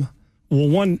of them, well,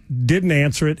 one didn't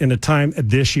answer it in a time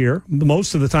this year.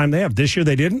 Most of the time they have. This year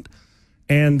they didn't,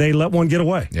 and they let one get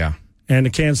away. Yeah. And the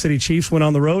Kansas City Chiefs went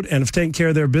on the road and have taken care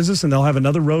of their business, and they'll have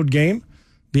another road game,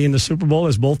 being the Super Bowl,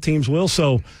 as both teams will.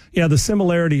 So, yeah, the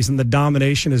similarities and the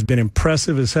domination has been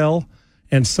impressive as hell,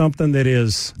 and something that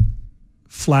is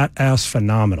flat-ass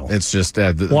phenomenal. It's just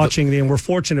watching and we're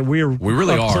fortunate we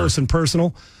really up close and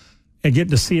personal and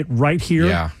getting to see it right here.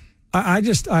 Yeah. I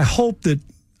hope that,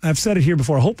 I've said it here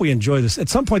before, I hope we enjoy this. At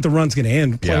some point, the run's going to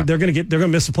end. Yeah. They're going to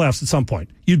miss the playoffs at some point.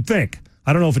 You'd think.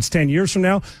 I don't know if it's 10 years from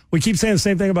now. We keep saying the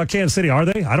same thing about Kansas City. Are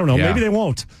they? I don't know. Yeah. Maybe they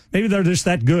won't. Maybe they're just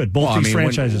that good, both these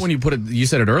franchises. When you put it, you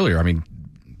said it earlier. I mean,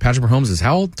 Patrick Mahomes is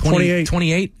how old?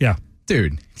 28? Yeah.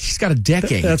 Dude, he's got a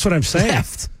decade. That's what I'm saying.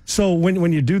 Left. So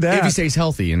when you do that. If he stays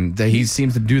healthy, and he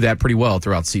seems to do that pretty well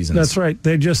throughout seasons. That's right.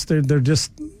 They're just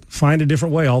find a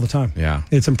different way all the time. Yeah.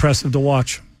 It's impressive to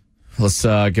watch. Let's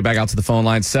get back out to the phone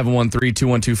line,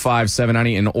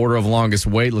 713-212-5790 in order of longest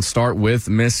wait. Let's start with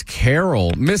Miss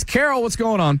Carol. Miss Carol, what's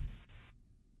going on?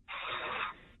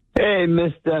 Hey,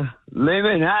 Mr.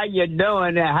 Lemon, how you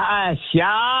doing? Hi,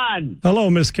 Sean. Hello,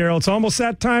 Miss Carol. It's almost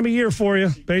that time of year for you.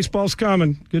 Baseball's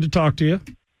coming. Good to talk to you.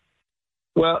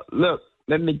 Well, look,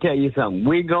 let me tell you something.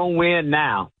 We're going to win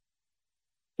now.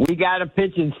 We got a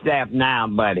pitching staff now,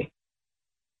 buddy.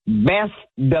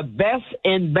 The best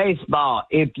in baseball,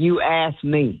 if you ask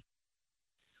me.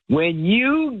 When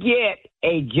you get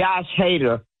a Josh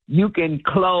Hader, you can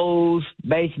close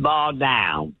baseball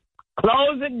down.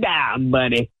 Close it down,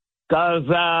 buddy. Because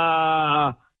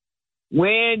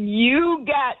when you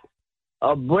got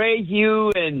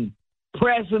Abreu and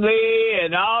Presley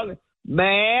and all,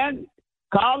 man,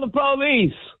 call the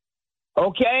police,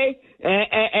 okay?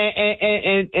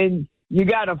 And you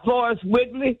got a Forrest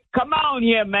Whitley. Come on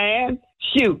here, man.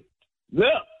 Shoot. Look.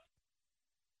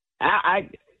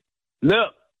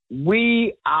 Look,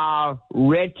 we are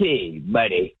ready,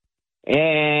 buddy.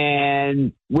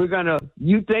 And we're going to,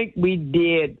 you think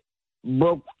we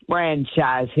broke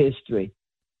franchise history.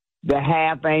 The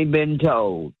half ain't been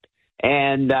told.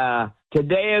 And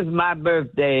today is my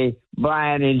birthday,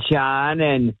 Brian and Sean,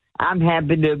 and I'm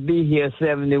happy to be here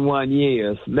 71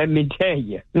 years. Let me tell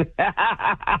you.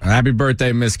 Happy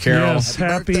birthday, Miss Carol. Yes,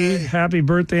 happy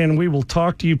birthday, and we will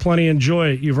talk to you plenty. Enjoy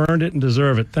it. You've earned it and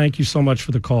deserve it. Thank you so much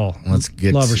for the call. Let's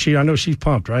get Love her. I know she's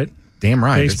pumped, right? Damn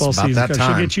right. Baseball it's about season. that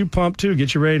time. She'll get you pumped, too.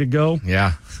 Get you ready to go.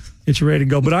 Yeah. Get you ready to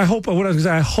go. But I hope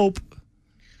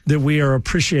that we are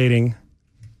appreciating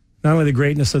not only the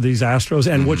greatness of these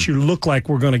Astros and what you look like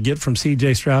we're going to get from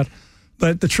C.J. Stroud,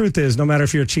 but the truth is, no matter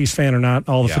if you're a Chiefs fan or not,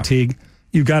 all the fatigue,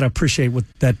 you got to appreciate what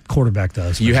that quarterback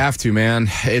does. Man. You have to, man.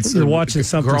 You're watching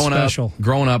something special.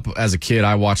 Growing up as a kid,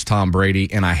 I watched Tom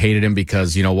Brady, and I hated him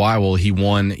because, you know why? Well, he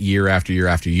won year after year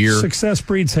after year. Success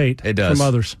breeds hate. It does. From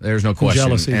others. There's no question.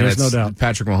 Jealousy, and there's no doubt.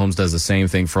 Patrick Mahomes does the same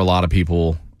thing for a lot of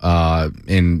people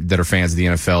that are fans of the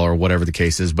NFL or whatever the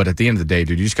case is. But at the end of the day,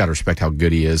 dude, you just got to respect how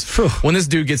good he is. When this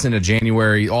dude gets into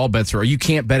January, all bets are, you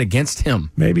can't bet against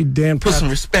him. Maybe Put some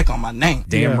respect on my name.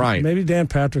 Damn right. Maybe Dan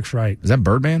Patrick's right. Is that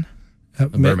Birdman?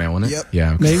 Birdman, wasn't it? Yep.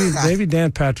 Yeah. Okay. Maybe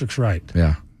Dan Patrick's right.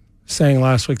 Yeah. Saying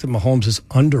last week that Mahomes is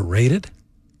underrated.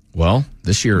 Well,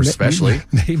 this year especially.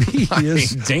 Maybe he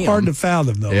is. Damn. Hard to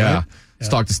fathom, though. Yeah. Right? Let's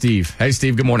talk to Steve. Hey,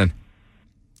 Steve, good morning.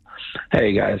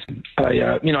 Hey, guys.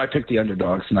 I picked the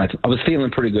underdogs, and I was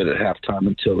feeling pretty good at halftime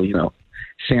until,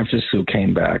 San Francisco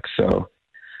came back. So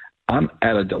I'm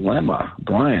at a dilemma.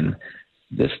 Brian,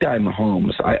 this guy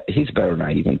Mahomes, he's better than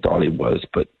I even thought he was,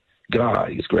 but God,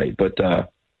 he's great. But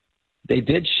they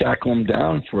did shackle him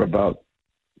down for about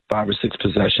 5 or 6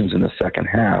 possessions in the second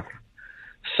half.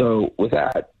 So with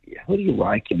that, who do you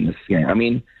like in this game? I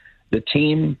mean, the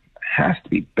team has to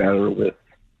be better with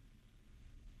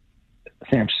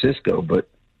San Francisco, but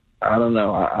I don't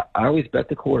know. I always bet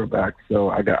the quarterback, so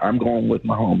I'm going with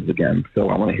Mahomes again. So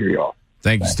I want to hear y'all.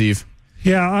 Thank you, Steve.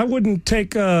 Yeah, I wouldn't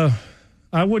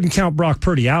count Brock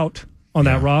Purdy out on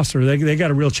that roster. They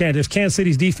got a real chance. If Kansas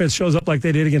City's defense shows up like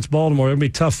they did against Baltimore, it'll be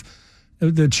tough.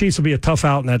 The Chiefs will be a tough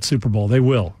out in that Super Bowl. They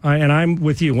will. And I'm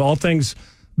with you. All things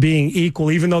being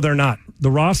equal, even though they're not.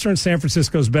 The roster in San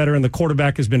Francisco is better, and the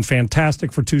quarterback has been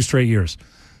fantastic for 2 straight years.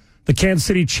 The Kansas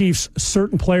City Chiefs,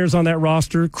 certain players on that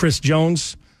roster, Chris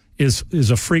Jones is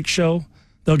a freak show.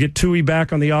 They'll get Tui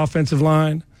back on the offensive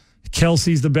line.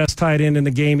 Kelsey's the best tight end in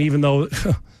the game, even though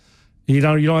you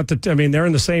don't have to. I mean, they're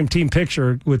in the same team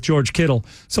picture with George Kittle.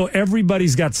 So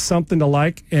everybody's got something to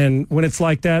like, and when it's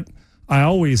like that, I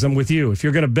always am with you. If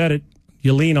you're going to bet it,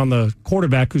 you lean on the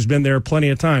quarterback who's been there plenty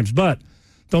of times. But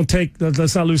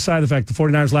let's not lose sight of the fact the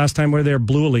 49ers last time were there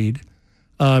blew a lead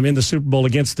in the Super Bowl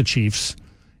against the Chiefs.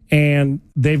 And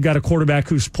they've got a quarterback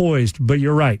who's poised. But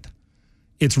you're right.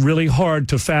 It's really hard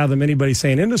to fathom anybody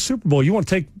saying, in the Super Bowl, you want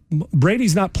to take –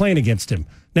 Brady's not playing against him.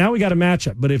 Now we got a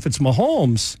matchup. But if it's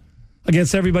Mahomes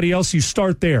against everybody else, you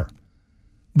start there.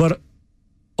 But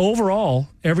overall,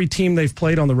 every team they've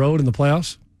played on the road in the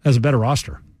playoffs has a better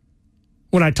roster.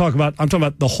 I'm talking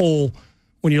about the whole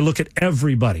 – when you look at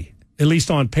everybody, at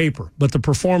least on paper. But the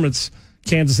performance,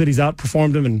 Kansas City's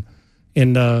outperformed them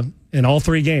in all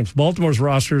 3 games. Baltimore's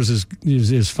roster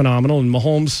is phenomenal, and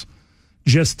Mahomes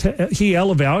he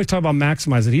elevated. I always talk about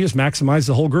maximizing. He just maximized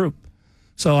the whole group.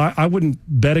 So I wouldn't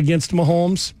bet against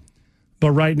Mahomes,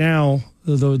 but right now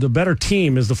the better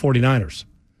team is the 49ers.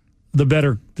 The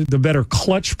better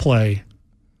clutch play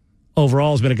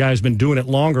overall has been a guy who's been doing it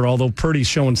longer, although Purdy's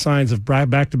showing signs of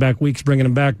back-to-back weeks bringing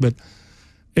him back. But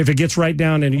if it gets right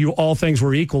down and all things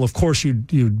were equal, of course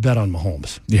you'd bet on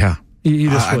Mahomes. Yeah.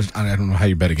 I don't know how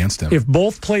you bet against him. If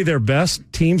both play their best,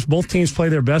 both teams play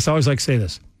their best, I always like to say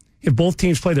this. If both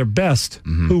teams play their best,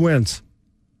 who wins?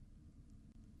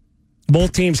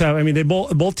 Both teams have,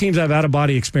 both teams have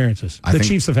out-of-body experiences. The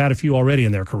Chiefs have had a few already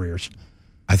in their careers.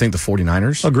 I think the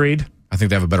 49ers. Agreed. I think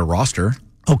they have a better roster.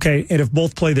 Okay, and if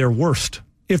both play their worst.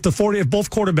 If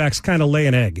both quarterbacks kind of lay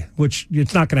an egg, which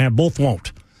it's not going to have, both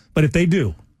won't. But if they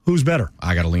do, who's better?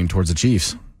 I got to lean towards the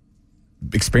Chiefs.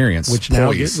 Experience. Which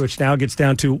now gets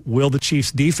down to, will the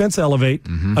Chiefs' defense elevate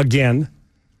again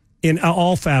in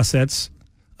all facets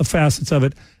of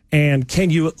it, and can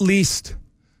you at least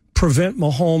prevent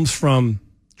Mahomes from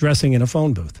dressing in a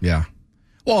phone booth? Yeah.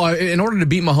 Well, in order to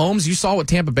beat Mahomes, you saw what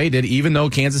Tampa Bay did, even though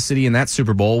Kansas City in that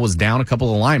Super Bowl was down a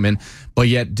couple of linemen. But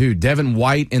yet, dude, Devin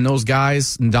White and those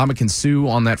guys, Ndamukong Suh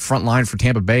on that front line for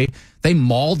Tampa Bay, they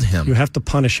mauled him. You have to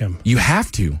punish him. You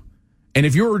have to. And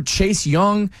if you're Chase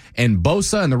Young and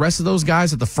Bosa and the rest of those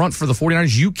guys at the front for the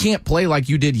 49ers, you can't play like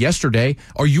you did yesterday,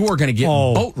 or you are going to get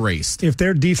boat raced. If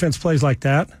their defense plays like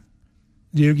that,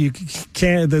 you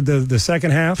can't. The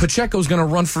second half, Pacheco's going to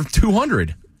run for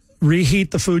 200.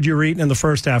 Reheat the food you're eating in the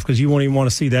first half because you won't even want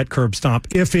to see that curb stomp.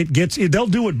 If it gets, they'll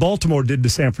do what Baltimore did to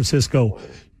San Francisco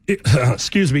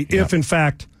if in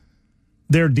fact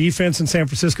their defense in San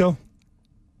Francisco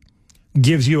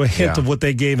gives you a hint of what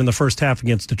they gave in the first half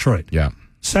against Detroit. Yeah.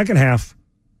 Second half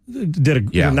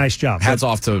did a nice job. Hats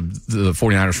off to the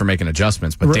 49ers for making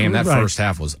adjustments, but damn, that first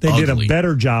half was ugly. They did a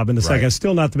better job in the second.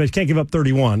 Still not the best. Can't give up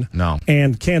 31. No.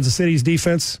 And Kansas City's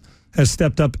defense has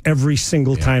stepped up every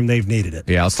single time they've needed it.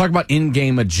 Yeah, let's talk about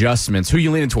in-game adjustments. Who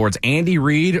you leaning towards, Andy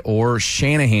Reid or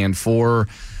Shanahan for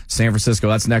San Francisco?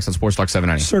 That's next on Sports Talk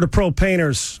 790. CertaPro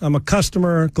painters. I'm a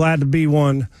customer, glad to be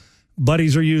one.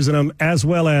 Buddies are using them as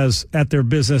well as at their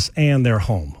business and their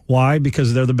home. Why?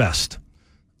 Because they're the best.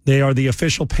 They are the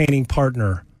official painting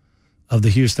partner of the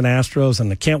Houston Astros,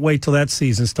 and I can't wait till that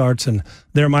season starts, and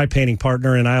they're my painting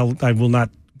partner, and I will not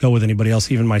go with anybody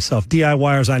else, even myself.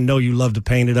 DIYers, I know you love to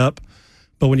paint it up,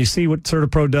 but when you see what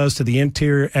CertaPro does to the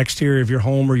interior, exterior of your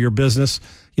home or your business,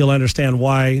 you'll understand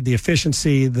why the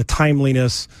efficiency, the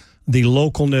timeliness, the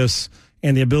localness,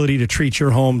 and the ability to treat your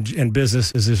home and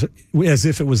business as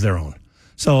if it was their own.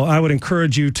 So I would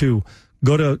encourage you to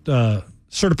go to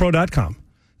CertaPro.com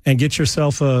and get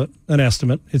yourself an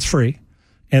estimate. It's free.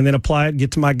 And then apply it. Get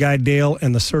to my guy Dale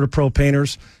and the CertaPro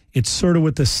painters. It's Certa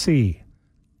with a C.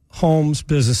 Homes,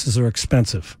 businesses are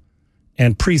expensive.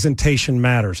 And presentation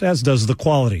matters, as does the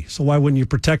quality. So why wouldn't you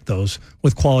protect those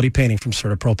with quality painting from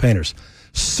CertaPro painters?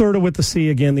 Certa with the C,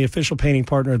 again, the official painting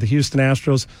partner of the Houston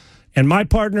Astros. And my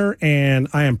partner, and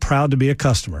I am proud to be a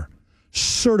customer.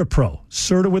 CertaPro.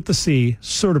 Certa with the C.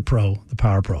 CertaPro, the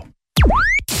Power Pro.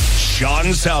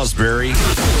 Sean Salisbury,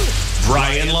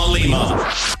 Brian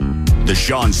LaLima. The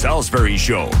Sean Salisbury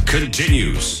Show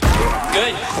continues.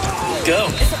 Good. Go.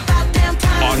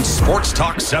 On Sports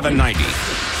Talk 790.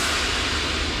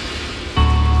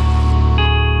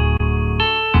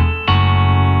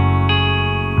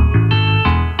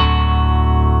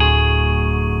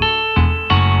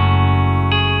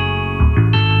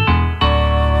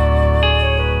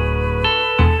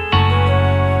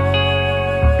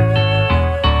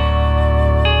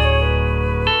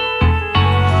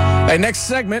 Hey, next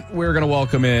segment, we're going to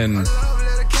welcome in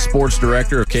sports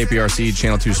director of KPRC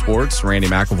Channel 2 Sports, Randy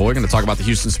McElvoy. Going to talk about the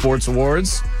Houston Sports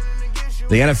Awards,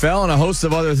 the NFL, and a host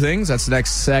of other things. That's the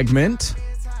next segment.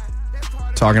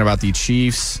 Talking about the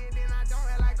Chiefs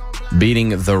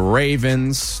beating the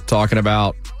Ravens. Talking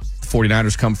about the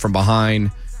 49ers come from behind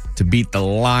to beat the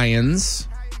Lions.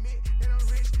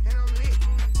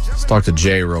 Let's talk to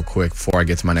Jay real quick before I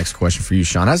get to my next question for you,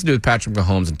 Sean. It has to do with Patrick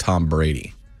Mahomes and Tom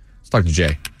Brady. Let's talk to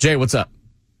Jay. Jay, what's up?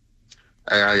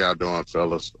 Hey, how y'all doing,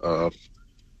 fellas? It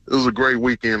was a great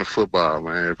weekend of football,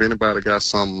 man. If anybody got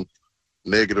something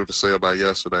negative to say about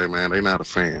yesterday, man, they not a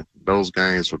fan. Those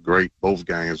games were great. Both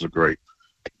games were great.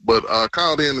 But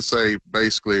called in to say,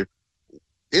 basically,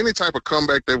 any type of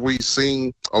comeback that we've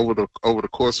seen over the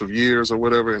course of years or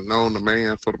whatever, and known the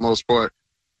man for the most part,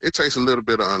 it takes a little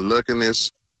bit of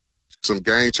unluckiness, some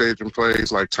game-changing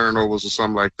plays like turnovers or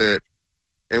something like that.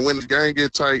 And when the game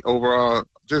get tight overall,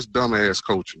 just dumbass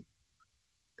coaching.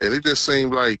 And it just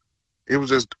seemed like it was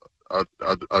just a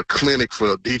clinic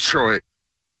for Detroit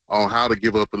on how to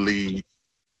give up a lead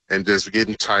and just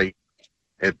getting tight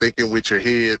and thinking with your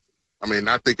head. I mean,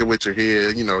 not thinking with your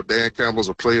head. You know, Dan Campbell's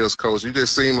a player's coach. You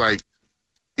just seemed like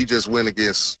he just went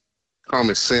against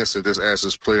common sense and just asked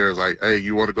his players, like, hey,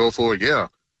 you want to go for it? Yeah.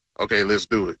 Okay, let's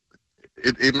do it.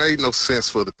 It made no sense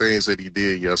for the things that he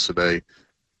did yesterday.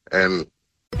 And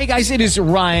Hey guys, it is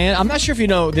Ryan. I'm not sure if you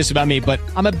know this about me, but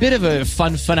I'm a bit of a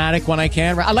fun fanatic when I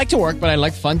can. I like to work, but I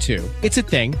like fun too. It's a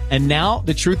thing. And now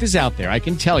the truth is out there. I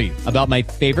can tell you about my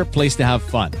favorite place to have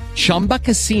fun. Chumba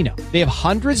Casino. They have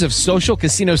hundreds of social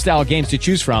casino style games to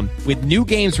choose from with new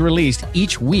games released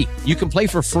each week. You can play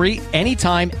for free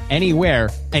anytime, anywhere.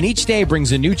 And each day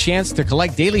brings a new chance to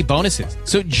collect daily bonuses.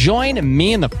 So join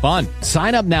me in the fun.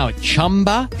 Sign up now at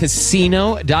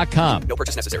ChumbaCasino.com. No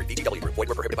purchase necessary. VGW. Void where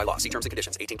prohibited by law. See terms and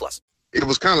conditions. 18+. It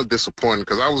was kind of disappointing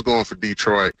because I was going for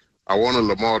Detroit. I wanted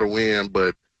Lamar to win,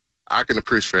 but I can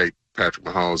appreciate Patrick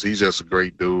Mahomes. He's just a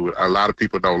great dude. A lot of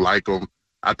people don't like him.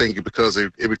 I think because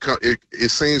it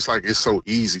seems like it's so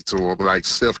easy to him, like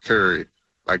Steph Curry.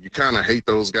 Like you kind of hate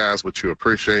those guys, but you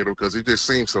appreciate them because it just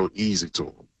seems so easy to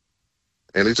him.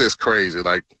 And it's just crazy.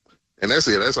 Like, and that's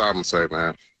it. That's all I'm going to say,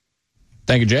 man.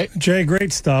 Thank you, Jay. Jay,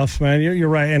 great stuff, man. You're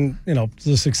right. And, you know,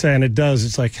 the success, and it does.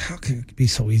 It's like, how can it be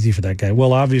so easy for that guy?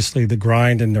 Well, obviously the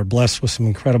grind, and they're blessed with some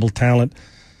incredible talent.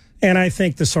 And I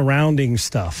think the surrounding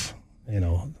stuff, you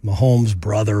know, Mahomes'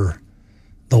 brother,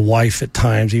 the wife at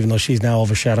times, even though she's now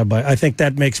overshadowed by, I think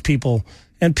that makes people,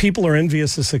 and people are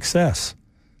envious of success.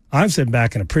 I've sat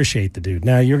back and appreciate the dude.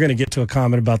 Now, you're going to get to a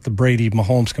comment about the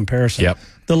Brady-Mahomes comparison. Yep.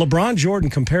 The LeBron-Jordan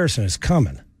comparison is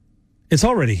coming. It's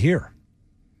already here.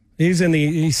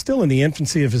 He's still in the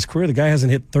infancy of his career. The guy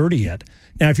hasn't hit 30 yet.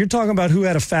 Now, if you're talking about who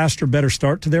had a faster, better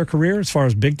start to their career, as far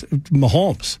as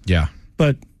Mahomes. Yeah.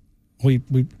 But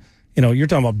you're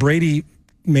talking about Brady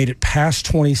made it past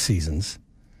 20 seasons.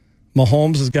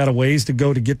 Mahomes has got a ways to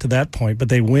go to get to that point, but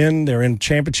they win. They're in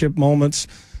championship moments.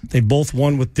 They both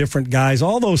won with different guys.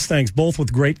 All those things, both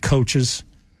with great coaches.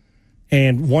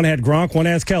 And one had Gronk, one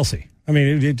has Kelsey. I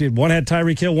mean, one had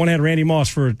Tyreek Hill, one had Randy Moss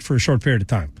for a short period of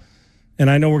time. And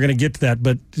I know we're going to get to that,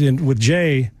 but with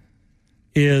Jay,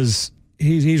 he's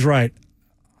right.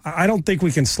 I don't think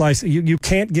we can slice it. You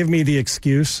can't give me the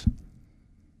excuse.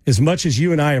 As much as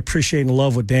you and I appreciate and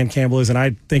love what Dan Campbell is, and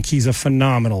I think he's a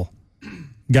phenomenal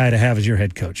guy to have as your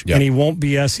head coach. Yep. And he won't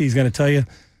BS. He's going to tell you.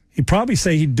 He'd probably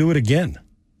say he'd do it again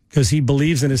because he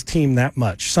believes in his team that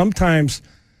much. Sometimes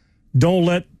don't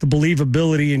let the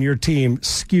believability in your team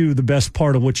skew the best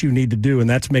part of what you need to do, and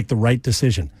that's make the right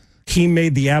decision. He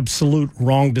made the absolute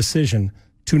wrong decision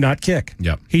to not kick.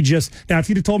 Yep. Now, if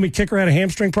you'd have told me kicker had a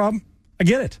hamstring problem, I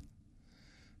get it.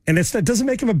 And that doesn't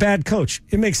make him a bad coach.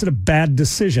 It makes it a bad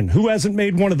decision. Who hasn't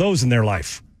made one of those in their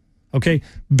life? Okay?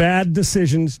 Bad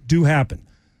decisions do happen.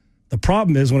 The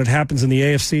problem is when it happens in the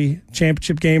AFC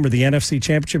championship game or the NFC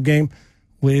championship game,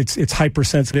 it's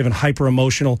hypersensitive and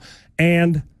hyper-emotional,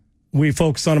 and we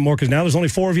focus on it more because now there's only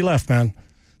 4 of you left, man.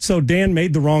 So Dan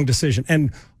made the wrong decision.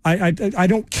 And I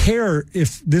don't care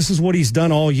if this is what he's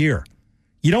done all year.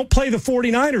 You don't play the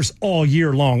 49ers all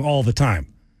year long, all the time.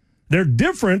 They're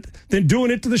different than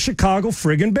doing it to the Chicago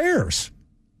friggin' Bears.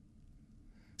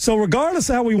 So regardless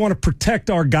of how we want to protect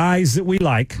our guys that we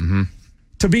like,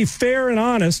 to be fair and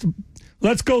honest,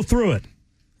 let's go through it.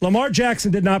 Lamar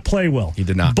Jackson did not play well. He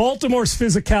did not. Baltimore's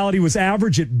physicality was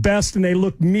average at best, and they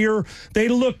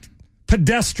looked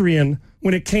pedestrian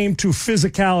when it came to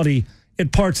physicality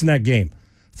at parts in that game.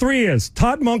 3 is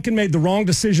Todd Monken made the wrong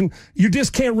decision. You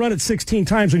just can't run it 16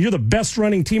 times when you're the best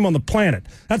running team on the planet.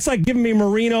 That's like giving me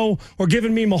Marino or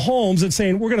giving me Mahomes and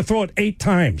saying we're going to throw it 8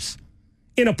 times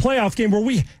in a playoff game where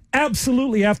we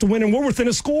absolutely have to win and we're within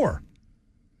a score.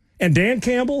 And Dan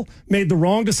Campbell made the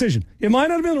wrong decision. It might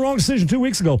not have been the wrong decision 2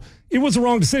 weeks ago. It was the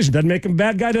wrong decision. Doesn't make him a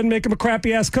bad guy, doesn't make him a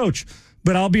crappy-ass coach.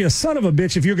 But I'll be a son of a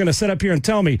bitch if you're going to sit up here and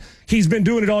tell me he's been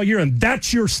doing it all year and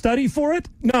that's your study for it?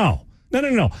 No.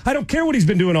 I don't care what he's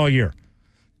been doing all year.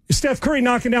 Steph Curry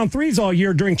knocking down threes all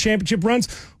year during championship runs,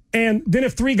 and then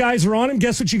if 3 guys are on him,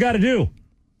 guess what you got to do?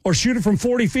 Or shoot it from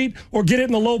 40 feet, or get it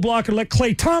in the low block and let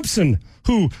Klay Thompson,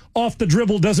 who off the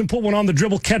dribble doesn't put one on the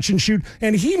dribble, catch and shoot,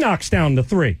 and he knocks down the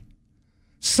 3.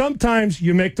 Sometimes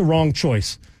you make the wrong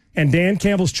choice, and Dan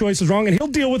Campbell's choice is wrong, and he'll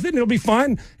deal with it, and it'll be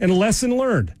fine, and lesson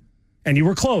learned. And you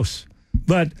were close.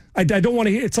 But I don't want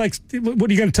to hear, it's like, what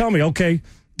are you going to tell me? Okay,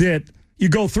 you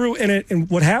go through, and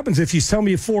what happens if you tell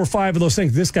me 4 or 5 of those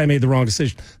things, this guy made the wrong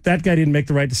decision, that guy didn't make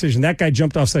the right decision, that guy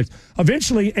jumped off sides.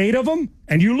 Eventually, 8 of them,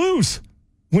 and you lose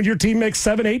when your team makes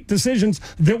 7, 8 decisions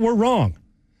that were wrong.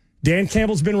 Dan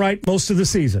Campbell's been right most of the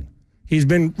season. He's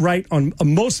been right on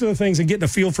most of the things and getting a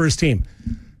feel for his team.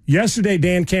 Yesterday,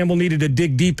 Dan Campbell needed to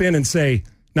dig deep in and say,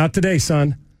 not today,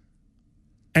 son.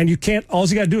 And you can't, all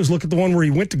you got to do is look at the one where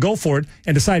he went to go for it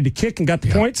and decided to kick and got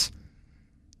the points.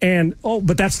 And,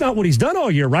 but that's not what he's done all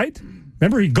year, right?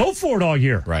 Remember, he'd go for it all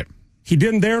year. Right. He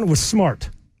didn't there and was smart.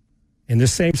 In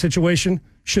this same situation,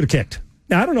 should have kicked.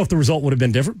 Now, I don't know if the result would have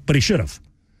been different, but he should have.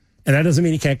 And that doesn't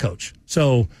mean he can't coach.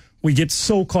 So we get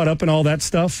so caught up in all that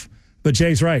stuff. But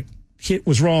Jay's right. It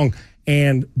was wrong.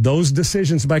 And those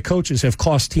decisions by coaches have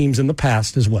cost teams in the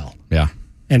past as well. Yeah.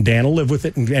 And Dan will live with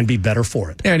it and be better for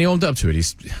it. Yeah, and he owned up to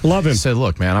it. Love him. He said,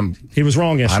 look, man, he was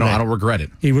wrong yesterday. I don't regret it.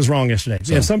 He was wrong yesterday.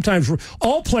 So. And sometimes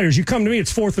all players, you come to me,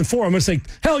 it's 4th and 4. I'm going to say,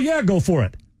 hell yeah, go for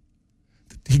it.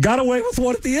 He got away with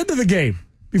one at the end of the game.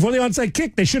 Before the onside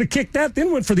kick, they should have kicked that,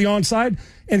 then went for the onside.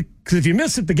 And because if you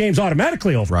miss it, the game's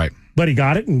automatically over. Right. But he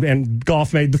got it, and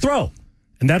Goff made the throw.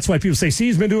 And that's why people say, see,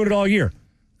 he's been doing it all year.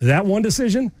 That one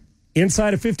decision,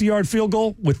 inside a 50-yard field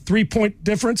goal with 3-point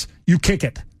difference, you kick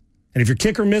it. And if your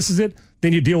kicker misses it,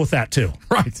 then you deal with that too.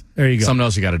 Right. There you go. Something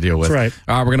else you got to deal with. That's right.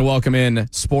 All right, we're going to welcome in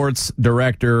Sports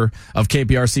Director of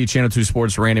KPRC Channel 2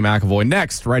 Sports, Randy McAvoy,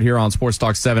 next right here on Sports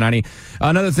Talk 790.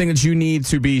 Another thing that you need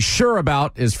to be sure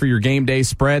about is for your game day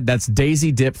spread. That's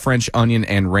Daisy Dip French Onion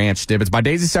and Ranch Dip. It's by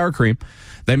Daisy Sour Cream.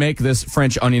 They make this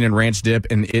French onion and ranch dip,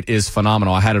 and it is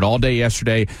phenomenal. I had it all day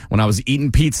yesterday when I was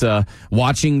eating pizza,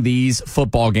 watching these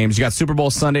football games. You got Super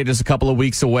Bowl Sunday just a couple of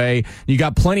weeks away. You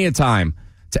got plenty of time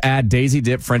to add Daisy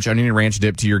Dip French Onion and Ranch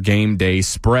Dip to your game day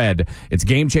spread. It's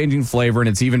game-changing flavor, and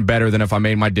it's even better than if I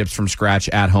made my dips from scratch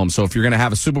at home. So if you're going to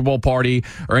have a Super Bowl party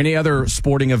or any other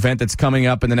sporting event that's coming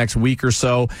up in the next week or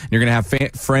so, and you're going to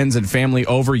have friends and family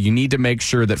over, you need to make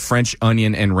sure that French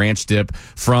Onion and Ranch Dip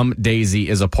from Daisy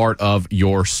is a part of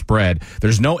your spread.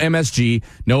 There's no MSG,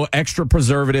 no extra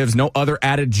preservatives, no other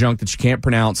added junk that you can't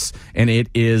pronounce, and it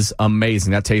is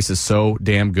amazing. That taste is so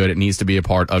damn good. It needs to be a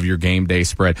part of your game day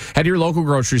spread. Head to your local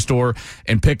grocery store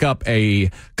and pick up a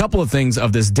couple of things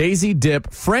of this Daisy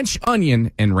Dip French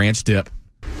Onion and Ranch Dip.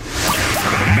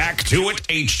 Back to it,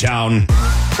 H-Town.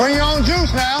 Bring your own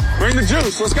juice now. Bring the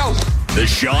juice. Let's go. The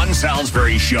Sean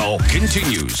Salisbury Show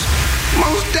continues.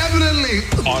 Most definitely.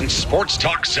 On Sports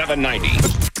Talk 790.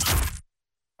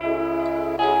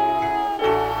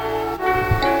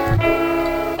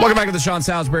 Welcome back to the Sean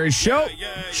Salisbury Show.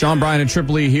 Sean, Brian, and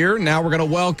Tripoli here. Now we're going to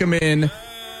welcome in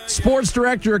Sports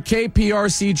Director of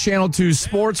KPRC Channel 2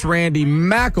 Sports, Randy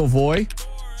McElvoy.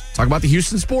 Talk about the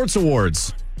Houston Sports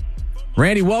Awards.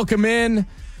 Randy, welcome in.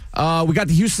 We got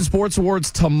the Houston Sports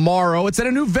Awards tomorrow. It's at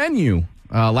a new venue.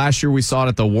 Last year we saw it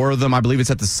at the Wortham. I believe it's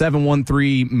at the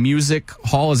 713 Music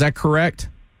Hall. Is that correct?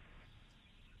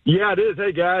 Yeah, it is.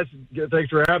 Hey, guys. Thanks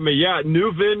for having me. Yeah,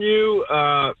 new venue,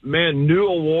 new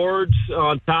awards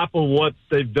on top of what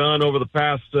they've done over the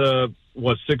past, 6-7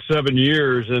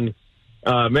 years. And,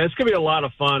 it's going to be a lot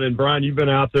of fun. And, Brian, you've been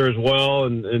out there as well,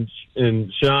 and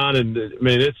Sean. And,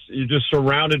 you're just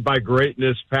surrounded by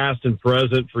greatness, past and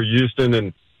present, for Houston.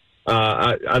 And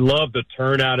I love the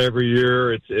turnout every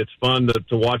year. It's fun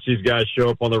to watch these guys show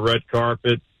up on the red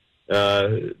carpet.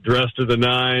 Dressed to the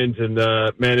nines, and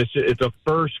it's a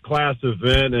first class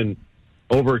event. And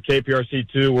over at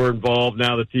KPRC2, we're involved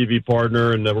now, the TV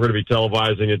partner, and we're going to be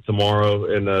televising it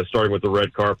tomorrow, and starting with the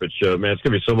red carpet show. Man, it's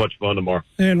going to be so much fun tomorrow.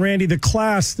 And Randy, the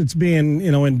class that's being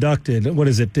inducted, what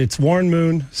is it? It's Warren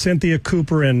Moon, Cynthia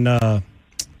Cooper, and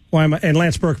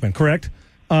Lance Berkman, correct?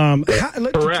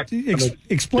 Correct.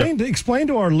 Explain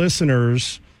to our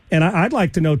listeners, and I'd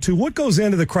like to know too, what goes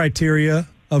into the criteria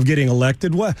of getting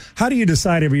elected? How do you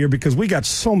decide every year? Because we got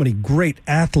so many great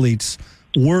athletes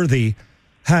worthy.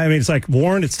 It's like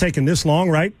Warren, it's taken this long,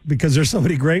 right? Because there's so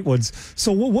many great ones.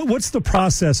 So what's the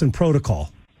process and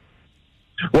protocol?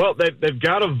 Well, they've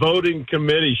got a voting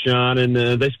committee, Sean,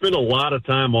 and they spend a lot of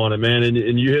time on it, man. And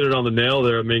you hit it on the nail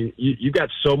there. You got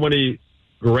so many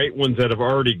great ones that have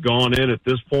already gone in at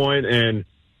this point, and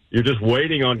you're just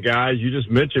waiting on guys. You just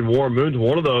mentioned Warren Moon's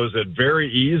one of those that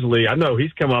very easily, I know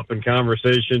he's come up in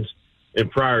conversations in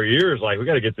prior years, like, we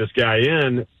got to get this guy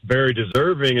in, very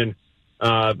deserving, and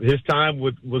his time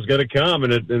was going to come,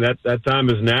 and that time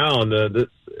is now. And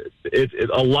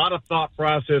a lot of thought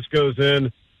process goes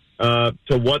in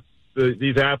to what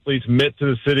these athletes meant to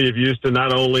the city of Houston,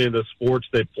 not only in the sports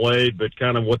they played, but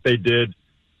kind of what they did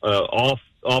off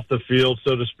the field,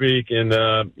 so to speak. And,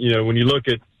 when you look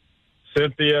at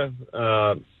Cynthia,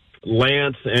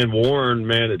 Lance, and Warren,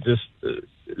 man, this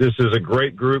is a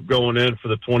great group going in for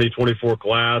the 2024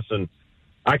 class. And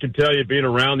I can tell you, being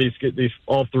around these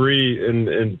all three,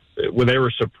 and when they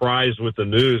were surprised with the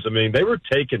news, they were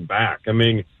taken back.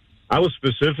 I was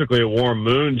specifically at Warren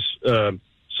Moon's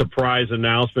surprise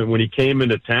announcement when he came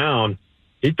into town.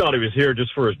 He thought he was here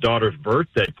just for his daughter's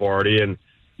birthday party. And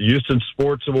the Houston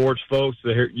Sports Awards folks,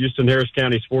 the Houston Harris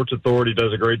County Sports Authority,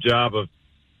 does a great job of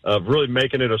really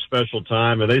making it a special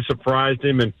time, and they surprised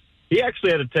him, and he actually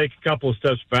had to take a couple of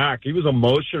steps back. He was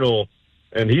emotional,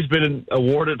 and he's been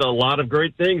awarded a lot of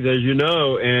great things, as you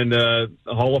know, and a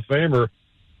Hall of Famer,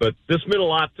 but this meant a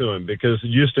lot to him because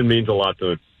Houston means a lot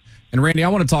to him. And, Randy, I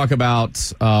want to talk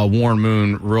about Warren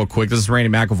Moon real quick. This is Randy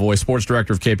McElvoy, Sports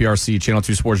Director of KPRC, Channel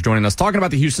 2 Sports, joining us, talking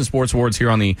about the Houston Sports Awards here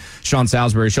on the Sean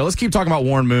Salisbury Show. Let's keep talking about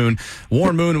Warren Moon.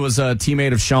 Warren Moon was a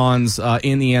teammate of Sean's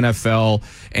in the NFL,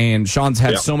 and Sean's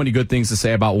had so many good things to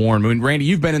say about Warren Moon. Randy,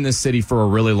 you've been in this city for a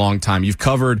really long time. You've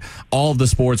covered all of the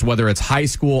sports, whether it's high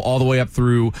school all the way up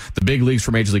through the big leagues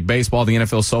for Major League Baseball, the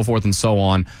NFL, so forth and so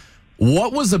on.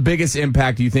 What was the biggest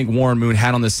impact you think Warren Moon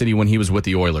had on the city when he was with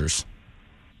the Oilers?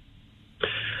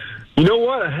 You know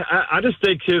what? I just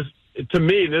think to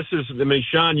me, this is,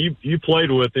 Sean, you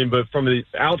played with him, but from the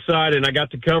outside, and I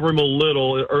got to cover him a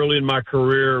little early in my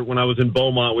career when I was in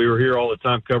Beaumont. We were here all the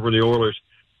time covering the Oilers.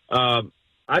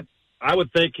 I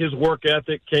would think his work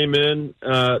ethic came in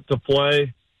to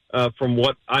play from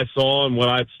what I saw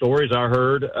and stories I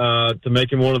heard to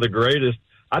make him one of the greatest.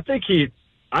 I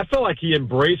felt like he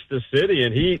embraced the city,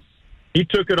 and he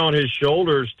took it on his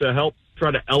shoulders to help try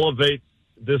to elevate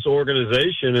this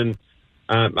organization. And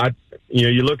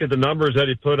you look at the numbers that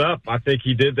he put up. I think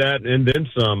he did that and then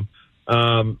some.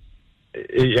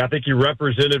 I think he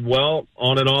represented well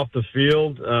on and off the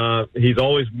field. He's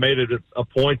always made it a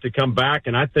point to come back,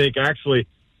 and I think actually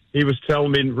he was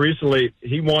telling me recently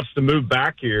he wants to move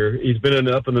back here. He's been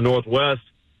up in the Northwest,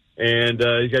 and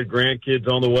he's got grandkids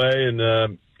on the way, and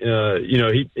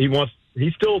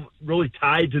he's still really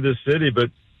tied to this city.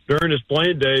 But during his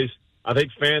playing days, I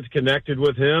think fans connected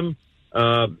with him.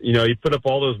 He put up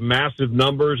all those massive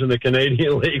numbers in the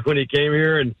Canadian League when he came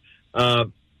here, and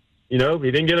he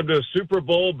didn't get him to a Super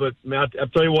Bowl, but I'll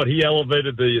tell you what, he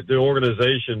elevated the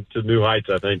organization to new heights,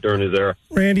 I think, during his era.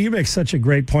 Randy, you make such a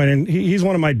great point, and he's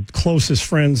one of my closest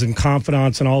friends and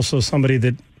confidants, and also somebody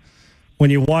that when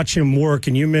you watch him work,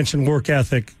 and you mentioned work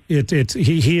ethic,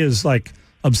 he is like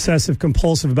obsessive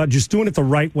compulsive about just doing it the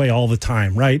right way all the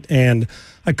time, right? And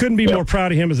I couldn't be more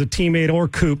proud of him as a teammate, or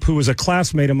Coop, who was a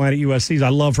classmate of mine at USC. I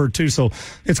love her too, so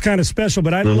it's kind of special.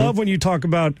 But I love when you talk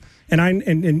about,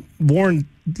 and Warren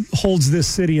holds this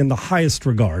city in the highest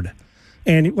regard.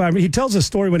 And he tells a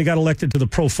story when he got elected to the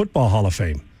Pro Football Hall of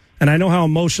Fame. And I know how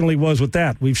emotional he was with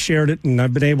that. We've shared it, and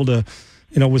I've been able to,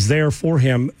 was there for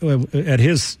him at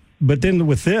his. But then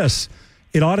with this,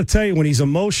 it ought to tell you when he's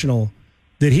emotional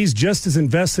that he's just as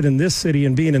invested in this city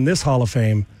and being in this Hall of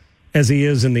Fame as he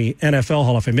is in the NFL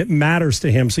Hall of Fame. It matters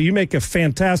to him. So you make a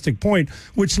fantastic point,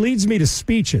 which leads me to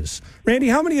speeches. Randy,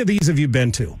 how many of these have you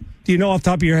been to? Do you know off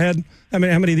the top of your head how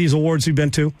many of these awards you've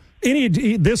been to?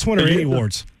 This one or any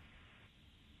awards?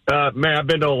 Man, I've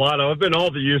been to a lot of. I've been to all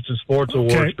the Houston Sports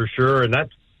Awards for sure, and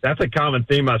that's a common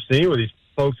theme I've seen with these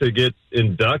folks that get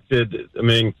inducted. I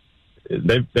mean,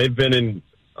 they've been in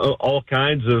all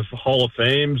kinds of Hall of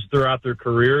Fames throughout their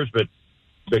careers, but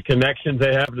the connections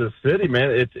they have to the city,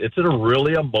 man, it's a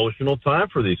really emotional time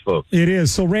for these folks. It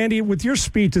is. So, Randy, with your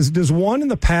speech, does one in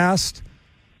the past,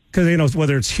 because,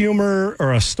 whether it's humor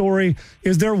or a story,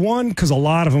 is there one, because a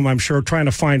lot of them, I'm sure, trying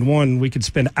to find one, we could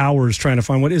spend hours trying to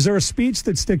find one. Is there a speech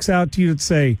that sticks out to you that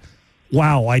say,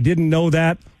 wow, I didn't know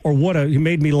that, or he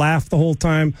made me laugh the whole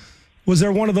time? Was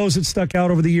there one of those that stuck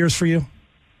out over the years for you?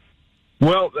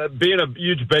 Well, being a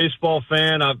huge baseball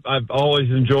fan, I've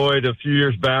always enjoyed a few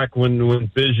years back when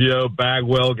Biggio,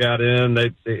 Bagwell got in.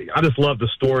 I just love the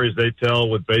stories they tell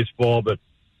with baseball. But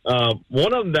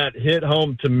one of them that hit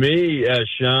home to me,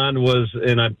 Sean, was,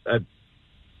 and I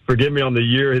forgive me on the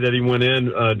year that he went in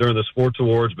during the Sports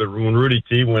Awards, but when Rudy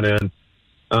T went in,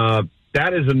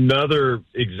 that is another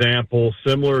example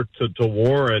similar to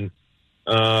Warren.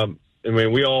 I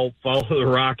mean, we all follow the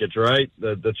Rockets, right?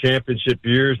 The championship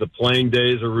years, the playing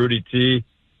days of Rudy T,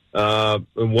 and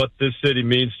what this city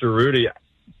means to Rudy.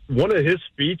 One of his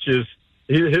speeches,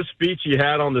 his speech he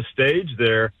had on the stage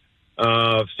there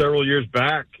several years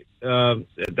back,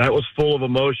 that was full of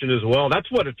emotion as well. That's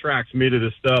what attracts me to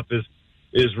this stuff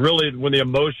is really when the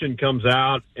emotion comes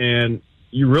out and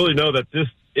you really know that this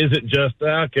isn't just,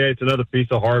 okay, it's another piece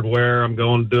of hardware. I'm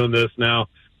doing this now.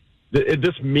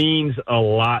 This means a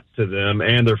lot to them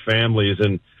and their families.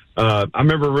 And I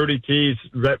remember Rudy T's,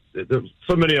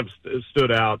 so many of them stood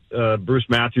out. Bruce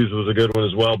Matthews was a good one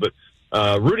as well. But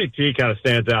Rudy T kind of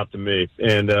stands out to me,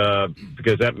 and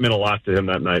because that meant a lot to him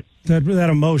that night. That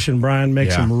emotion, Brian,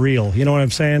 makes them real. You know what I'm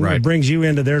saying? Right. It brings you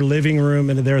into their living room,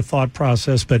 into their thought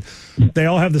process. But they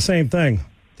all have the same thing.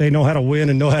 They know how to win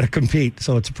and know how to compete.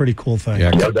 So it's a pretty cool thing.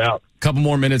 Yeah, no doubt. Couple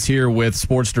more minutes here with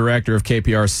sports director of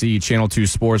KPRC, Channel 2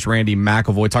 Sports, Randy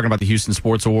McElvoy, talking about the Houston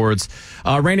Sports Awards.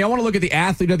 Randy, I want to look at the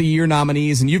Athlete of the Year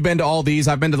nominees, and you've been to all these.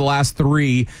 I've been to the last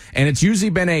three, and it's usually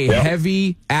been a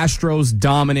heavy Astros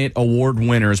dominant award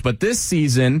winners. But this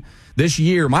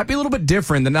year, might be a little bit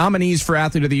different. The nominees for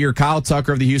Athlete of the Year, Kyle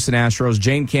Tucker of the Houston Astros,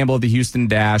 Jane Campbell of the Houston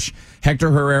Dash,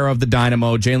 Hector Herrera of the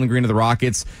Dynamo, Jalen Green of the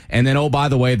Rockets, and then, oh, by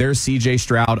the way, there's C.J.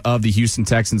 Stroud of the Houston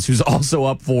Texans, who's also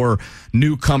up for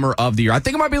Newcomer of the Year. I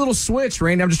think it might be a little switch,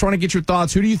 Randy. I'm just trying to get your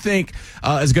thoughts. Who do you think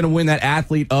is going to win that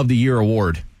Athlete of the Year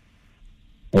award?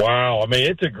 Wow. I mean,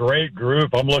 it's a great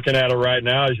group. I'm looking at it right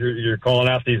now as you're calling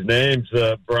out these names,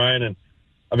 Brian, and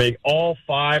I mean, all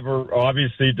five are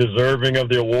obviously deserving of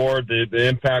the award, the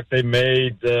impact they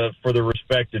made for the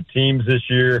respective teams this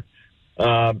year.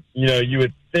 You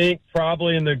would think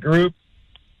probably in the group,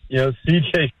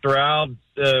 C.J. Stroud,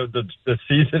 the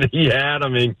season he had, I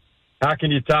mean, how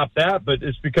can you top that? But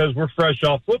it's because we're fresh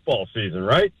off football season,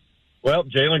 right? Well,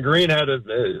 Jalen Green had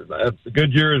a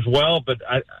good year as well, but,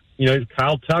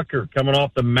 Kyle Tucker coming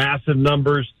off the massive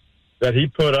numbers that he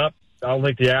put up, I don't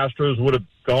think the Astros would have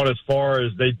gone as far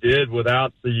as they did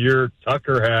without the year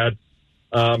Tucker had.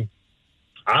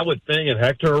 I would think, and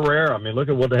Hector Herrera, I mean, look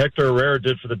at what Hector Herrera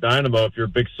did for the Dynamo if you're a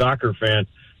big soccer fan.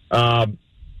 Out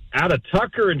of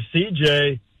Tucker and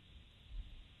CJ,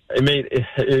 I mean,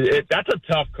 that's a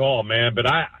tough call, man. But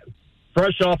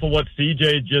fresh off of what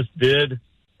CJ just did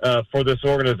for this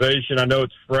organization. I know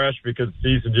it's fresh because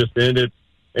the season just ended.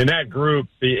 In that group,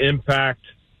 the impact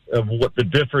of what the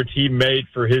difference he made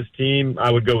for his team,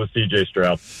 I would go with CJ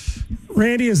Stroud.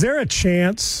 Randy, is there a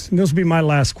chance, and this will be my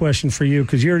last question for you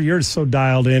because you're so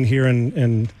dialed in here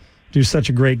and do such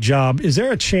a great job. Is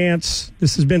there a chance,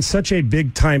 this has been such a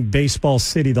big-time baseball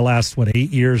city the last, 8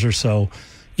 years or so,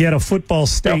 yet a football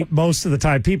state most of the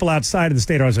time. People outside of the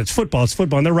state are always, it's football,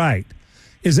 and they're right.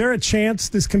 Is there a chance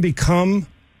this can become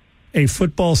a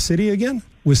football city again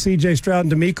with C.J. Stroud and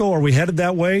D'Amico? Are we headed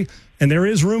that way? And there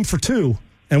is room for two,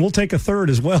 and we'll take a third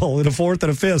as well, and a fourth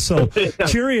and a fifth. So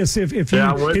curious if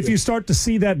you start to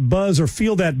see that buzz or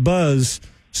feel that buzz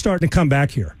starting to come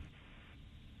back here.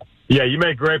 Yeah, you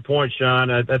make great points, Sean.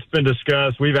 That's been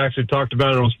discussed. We've actually talked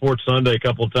about it on Sports Sunday a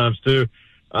couple of times, too.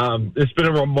 It's been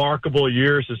a remarkable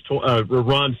year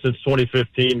run since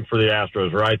 2015 for the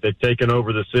Astros, right? They've taken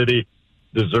over the city,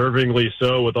 deservingly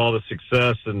so, with all the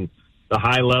success and the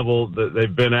high level that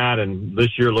they've been at, and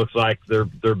this year looks like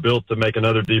they're built to make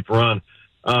another deep run.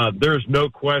 There's no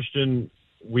question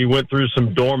we went through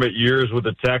some dormant years with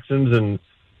the Texans, and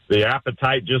the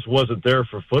appetite just wasn't there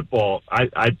for football.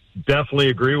 I definitely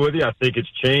agree with you. I think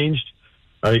it's changed.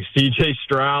 I think C.J.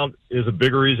 Stroud is a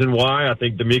big reason why. I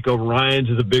think D'Amico Ryans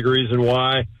is a big reason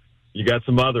why. You got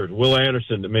some others. Will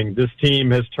Anderson. I mean, this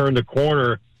team has turned a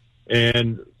corner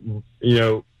and,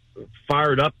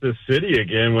 fired up this city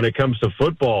again when it comes to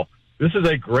football. This is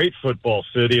a great football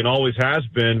city and always has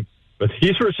been, but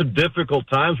these were some difficult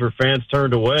times where fans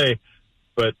turned away.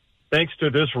 But thanks to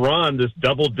this run, this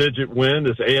double-digit win,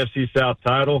 this AFC South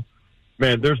title,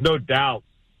 man, there's no doubt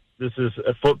this is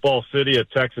a football city, a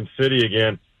Texan city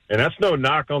again. And that's no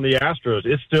knock on the Astros.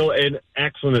 It's still an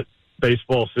excellent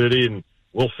baseball city, and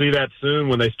we'll see that soon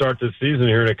when they start this season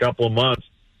here in a couple of months.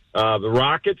 The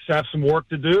Rockets have some work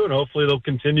to do, and hopefully they'll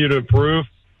continue to improve.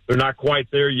 They're not quite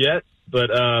there yet,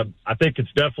 but I think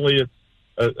it's definitely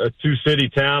a two-city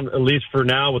town, at least for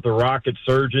now, with the Rockets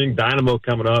surging, Dynamo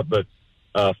coming up. But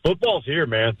football's here,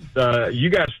 man. You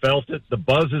guys felt it. The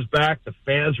buzz is back. The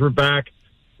fans were back.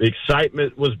 The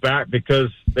excitement was back because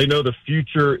they know the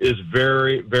future is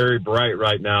very, very bright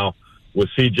right now with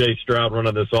C.J. Stroud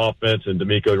running this offense and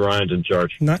D'Amico Ryans in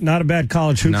charge. Not a bad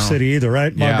college hoop city either,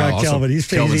 right? Yeah, Kelvin. He's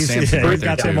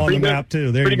got them on the map,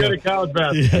 too. There pretty you good at college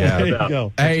basketball. Yeah, there you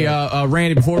go. Hey,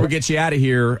 Randy, before we get you out of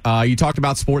here, you talked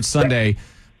about Sports Sunday.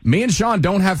 Me and Sean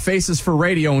don't have faces for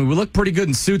radio, and we look pretty good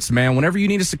in suits, man. Whenever you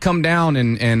need us to come down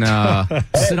and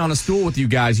sit on a stool with you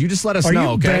guys, you just let us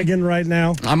know, okay? Are you begging right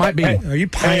now? I might be. Are you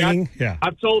pining? Yeah.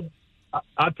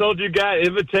 I told you guys,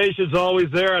 invitation's always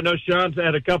there. I know Sean's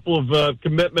had a couple of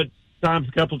commitment times.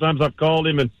 A couple of times I've called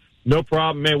him, and no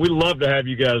problem, man. We love to have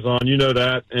you guys on. You know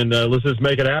that, and let's just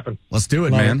make it happen. Let's do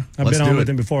it, man. I've been on with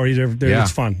him before.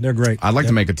 It's fun. They're great. I'd like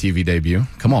to make a TV debut.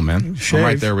 Come on, man. I'm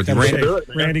right there with you.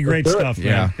 Randy, great stuff, man.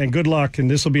 Yeah. And good luck,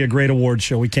 and this will be a great award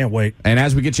show. We can't wait. And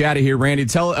as we get you out of here, Randy,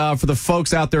 tell for the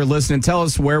folks out there listening, tell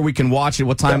us where we can watch it,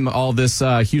 what time all this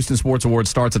Houston Sports Awards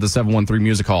starts at the 713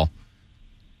 Music Hall.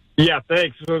 Yeah,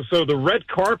 thanks. So the red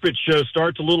carpet show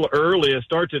starts a little early. It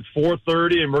starts at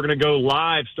 4:30, and we're going to go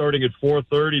live starting at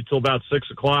 4:30 till about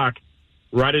 6 o'clock,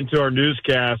 right into our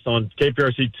newscast on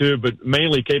KPRC2, but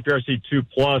mainly KPRC2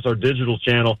 Plus, our digital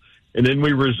channel. And then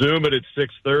we resume it at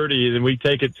 6:30, and we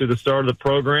take it to the start of the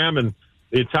program. And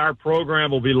the entire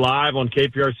program will be live on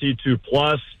KPRC2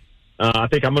 Plus. I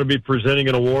think I'm going to be presenting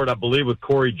an award, I believe, with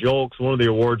Corey Jolks, one of the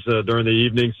awards during the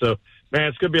evening. So, man,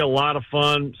 it's going to be a lot of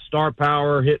fun. Star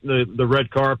power, hitting the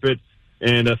red carpet,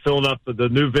 and filling up the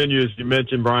new venue, as you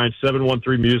mentioned, Brian,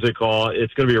 713 Music Hall.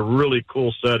 It's going to be a really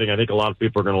cool setting. I think a lot of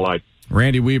people are going to like.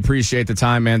 Randy, we appreciate the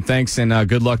time, man. Thanks, and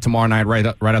good luck tomorrow night right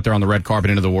out there on the red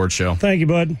carpet into the award show. Thank you,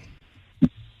 bud.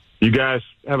 You guys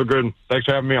have a good one. Thanks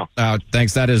for having me on.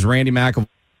 Thanks. That is Randy McAvoy,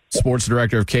 Sports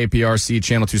Director of KPRC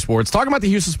Channel 2 Sports. Talking about the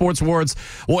Houston Sports Awards.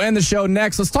 We'll end the show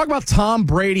next. Let's talk about Tom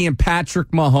Brady and Patrick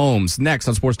Mahomes next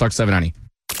on Sports Talk 790.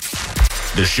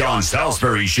 The Sean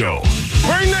Salisbury Show.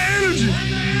 Bring the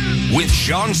energy. With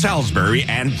Sean Salisbury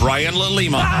and Brian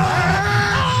LaLima.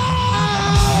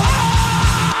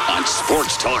 On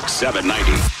Sports Talk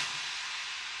 790.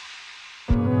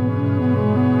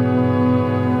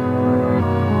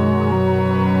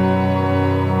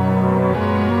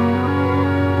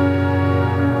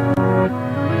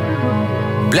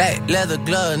 Black leather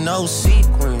glove, no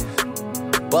sequins.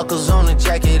 Buckles on the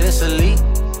jacket, it's elite.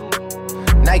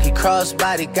 Nike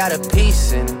crossbody got a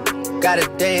piece in it.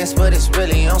 Gotta dance, but it's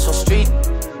really on some street.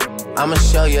 I'ma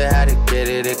show you how to get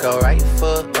it. It go right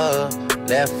foot up,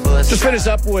 left foot. Just finish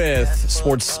up with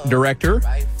Sports Director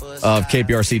of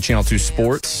KPRC Channel 2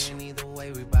 Sports,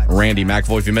 Randy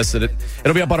McAvoy. If you missed it,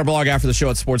 it'll be up on our blog after the show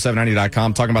at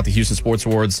sports790.com, talking about the Houston Sports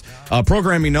Awards.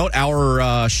 Programming note,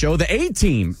 our show, the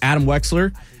A-Team, Adam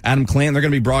Wexler, Adam Clanton, they're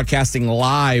going to be broadcasting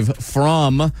live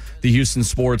from the Houston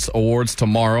Sports Awards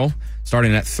tomorrow,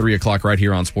 starting at 3 o'clock right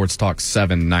here on Sports Talk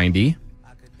 790.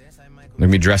 They're going to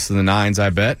be dressed in the nines,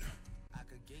 I bet.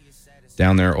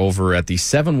 Down there over at the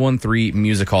 713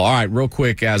 Music Hall. All right, real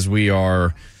quick as we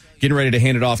are getting ready to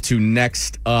hand it off to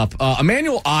next up.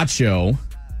 Emmanuel Acho.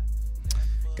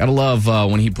 Gotta love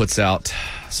when he puts out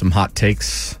some hot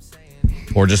takes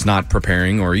or just not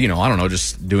preparing or, I don't know,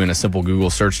 just doing a simple Google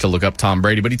search to look up Tom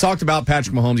Brady. But he talked about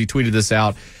Patrick Mahomes. He tweeted this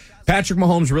out. Patrick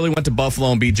Mahomes really went to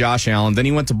Buffalo and beat Josh Allen. Then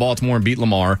he went to Baltimore and beat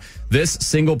Lamar. This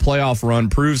single playoff run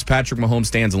proves Patrick Mahomes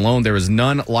stands alone. There is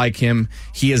none like him.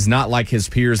 He is not like his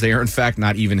peers. They are, in fact,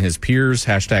 not even his peers.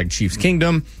 Hashtag Chiefs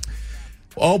Kingdom.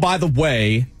 Oh, by the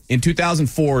way, in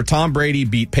 2004, Tom Brady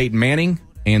beat Peyton Manning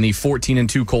and the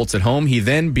 14-2 Colts at home. He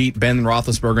then beat Ben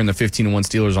Roethlisberger and the 15-1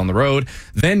 Steelers on the road,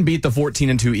 then beat the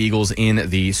 14-2 Eagles in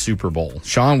the Super Bowl.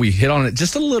 Sean, we hit on it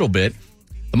just a little bit.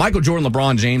 The Michael Jordan,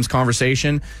 LeBron James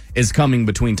conversation is coming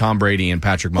between Tom Brady and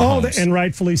Patrick Mahomes. Oh, and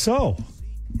rightfully so.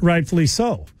 Rightfully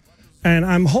so. And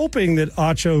I'm hoping that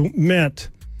Acho meant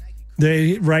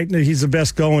that he's the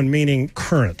best going, meaning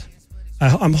current.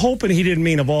 I'm hoping he didn't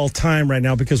mean of all time right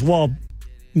now, because while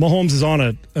Mahomes is on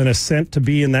an ascent to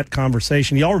be in that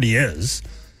conversation, he already is,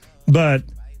 but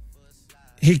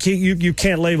you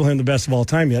can't label him the best of all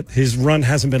time yet. His run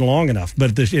hasn't been long enough,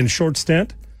 but in short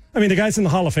stint, I mean, the guy's in the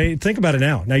Hall of Fame. Think about it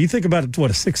now. Now, you think about it, what,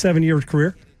 a 6-7 year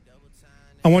career?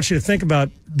 I want you to think about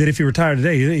that if he retired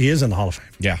today, he is in the Hall of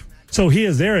Fame. Yeah. So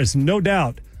there is no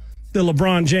doubt the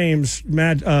LeBron James,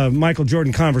 Michael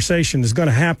Jordan conversation is going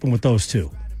to happen with those two.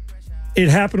 It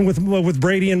happened with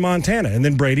Brady in Montana, and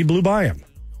then Brady blew by him.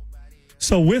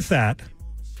 So with that,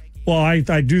 well, I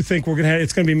do think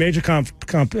it's going to be major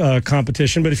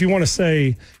competition. But if you want to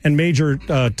say, and major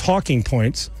talking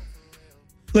points,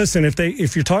 listen,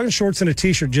 if you're talking shorts and a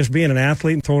T-shirt, just being an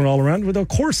athlete and throwing it all around, well, of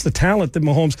course the talent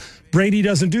that Brady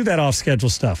doesn't do that off-schedule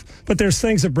stuff. But there's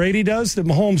things that Brady does that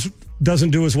Mahomes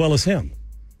doesn't do as well as him,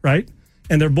 right?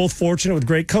 And they're both fortunate with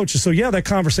great coaches. So, yeah, that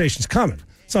conversation's coming.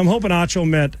 So I'm hoping Acho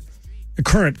meant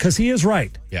current, because he is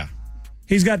right. Yeah.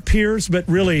 He's got peers, but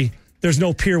really there's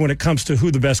no peer when it comes to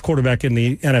who the best quarterback in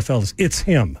the NFL is. It's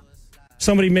him.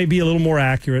 Somebody may be a little more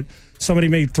accurate. Somebody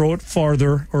may throw it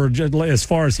farther or as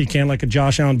far as he can, like a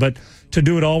Josh Allen. But to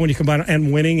do it all when you combine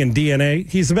and winning and DNA,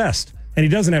 he's the best. And he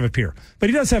doesn't have a peer. But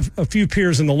he does have a few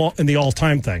peers in the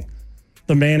all-time thing.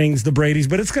 The Mannings, the Bradys.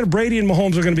 But Brady and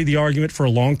Mahomes are going to be the argument for a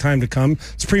long time to come.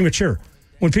 It's premature.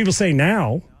 When people say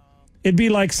now, it'd be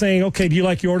like saying, okay, do you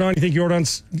like Jordan? You think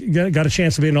Jordan's got a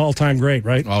chance to be an all-time great,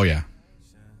 right? Oh, yeah.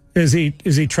 Is he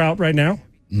Trout right now?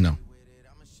 No.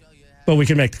 But we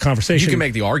can make the conversation. You can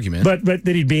make the argument. But that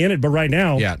he'd be in it. But right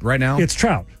now, it's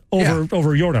Trout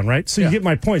over Jordan, right? So you get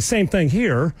my point. Same thing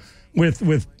here with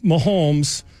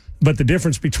Mahomes, but the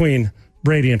difference between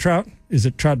Brady and Trout is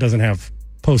that Trout doesn't have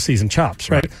postseason chops,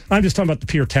 right? I'm just talking about the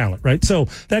pure talent, right? So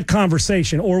that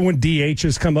conversation, or when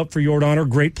DHs come up for Jordan or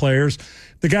great players,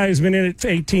 the guy who's been in it for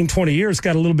 18, 20 years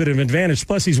got a little bit of advantage.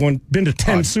 Plus, he's been to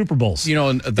 10 Super Bowls,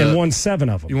 and won 7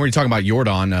 of them. When you're talking about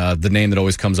Jordan, the name that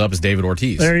always comes up is David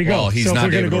Ortiz. There you go. Well, he's not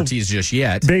David Ortiz just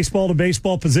yet. Baseball to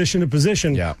baseball, position to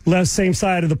position, same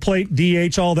side of the plate,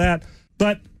 DH, all that.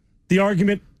 But the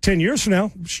argument 10 years from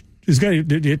now is going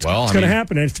to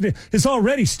happen. And it's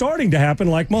already starting to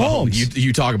happen, like Mahomes. Well,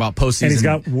 you talk about postseason. And he's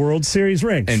got World Series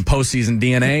rings. And postseason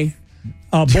DNA.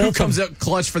 Who comes up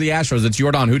clutch for the Astros? It's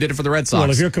Jordan. Who did it for the Red Sox? Well,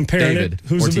 if you're comparing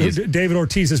David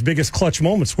Ortiz's biggest clutch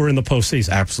moments were in the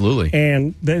postseason. Absolutely.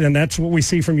 And that's what we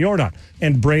see from Jordan.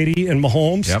 And Brady and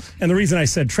Mahomes. Yep. And the reason I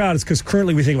said Trout is because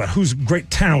currently we think about who's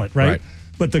great talent, right?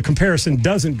 But the comparison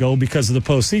doesn't go because of the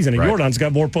postseason. And Jordan's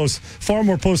got far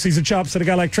more postseason chops than a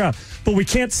guy like Trout. But we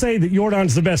can't say that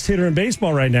Jordan's the best hitter in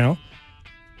baseball right now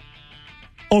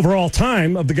over all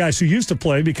time of the guys who used to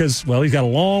play because, well, he's got a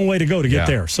long way to go to get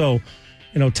there. So,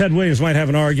 Ted Williams might have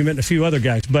an argument and a few other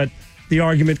guys, but the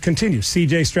argument continues.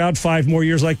 C.J. Stroud, 5 more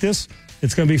years like this,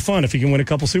 it's going to be fun if he can win a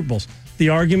couple Super Bowls. The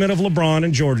argument of LeBron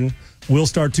and Jordan will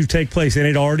start to take place, and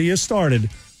it already has started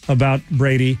about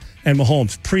Brady and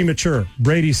Mahomes. Premature.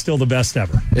 Brady's still the best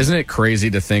ever. Isn't it crazy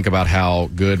to think about how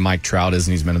good Mike Trout is,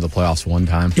 and he's been to the playoffs 1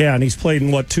 time? Yeah, and he's played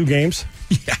in, 2 games?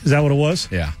 Yeah. Is that what it was?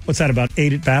 Yeah. What's that, about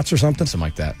 8 at-bats or something? Something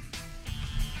like that.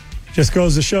 Just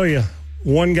goes to show you,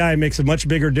 one guy makes a much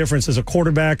bigger difference as a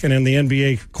quarterback and in the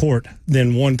NBA court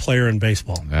than one player in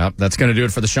baseball. Yep, that's going to do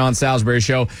it for the Sean Salisbury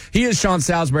Show. He is Sean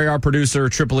Salisbury, our producer,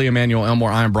 Tripoli Emmanuel Elmore.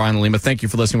 I am Brian Lima. Thank you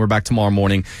for listening. We're back tomorrow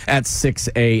morning at 6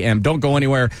 a.m. Don't go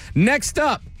anywhere. Next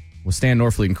up, with Stan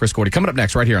Norfleet and Chris Gordy. Coming up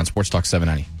next right here on Sports Talk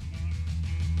 790.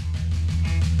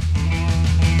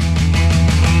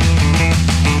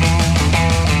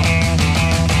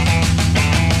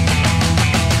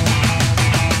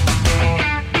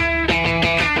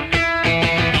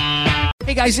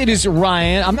 Hey guys, it is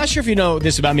Ryan. I'm not sure if you know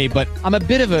this about me, but I'm a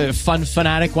bit of a fun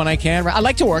fanatic when I can. I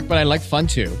like to work, but I like fun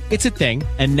too. It's a thing.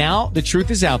 And now the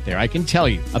truth is out there. I can tell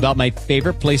you about my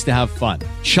favorite place to have fun.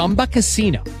 Chumba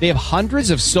Casino. They have hundreds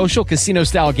of social casino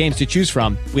style games to choose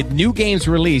from with new games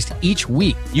released each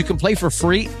week. You can play for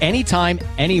free anytime,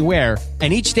 anywhere.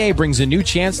 And each day brings a new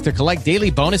chance to collect daily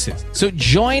bonuses. So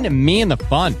join me in the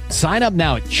fun. Sign up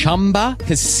now at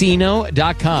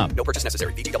ChumbaCasino.com. No purchase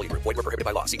necessary. VGW Group. Void where prohibited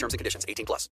by law. See terms and conditions. 18+.